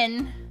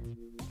win,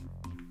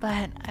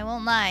 but I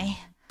won't lie,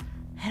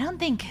 I don't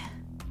think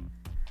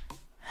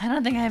I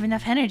have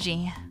enough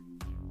energy.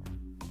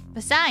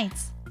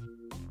 Besides,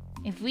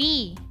 if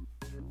we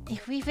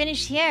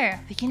finish here,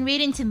 we can raid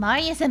into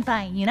Maria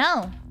Senpai, you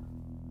know?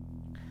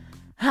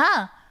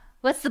 Huh?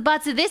 What's the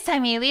butts of this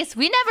time, Alias?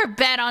 We never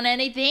bet on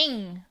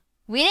anything.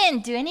 We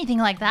didn't do anything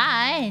like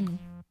that.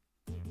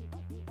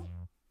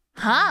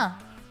 Huh?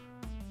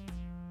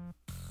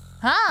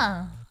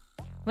 Huh?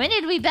 When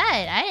did we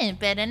bet? I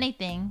didn't bet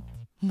anything.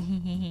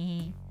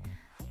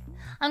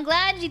 I'm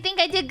glad you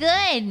think I did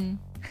good.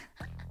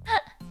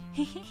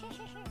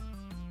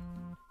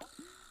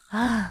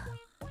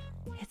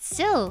 It's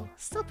still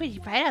pretty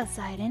bright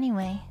outside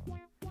anyway.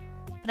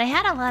 But I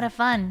had a lot of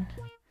fun.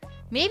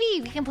 Maybe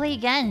we can play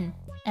again.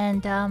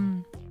 And,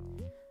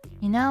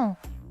 you know,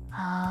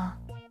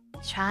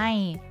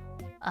 try,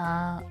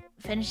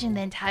 finishing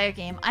the entire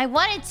game. I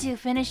wanted to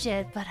finish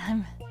it, but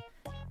I'm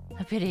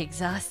pretty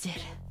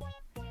exhausted.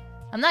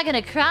 I'm not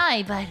gonna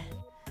cry, but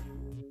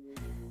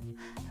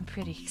I'm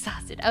pretty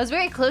exhausted. I was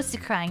very close to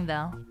crying,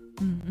 though.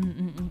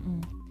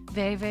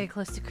 Very, very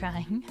close to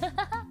crying.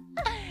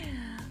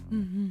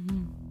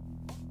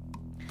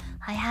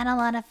 I had a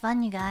lot of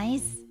fun, you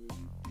guys.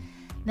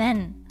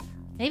 Then,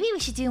 maybe we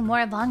should do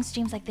more long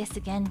streams like this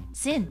again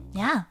soon,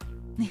 yeah.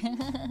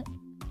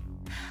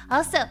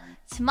 Also,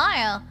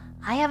 tomorrow,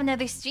 I have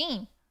another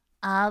stream.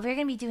 We're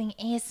gonna be doing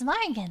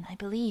ASMR again, I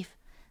believe.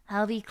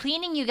 I'll be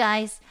cleaning you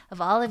guys of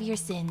all of your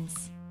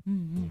sins.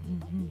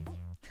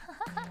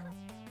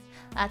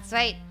 That's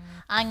right,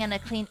 I'm gonna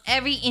clean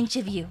every inch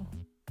of you.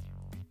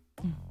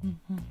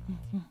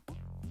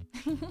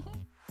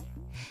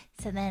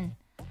 So then,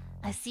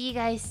 I'll see you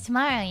guys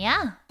tomorrow,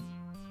 yeah?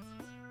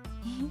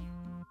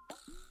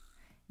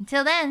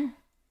 Until then,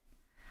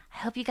 I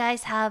hope you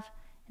guys have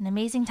an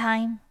amazing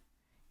time.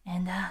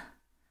 And, I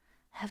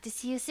hope to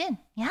see you soon,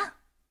 yeah?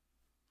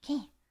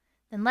 Okay,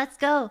 then let's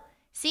go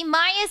see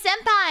Maria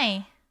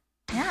Senpai!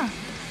 Yeah.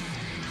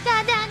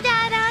 Da da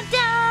da da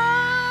da!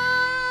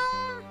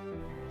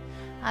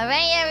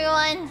 Alright,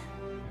 everyone.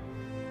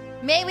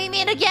 May we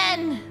meet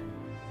again!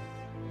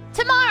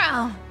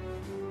 tomorrow.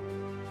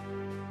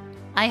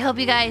 I hope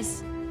you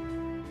guys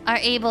are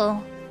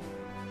able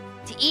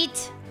to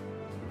eat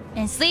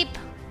and sleep.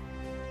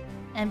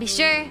 And be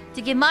sure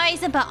to give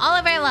Mari-senpai all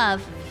of our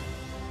love.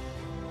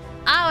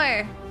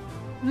 Our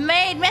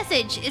main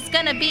message is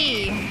gonna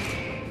be...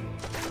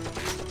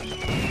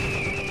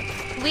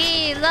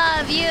 We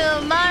love you,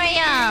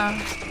 Mario!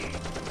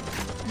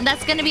 And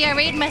that's gonna be our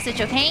raid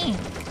message, okay?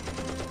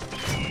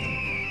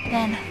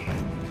 Then,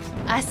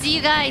 I'll see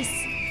you guys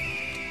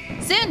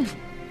soon!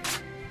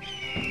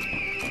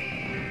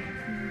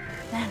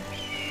 Then,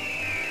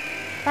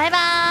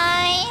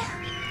 bye-bye!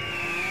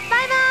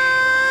 Bye-bye!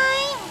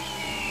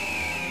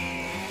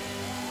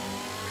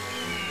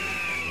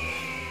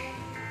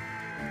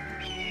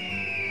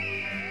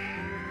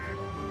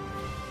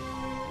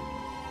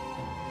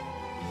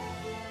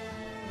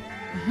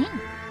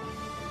 Mm-hmm.